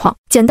室的情况。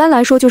简单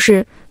来说，就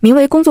是名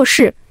为工作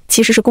室，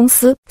其实是公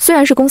司。虽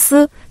然是公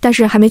司，但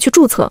是还没去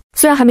注册。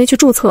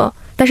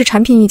但是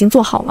产品已经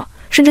做好了，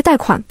甚至贷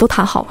款都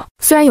谈好了。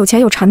虽然有钱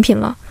有产品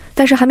了，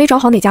但是还没找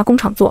好哪家工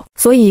厂做，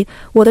所以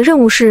我的任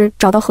务是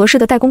找到合适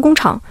的代工工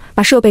厂，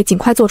把设备尽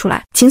快做出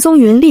来。秦松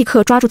云立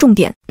刻抓住重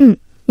点，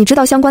你知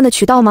道相关的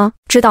渠道吗？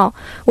知道，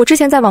我之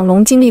前在网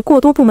龙经历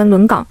过多部门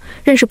轮岗，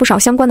认识不少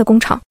相关的工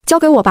厂，交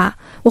给我吧，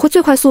我会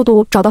最快速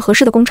度找到合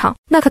适的工厂。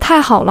那可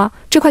太好了，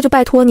这块就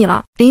拜托你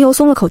了。林游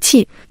松了口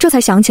气，这才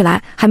想起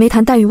来还没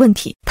谈待遇问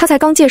题。他才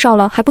刚介绍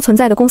了还不存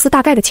在的公司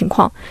大概的情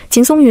况，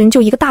秦松云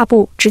就一个大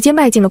步直接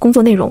迈进了工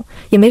作内容，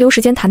也没留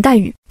时间谈待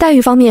遇。待遇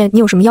方面你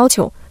有什么要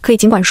求，可以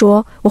尽管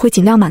说，我会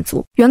尽量满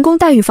足。员工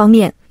待遇方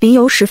面，林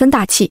游十分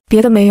大气，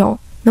别的没有，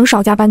能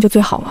少加班就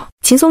最好了。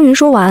秦松云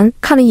说完，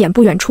看了一眼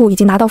不远处已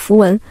经拿到符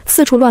文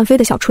四处乱飞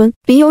的小春，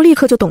林游立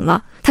刻就懂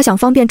了，他想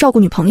方便照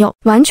顾女朋友，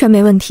完全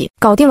没问题。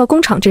搞定了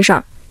工厂这事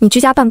儿，你居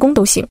家办公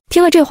都行。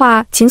听了这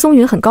话，秦松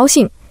云很高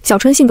兴。小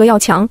春性格要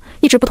强，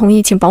一直不同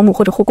意请保姆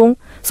或者护工，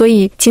所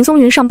以秦松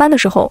云上班的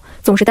时候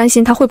总是担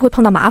心他会不会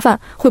碰到麻烦，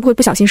会不会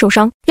不小心受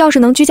伤。要是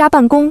能居家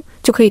办公，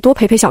就可以多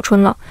陪陪小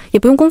春了，也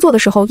不用工作的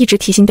时候一直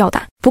提心吊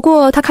胆。不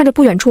过他看着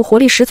不远处活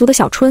力十足的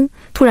小春，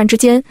突然之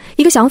间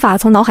一个想法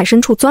从脑海深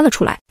处钻了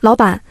出来。老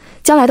板，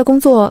将来的工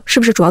作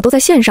是不是主要都在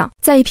线上，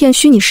在一片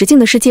虚拟实境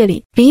的世界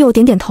里？林友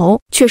点点头，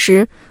确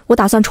实，我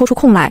打算抽出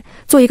空来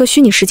做一个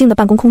虚拟实境的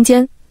办公空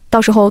间，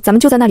到时候咱们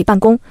就在那里办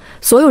公，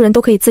所有人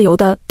都可以自由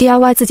的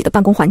DIY 自己的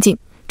办公环境，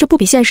这不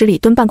比现实里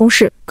蹲办公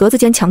室格子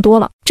间强多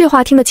了。这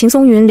话听得秦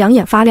松云两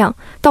眼发亮，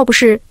倒不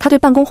是他对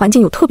办公环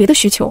境有特别的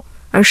需求，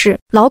而是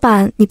老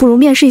板，你不如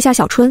面试一下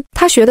小春，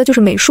他学的就是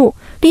美术，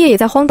毕业也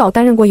在荒岛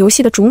担任过游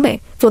戏的主美，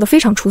做得非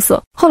常出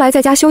色。后来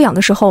在家休养的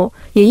时候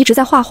也一直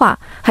在画画，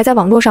还在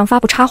网络上发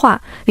布插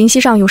画，灵犀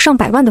上有上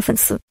百万的粉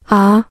丝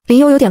啊。林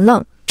悠有点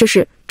愣，这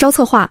是招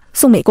策划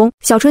送美工。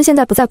小春现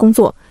在不在工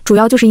作，主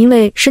要就是因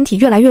为身体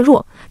越来越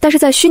弱，但是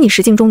在虚拟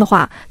实境中的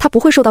话，他不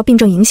会受到病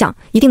症影响，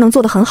一定能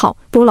做得很好。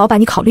不如老板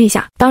你考虑一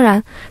下。当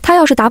然，他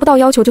要是达不到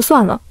要求就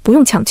算了，不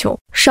用强求。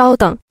稍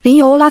等，林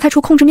游拉开出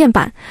控制面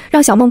板，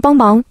让小梦帮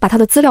忙把他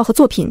的资料和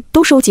作品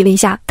都收集了一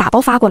下，打包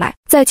发过来。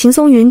在秦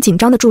松云紧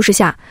张的注视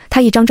下，他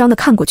一张张的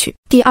看过去。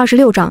第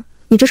26章，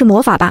你这是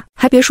魔法吧？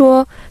还别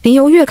说，林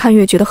游越看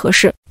越觉得合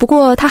适。不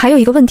过他还有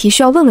一个问题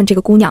需要问问这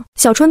个姑娘。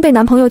小春被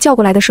男朋友叫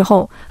过来的时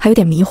候还有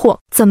点迷惑，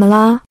怎么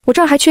啦？我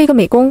这儿还缺一个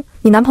美工，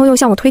你男朋友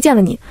向我推荐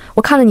了你，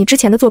我看了你之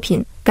前的作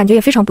品，感觉也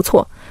非常不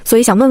错，所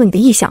以想问问你的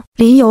意向。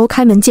林游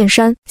开门见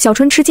山。小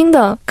春吃惊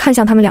地看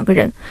向他们两个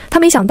人，他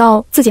没想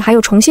到自己还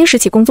有重新拾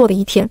起工作的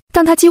一天，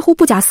但他几乎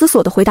不假思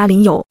索地回答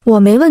林游，我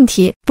没问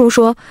题，不如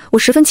说我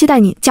十分期待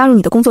你加入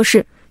你的工作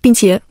室，并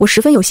且我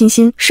十分有信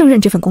心胜任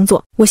这份工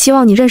作。我希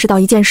望你认识到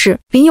一件事。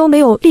林游没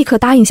有立刻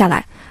答应下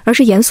来，而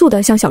是严肃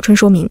地向小春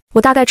说明，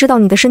我大概知道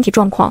你的身体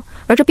状况，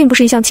而这并不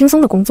是一项轻松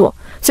的工作，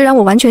虽然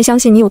我完全相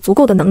信你有足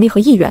够的能力和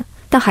意愿，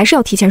但还是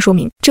要提前说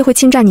明，这会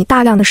侵占你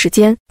大量的时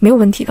间。没有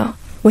问题的，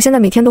我现在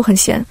每天都很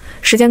闲，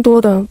时间多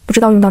的不知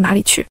道用到哪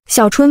里去。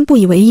小春不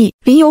以为意，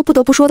林游不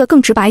得不说的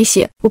更直白一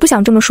些，我不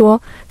想这么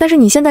说，但是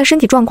你现在身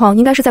体状况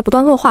应该是在不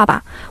断恶化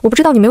吧？我不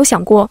知道你没有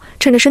想过，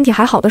趁着身体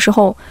还好的时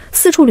候，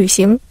四处旅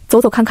行，走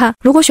走看看。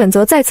如果选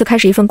择再次开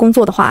始一份工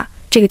作的话，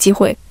这个机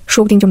会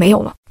说不定就没有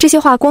了。这些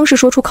话光是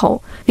说出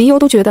口，林游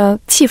都觉得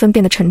气氛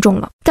变得沉重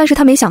了。但是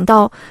他没想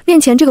到，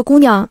面前这个姑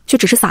娘却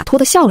只是洒脱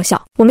地笑了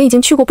笑。我们已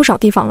经去过不少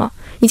地方了，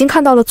已经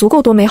看到了足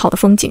够多美好的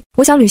风景。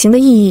我想旅行的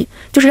意义，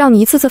就是让你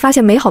一次次发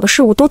现美好的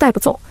事物都带不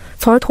走，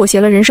从而妥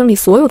协了人生里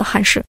所有的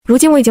憾事。如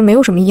今我已经没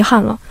有什么遗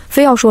憾了，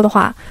非要说的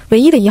话，唯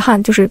一的遗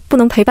憾就是不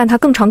能陪伴她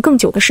更长更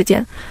久的时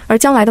间，而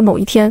将来的某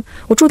一天，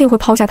我注定会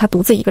抛下她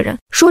独自一个人。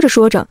说着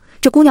说着，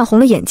这姑娘红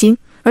了眼睛，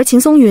而秦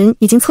松云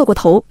已经侧过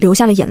头流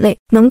下了眼泪。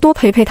能多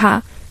陪陪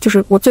她，就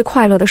是我最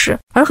快乐的事，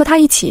而和她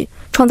一起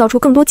创造出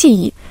更多记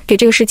忆，给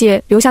这个世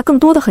界留下更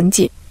多的痕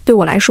迹，对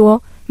我来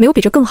说没有比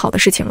这更好的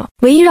事情了。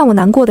唯一让我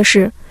难过的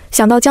是，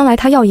想到将来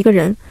他要一个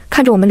人，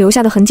看着我们留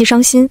下的痕迹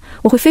伤心，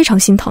我会非常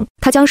心疼。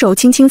他将手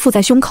轻轻附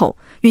在胸口，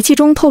语气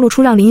中透露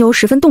出让林游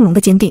十分动容的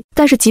坚定。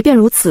但是即便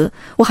如此，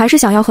我还是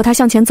想要和他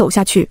向前走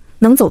下去，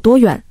能走多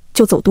远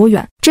就走多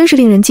远，真是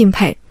令人敬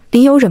佩。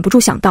林游忍不住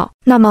想到，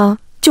那么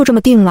就这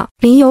么定了。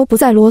林游不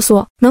再啰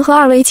嗦，能和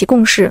二位一起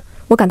共事，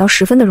我感到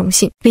十分的荣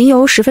幸。林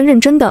游十分认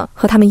真地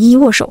和他们一一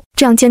握手，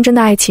这样坚贞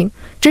的爱情，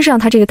真是让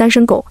他这个单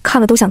身狗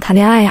看了都想谈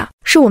恋爱呀！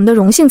是我们的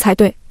荣幸才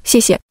对，谢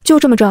谢。就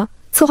这么着，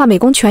策划美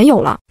工全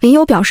有了。林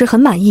游表示很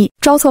满意，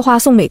招策划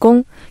送美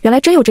工，原来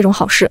真有这种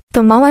好事。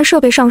等忙完设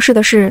备上市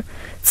的事，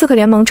刺客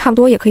联盟差不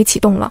多也可以启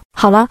动了。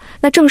好了，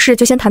那正事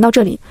就先谈到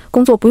这里，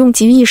工作不用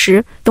急于一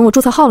时，等我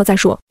注册号了再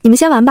说。你们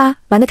先玩吧，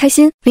玩得开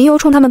心。林游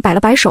冲他们摆了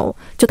摆手，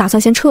就打算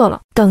先撤了。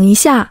等一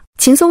下，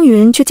秦松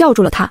云却叫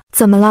住了他。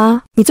怎么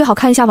了？你最好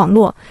看一下网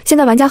络，现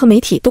在玩家和媒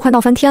体都快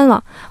闹翻天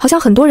了，好像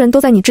很多人都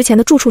在你之前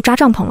的住处扎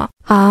帐篷了。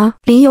啊！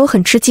林游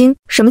很吃惊，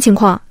什么情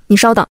况？你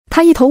稍等。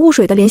他一头雾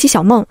水地联系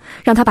小梦，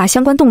让他把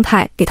相关动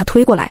态给他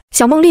推过来。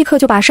小梦立刻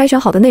就把筛选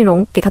好的内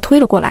容给他推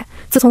了过来。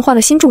自从换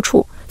了新住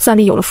处，算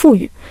力有了富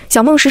裕，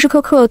小梦时时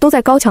刻刻都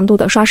在高强度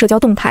地刷社交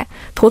动态，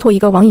妥妥一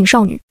个网瘾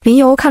少女。林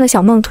游看了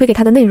小梦推给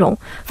他的内容，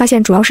发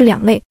现主要是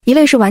两类，一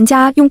类是玩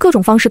家用各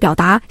种方式表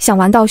达想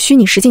玩到虚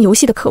拟实境游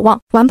戏的渴望，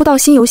玩不到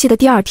新游戏的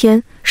第二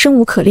天，生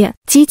无可恋。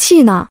机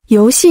器呢？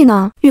游戏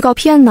呢？预告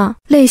片呢？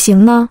类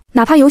型呢？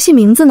哪怕游戏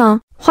名字呢？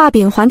画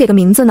饼还给个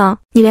名字呢？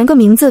你连个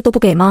名字都不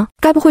给吗？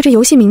该不会这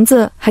游戏名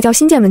字还叫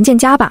新建文件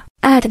夹吧？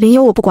林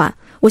游我不管，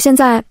我现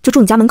在就住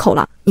你家门口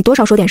了，你多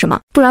少说点什么，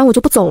不然我就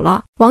不走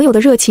了。网友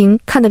的热情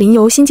看得林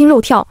游心惊肉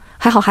跳，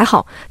还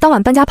好，当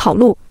晚搬家跑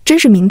路真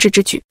是明智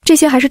之举。这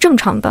些还是正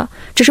常的，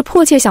只是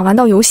迫切想玩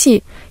到游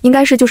戏，应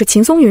该是就是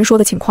秦松云说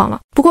的情况了。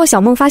不过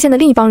小梦发现的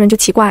另一帮人就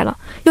奇怪了，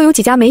又有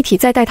几家媒体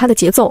在带他的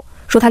节奏，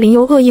说他林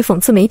游恶意讽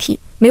刺媒体，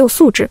没有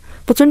素质，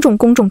不尊重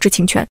公众知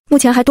情权。目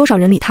前还多少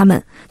人理他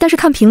们，但是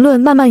看评论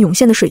慢慢涌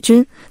现的水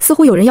军，似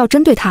乎有人要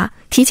针对他，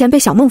提前被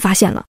小梦发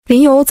现了。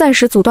林游暂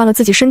时阻断了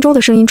自己深州的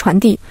声音传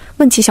递，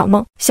问起小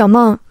梦，小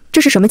梦，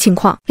这是什么情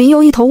况？林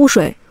游一头雾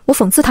水，我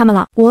讽刺他们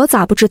了？我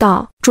咋不知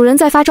道？主人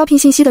在发招聘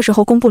信息的时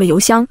候公布了邮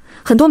箱，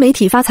很多媒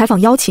体发采访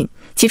邀请，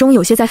其中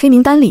有些在黑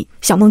名单里，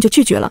小梦就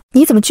拒绝了。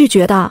你怎么拒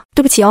绝的？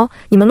对不起哦，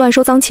你们乱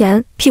收脏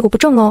钱，屁股不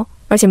正哦，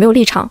而且没有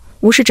立场，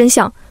无视真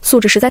相，素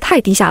质实在太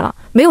低下了，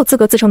没有资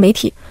格自称媒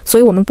体，所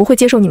以我们不会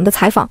接受你们的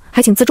采访，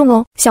还请自重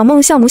哦。小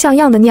梦像模像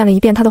样的念了一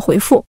遍他的回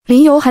复。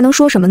林游还能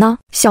说什么呢？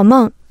小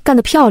梦干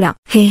得漂亮，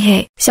嘿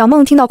嘿。小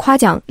梦听到夸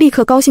奖，立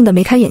刻高兴得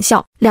眉开眼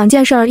笑。两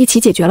件事一起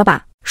解决了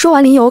吧？说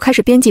完，林游开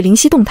始编辑灵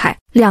犀动态。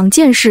两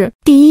件事，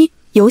第一，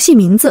游戏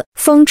名字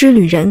风之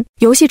旅人，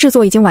游戏制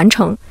作已经完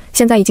成，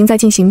现在已经在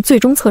进行最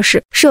终测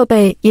试，设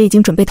备也已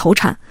经准备投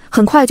产，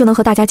很快就能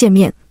和大家见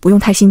面，不用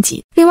太心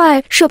急。另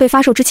外，设备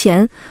发售之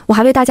前，我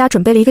还为大家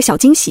准备了一个小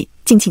惊喜，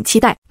敬请期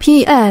待。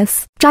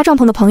PS， 扎帐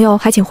篷的朋友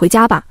还请回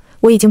家吧，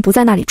我已经不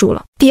在那里住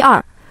了。第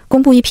二，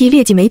公布一批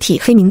劣迹媒体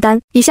黑名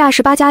单，以下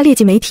18家劣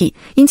迹媒体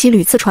因其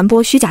屡次传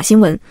播虚假新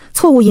闻，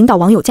错误引导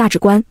网友价值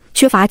观，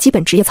缺乏基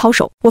本职业操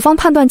守，我方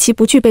判断其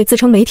不具备自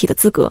称媒体的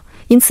资格，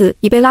因此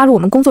已被拉入我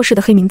们工作室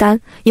的黑名单，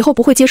以后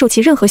不会接受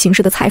其任何形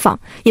式的采访，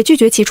也拒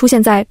绝其出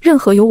现在任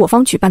何由我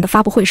方举办的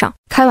发布会上。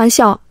开玩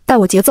笑，带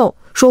我节奏，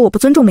说我不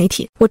尊重媒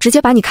体，我直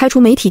接把你开除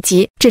媒体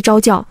籍，这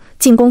招叫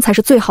进攻才是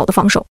最好的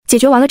防守。解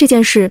决完了这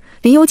件事，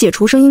林游解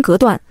除声音隔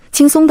断，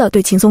轻松地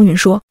对秦松云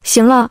说，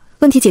行了，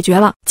问题解决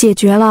了。解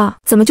决了？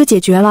怎么就解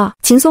决了？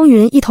秦松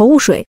云一头雾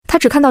水，他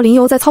只看到林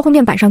游在操控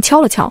面板上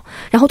敲了敲，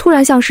然后突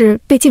然像是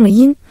被静了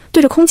音，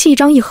对着空气一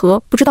张一合，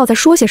不知道在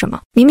说些什么。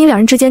明明两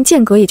人之间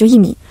间隔也就1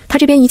米，他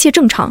这边一切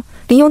正常，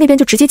林游那边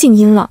就直接静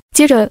音了。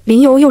接着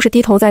林游又是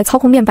低头在操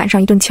控面板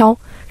上一顿敲，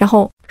然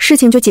后事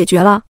情就解决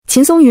了。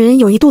秦松云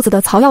有一肚子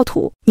的槽要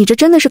吐，你这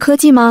真的是科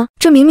技吗？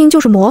这明明就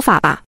是魔法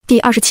吧。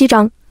第27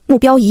章目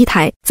标移一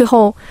台。最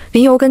后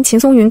林游跟秦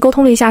松云沟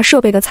通了一下设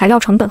备的材料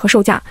成本和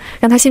售价，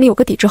让他心里有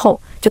个底之后，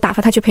就打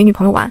发他去陪女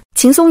朋友玩。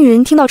秦松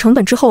云听到成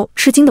本之后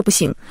吃惊的不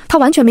行，他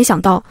完全没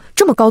想到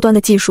这么高端的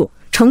技术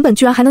成本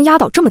居然还能压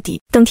倒这么低。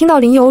等听到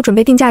林游准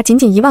备定价仅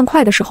1万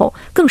块的时候，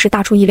更是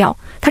大出意料，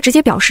他直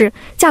接表示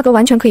价格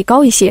完全可以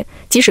高一些，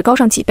即使高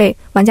上几倍，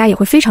玩家也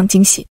会非常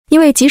惊喜，因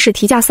为即使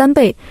提价3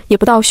倍，也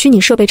不到虚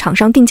拟设备厂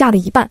商定价的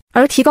1半。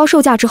而提高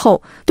售价之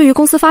后，对于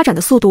公司发展的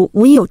速度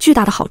无疑有巨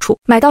大的好处，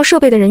买到设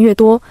备的人越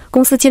多，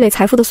公司积累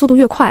财富的速度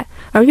越快，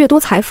而越多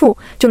财富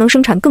就能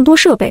生产更多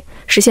设备，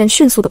实现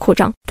迅速的扩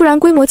张，不然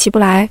规模起不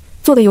来，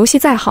做的游戏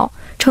再好，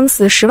撑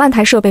死10万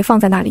台设备放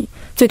在那里，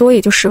最多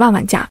也就10万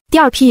玩家，第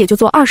二批也就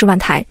做20万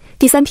台，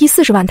第三批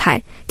40万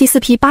台，第四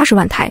批80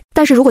万台。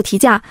但是如果提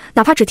价，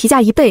哪怕只提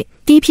价1倍，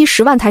第一批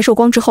10万台售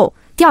光之后，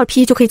第二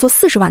批就可以做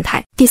40万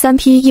台，第三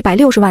批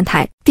160万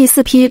台，第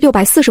四批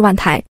640万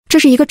台，这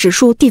是一个指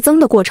数递增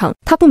的过程。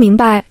他不明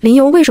白林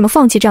游为什么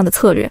放弃这样的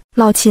策略。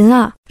老秦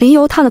啊，林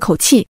游叹了口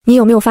气，你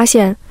有没有发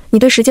现你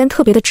对时间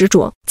特别的执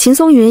着？秦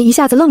松云一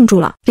下子愣住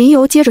了。林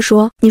游接着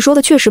说，你说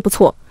的确实不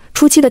错，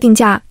初期的定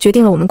价决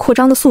定了我们扩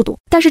张的速度，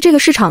但是这个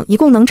市场一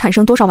共能产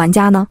生多少玩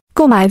家呢？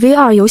购买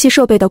VR 游戏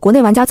设备的国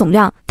内玩家总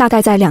量大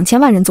概在2000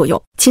万人左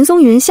右。秦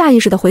松云下意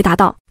识地回答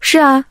道：是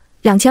啊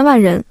，2000万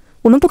人，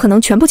我们不可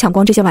能全部抢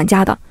光这些玩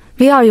家的。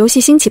VR 游戏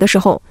兴起的时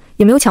候，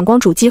也没有抢光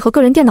主机和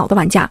个人电脑的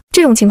玩家。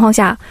这种情况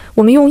下，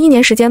我们用1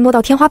年时间摸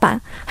到天花板，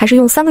还是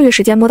用3个月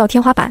时间摸到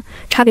天花板，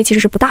差别其实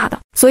是不大的。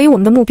所以我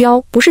们的目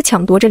标不是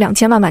抢夺这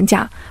2000万玩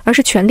家，而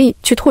是全力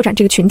去拓展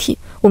这个群体。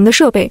我们的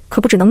设备可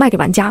不只能卖给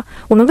玩家，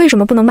我们为什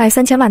么不能卖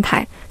3000万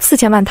台、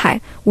4000万台、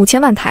5000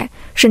万台，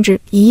甚至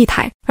1亿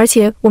台？而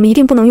且我们一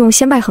定不能用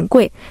先卖很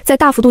贵，再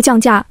大幅度降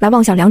价来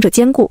妄想两者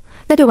兼顾，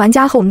那对玩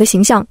家和我们的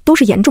形象都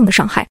是严重的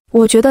伤害。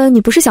我觉得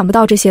你不是想不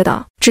到这些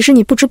的，只是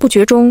你不知不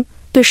觉中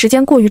对时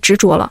间过于执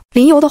着了。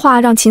林游的话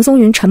让秦松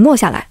云沉默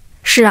下来。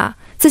是啊，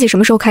自己什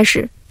么时候开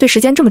始对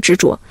时间这么执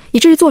着，以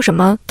至于做什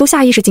么都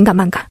下意识紧赶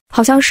慢赶？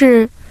好像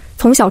是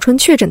从小春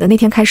确诊的那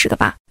天开始的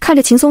吧。看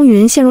着秦松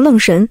云陷入愣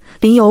神，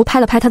林游拍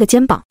了拍他的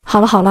肩膀。好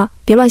了好了，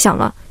别乱想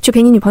了，去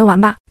陪你女朋友玩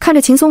吧。看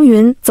着秦松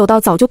云走到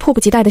早就迫不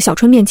及待的小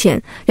春面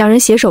前，两人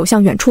携手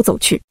向远处走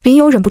去。林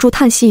游忍不住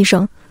叹息一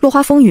声，落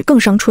花风雨更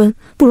伤春，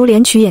不如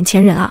怜取眼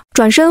前人啊。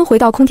转身回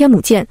到空天母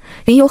舰，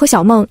林游和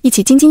小梦一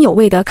起津津有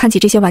味地看起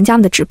这些玩家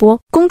们的直播。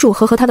公主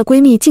和她的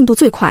闺蜜进度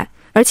最快，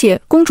而且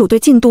公主对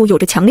进度有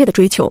着强烈的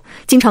追求，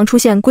经常出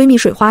现闺蜜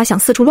水花想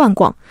四处乱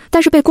逛，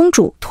但是被公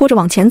主拖着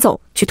往前走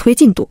去推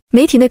进度。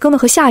媒体那哥们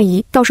和夏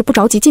姨倒是不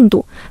着急进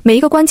度，每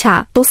一个关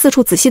卡都四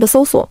处仔细的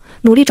搜索，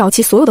努力找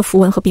齐所有的符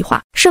文和壁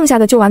画，剩下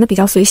的就玩得比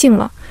较随性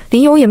了。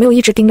林游也没有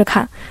一直盯着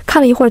看，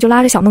看了一会儿就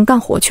拉着小梦干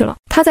活去了。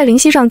他在灵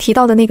犀上提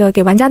到的那个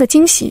给玩家的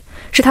惊喜，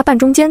是他半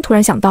中间突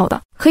然想到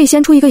的，可以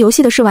先出一个游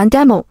戏的试玩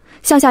demo，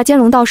 向下兼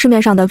容到市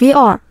面上的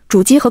VR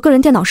主机和个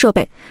人电脑设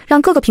备，让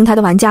各个平台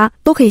的玩家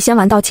都可以先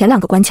玩到前2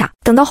个关卡。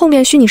等到后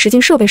面虚拟实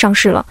境设备上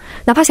市了，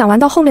哪怕想玩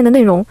到后面的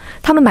内容，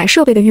他们买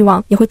设备的欲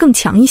望也会更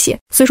强一些。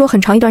虽说很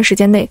长一段时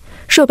间内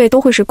设备都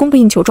会是供不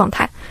应求状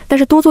态，但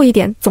是多做一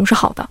点总是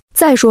好的。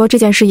再说这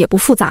件事也不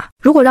复杂，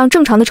如果让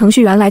正常的程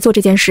序员来做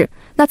这件事，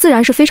那自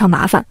然是非常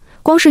麻烦，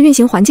光是运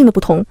行环境的不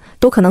同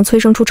都可能催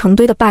生出成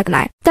堆的 bug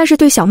来。但是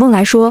对小梦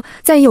来说，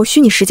在也有虚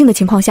拟实境的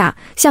情况下，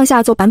向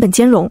下做版本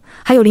兼容，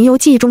还有林游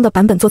记忆中的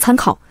版本做参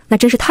考，那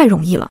真是太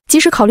容易了。即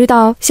使考虑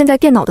到现在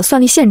电脑的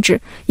算力限制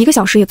，1个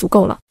小时也足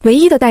够了。唯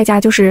一的代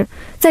价就是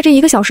在这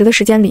1个小时的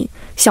时间里，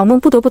小梦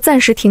不得不暂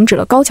时停止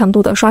了高强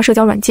度的刷社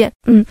交软件。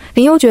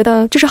林游觉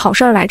得这是好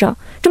事儿来着，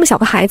这么小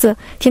个孩子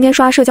天天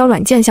刷社交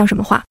软件像什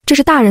么话？这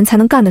是大人才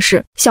能干的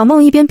事。小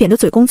梦一边扁着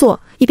嘴工作，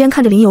一边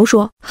看着林游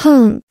说：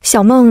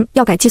小梦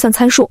要改计算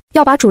参数，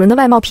要把主人的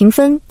外貌评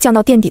分降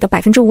到垫底的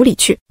5%里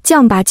去。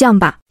降吧降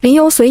吧。林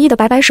游随意的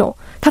摆摆手，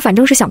他反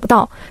正是想不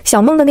到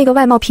小梦的那个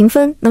外貌评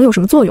分能有什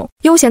么作用。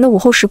悠闲的午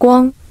后时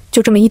光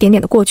就这么一点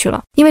点的过去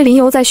了。因为林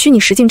游在虚拟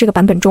实境这个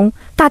版本中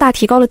大大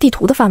提高了地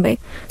图的范围，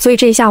所以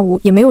这一下午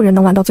也没有人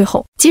能玩到最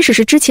后。即使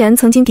是之前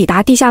曾经抵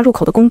达地下入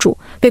口的公主，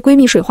被闺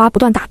蜜水花不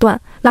断打断，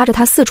拉着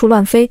她四处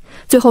乱飞，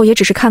最后也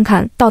只是看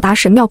看到达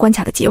神庙关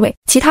卡的结尾。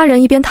其他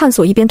人一边探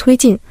索一边推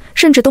进，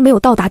甚至都没有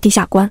到达地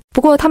下关。不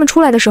过他们出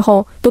来的时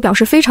候都表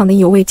示非常的意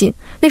犹未尽，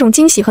那种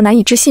惊喜和难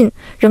以置信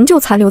仍旧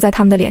残留在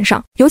他们的脸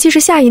上。尤其是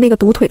夏意那个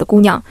独腿的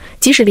姑娘，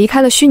即使离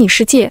开了虚拟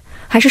世界，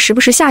还是时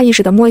不时下意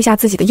识地摸一下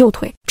自己的右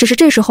腿，只是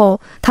这时候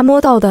她摸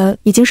到的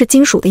已经是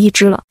金属的一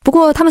只了。不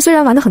过他们虽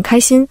然玩得很开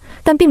心，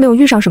但并没有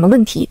遇上什么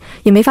问题，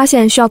也没发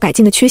现需要改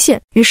进的缺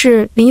陷。于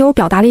是林游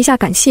表达了一下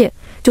感谢，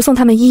就送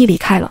他们一一离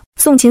开了。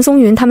送秦松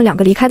云他们2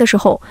个离开的时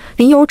候，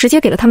林游直接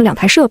给了他们2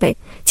台设备。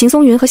秦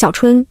松云和小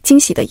春惊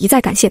喜地一再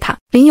感谢他，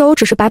林游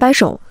只是摆摆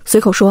手，随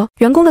口说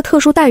员工的特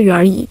殊待遇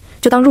而已，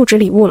就当入职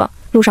礼物了，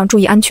路上注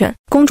意安全。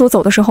公主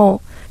走的时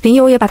候，林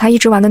游也把他一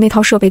直玩的那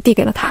套设备递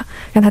给了他，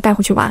让他带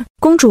回去玩。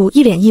公主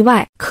一脸意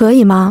外，可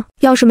以吗？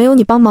要是没有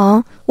你帮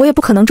忙，我也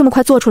不可能这么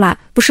快做出来，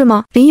不是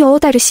吗？林游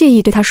带着谢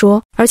意对他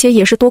说，而且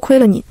也是多亏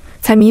了你，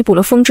才弥补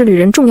了风之旅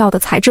人重要的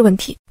材质问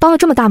题。帮了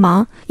这么大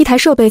忙，1台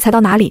设备才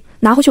到哪里，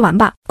拿回去玩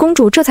吧。公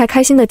主这才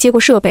开心地接过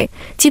设备，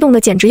激动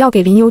得简直要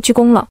给林游鞠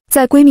躬了。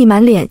在闺蜜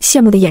满脸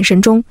羡慕的眼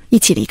神中，一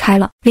起离开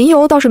了。林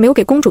游倒是没有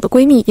给公主的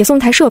闺蜜也送1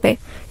台设备，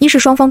一是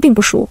双方并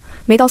不熟，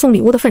没到送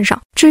礼物的份上。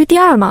至于第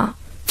二嘛，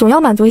总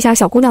要满足一下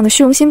小姑娘的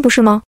虚荣心，不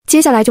是吗？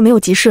接下来就没有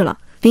急事了。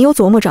林游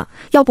琢磨着，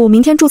要不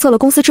明天注册了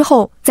公司之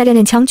后再练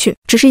练枪去。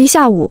只是一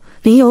下午，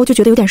林游就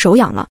觉得有点手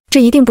痒了。这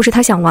一定不是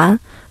他想玩，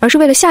而是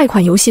为了下一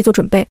款游戏做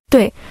准备。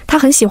对，他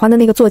很喜欢的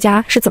那个作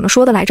家是怎么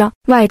说的来着？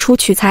外出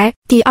取材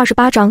第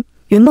28章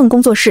云梦工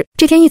作室。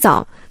这天一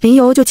早，林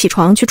游就起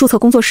床去注册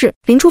工作室。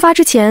临出发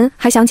之前，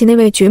还想起那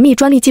位绝密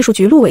专利技术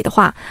局陆伟的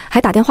话，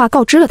还打电话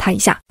告知了他一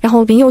下。然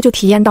后林游就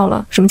体验到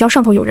了什么叫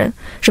上头有人，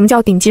什么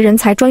叫顶级人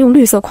才专用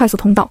绿色快速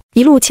通道。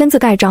一路签字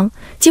盖章，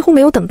几乎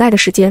没有等待的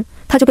时间，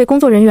他就被工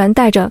作人员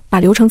带着把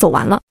流程走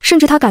完了，甚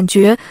至他感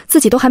觉自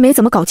己都还没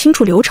怎么搞清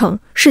楚流程，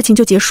事情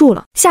就结束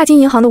了。下金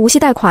银行的无息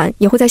贷款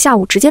也会在下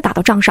午直接打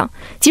到账上，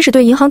即使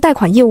对银行贷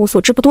款业务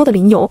所知不多的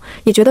林游，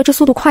也觉得这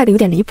速度快得有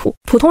点离谱。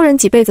普通人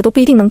几辈子都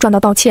不一定能赚到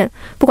道歉，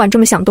不管这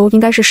么想都应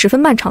该是十分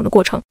漫长的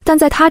过程，但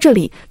在他这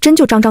里真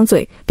就张张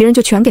嘴，别人就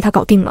全给他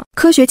搞定了。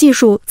科学技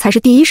术才是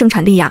第一生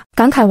产力呀！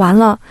感慨完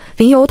了，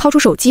林游掏出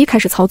手机开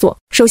始操作。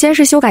首先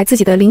是修改自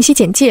己的灵犀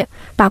简介，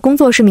把工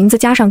作室名字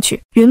加上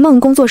去，云梦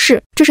工作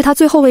室，这是他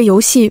最后为游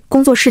戏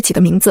工作室起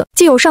的名字，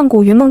既有上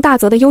古云梦大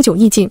泽的悠久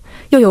意境，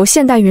又有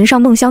现代云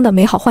上梦乡的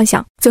美好幻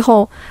想，最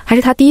后还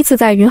是他第一次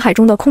在云海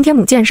中的空天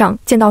母舰上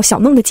见到小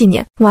梦的纪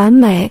念，完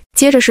美。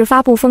接着是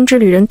发布风之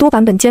旅人多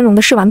版本兼容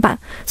的试玩版，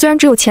虽然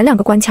只有前2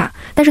个关卡，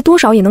但是多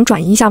少也能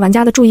转移一下玩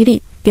家的注意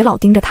力，别老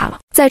盯着它了。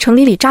在城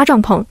里扎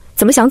帐篷，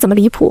怎么想怎么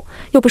离谱，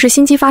又不是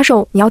新机发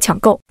售你要抢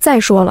购。再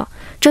说了，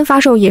真发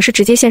售也是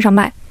直接线上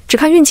卖，只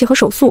看运气和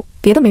手速，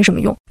别的没什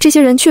么用。这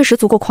些人确实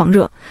足够狂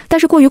热，但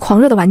是过于狂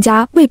热的玩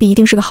家未必一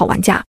定是个好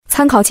玩家。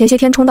参考前些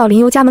天冲到林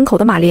游家门口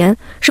的马莲，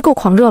是够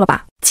狂热了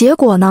吧？结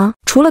果呢，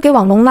除了给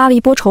网龙拉了一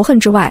波仇恨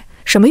之外，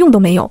什么用都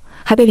没有，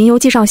还被林游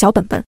记上小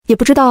本本。也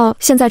不知道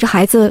现在这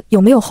孩子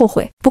有没有后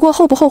悔，不过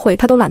后不后悔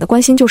他都懒得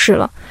关心就是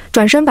了。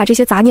转身把这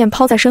些杂念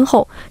抛在身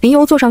后，林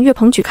游坐上岳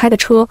鹏举开的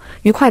车，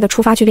愉快地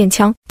出发去练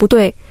枪，不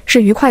对，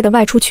是愉快地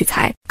外出取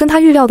材。跟他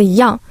预料的一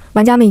样，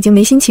玩家们已经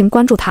没心情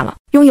关注他了。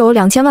拥有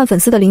2000万粉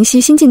丝的灵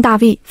犀新晋大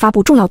V 发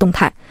布重要动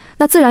态，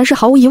那自然是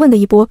毫无疑问的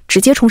一波，直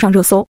接冲上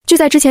热搜。聚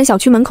在之前小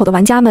区门口的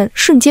玩家们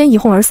瞬间一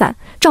哄而散，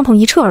帐篷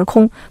一撤而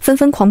空，纷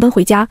纷狂奔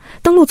回家。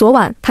登录昨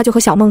晚他就和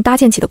小梦搭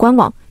建起的官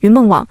网云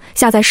梦网，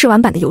下载试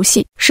玩版的游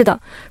戏。是的，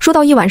说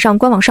到一晚上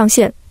官网上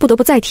线，不得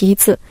不再提一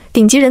次，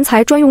顶级人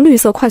才专用绿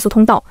色快速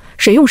通道，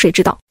谁用谁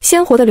知道。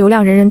鲜活的流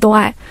量人人都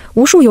爱，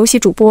无数游戏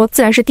主播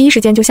自然是第一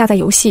时间就下载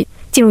游戏，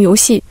进入游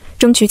戏，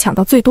争取抢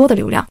到最多的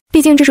流量。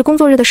毕竟这是工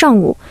作日的上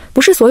午，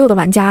不是所有的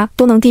玩家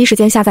都能第一时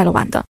间下载了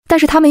玩的，但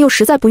是他们又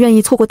实在不愿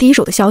意错过第一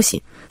手的消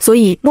息，所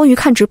以摸鱼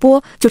看直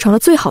播就成了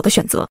最好的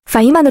选择。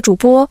反应慢的主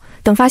播，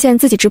等发现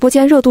自己直播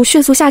间热度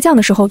迅速下降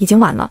的时候已经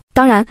晚了。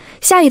当然，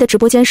夏邑的直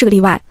播间是个例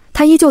外，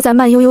他依旧在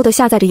慢悠悠地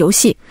下载着游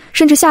戏，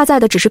甚至下载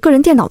的只是个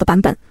人电脑的版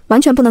本，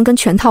完全不能跟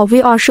全套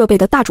VR 设备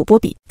的大主播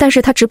比。但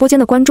是他直播间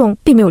的观众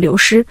并没有流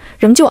失，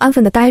仍旧安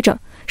分地待着，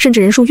甚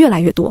至人数越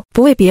来越多。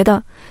不为别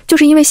的，就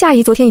是因为夏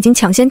邑昨天已经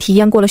抢先体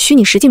验过了虚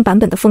拟实境版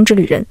本的风之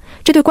旅人，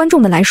这对观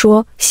众们来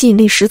说吸引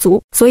力十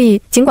足。所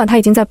以尽管他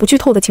已经在不剧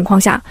透的情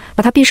况下，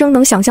把他毕生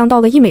能想象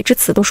到的溢美之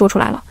词都说出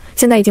来了，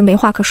现在已经没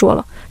话可说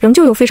了，仍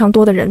旧有非常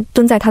多的人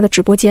蹲在他的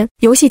直播间。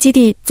游戏基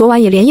地昨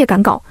晚也连夜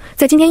赶稿，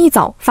在今天一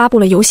早发布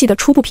了游戏的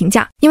初步评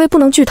价，因为不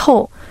能剧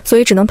透，所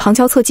以只能旁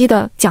敲侧击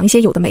地讲一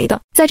些有的没的。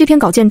在这篇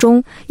稿件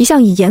中，一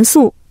向以严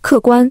肃、客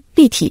观、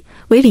立体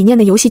为理念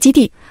的游戏基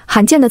地，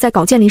罕见地在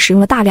稿件里使用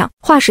了大量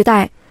划时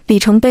代、里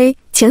程碑、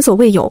前所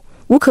未有、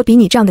无可比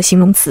拟这样的形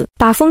容词，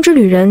把风之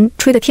旅人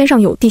吹得天上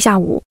有地下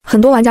无。很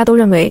多玩家都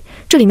认为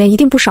这里面一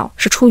定不少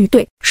是出于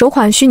对首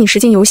款虚拟实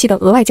境游戏的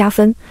额外加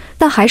分，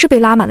但还是被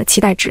拉满了期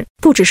待值。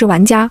不只是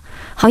玩家，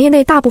行业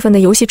内大部分的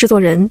游戏制作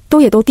人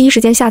也都第一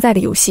时间下载的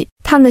游戏，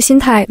他们的心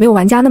态没有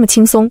玩家那么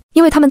轻松，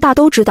因为他们大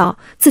都知道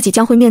自己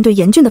将会面对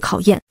严峻的考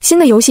验。新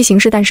的游戏形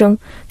式诞生，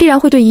必然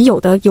会对已有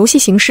的游戏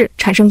形式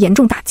产生严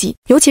重打击，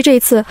尤其这一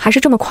次还是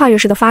这么跨越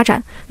式的发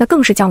展，那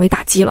更是降维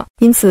打击了。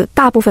因此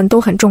大部分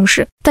都很重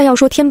视，但要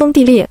说天崩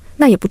地裂，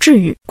那也不至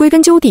于。归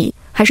根究底，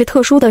还是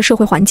特殊的社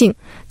会环境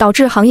导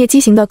致行业畸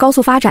形的高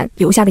速发展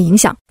留下的影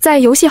响。在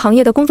游戏行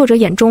业的工作者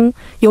眼中，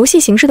游戏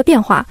形式的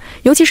变化，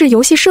尤其是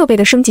游戏设备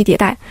的升级迭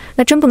代，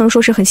那真不能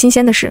说是很新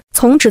鲜的事。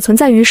从只存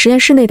在于实验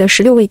室内的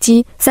16位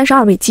机、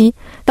32位机，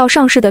到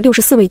上市的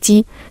64位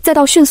机，再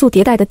到迅速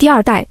迭代的第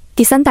2代、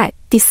第3代、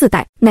第4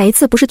代，哪一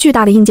次不是巨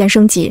大的硬件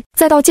升级？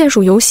再到键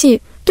鼠游戏、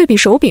对比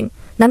手柄，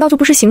难道就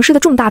不是形式的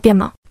重大变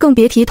吗？更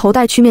别提头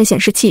戴曲面显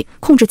示器、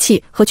控制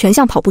器和全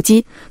向跑步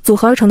机组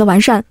合而成的完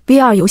善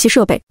VR 游戏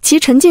设备，其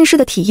沉浸式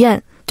的体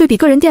验对比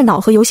个人电脑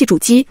和游戏主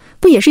机，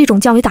不也是一种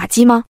降维打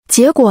击吗？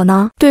结果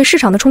呢，对市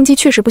场的冲击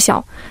确实不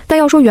小，但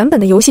要说原本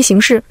的游戏形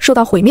式受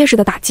到毁灭式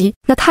的打击，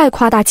那太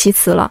夸大其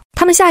词了。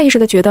他们下意识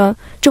地觉得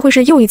这会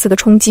是又一次的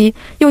冲击，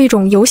又一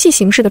种游戏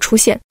形式的出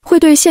现，会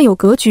对现有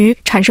格局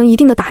产生一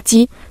定的打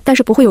击，但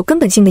是不会有根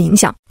本性的影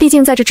响。毕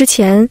竟在这之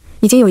前，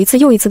已经有一次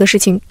又一次的事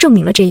情证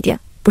明了这一点，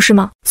不是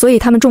吗？所以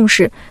他们重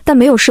视，但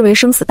没有视为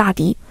生死大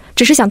敌，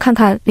只是想看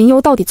看林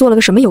游到底做了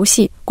个什么游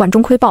戏，管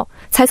中窥豹，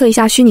猜测一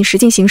下虚拟实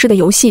境形式的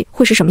游戏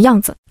会是什么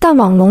样子。但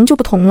网龙就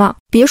不同了，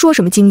别说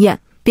什么经验，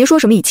别说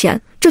什么以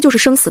前，这就是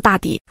生死大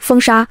敌，封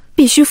杀，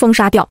必须封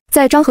杀掉。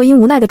在张和英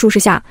无奈的注视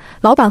下，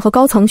老板和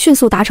高层迅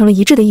速达成了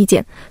一致的意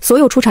见，所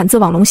有出产自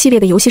网龙系列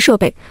的游戏设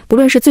备，不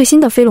论是最新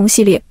的飞龙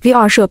系列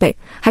VR 设备，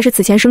还是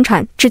此前生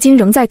产至今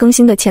仍在更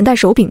新的前代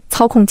手柄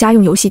操控家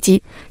用游戏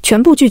机，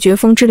全部拒绝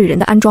风之旅人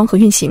的安装和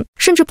运行。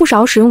甚至不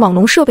少使用网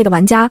龙设备的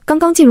玩家刚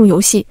刚进入游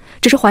戏，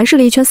只是环视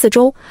了一圈四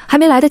周，还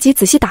没来得及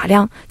仔细打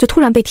量，就突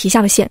然被提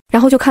下了线，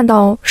然后就看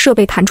到设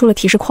备弹出了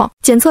提示框，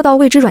检测到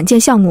未知软件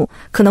项目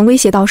可能威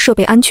胁到设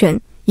备安全，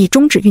已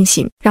终止运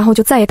行，然后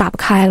就再也打不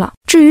开了。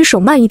至于手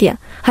慢一点，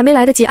还没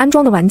来得及安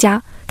装的玩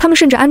家，他们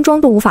甚至安装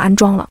都无法安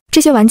装了。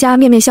这些玩家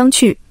面面相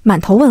觑，满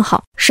头问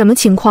号，什么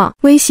情况？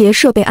威胁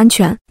设备安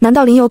全？难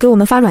道林游给我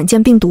们发软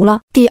件病毒了？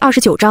第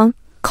29章。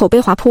口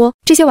碑滑坡，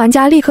这些玩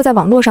家立刻在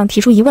网络上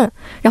提出疑问，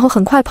然后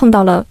很快碰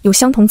到了有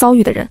相同遭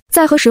遇的人，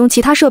再和使用其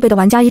他设备的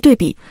玩家一对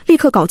比，立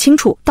刻搞清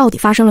楚到底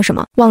发生了什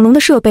么。网龙的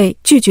设备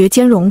拒绝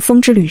兼容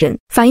风之旅人，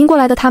反应过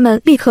来的他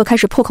们立刻开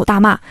始破口大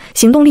骂，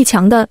行动力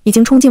强的已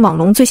经冲进网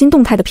龙最新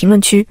动态的评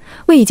论区，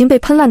为已经被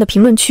喷烂的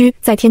评论区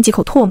再添几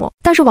口唾沫。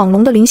但是网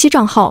龙的灵犀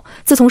账号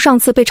自从上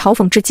次被嘲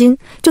讽至今，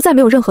就再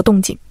没有任何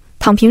动静，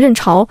躺平认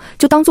嘲，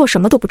就当做什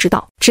么都不知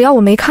道，只要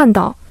我没看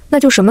到，那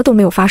就什么都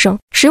没有发生。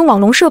使用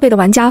网龙设备的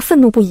玩家愤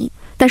怒不已，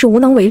但是无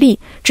能为力，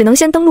只能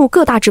先登录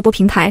各大直播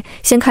平台，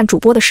先看主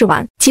播的试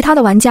玩。其他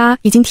的玩家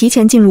已经提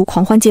前进入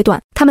狂欢阶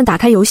段，他们打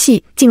开游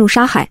戏，进入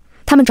沙海，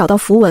他们找到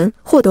符文，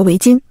获得围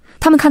巾，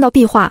他们看到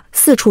壁画，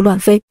四处乱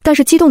飞，但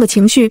是激动的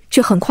情绪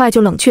却很快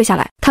就冷却下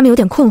来。他们有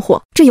点困惑，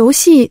这游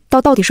戏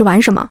到底是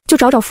玩什么？就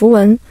找找符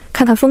文，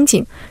看看风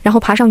景，然后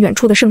爬上远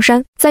处的圣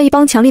山。在一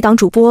帮强力党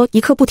主播一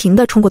刻不停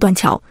地冲过断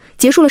桥，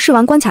结束了试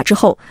玩关卡之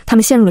后，他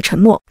们陷入了沉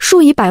默。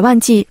数以百万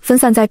计分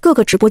散在各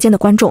个直播间的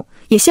观众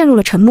也陷入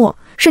了沉默，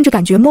甚至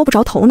感觉摸不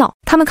着头脑。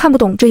他们看不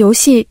懂这游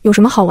戏有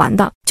什么好玩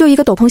的，就一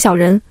个斗篷小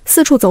人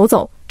四处走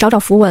走，找找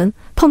符文，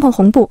碰碰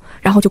红布，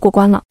然后就过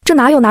关了。这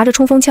哪有拿着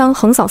冲锋枪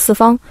横扫四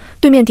方，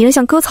对面敌人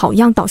像割草一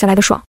样倒下来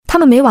的爽？他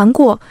们没玩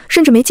过，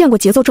甚至没见过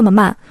节奏这么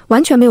慢，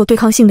完全没有对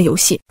抗性的游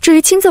戏。至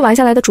于亲自玩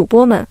下来的主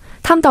播们，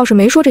他们倒是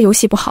没说这游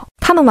戏不好，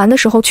他们玩的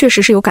时候确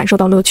实是有感受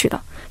到乐趣的，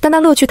但那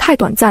乐趣太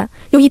短暂，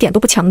又一点都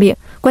不强烈，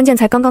关键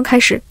才刚刚开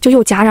始就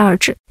又戛然而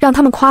止，让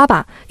他们夸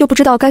吧，又不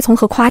知道该从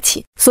何夸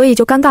起，所以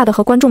就尴尬的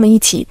和观众们一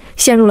起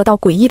陷入了到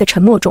诡异的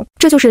沉默中。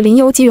这就是林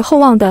游给予厚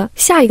望的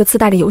下一个自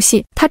带的游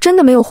戏，他真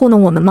的没有糊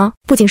弄我们吗？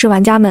不仅是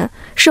玩家们，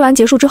试玩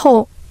结束之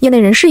后，业内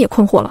人士也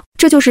困惑了。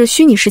这就是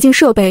虚拟实境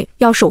设备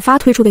要首发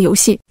推出的游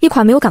戏，一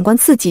款没有感官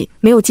刺激、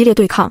没有激烈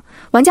对抗、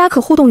玩家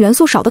可互动元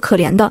素少得可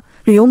怜的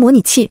旅游模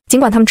拟器。尽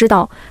管他们知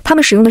道他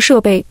们使用的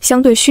设备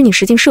相对虚拟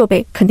实境设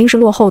备肯定是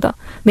落后的，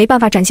没办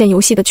法展现游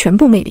戏的全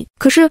部魅力，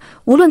可是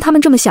无论他们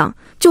这么想，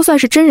就算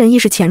是真人意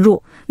识潜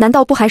入，难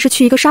道不还是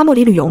去一个沙漠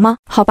里旅游吗？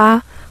好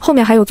吧，后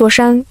面还有座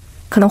山，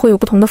可能会有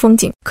不同的风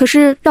景，可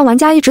是让玩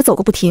家一直走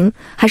个不停，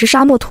还是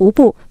沙漠徒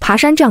步、爬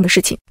山这样的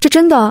事情，这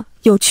真的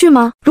有趣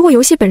吗？如果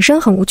游戏本身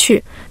很无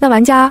趣，那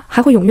玩家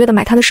还会踊跃地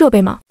买它的设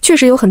备吗？确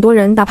实有很多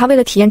人哪怕为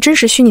了体验真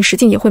实虚拟实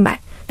境也会买，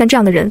但这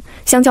样的人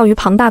相较于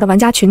庞大的玩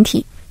家群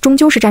体，终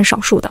究是占少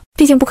数的。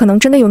毕竟不可能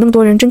真的有那么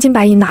多人真金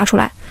白银拿出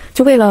来，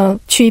就为了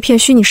去一片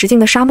虚拟实境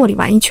的沙漠里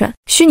玩一圈。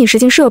虚拟实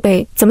境设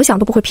备怎么想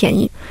都不会便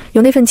宜，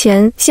有那份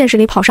钱，现实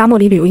里跑沙漠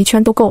里旅游一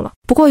圈都够了。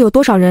不过有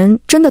多少人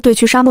真的对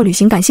去沙漠旅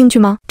行感兴趣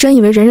吗？真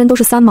以为人人都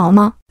是三毛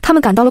吗？他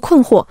们感到了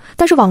困惑，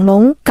但是网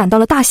龙感到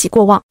了大喜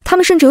过望，他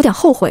们甚至有点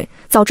后悔，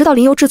早知道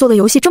林游制作的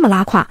游戏这么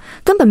拉胯，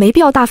根本没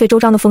必要大费周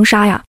章的封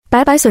杀呀，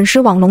白白损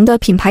失网龙的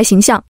品牌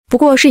形象。不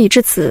过事已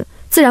至此，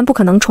自然不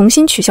可能重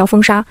新取消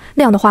封杀，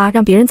那样的话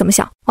让别人怎么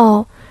想？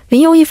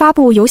林游一发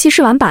布游戏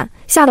试玩版，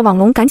吓得网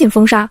龙赶紧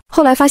封杀，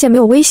后来发现没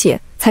有威胁，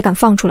才敢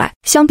放出来。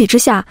相比之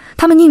下，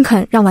他们宁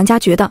肯让玩家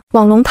觉得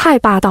网龙太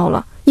霸道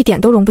了，一点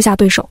都容不下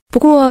对手。不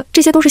过这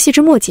些都是细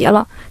枝末节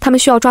了，他们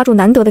需要抓住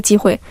难得的机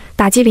会，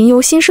打击林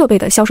游新设备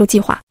的销售计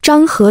划。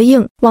张和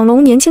应，网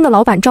龙年轻的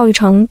老板赵玉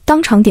成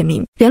当场点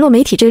名，联络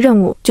媒体这个任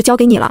务就交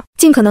给你了，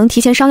尽可能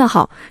提前商量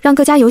好，让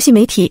各家游戏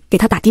媒体给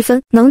他打低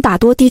分，能打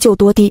多低就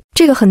多低，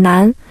这个很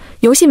难。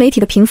游戏媒体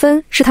的评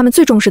分是他们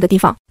最重视的地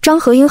方。张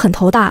和英很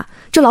头大，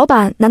这老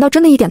板难道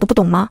真的一点都不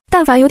懂吗？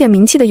但凡有点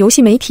名气的游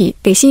戏媒体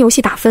给新游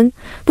戏打分，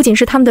不仅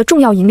是他们的重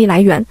要盈利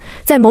来源，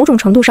在某种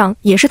程度上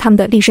也是他们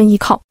的立身依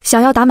靠。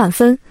想要打满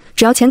分，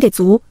只要钱给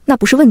足，那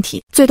不是问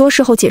题，最多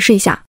事后解释一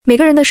下。每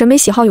个人的审美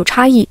喜好有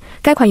差异，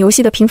该款游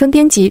戏的评分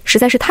编辑实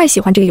在是太喜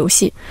欢这个游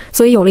戏，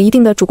所以有了一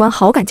定的主观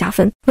好感加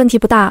分，问题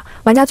不大，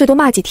玩家最多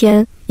骂几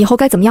天，以后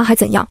该怎么样还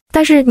怎样。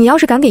但是你要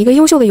是敢给一个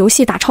优秀的游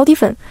戏打超低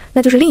分，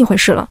那就是另一回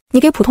事了。你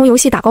给普通游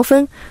戏打高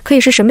分，可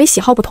以是审美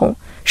喜好不同，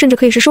甚至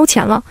可以是收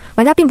钱了，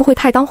玩家并不会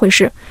太当回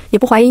事，也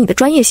不怀疑你的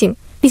专业性，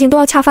毕竟都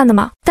要恰饭的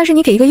嘛。但是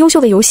你给一个优秀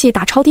的游戏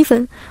打超低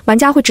分，玩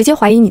家会直接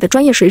怀疑你的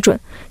专业水准，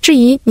质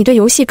疑你对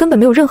游戏根本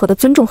没有任何的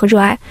尊重和热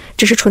爱，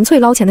只是纯粹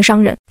捞钱的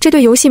商人，这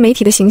对游戏媒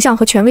体的形象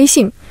和权威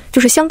性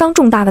就是相当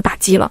重大的打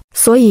击了。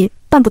所以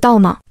办不到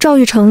吗？赵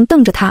玉成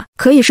瞪着他，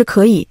可以是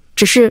可以，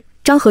只是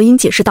张和英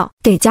解释道，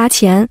得加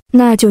钱，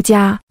那就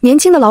加。年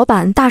轻的老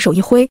板大手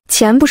一挥，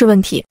钱不是问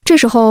题。这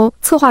时候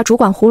策划主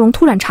管胡荣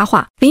突然插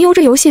话，林游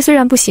这游戏虽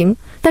然不行，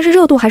但是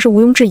热度还是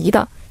毋庸置疑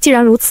的，既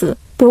然如此，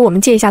不如我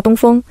们借一下东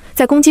风，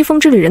在攻击风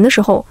之旅人的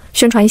时候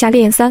宣传一下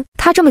烈焰3。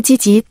他这么积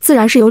极自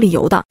然是有理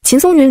由的。秦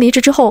松云离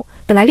职之后，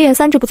本来烈焰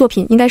3这部作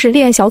品应该是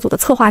烈焰小组的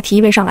策划提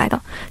一位上来的，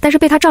但是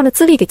被他仗着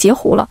资历给截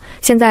胡了，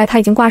现在他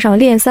已经挂上了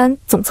烈焰3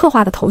总策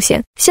划的头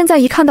衔，现在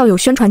一看到有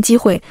宣传机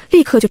会，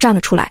立刻就站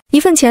了出来，一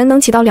份钱能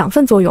起到2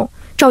份作用，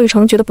赵玉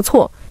成觉得不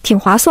错，挺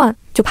划算，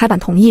就拍板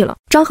同意了。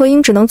张和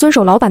英只能遵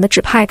守老板的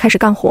指派开始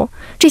干活，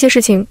这些事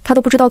情他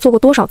都不知道做过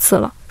多少次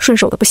了，顺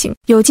手的不行。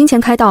有金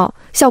钱开道，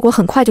效果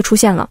很快就出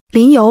现了。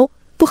林游，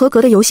不合格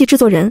的游戏制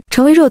作人，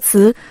成为热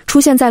词，出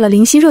现在了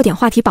灵犀热点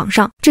话题榜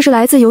上。这是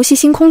来自游戏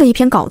星空的一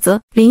篇稿子。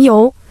林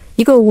游，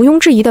一个毋庸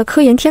置疑的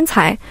科研天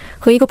才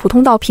和一个普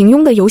通到平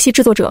庸的游戏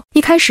制作者。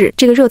一开始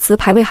这个热词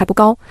排位还不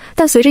高，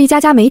但随着一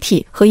家媒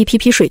体和一批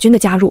批水军的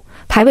加入，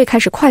排位开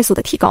始快速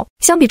的提高。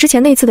相比之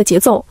前那次的节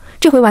奏，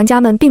这回玩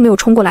家们并没有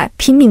冲过来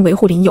拼命维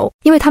护林游，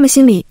因为他们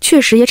心里确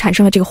实也产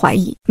生了这个怀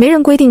疑。没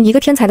人规定一个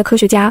天才的科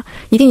学家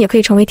一定也可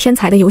以成为天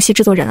才的游戏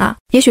制作人啊。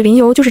也许林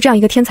游就是这样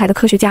一个天才的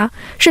科学家，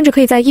甚至可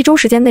以在1周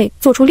时间内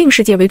做出令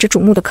世界为之瞩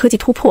目的科技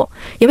突破，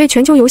也为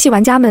全球游戏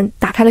玩家们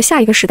打开了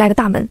下一个时代的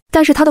大门。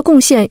但是他的贡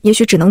献也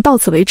许只能到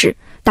此为止，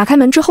打开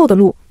门之后的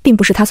路并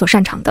不是他所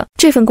擅长的。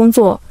这份工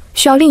作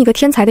需要另一个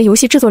天才的游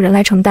戏制作人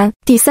来承担。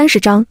第30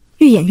章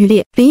愈演愈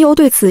烈。林游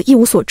对此一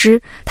无所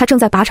知，他正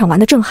在靶场玩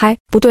得正嗨。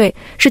不对，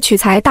是取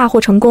材大获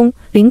成功，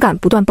灵感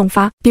不断迸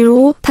发。比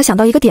如他想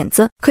到一个点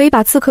子，可以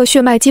把刺客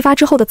血脉激发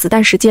之后的子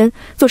弹时间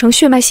做成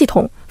血脉系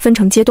统，分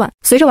成阶段，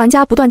随着玩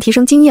家不断提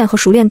升经验和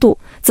熟练度，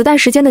子弹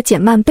时间的减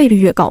慢倍率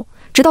越高，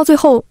直到最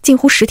后近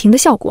乎实停的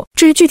效果。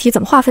至于具体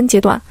怎么划分阶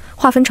段，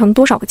划分成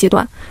多少个阶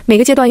段，每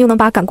个阶段又能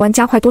把感官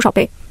加快多少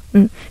倍，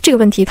这个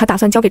问题他打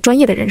算交给专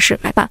业的人士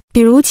来办。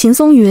比如秦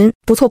松云，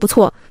不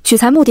错，取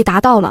材目的达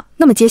到了，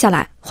那么接下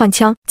来换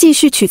枪，继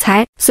续取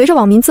材。随着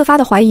网民自发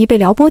的怀疑被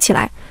撩拨起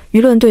来，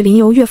舆论对林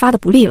游越发的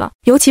不利了。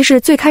尤其是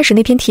最开始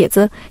那篇帖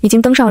子已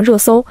经登上了热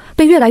搜，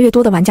被越来越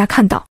多的玩家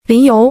看到。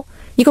林游，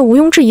一个毋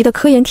庸置疑的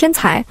科研天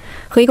才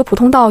和一个普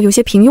通到有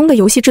些平庸的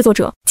游戏制作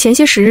者。前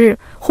些时日，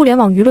互联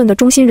网舆论的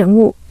中心人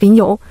物林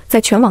游在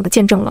全网的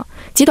见证了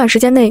极短时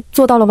间内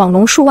做到了网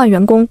龙数万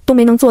员工都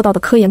没能做到的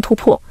科研突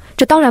破。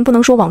这当然不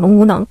能说网龙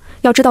无能，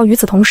要知道与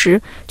此同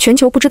时，全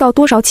球不知道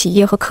多少企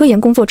业和科研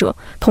工作者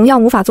同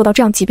样无法做到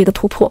这样级别的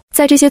突破。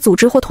在这些组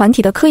织或团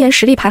体的科研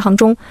实力排行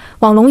中，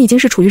网龙已经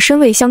是处于身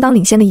位相当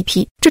领先的一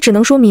批。这只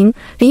能说明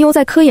林游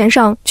在科研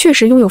上确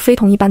实拥有非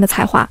同一般的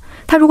才华，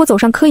他如果走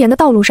上科研的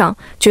道路上，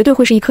绝对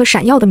会是一颗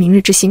闪耀的明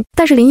日之星。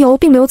但是林游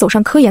并没有走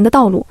上科研的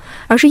道路，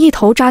而是一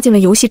头扎进了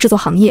游戏制作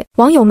行业。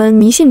网友们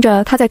迷信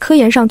着他在科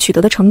研上取得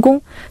的成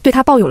功，对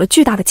他抱有了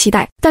巨大的期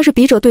待，但是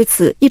笔者对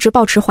此一直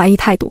抱持怀疑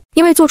态度，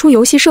因为做出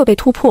游戏设备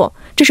突破，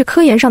这是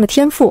科研上的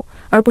天赋，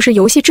而不是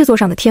游戏制作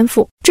上的天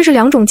赋。这是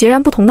两种截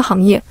然不同的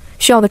行业，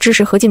需要的知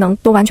识和技能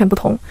都完全不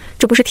同，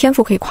这不是天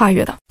赋可以跨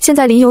越的。现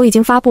在林游已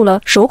经发布了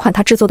首款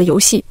他制作的游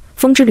戏《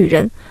风之旅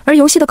人》，而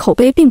游戏的口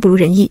碑并不如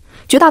人意，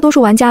绝大多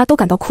数玩家都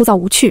感到枯燥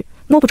无趣，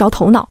摸不着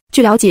头脑。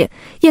据了解，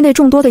业内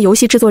众多的游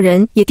戏制作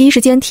人也第一时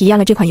间体验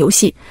了这款游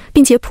戏，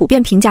并且普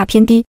遍评价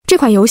偏低。这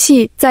款游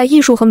戏在艺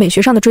术和美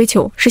学上的追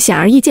求是显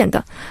而易见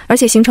的，而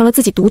且形成了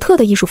自己独特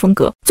的艺术风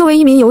格。作为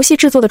一名游戏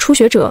制作的初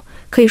学者，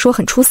可以说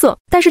很出色，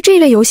但是这一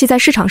类游戏在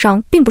市场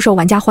上并不受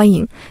玩家欢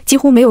迎，几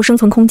乎没有生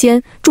存空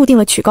间，注定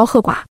了曲高和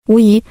寡。无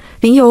疑，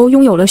林游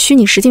拥有了虚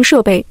拟实境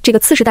设备这个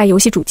次时代游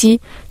戏主机，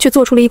却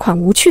做出了一款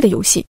无趣的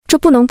游戏，这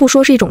不能不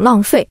说是一种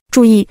浪费。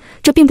注意，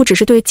这并不只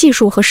是对技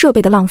术和设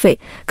备的浪费，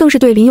更是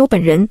对林游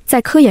本人在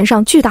科研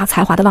上巨大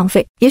才华的浪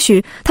费。也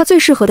许他最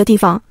适合的地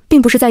方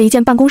并不是在一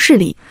间办公室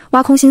里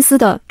挖空心思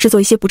地制作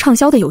一些不畅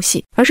销的游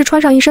戏，而是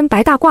穿上一身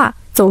白大褂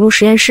走入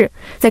实验室，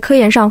在科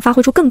研上发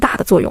挥出更大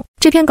的作用。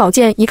这篇稿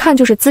件一看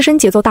就是资深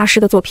节奏大师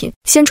的作品，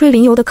先吹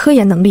林游的科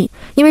研能力，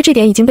因为这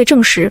点已经被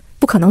证实，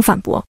不可能反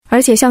驳，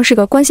而且像是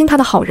个关心他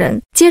的好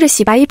人。接着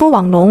洗白一波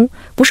网龙，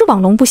不是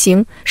网龙不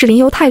行，是林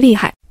游太厉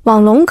害，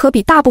网龙可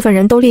比大部分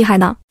人都厉害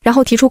呢。然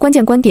后提出关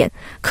键观点，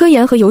科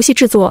研和游戏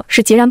制作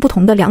是截然不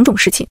同的两种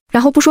事情。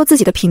然后不说自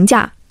己的评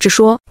价，只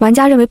说玩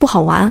家认为不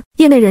好玩，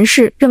业内人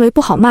士认为不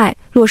好卖，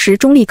落实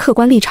中立客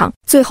观立场。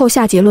最后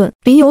下结论，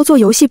林游做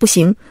游戏不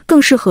行，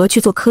更适合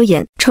去做科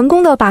研，成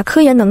功的把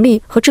科研能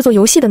力和制作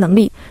游戏的能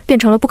力变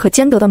成了不可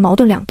兼得的矛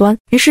盾两端。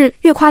于是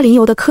越夸林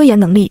游的科研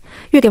能力，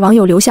越给网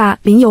友留下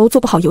林游做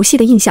不好游戏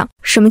的印象。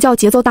什么叫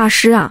节奏大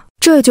师啊？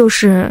这就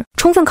是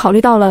充分考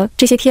虑到了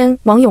这些天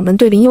网友们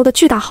对林游的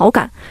巨大好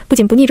感，不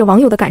仅不逆着网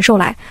友的感受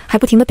来，还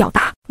不停地表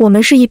达我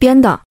们是一边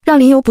的，让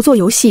林游不做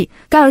游戏，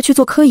该而去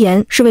做科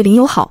研，是为林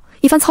游好。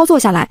一番操作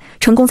下来，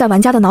成功在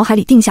玩家的脑海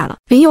里定下了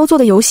林游做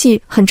的游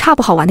戏很差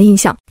不好玩的印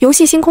象。游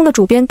戏星空的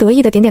主编得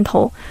意的点点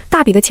头，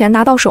大笔的钱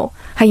拿到手，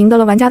还赢得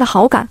了玩家的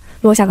好感，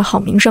落下个好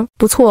名声。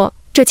不错，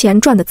这钱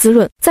赚得滋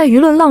润。在舆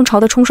论浪潮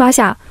的冲刷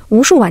下，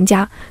无数玩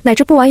家乃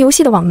至不玩游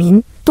戏的网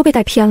民都被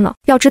带偏了。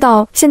要知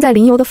道，现在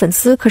林游的粉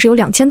丝可是有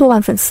2000多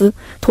万粉丝，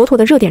妥妥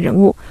的热点人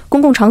物，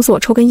公共场所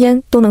抽根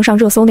烟都能上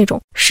热搜那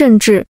种。甚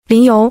至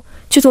林游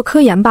去做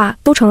科研吧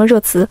都成了热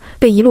词，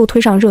被一路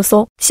推上热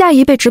搜。下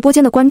一被直播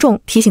间的观众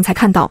提醒才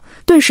看到，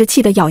顿时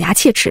气得咬牙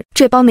切齿。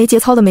这帮没节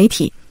操的媒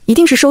体一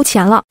定是收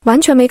钱了，完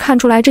全没看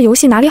出来这游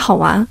戏哪里好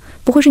玩，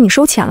不会是你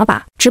收钱了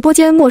吧？直播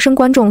间陌生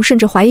观众甚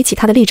至怀疑起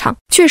他的立场。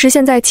确实，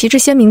现在旗帜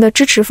鲜明的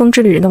支持风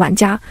之旅人的玩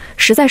家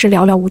实在是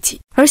寥寥无几，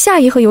而下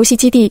一和游戏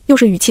基地又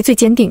是语气最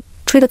坚定，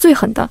吹得最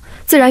狠的，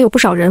自然有不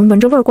少人闻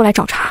着味儿过来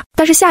找茬。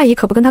但是夏姨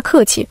可不跟他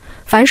客气，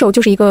反手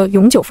就是一个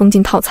永久封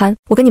禁套餐。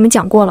我跟你们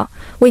讲过了，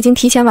我已经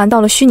提前玩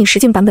到了虚拟实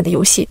境版本的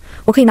游戏，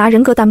我可以拿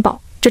人格担保，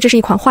这是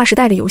一款划时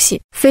代的游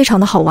戏，非常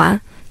的好玩。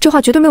这话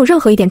绝对没有任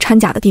何一点掺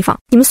假的地方，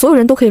你们所有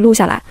人都可以录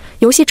下来。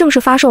游戏正式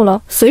发售了，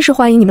随时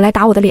欢迎你们来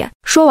打我的脸。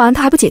说完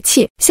他还不解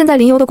气，现在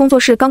林游的工作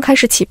室刚开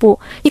始起步，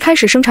一开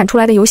始生产出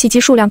来的游戏机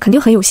数量肯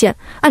定很有限，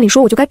按理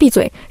说我就该闭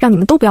嘴，让你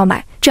们都不要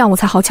买，这样我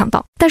才好抢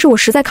到。但是我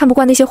实在看不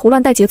惯那些胡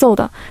乱带节奏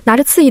的，拿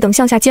着次一等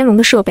向下兼容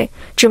的设备，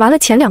只玩了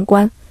前2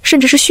关，甚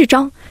至是序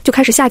章就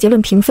开始下结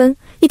论评分，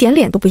一点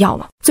脸都不要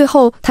了。最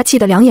后他气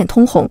得两眼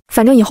通红，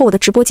反正以后我的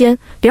直播间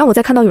别让我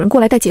再看到有人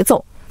过来带节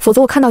奏，否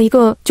则我看到一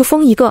个就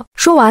封一个。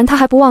说完他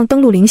还不忘登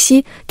录灵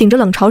犀，顶着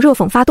冷嘲热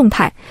讽发动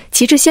态，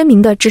旗帜鲜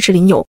明地支持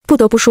林游。不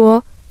得不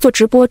说，做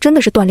直播真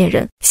的是锻炼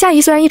人。夏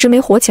姨虽然一直没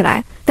火起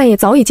来，但也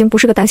早已经不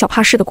是个胆小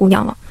怕事的姑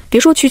娘了。别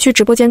说区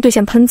直播间兑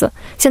现喷子，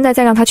现在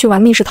再让她去玩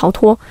密室逃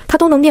脱，她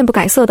都能面不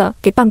改色的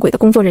给扮鬼的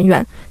工作人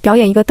员表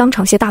演一个当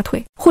场卸大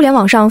腿。互联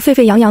网上沸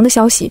沸扬扬的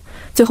消息，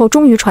最后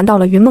终于传到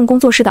了云梦工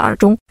作室的耳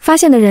中。发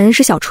现的人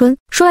是小春。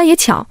说来也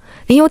巧，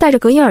林游戴着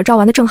隔音耳罩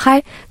玩的正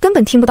嗨，根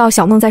本听不到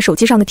小梦在手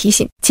机上的提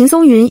醒。秦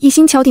松云一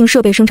心敲定设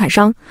备生产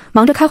商，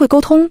忙着开会沟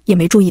通，也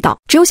没注意到。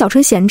只有小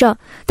春闲着，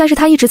但是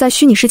他一直在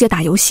虚拟世界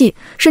打游戏，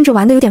甚至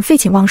玩得有点废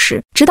寝忘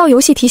食，直到游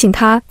戏提醒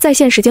他在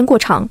线时间过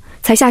长，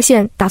才下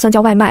线打算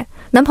叫外卖。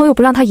男朋友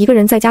不让他一个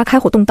人在家开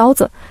火动刀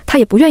子，他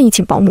也不愿意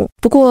请保姆。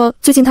不过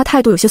最近他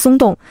态度有些松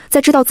动，在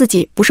知道自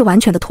己不是完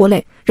全的拖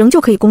累，仍旧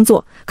可以工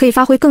作，可以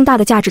发挥更大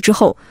的价值之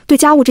后，对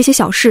家务这些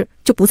小事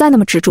就不再那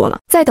么执着了。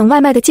在等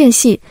外卖的间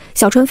隙，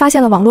小春发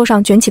现了网络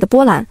上卷起的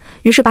波澜，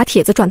于是把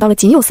帖子转到了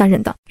仅有3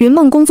人的云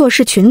梦工作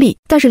室群里。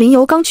但是林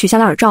游刚取下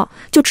了耳罩，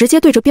就直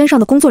接对着边上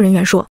的工作人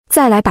员说：“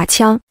再来把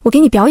枪，我给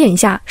你表演一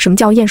下什么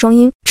叫验双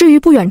音。”至于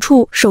不远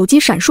处手机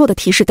闪烁的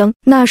提示灯，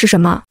那是什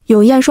么？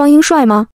有验双音帅吗？